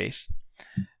into your face.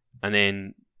 And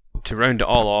then to round it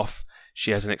all off,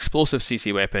 she has an explosive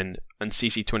CC weapon and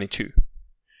CC 22.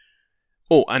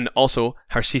 Oh, and also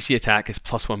her CC attack is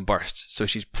 +1 burst. So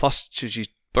she's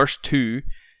burst 2,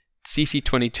 CC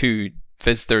 22,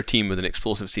 Fizz 13 with an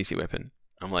explosive CC weapon.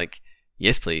 I'm like,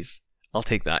 yes please, I'll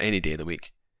take that any day of the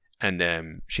week.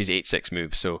 And she's 8/6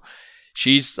 move, so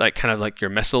she's like kind of like your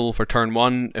missile for turn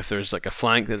 1. If there's like a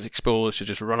flank that's exposed, she'll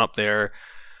just run up there,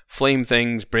 flame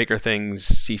things, breaker things,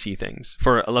 CC things.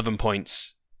 For 11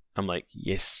 points, I'm like,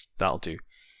 yes, that'll do.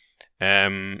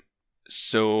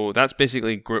 So that's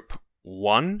basically group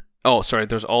 1. Oh, sorry,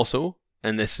 there's also,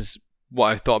 and this is what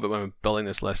I thought about when I'm building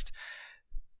this list,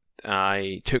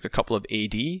 I took a couple of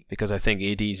AD, because I think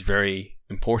AD is very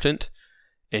important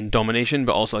in domination,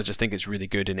 but also I just think it's really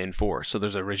good in N4. So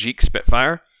there's a Rajik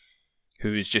Spitfire,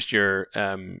 who's just your,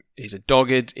 he's a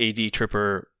dogged AD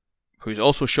trooper, who's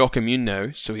also shock immune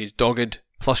now, so he's dogged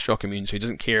plus shock immune, so he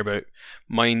doesn't care about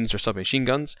mines or submachine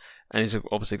guns, and he's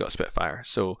obviously got Spitfire,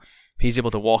 so he's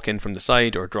able to walk in from the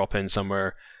side or drop in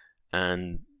somewhere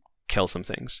and kill some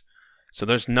things. So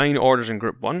there's 9 orders in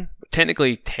group 1,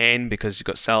 technically 10 because you've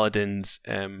got Saladin's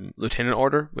lieutenant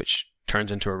order, which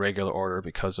turns into a regular order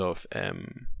because of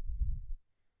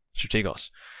Strategos.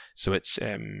 So it's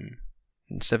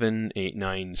 7, 8,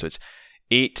 9, so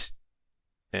it's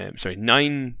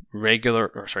 9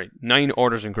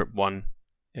 orders in group 1,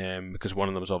 because one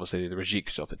of them is obviously the Rajik,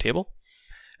 who's off the table.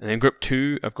 And then group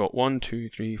 2, I've got 1, 2,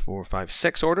 3, 4, 5,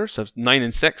 6 orders. So it's 9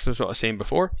 and 6, that's what I was saying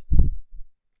before.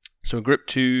 So group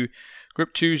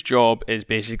 2's job is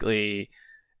basically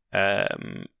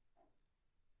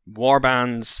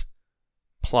warbands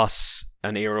plus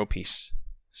an aero piece.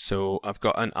 So I've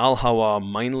got an Al-Hawa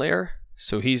mine layer.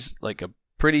 So he's like a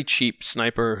pretty cheap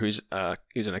sniper who's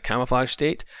in a camouflage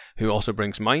state, who also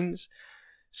brings mines.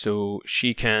 So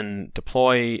she can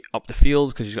deploy up the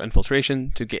field because she's got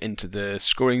infiltration to get into the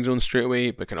scoring zone straight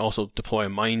away, but can also deploy a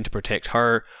mine to protect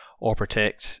her or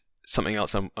protect something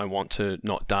else I want to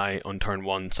not die on turn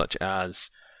 1, such as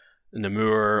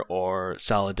Namur or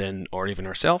Saladin or even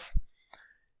herself.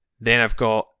 Then I've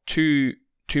got two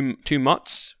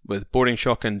mutts with boarding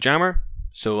shotgun jammer.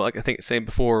 So like I think I said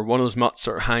before, one of those mutts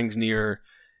sort of hangs near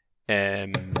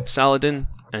Saladin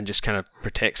and just kind of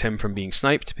protects him from being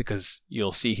sniped, because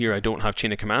you'll see here I don't have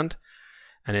chain of command.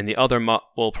 And then the other mutt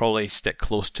will probably stick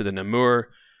close to the Namur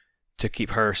to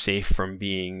keep her safe from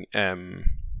being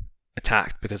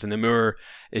attacked, because the Namur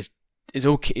is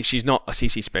okay. She's not a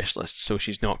CC specialist, so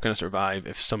she's not going to survive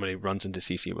if somebody runs into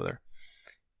CC with her.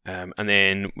 And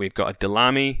then we've got a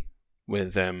Delamy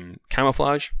with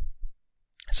camouflage.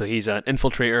 So he's an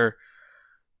infiltrator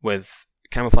with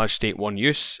camouflage state 1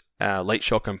 use, light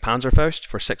shotgun Panzerfaust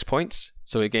for 6 points.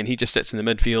 So again, he just sits in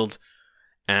the midfield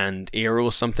and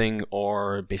arrows something,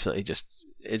 or basically just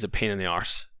is a pain in the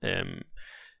arse.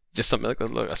 Just something like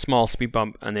a small speed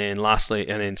bump. And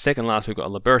then second last, we've got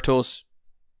a Libertos.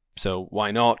 So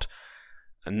why not?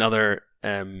 Another,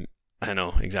 I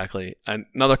know, exactly.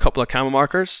 Another couple of camo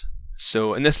markers.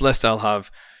 So in this list, I'll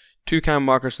have 2 camo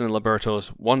markers from the Libertos,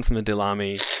 1 from the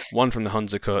Delamy, 1 from the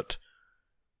Hunzakut,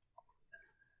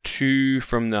 2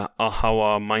 from the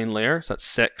Al-Hawa mine layer, so that's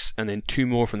 6, and then 2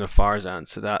 more from the Farzan,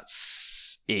 so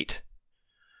that's 8.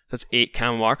 That's 8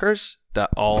 camo markers that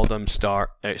all of them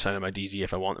start outside of my DZ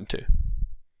if I want them to.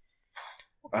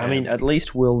 I mean, at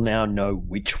least we'll now know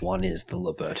which one is the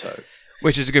Liberto.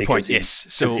 Which is a good point, yes.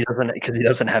 So because he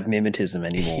doesn't have mimetism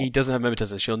anymore. He doesn't have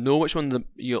mimetism, so you'll know which one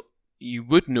you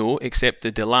would know, except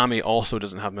the Delamy also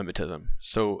doesn't have mimetism.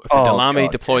 So if the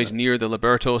Delamy deploys near the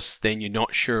Libertos, then you're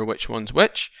not sure which one's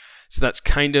which. So that's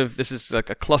this is like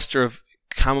a cluster of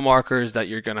camo markers that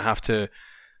you're going to have to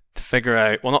figure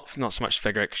out. Well, not so much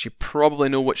figure out, because you probably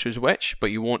know which is which,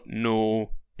 but you won't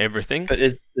know everything. But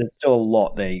there's still a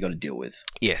lot there you got to deal with.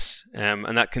 Yes,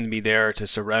 and that can be there to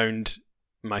surround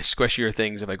my squishier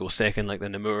things if I go second, like the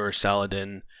Namur,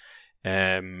 Saladin,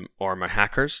 or my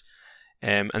hackers.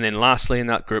 And then lastly in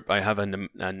that group, I have a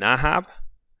Nahab.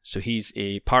 So he's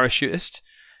a parachutist,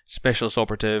 specialist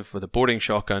operative with a boarding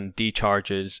shotgun,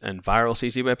 D-charges, and viral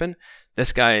CC weapon.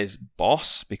 This guy is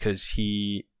boss because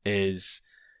he's 1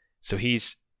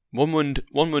 wound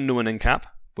no one in cap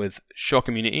with shock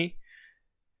immunity,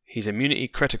 He's immunity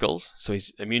criticals, so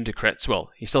he's immune to crits. Well,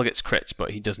 he still gets crits,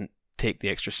 but he doesn't take the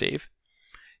extra save.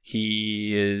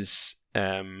 He is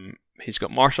he's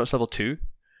got martial arts level 2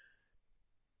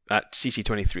 at CC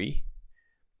 23,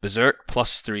 Berserk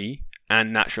 +3,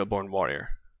 and Natural Born Warrior.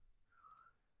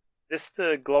 This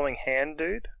the glowing hand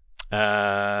dude?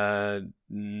 No,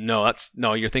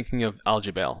 you're thinking of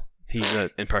Aljabel. He's an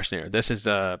impersonator. This is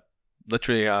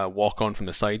literally a walk on from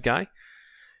the side guy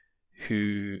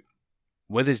who,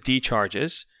 with his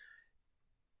decharges,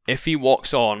 if he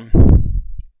walks on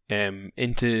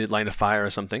into line of fire or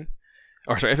something,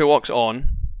 if he walks on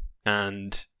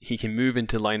and he can move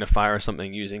into line of fire or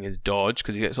something using his dodge,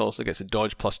 because he also gets a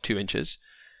dodge plus 2 inches,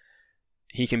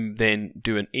 he can then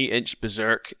do an 8-inch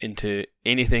berserk into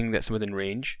anything that's within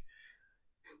range,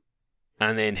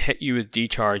 and then hit you with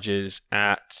decharges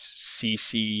at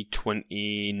CC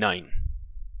 29.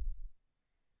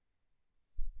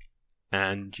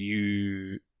 And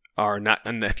you are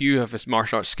and if you have his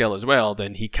martial arts skill as well,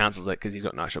 then he cancels it because he's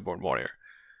got Natural Born Warrior.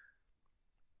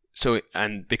 So,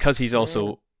 and because he's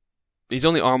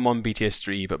only arm 1 BTS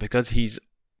 3, but because he's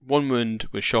 1 wound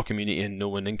with shock immunity and no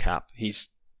wounding cap, he's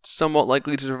somewhat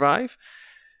likely to survive,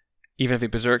 even if he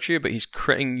berserks you, but he's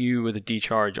critting you with a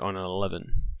decharge on an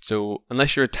 11. So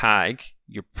unless you're a tag,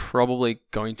 you're probably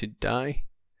going to die.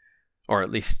 Or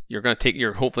at least you're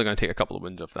hopefully going to take a couple of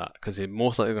wounds off that, because they're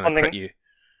most likely going to crit you.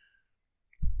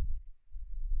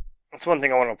 That's one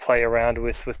thing I want to play around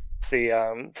with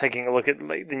the taking a look at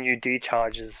like the new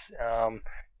decharges.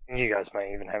 You guys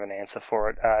may even have an answer for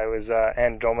it. It was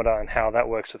Andromeda and how that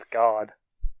works with guard.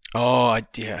 Oh,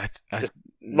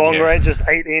 Long range, just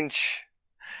 8-inch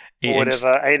or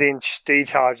whatever, 8-inch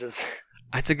decharges.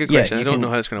 That's a good question. I don't know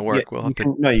how it's going to work.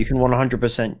 You can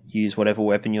 100% use whatever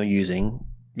weapon you're using.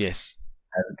 Yes.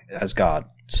 As guard.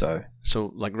 So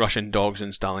like Russian dogs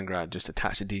in Stalingrad, just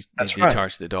attach the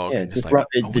decharge to the dog. Yeah,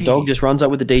 and the dog just runs up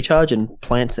with the decharge and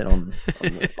plants it on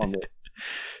the.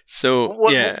 So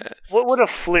what would a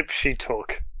flip she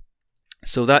took?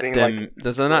 So that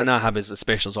there's a Nahab is a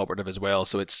specials operative as well,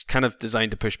 so it's kind of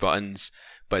designed to push buttons,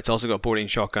 but it's also got a boarding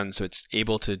shotgun, so it's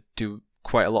able to do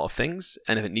quite a lot of things,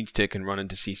 and if it needs to, it can run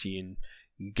into CC and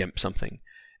gimp something.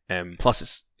 Plus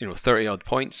it's 30 odd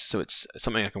points, so it's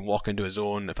something I can walk into a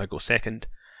zone if I go second.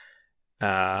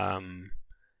 And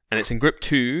it's in group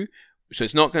 2, so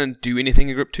it's not going to do anything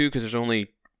in group 2 because there's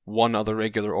only one other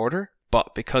regular order,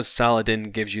 but because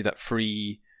Saladin gives you that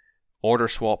free order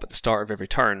swap at the start of every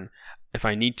turn, if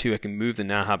I need to, I can move the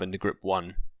Nahab into group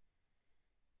 1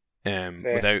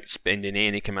 without spending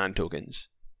any command tokens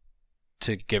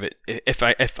to give it,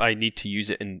 if I need to use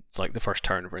it in like the first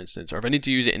turn, for instance, or if I need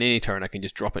to use it in any turn, I can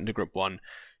just drop it into group 1,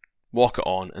 walk it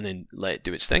on, and then let it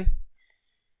do its thing.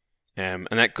 And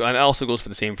that also goes for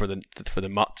the same for the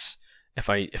mutts. If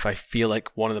I feel like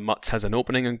one of the mutts has an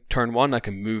opening on turn 1, I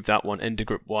can move that one into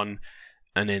group 1,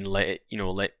 and then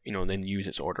then use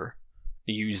its order.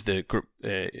 Use the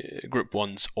group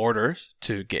 1's orders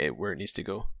to get it where it needs to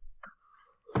go.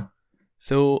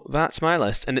 So that's my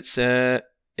list, and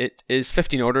it is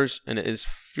 15 orders, and it is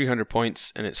 300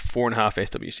 points, and it's 4.5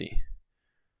 SWC.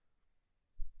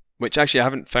 Which actually I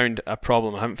haven't found a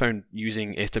problem. I haven't found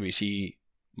using SWC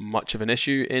much of an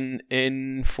issue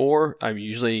in 4. I'm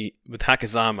usually, with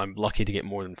Hack-Islam, I'm lucky to get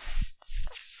more than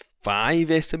 5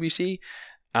 SWC.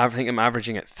 I think I'm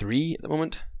averaging at 3 at the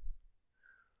moment.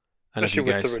 Especially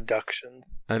with the reduction.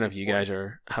 I don't know if you guys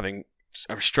are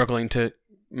struggling to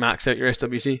max out your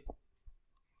SWC.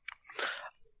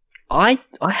 I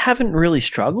haven't really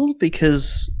struggled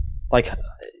because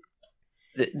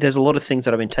there's a lot of things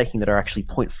that I've been taking that are actually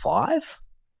 0.5.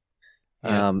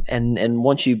 Yeah. And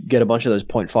once you get a bunch of those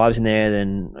 0.5s in there,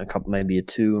 then a couple, maybe a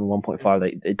 2 and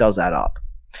 1.5, it does add up.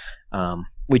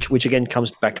 Which again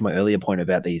comes back to my earlier point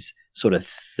about these sort of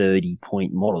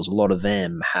 30-point models. A lot of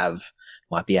them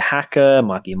might be a hacker,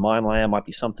 might be a mine layer, might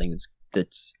be something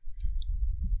that's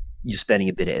you're spending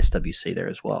a bit of SWC there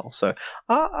as well. So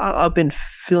I've been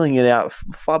filling it out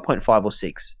 5.5 or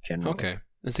 6 generally. Okay.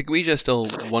 Is the Guija still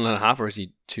 1.5 or is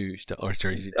he 2 still? Or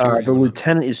sorry, is he 2? The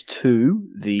lieutenant is 2.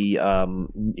 The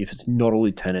if it's not a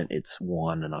lieutenant, it's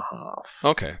 1.5.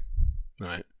 Okay. All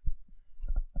right.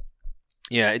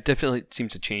 Yeah, it definitely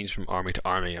seems to change from army to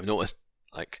army. I've noticed,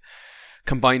 like,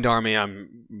 combined army,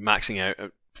 I'm maxing out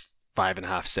at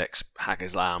 5.5, 6.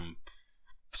 Hack-Islam,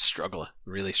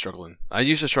 really struggling. I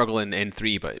used to struggle in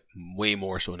N3, but way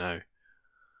more so now.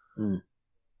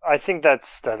 I think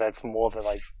that's more than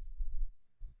like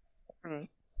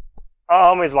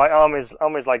armies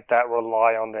like that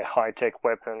rely on their high tech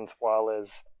weapons, while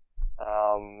as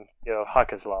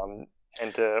Hack-Islam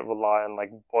tend to rely on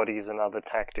like bodies and other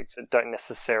tactics that don't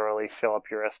necessarily fill up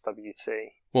your SWC.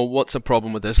 Well, what's a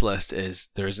problem with this list is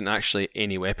there isn't actually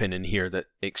any weapon in here that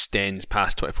extends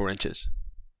past 24 inches.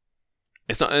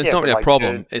 It's not really a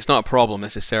problem. It's not a problem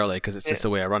necessarily because it's just the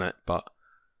way I run it. But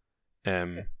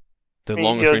the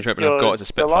longest range weapon I've got is a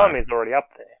Spitfire. The Delame's already up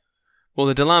there. Well,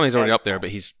 the Delame's already up there, but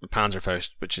he's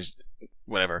Panzerfaust, which is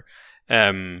whatever.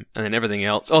 And then everything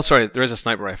else. Oh, sorry, there is a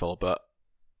sniper rifle, but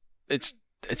it's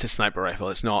a sniper rifle.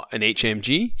 It's not an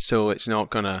HMG, so it's not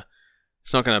gonna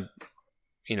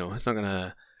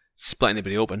split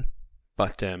anybody open.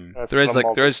 But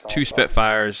there is two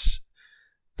Spitfires.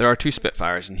 There are two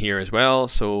Spitfires in here as well.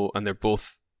 So, and they're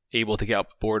both able to get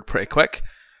up board pretty quick.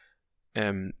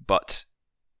 But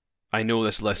I know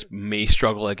this list may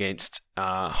struggle against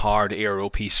a hard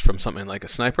ARO piece from something like a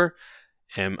sniper,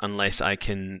 unless I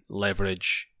can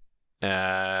leverage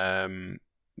my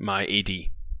AD,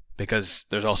 because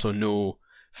there's also no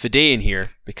Fide in here,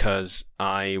 because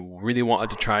I really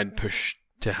wanted to try and push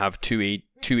to have two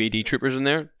AD troopers in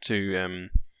there to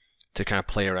kind of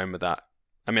play around with that.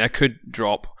 I mean, I could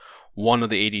drop one of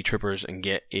the AD troopers and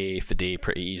get a Fide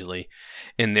pretty easily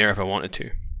in there if I wanted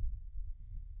to.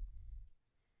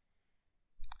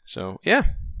 So, yeah.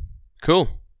 Cool.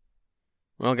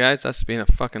 Well, guys, that's been a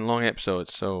fucking long episode,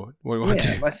 so what do you want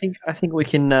to do? I think we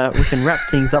can wrap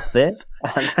things up there.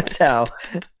 That's our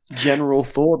general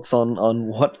thoughts on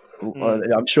what...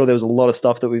 I'm sure there was a lot of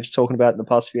stuff that we've talked about in the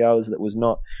past few hours that was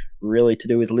not really to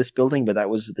do with list building, but that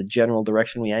was the general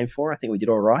direction we aimed for. I think we did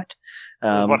all right.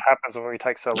 This is what happens when we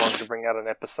take so long to bring out an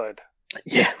episode.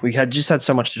 Yeah, we had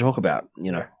so much to talk about,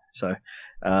 So...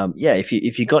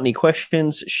 if you got any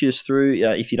questions, shoot us through.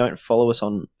 If you don't follow us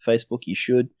on Facebook, you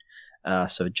should.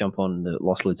 So jump on the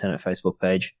Lost Lieutenant Facebook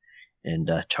page and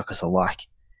chuck us a like.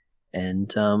 And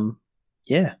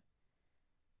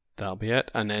that'll be it.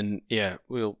 And then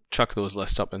we'll chuck those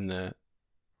lists up in the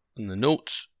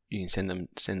notes. You can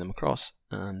send them across,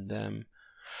 and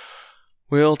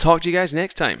we'll talk to you guys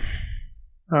next time.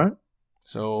 All right.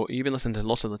 So you've been listening to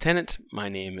Lost Lieutenant. My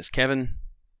name is Kevin.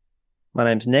 My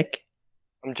name's Nick.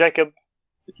 I'm Jacob.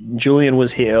 Julian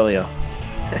was here earlier.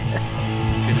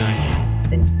 Good night.